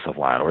glass of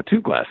wine or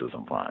 2 glasses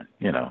of wine.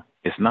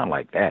 It's not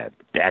like that.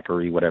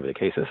 Daiquiri, whatever the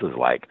case. This is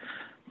like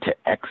to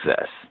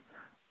excess,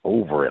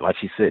 over it. Like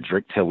she said,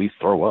 drink till we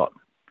throw up.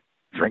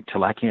 Drink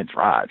till I can't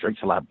drive. Drink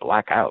till I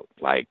black out.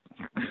 Like,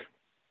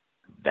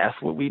 that's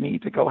what we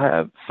need to go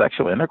have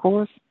sexual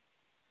intercourse?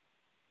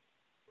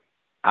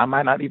 I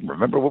might not even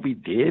remember what we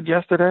did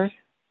yesterday.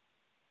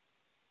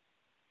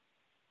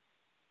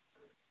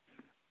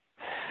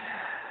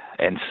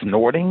 And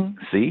snorting,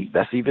 see,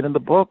 that's even in the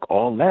book,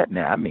 all that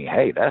now. I mean,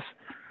 hey, that's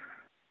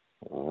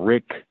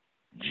Rick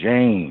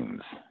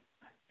James.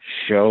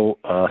 Show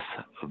us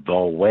the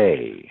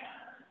way.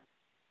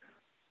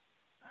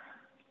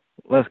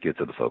 Let's get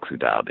to the folks who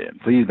dialed in.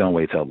 Please don't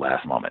wait till the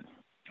last moment.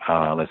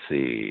 Let's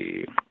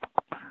see.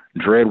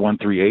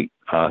 Dread138,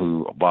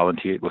 who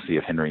volunteered. We'll see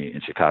if Henry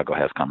in Chicago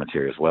has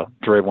commentary as well.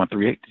 Dread138,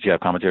 did you have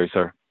commentary,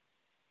 sir?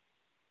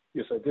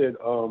 Yes, I did.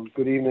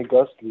 Good evening,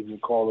 Gus. Good evening,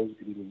 callers.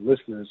 Good evening,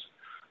 listeners.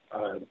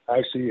 I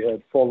actually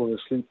had fallen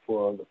asleep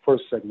for the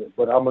first segment,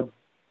 but I'm going to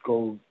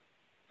go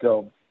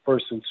delve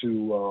first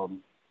into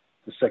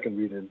the second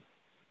reading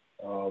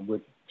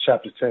with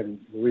Chapter 10,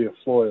 Maria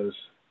Flores,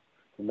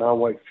 the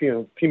non-white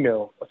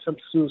female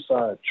attempts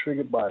suicide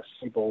triggered by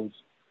Seabold's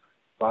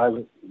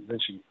violent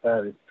lynching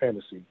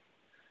fantasy.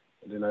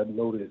 And then I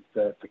noted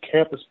that the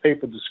campus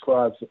paper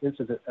describes the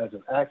incident as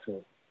an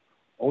accident,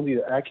 only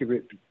to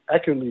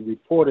accurately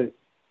reported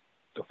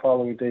the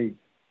following day.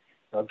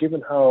 Now,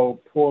 given how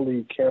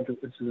poorly campus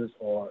incidents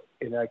are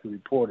inaccurately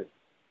reported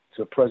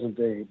to the present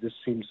day, this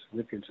seems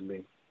significant to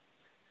me.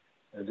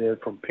 And then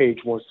from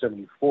page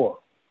 174,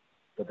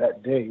 but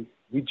that day,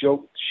 we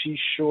joked she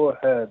sure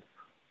had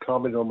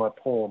commented on my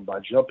poem by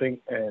jumping,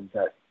 and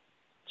that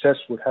Tess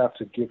would have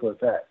to give her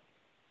that.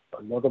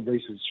 Another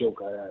racist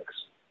joke, I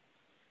asked.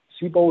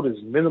 Seabold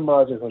is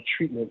minimizing her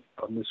treatment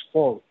of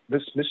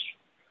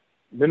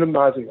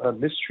minimizing her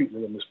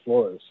mistreatment of Miss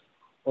Flores.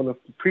 On the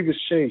previous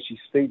shade, she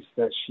states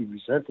that she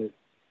resented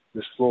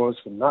Miss Flores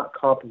for not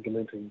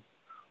complimenting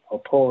her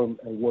poem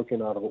and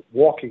walking out of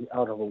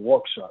a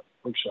workshop.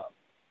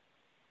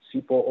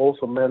 Seabold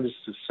also managed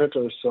to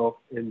center herself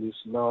in this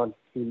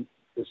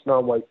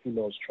non-white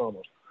female's trauma.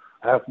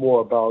 I have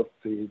more about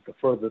the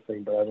further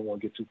thing, but I don't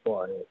want to get too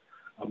far ahead.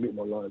 I'll meet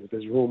my line. If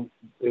there's room,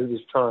 if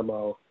there's time,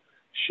 I'll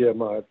share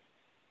my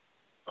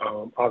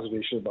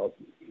observation about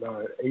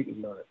 8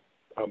 and 9.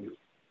 I'll mute.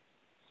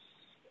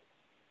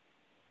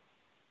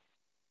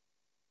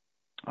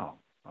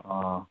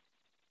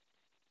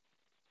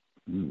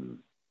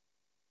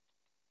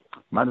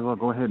 Might as well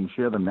go ahead and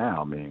share them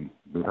now. I mean,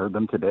 we heard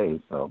them today,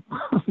 so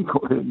go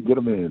ahead and get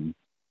them in.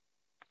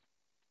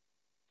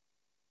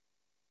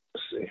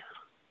 Let's see.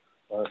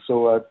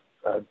 So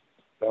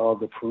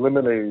the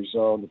preliminary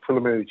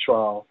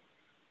trial,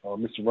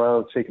 Mr.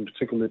 Brown taking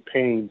particular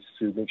pains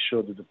to make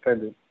sure the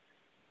defendant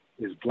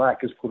is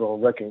black is put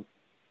on record,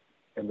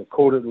 and the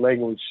coded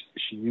language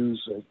she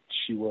used,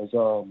 she was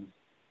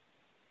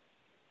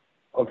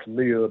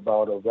unfamiliar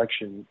about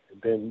erection,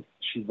 and then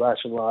she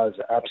rationalized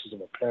the absence of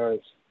her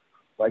parents.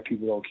 White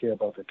people don't care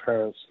about their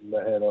parents, and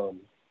that had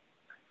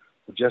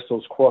just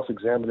those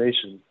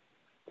cross-examination.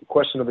 The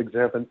question of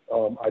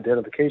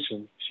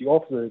identification, she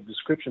offered a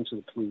description to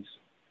the police.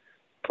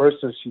 The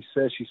person she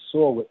said she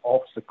saw with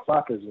Officer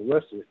Clapper is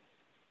arrested,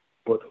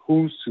 but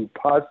who's to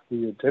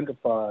positively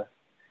identify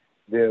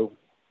they're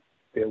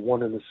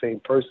one and the same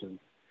person?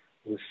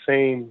 The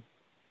same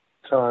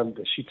time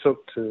that she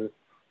took to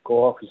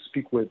go off and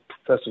speak with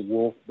Professor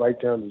Wolf, write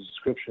down the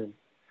description,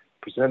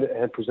 present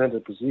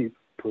the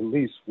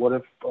police. What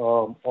if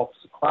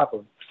Officer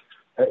Clapper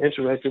had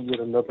interacted with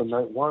another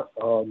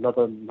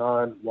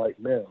non-white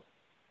male?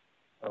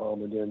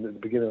 And then at the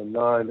beginning of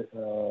 9,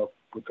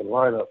 with the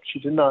lineup, she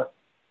did not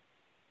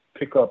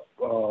pick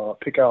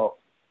out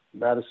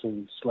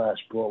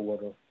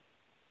Madison/Broadwater.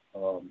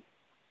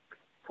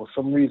 For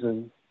some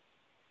reason,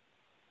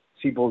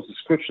 Seabold's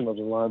description of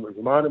the lineup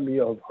reminded me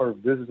of her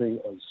visiting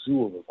a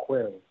zoo of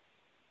aquarium.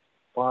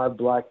 5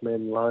 black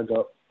men lined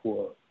up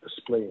for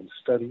display and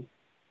study.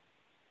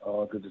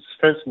 The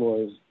defense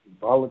lawyers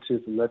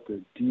volunteered to let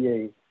the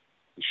DA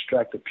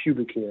extract the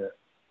pubic hair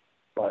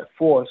by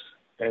force,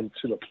 and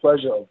to the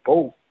pleasure of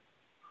both,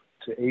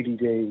 to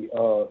 80-day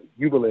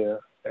Jubilair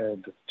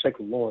and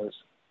Detective Lawrence,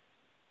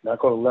 not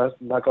going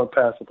to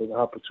pass up an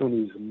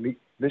opportunity to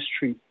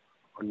mistreat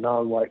a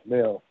non-white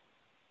male.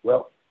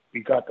 Well,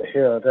 we got the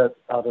hair of that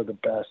out of the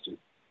bastard.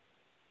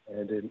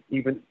 And then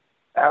even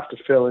after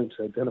failing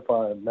to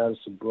identify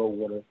Madison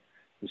Broadwater,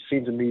 it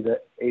seemed to me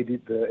that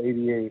the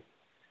ADA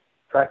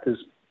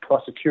practiced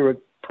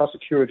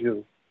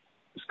prosecutorial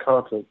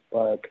misconduct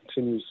by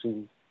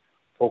continuously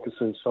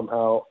focusing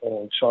somehow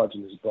on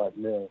charging this black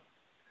male.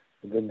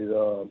 And then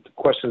the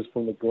questions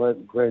from the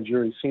grand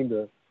jury seemed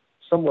to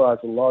summarize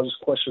the largest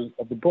questions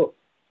of the book.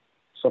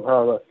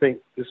 Somehow I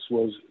think this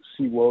was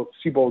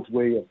Seabold's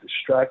way of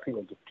distracting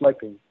or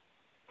deflecting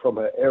from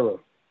her error.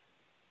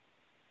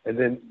 And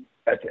then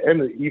at the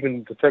end,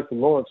 even Detective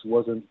Lawrence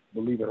wasn't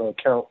believing her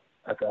account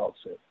at the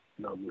outset.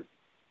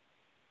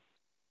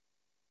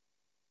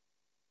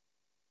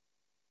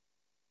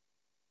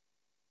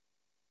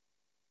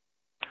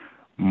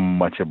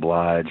 Much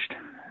obliged,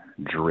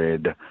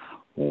 Dread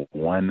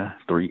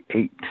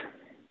 138.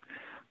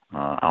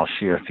 I'll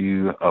share a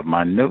few of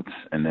my notes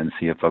and then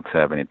see if folks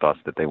have any thoughts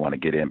that they want to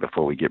get in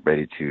before we get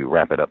ready to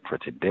wrap it up for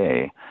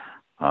today.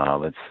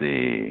 Let's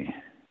see.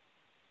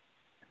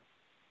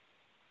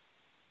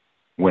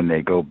 When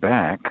they go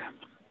back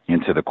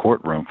into the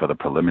courtroom for the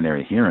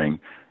preliminary hearing,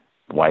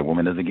 the white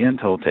woman is again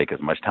told, take as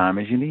much time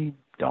as you need.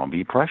 Don't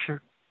be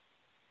pressured.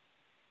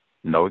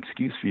 No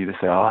excuse for you to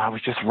say, oh, I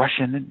was just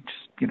rushing and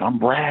just,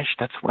 I'm rash.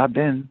 That's what I've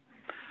been.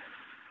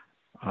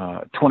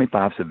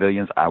 25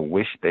 civilians. I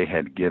wish they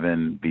had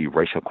given the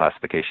racial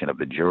classification of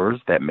the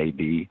jurors. That may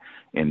be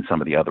in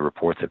some of the other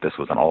reports if this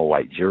was an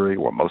all-white jury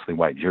or mostly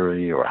white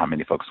jury or how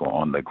many folks were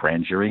on the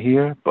grand jury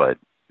here. But,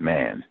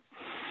 man,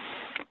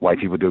 white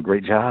people do a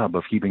great job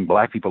of keeping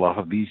black people off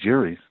of these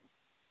juries.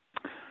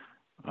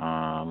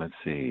 Let's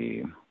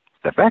see.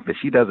 The fact that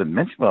she doesn't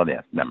mention, well,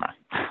 yeah, never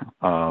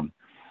mind.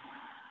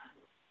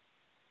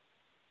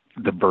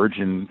 The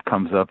virgin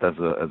comes up as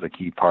a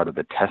key part of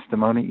the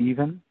testimony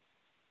even,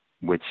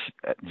 which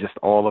just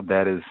all of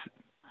that is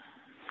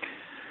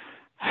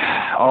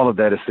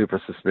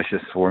super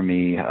suspicious for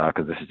me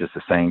because this is just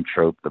the same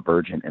trope, the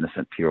virgin,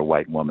 innocent, pure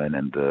white woman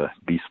and the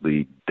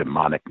beastly,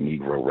 demonic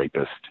Negro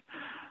rapist.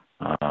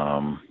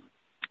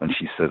 And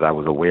she says, I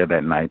was aware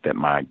that night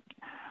I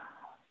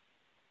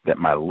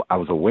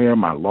was aware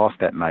my loss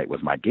that night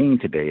was my gain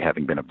today.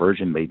 Having been a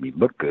virgin made me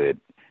look good,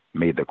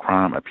 made the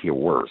crime appear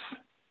worse.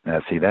 Now,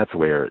 see, that's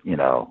where,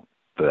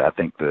 I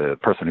think the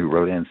person who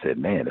wrote in said,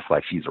 man, it's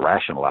like she's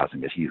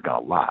rationalizing that she's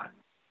going to lie.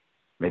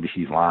 Maybe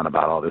she's lying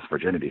about all this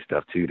virginity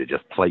stuff, too, to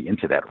just play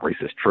into that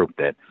racist trope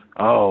that,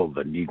 oh,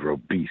 the Negro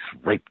beast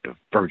raped a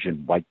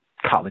virgin white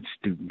college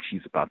student.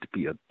 She's about to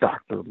be a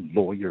doctor,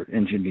 lawyer,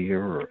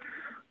 engineer, or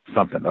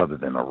something other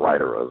than a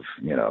writer of,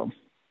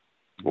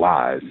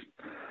 lies.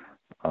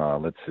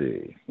 Let's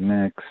see.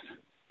 Next.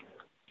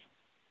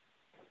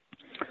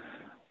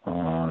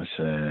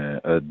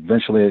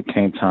 Eventually it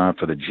came time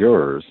for the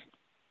jurors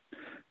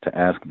to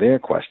ask their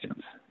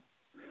questions.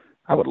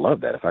 I would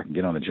love that if I can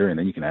get on the jury and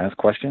then you can ask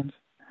questions.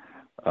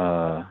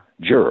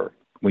 Juror,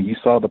 when you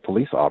saw the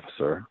police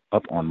officer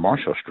up on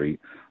Marshall Street,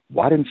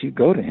 why didn't you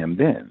go to him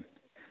then?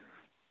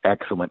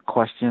 Excellent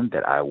question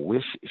that I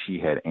wish she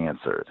had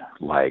answered.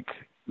 Like,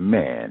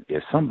 man,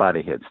 if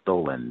somebody had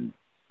stolen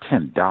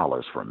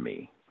 $10 from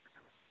me,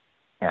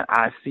 and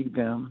I see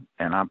them,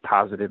 and I'm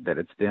positive that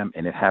it's them,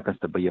 and it happens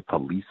to be a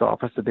police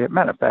officer there.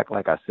 Matter of fact,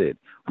 like I said,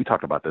 we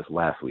talked about this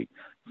last week.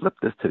 Flip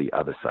this to the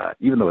other side,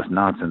 even though it's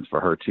nonsense for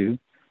her too.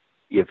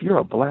 If you're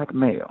a black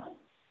male,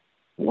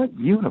 what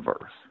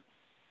universe?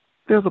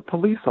 There's a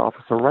police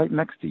officer right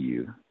next to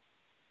you.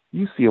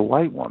 You see a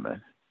white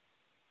woman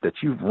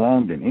that you've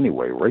wronged in any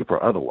way, rape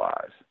or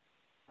otherwise.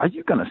 Are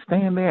you going to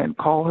stand there and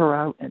call her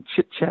out and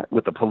chit-chat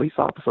with the police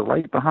officer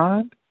right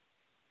behind?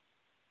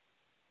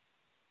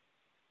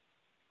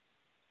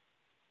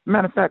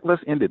 Matter of fact,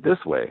 let's end it this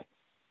way.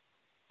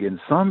 In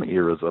some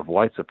eras of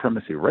white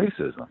supremacy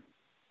racism,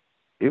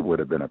 it would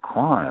have been a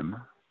crime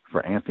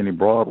for Anthony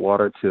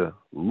Broadwater to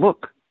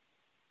look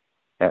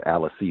at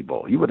Alice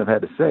Sebold. He wouldn't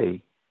have had to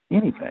say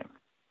anything.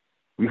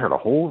 We heard a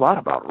whole lot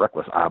about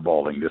reckless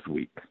eyeballing this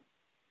week.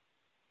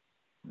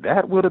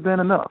 That would have been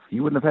enough. He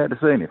wouldn't have had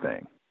to say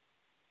anything.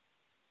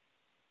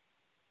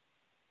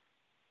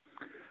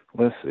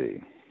 Let's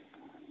see.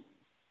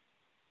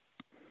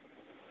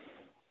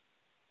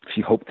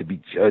 She hoped to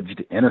be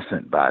judged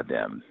innocent by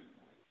them,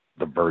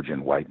 the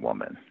virgin white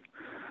woman.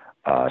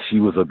 She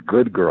was a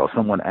good girl.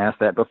 Someone asked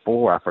that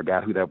before. I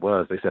forgot who that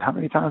was. They said, how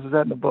many times is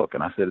that in the book?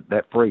 And I said,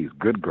 that phrase,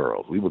 good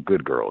girls. We were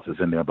good girls.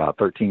 It's in there about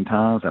 13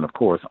 times. And, of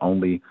course,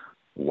 only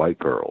white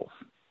girls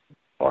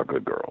are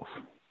good girls.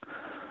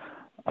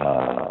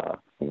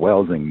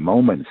 Welsing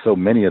moments, so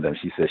many of them.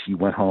 She said she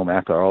went home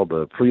after all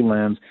the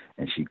prelims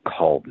and she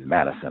called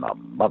Madison a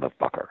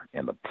motherfucker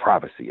in the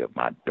privacy of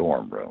my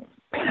dorm room,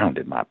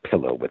 pounded my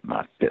pillow with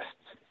my fists.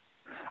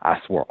 I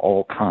swore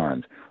all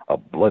kinds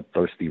of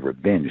bloodthirsty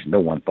revenge no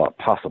one thought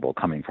possible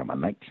coming from a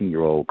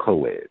 19-year-old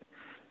co-ed.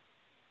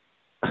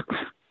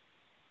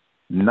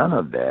 None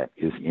of that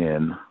is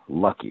in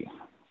Lucky.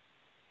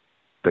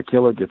 The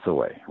killer gets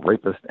away.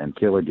 Rapist and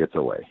killer gets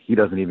away. He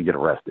doesn't even get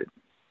arrested.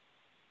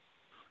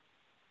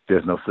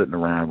 There's no sitting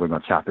around, we're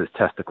going to chop his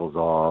testicles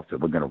off, and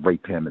we're going to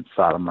rape him and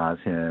sodomize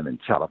him and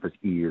chop off his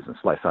ears and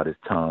slice out his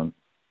tongue.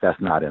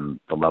 That's not in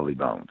The Lovely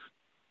Bones.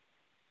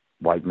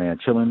 White man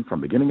chilling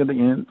from beginning to the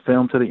end,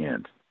 film to the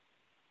end.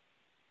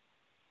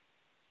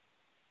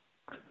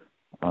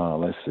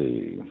 Let's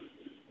see.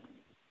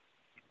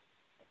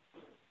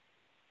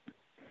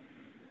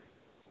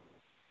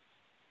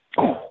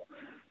 Oh,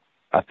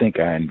 I think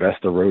our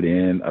investor wrote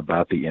in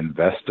about the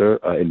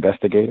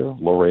investigator,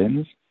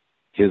 Lorenz.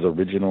 His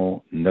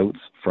original notes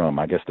from,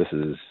 I guess this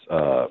is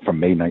from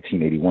May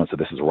 1981, so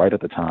this is right at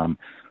the time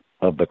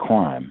of the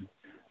crime.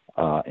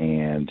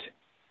 And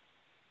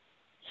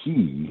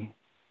he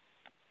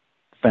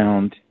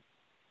found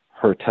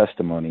her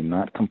testimony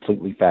not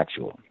completely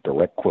factual.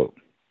 Direct quote.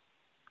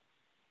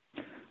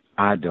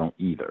 I don't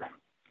either.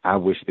 I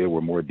wish there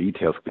were more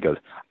details because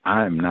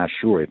I'm not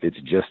sure if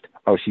it's just,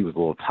 oh, she was a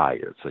little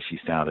tired, so she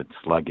sounded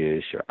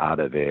sluggish or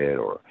out of it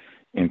or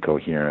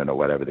incoherent or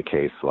whatever the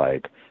case.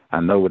 Like, I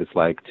know what it's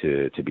like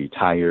to be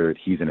tired.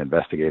 He's an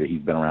investigator.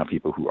 He's been around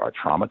people who are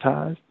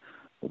traumatized.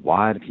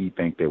 Why did he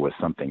think there was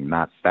something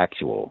not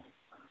factual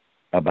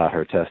about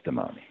her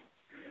testimony?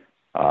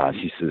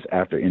 She says,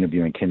 after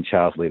interviewing Ken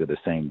Childs later the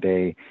same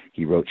day,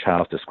 he wrote,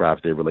 Childs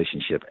describes their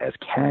relationship as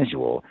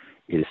casual.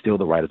 It is still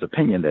the writer's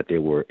opinion that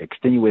there were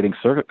extenuating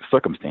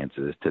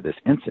circumstances to this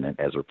incident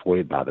as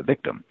reported by the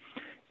victim,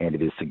 and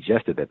it is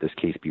suggested that this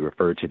case be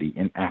referred to the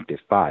inactive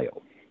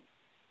file.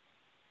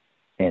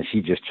 And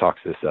she just chalks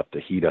this up to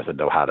he doesn't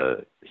know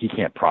he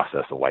can't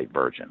process a white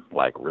virgin.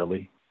 Like,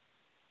 really?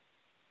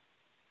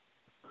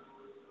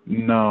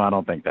 No, I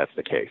don't think that's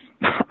the case.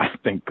 I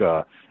think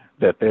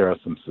that there are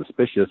some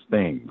suspicious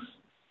things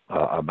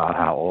about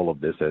how all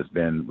of this has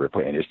been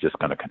reported. And it's just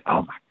going to,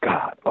 oh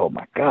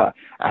my God.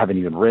 I haven't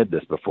even read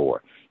this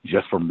before.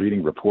 Just from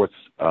reading reports,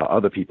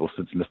 other people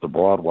since Mr.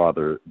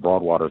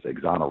 Broadwater's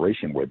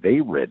exoneration, where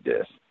they read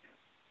this,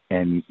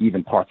 and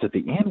even parts at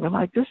the end were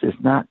like, this is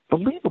not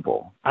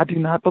believable. I do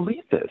not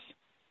believe this.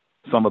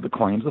 Some of the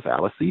claims of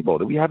Alice Sebold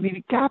that we haven't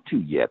even got to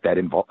yet that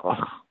involve.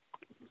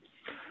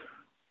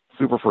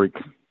 Super Freak,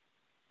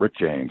 Rick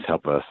James,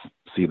 help us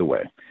see the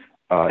way.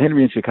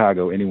 Henry in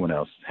Chicago, anyone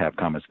else have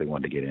comments they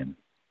wanted to get in?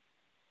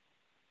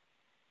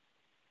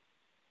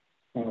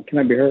 Can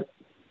I be heard?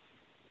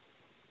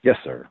 Yes,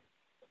 sir.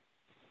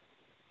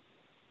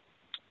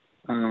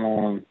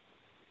 I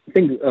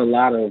think a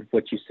lot of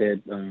what you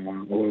said, or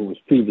was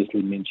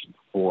previously mentioned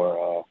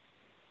before,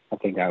 I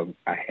think I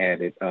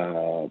had it.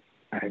 I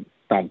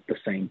thought the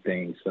same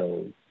thing.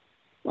 So,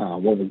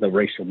 what was the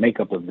racial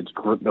makeup of the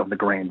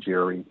grand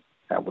jury?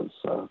 That was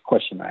a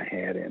question I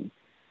had, and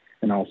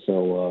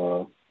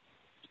also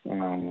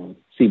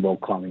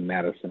Sebold calling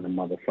Madison a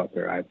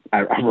motherfucker.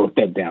 I wrote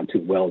that down too.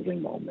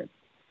 Welsing moment.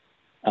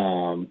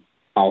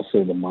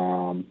 Also, the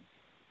mom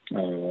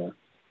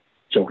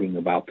joking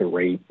about the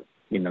rape.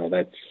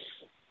 That's.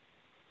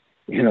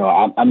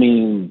 I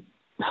mean,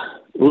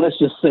 let's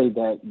just say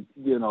that,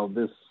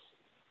 this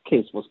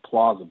case was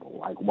plausible.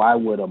 Like, why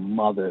would a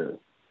mother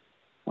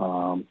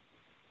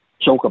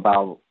joke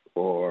about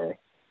or,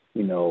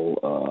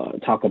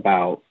 talk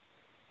about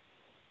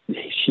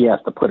she has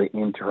to put it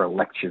into her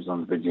lectures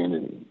on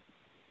virginity?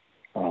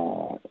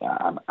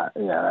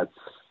 That's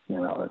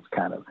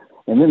kind of.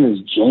 And then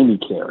there's Jamie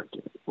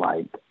character.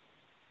 Like,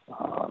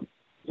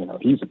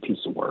 he's a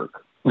piece of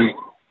work.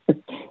 As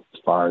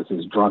far as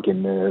his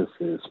drunkenness,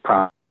 his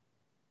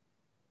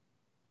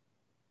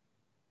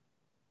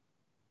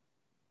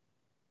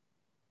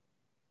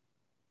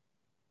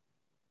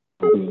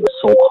being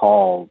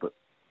so-called,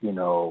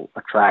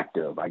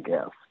 attractive, I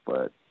guess.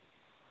 But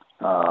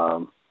I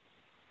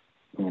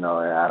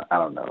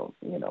don't know,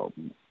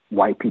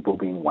 white people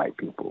being white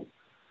people.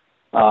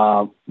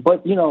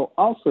 But,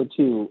 also,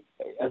 too,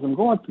 as I'm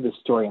going through this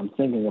story, I'm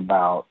thinking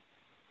about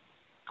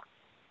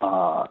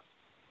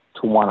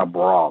Tawana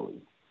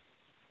Brawley.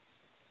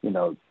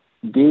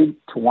 Did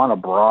Tawana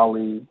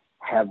Brawley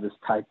have this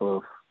type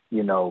of,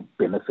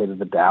 benefit of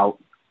the doubt?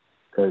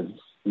 Because,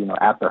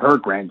 after her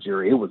grand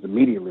jury, it was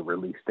immediately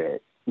released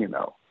that,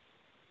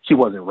 she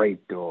wasn't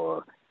raped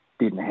or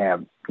didn't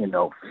have,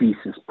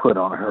 feces put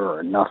on her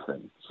or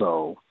nothing.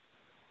 So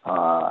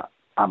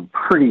I'm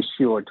pretty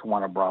sure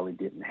Tawana Brawley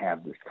didn't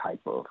have this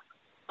type of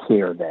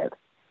care that,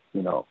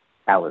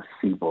 Alice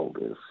Sebold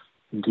is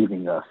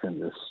giving us in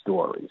this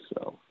story.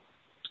 So,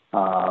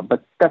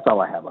 but that's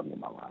all I have on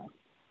my line.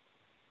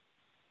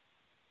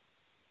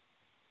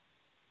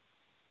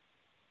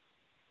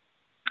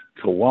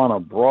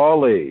 Tawana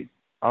Brawley.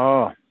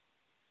 Al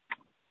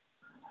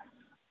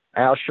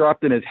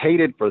Sharpton is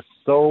hated for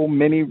so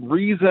many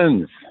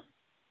reasons.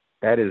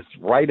 That is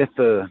right at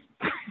the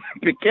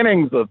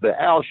beginnings of the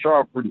Al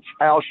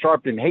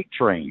Sharpton hate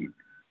train.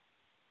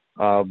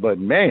 But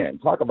man,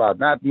 talk about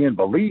not being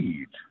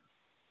believed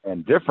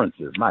and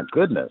differences. My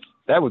goodness,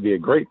 that would be a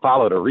great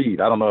follow to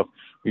read. I don't know if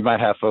we might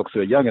have folks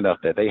who are young enough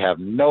that they have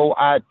no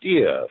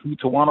idea who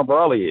Tawana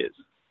Brawley is,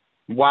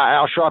 why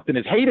Al Sharpton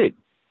is hated.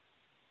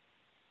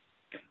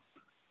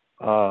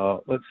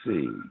 Let's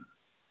see.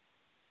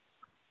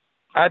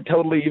 I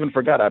totally even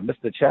forgot. I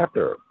missed a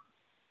chapter.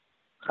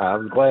 I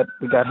was glad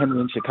we got Henry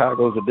in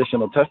Chicago's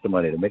additional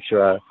testimony to make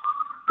sure I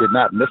did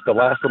not miss the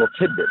last little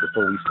tidbit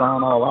before we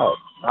sign all out.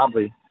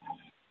 Probably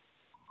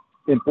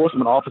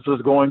enforcement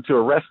officers going to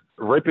arrest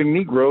raping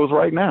Negroes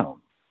right now.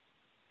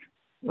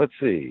 Let's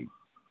see.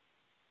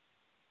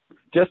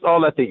 Just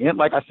all at the end,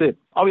 like I said,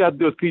 all you have to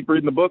do is keep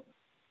reading the book.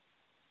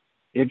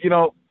 If you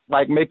don't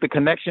make the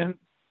connection,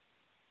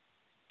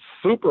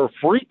 super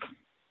freak,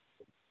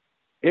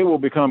 it will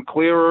become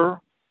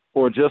clearer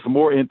or just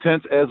more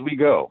intense as we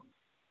go.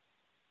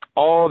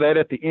 All that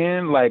at the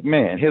end,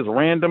 man, his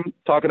random,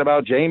 talking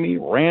about Jamie,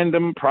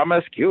 random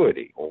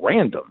promiscuity.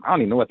 Random. I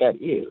don't even know what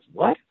that is.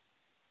 What?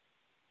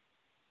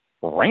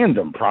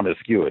 Random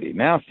promiscuity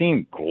now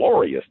seemed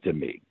glorious to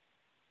me.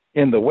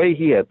 In the way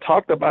he had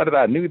talked about it,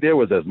 I knew there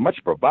was as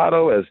much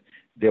bravado as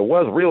there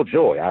was real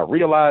joy. I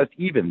realized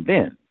even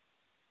then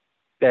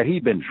that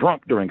he'd been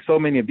drunk during so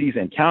many of these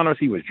encounters.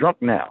 He was drunk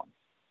now.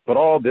 But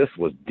all this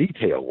was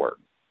detail work.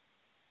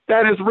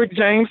 That is Rick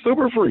James,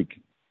 super freak.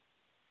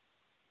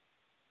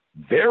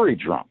 Very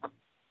drunk.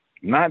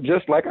 Not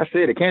just, like I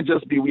said, it can't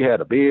just be we had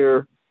a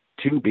beer,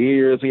 2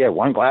 beers, we had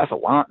 1 glass of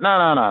wine.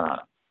 No.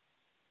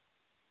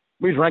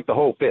 We drank the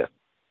whole 5th.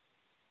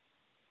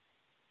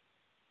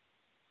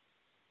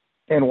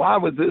 And why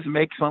would this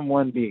make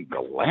someone be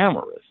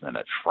glamorous and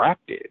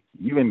attractive?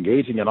 You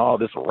engaging in all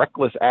this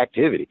reckless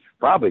activity.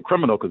 Probably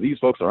criminal because these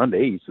folks are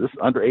underage. This is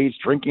underage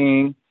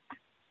drinking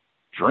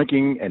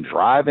and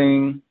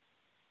driving,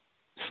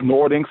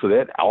 snorting, so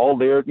that all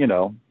their,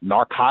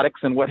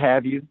 narcotics and what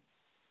have you.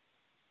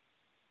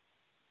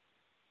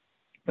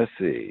 Let's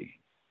see.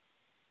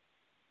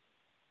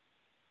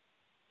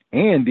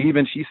 And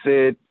even she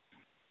said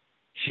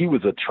she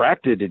was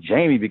attracted to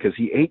Jamie because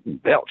he ate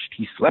and belched.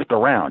 He slept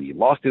around. He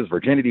lost his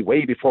virginity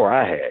way before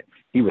I had.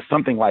 He was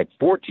something like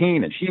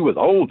 14 and she was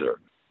older.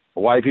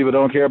 White people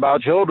don't care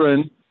about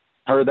children.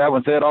 Heard that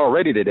one said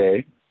already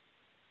today.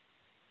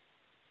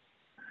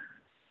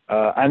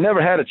 I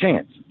never had a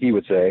chance, he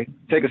would say.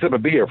 Take a sip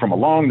of beer from a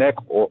long neck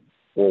or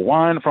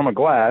wine from a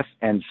glass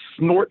and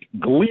snort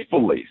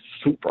gleefully.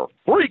 Super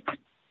freak.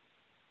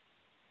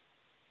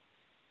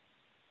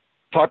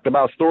 Talked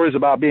about stories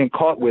about being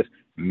caught with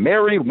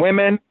married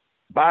women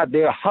by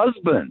their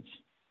husbands.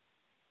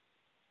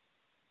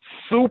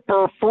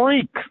 Super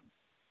freak.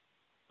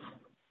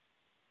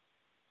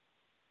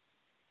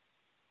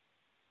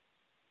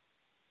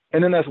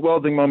 And then that's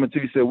Welding moment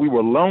too. He said, we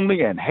were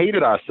lonely and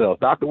hated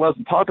ourselves. Dr.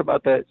 Welding talked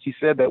about that. She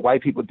said that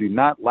white people do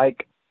not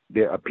like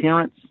their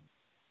appearance,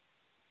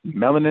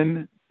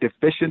 melanin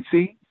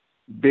deficiency,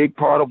 big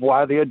part of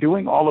why they are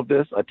doing all of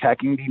this,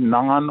 attacking the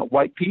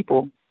non-white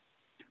people.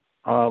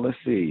 Let's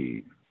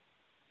see.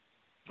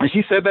 And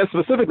she said that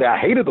specifically. I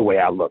hated the way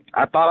I looked.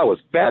 I thought I was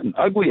fat and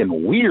ugly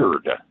and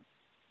weird.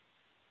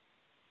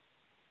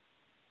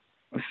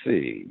 Let's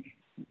see.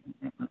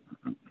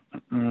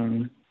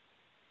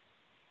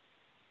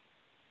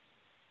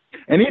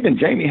 And even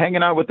Jamie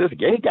hanging out with this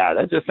gay guy,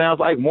 that just sounds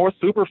like more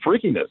super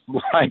freakiness.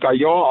 Like, are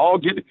y'all all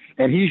getting,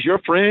 and he's your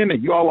friend,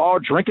 and you all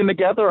drinking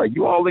together? Are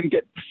you all in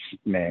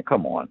man,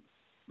 come on.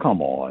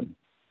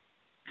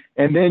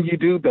 And then you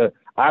do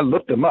I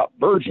looked them up,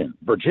 virgin,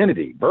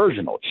 virginity,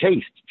 virginal,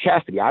 chaste,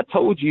 chastity. I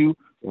told you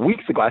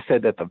weeks ago, I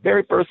said that the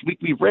very first week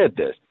we read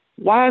this.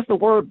 Why is the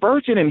word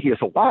virgin in here?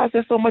 So why is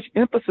there so much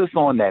emphasis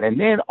on that? And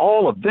then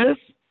all of this,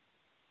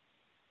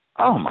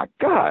 oh my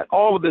God,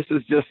 all of this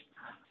is just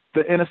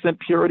the innocent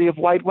purity of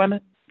white women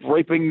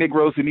raping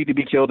Negroes who need to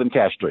be killed and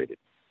castrated.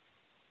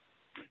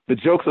 The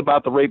jokes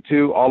about the rape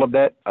too, all of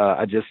that,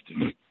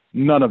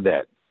 none of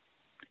that.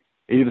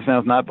 It either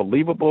sounds not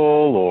believable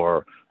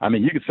or, I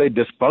mean, you could say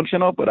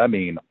dysfunctional, but I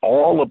mean,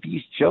 all of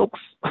these jokes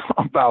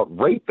about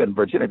rape and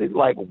virginity,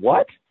 like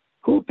what?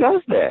 Who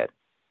does that?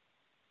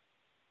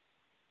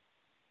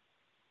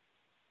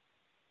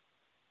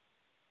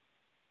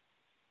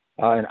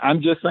 And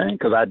I'm just saying,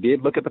 because I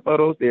did look at the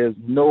photos, there's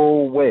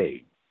no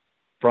way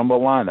from the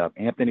lineup,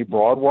 Anthony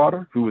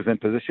Broadwater, who is in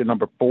position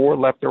number 4,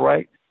 left to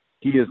right,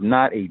 he is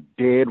not a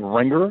dead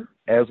ringer,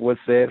 as was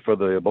said for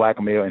the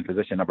black male in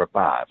position number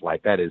 5.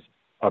 Like, that is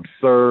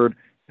absurd.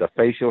 The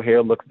facial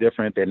hair looks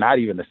different. They're not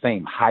even the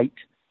same height.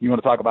 You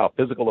want to talk about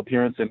physical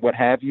appearance and what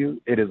have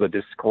you? It is a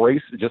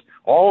disgrace. Just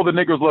all the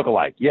niggers look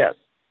alike. Yes.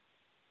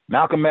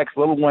 Malcolm X,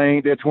 Lil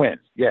Wayne, they're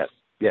twins. Yes,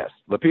 yes.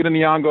 Lupita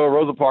Nyong'o,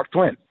 Rosa Parks,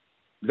 twins.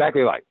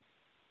 Exactly alike.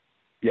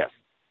 Yes.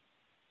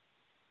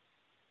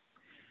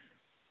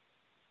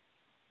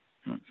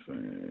 Let's see.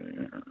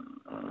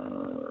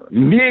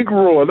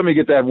 Negro. Let me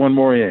get that one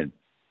more in.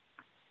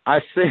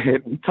 I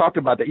said, we talked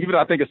about that. Even though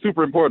I think it's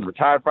super important.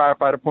 Retired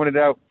firefighter pointed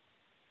out,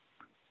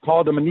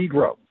 called him a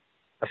Negro.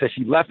 I said,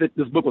 she left it.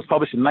 This book was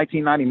published in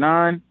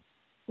 1999.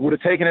 We would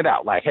have taken it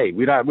out. Like, hey,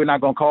 we're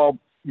not going to call,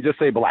 you just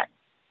say black.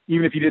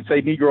 Even if you did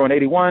say Negro in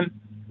 81,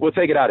 we'll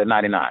take it out at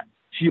 99.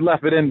 She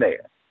left it in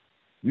there.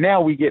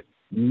 Now we get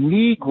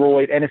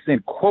Negroid, and it's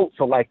in quotes,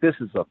 so like this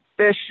is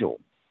official.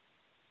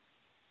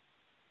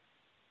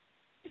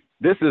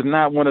 This is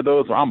not one of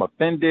those where I'm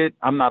offended,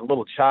 I'm not a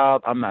little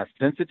child, I'm not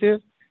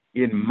sensitive.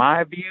 In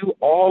my view,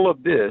 all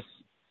of this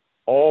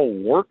all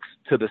works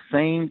to the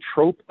same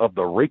trope of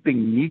the raping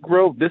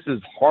Negro. This is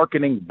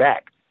hearkening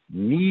back.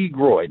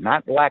 Negroid,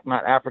 not black,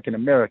 not African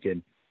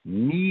American,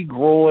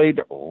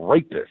 Negroid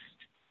rapist,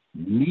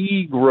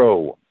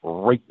 Negro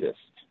rapist.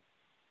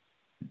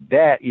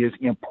 That is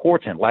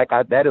important.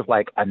 That is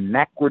like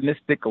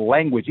anachronistic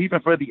language,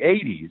 even for the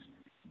 80s.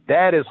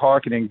 That is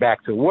hearkening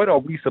back to what are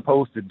we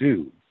supposed to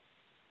do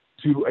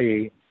to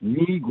a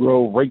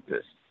Negro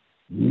rapist?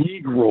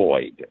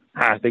 Negroid.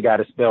 They got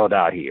it spelled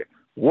out here.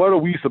 What are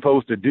we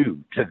supposed to do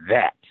to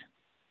that?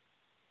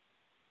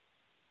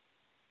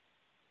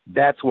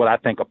 That's what I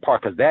think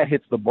apart, because that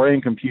hits the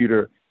brain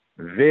computer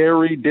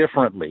very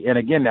differently. And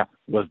again, now,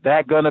 was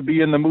that going to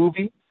be in the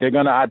movie? They're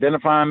going to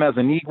identify him as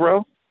a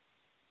Negro?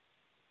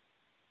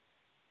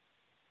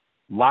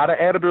 A lot of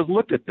editors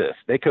looked at this.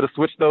 They could have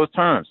switched those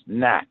terms.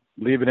 Nah,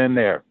 leave it in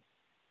there.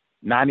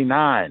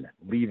 99,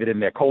 leave it in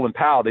there. Colin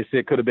Powell, they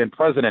said, could have been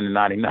president in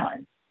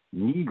 99.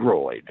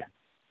 Negroid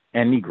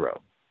and Negro.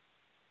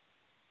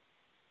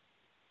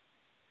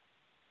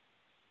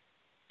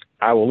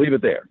 I will leave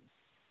it there.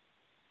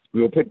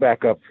 We will pick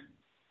back up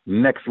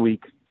next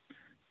week.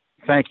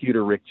 Thank you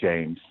to Rick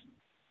James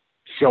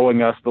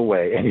showing us the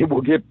way, and it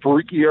will get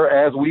freakier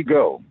as we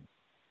go.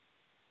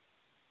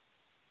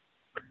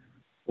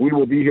 We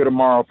will be here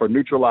tomorrow for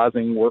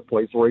Neutralizing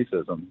Workplace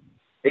Racism,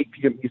 8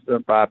 p.m.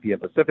 Eastern, 5 p.m.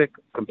 Pacific,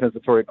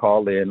 compensatory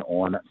call-in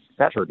on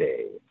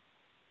Saturday.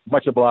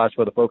 Much obliged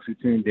for the folks who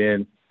tuned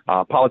in.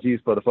 Apologies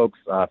for the folks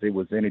if there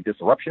was any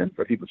disruption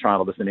for people trying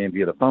to listen in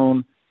via the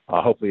phone.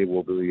 Hopefully it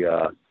will be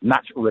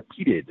not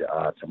repeated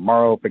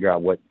tomorrow. Figure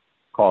out what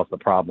caused the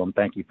problem.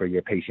 Thank you for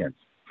your patience.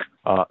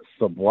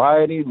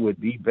 Sobriety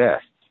would be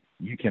best.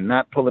 You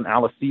cannot pull an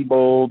Alice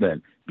Sebold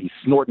and be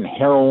snorting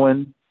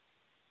heroin,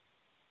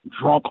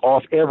 drunk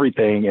off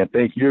everything, and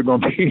think you're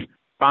going to be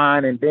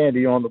fine and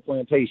dandy on the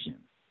plantation.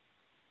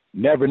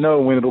 Never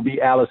know when it'll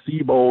be Alice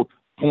Sebold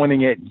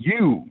pointing at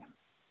you.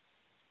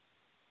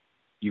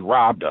 You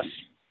robbed us,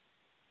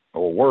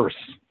 or worse.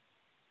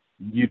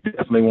 You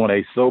definitely want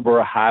a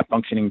sober,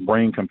 high-functioning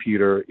brain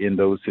computer in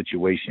those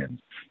situations.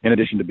 In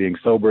addition to being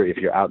sober, if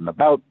you're out and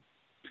about,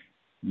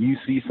 you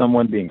see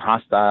someone being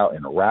hostile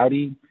and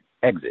rowdy,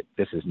 exit.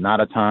 This is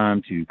not a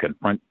time to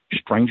confront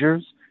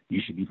strangers. You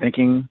should be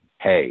thinking,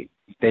 hey,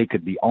 they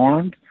could be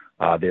armed.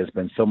 There's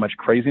been so much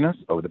craziness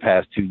over the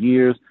past 2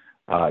 years.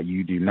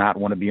 You do not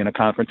want to be in a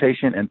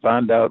confrontation and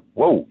find out,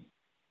 whoa,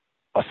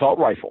 assault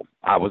rifle.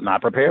 I was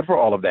not prepared for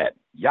all of that.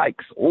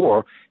 Yikes.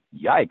 Or,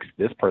 yikes,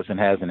 this person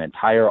has an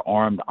entire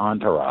armed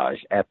entourage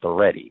at the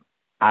ready.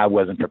 I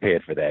wasn't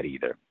prepared for that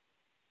either.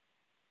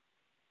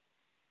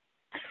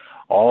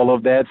 All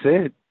of that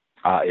said,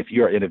 if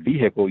you're in a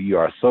vehicle, you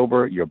are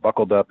sober, you're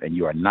buckled up, and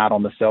you are not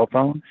on the cell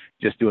phone,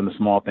 just doing the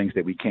small things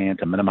that we can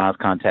to minimize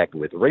contact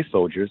with race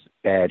soldiers,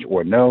 badge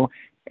or no,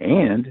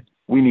 and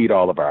we need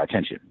all of our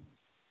attention.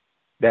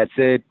 That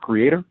said,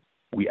 Creator,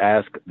 we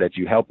ask that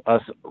you help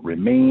us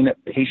remain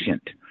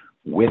patient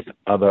with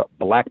other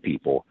Black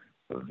people,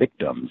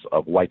 victims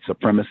of white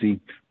supremacy.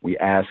 We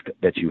ask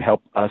that you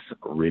help us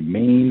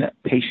remain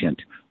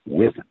patient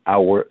with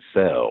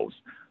ourselves.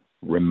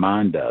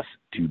 Remind us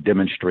to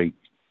demonstrate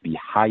the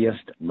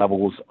highest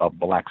levels of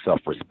Black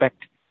self-respect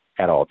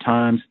at all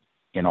times,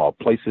 in all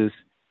places,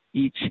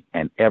 each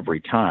and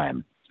every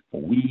time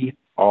we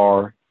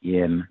are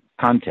in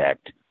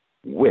contact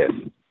with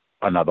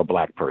another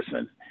Black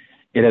person.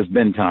 It has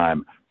been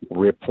time.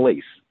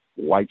 Replace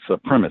white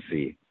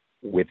supremacy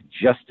with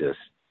justice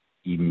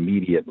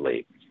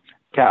immediately.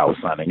 Cal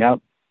signing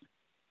out.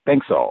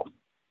 Thanks all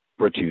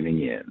for tuning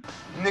in.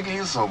 Nigga,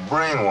 you so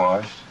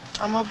brainwashed.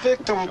 I'm a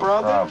victim, No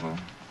brother. problem.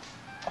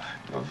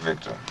 You're a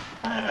victim.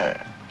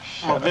 Yeah.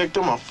 I'm a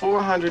victim of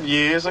 400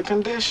 years of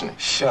conditioning.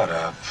 Shut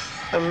up.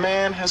 The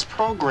man has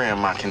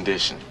programmed my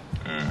conditioning.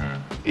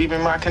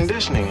 Even my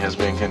conditioning has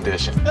been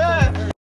conditioned.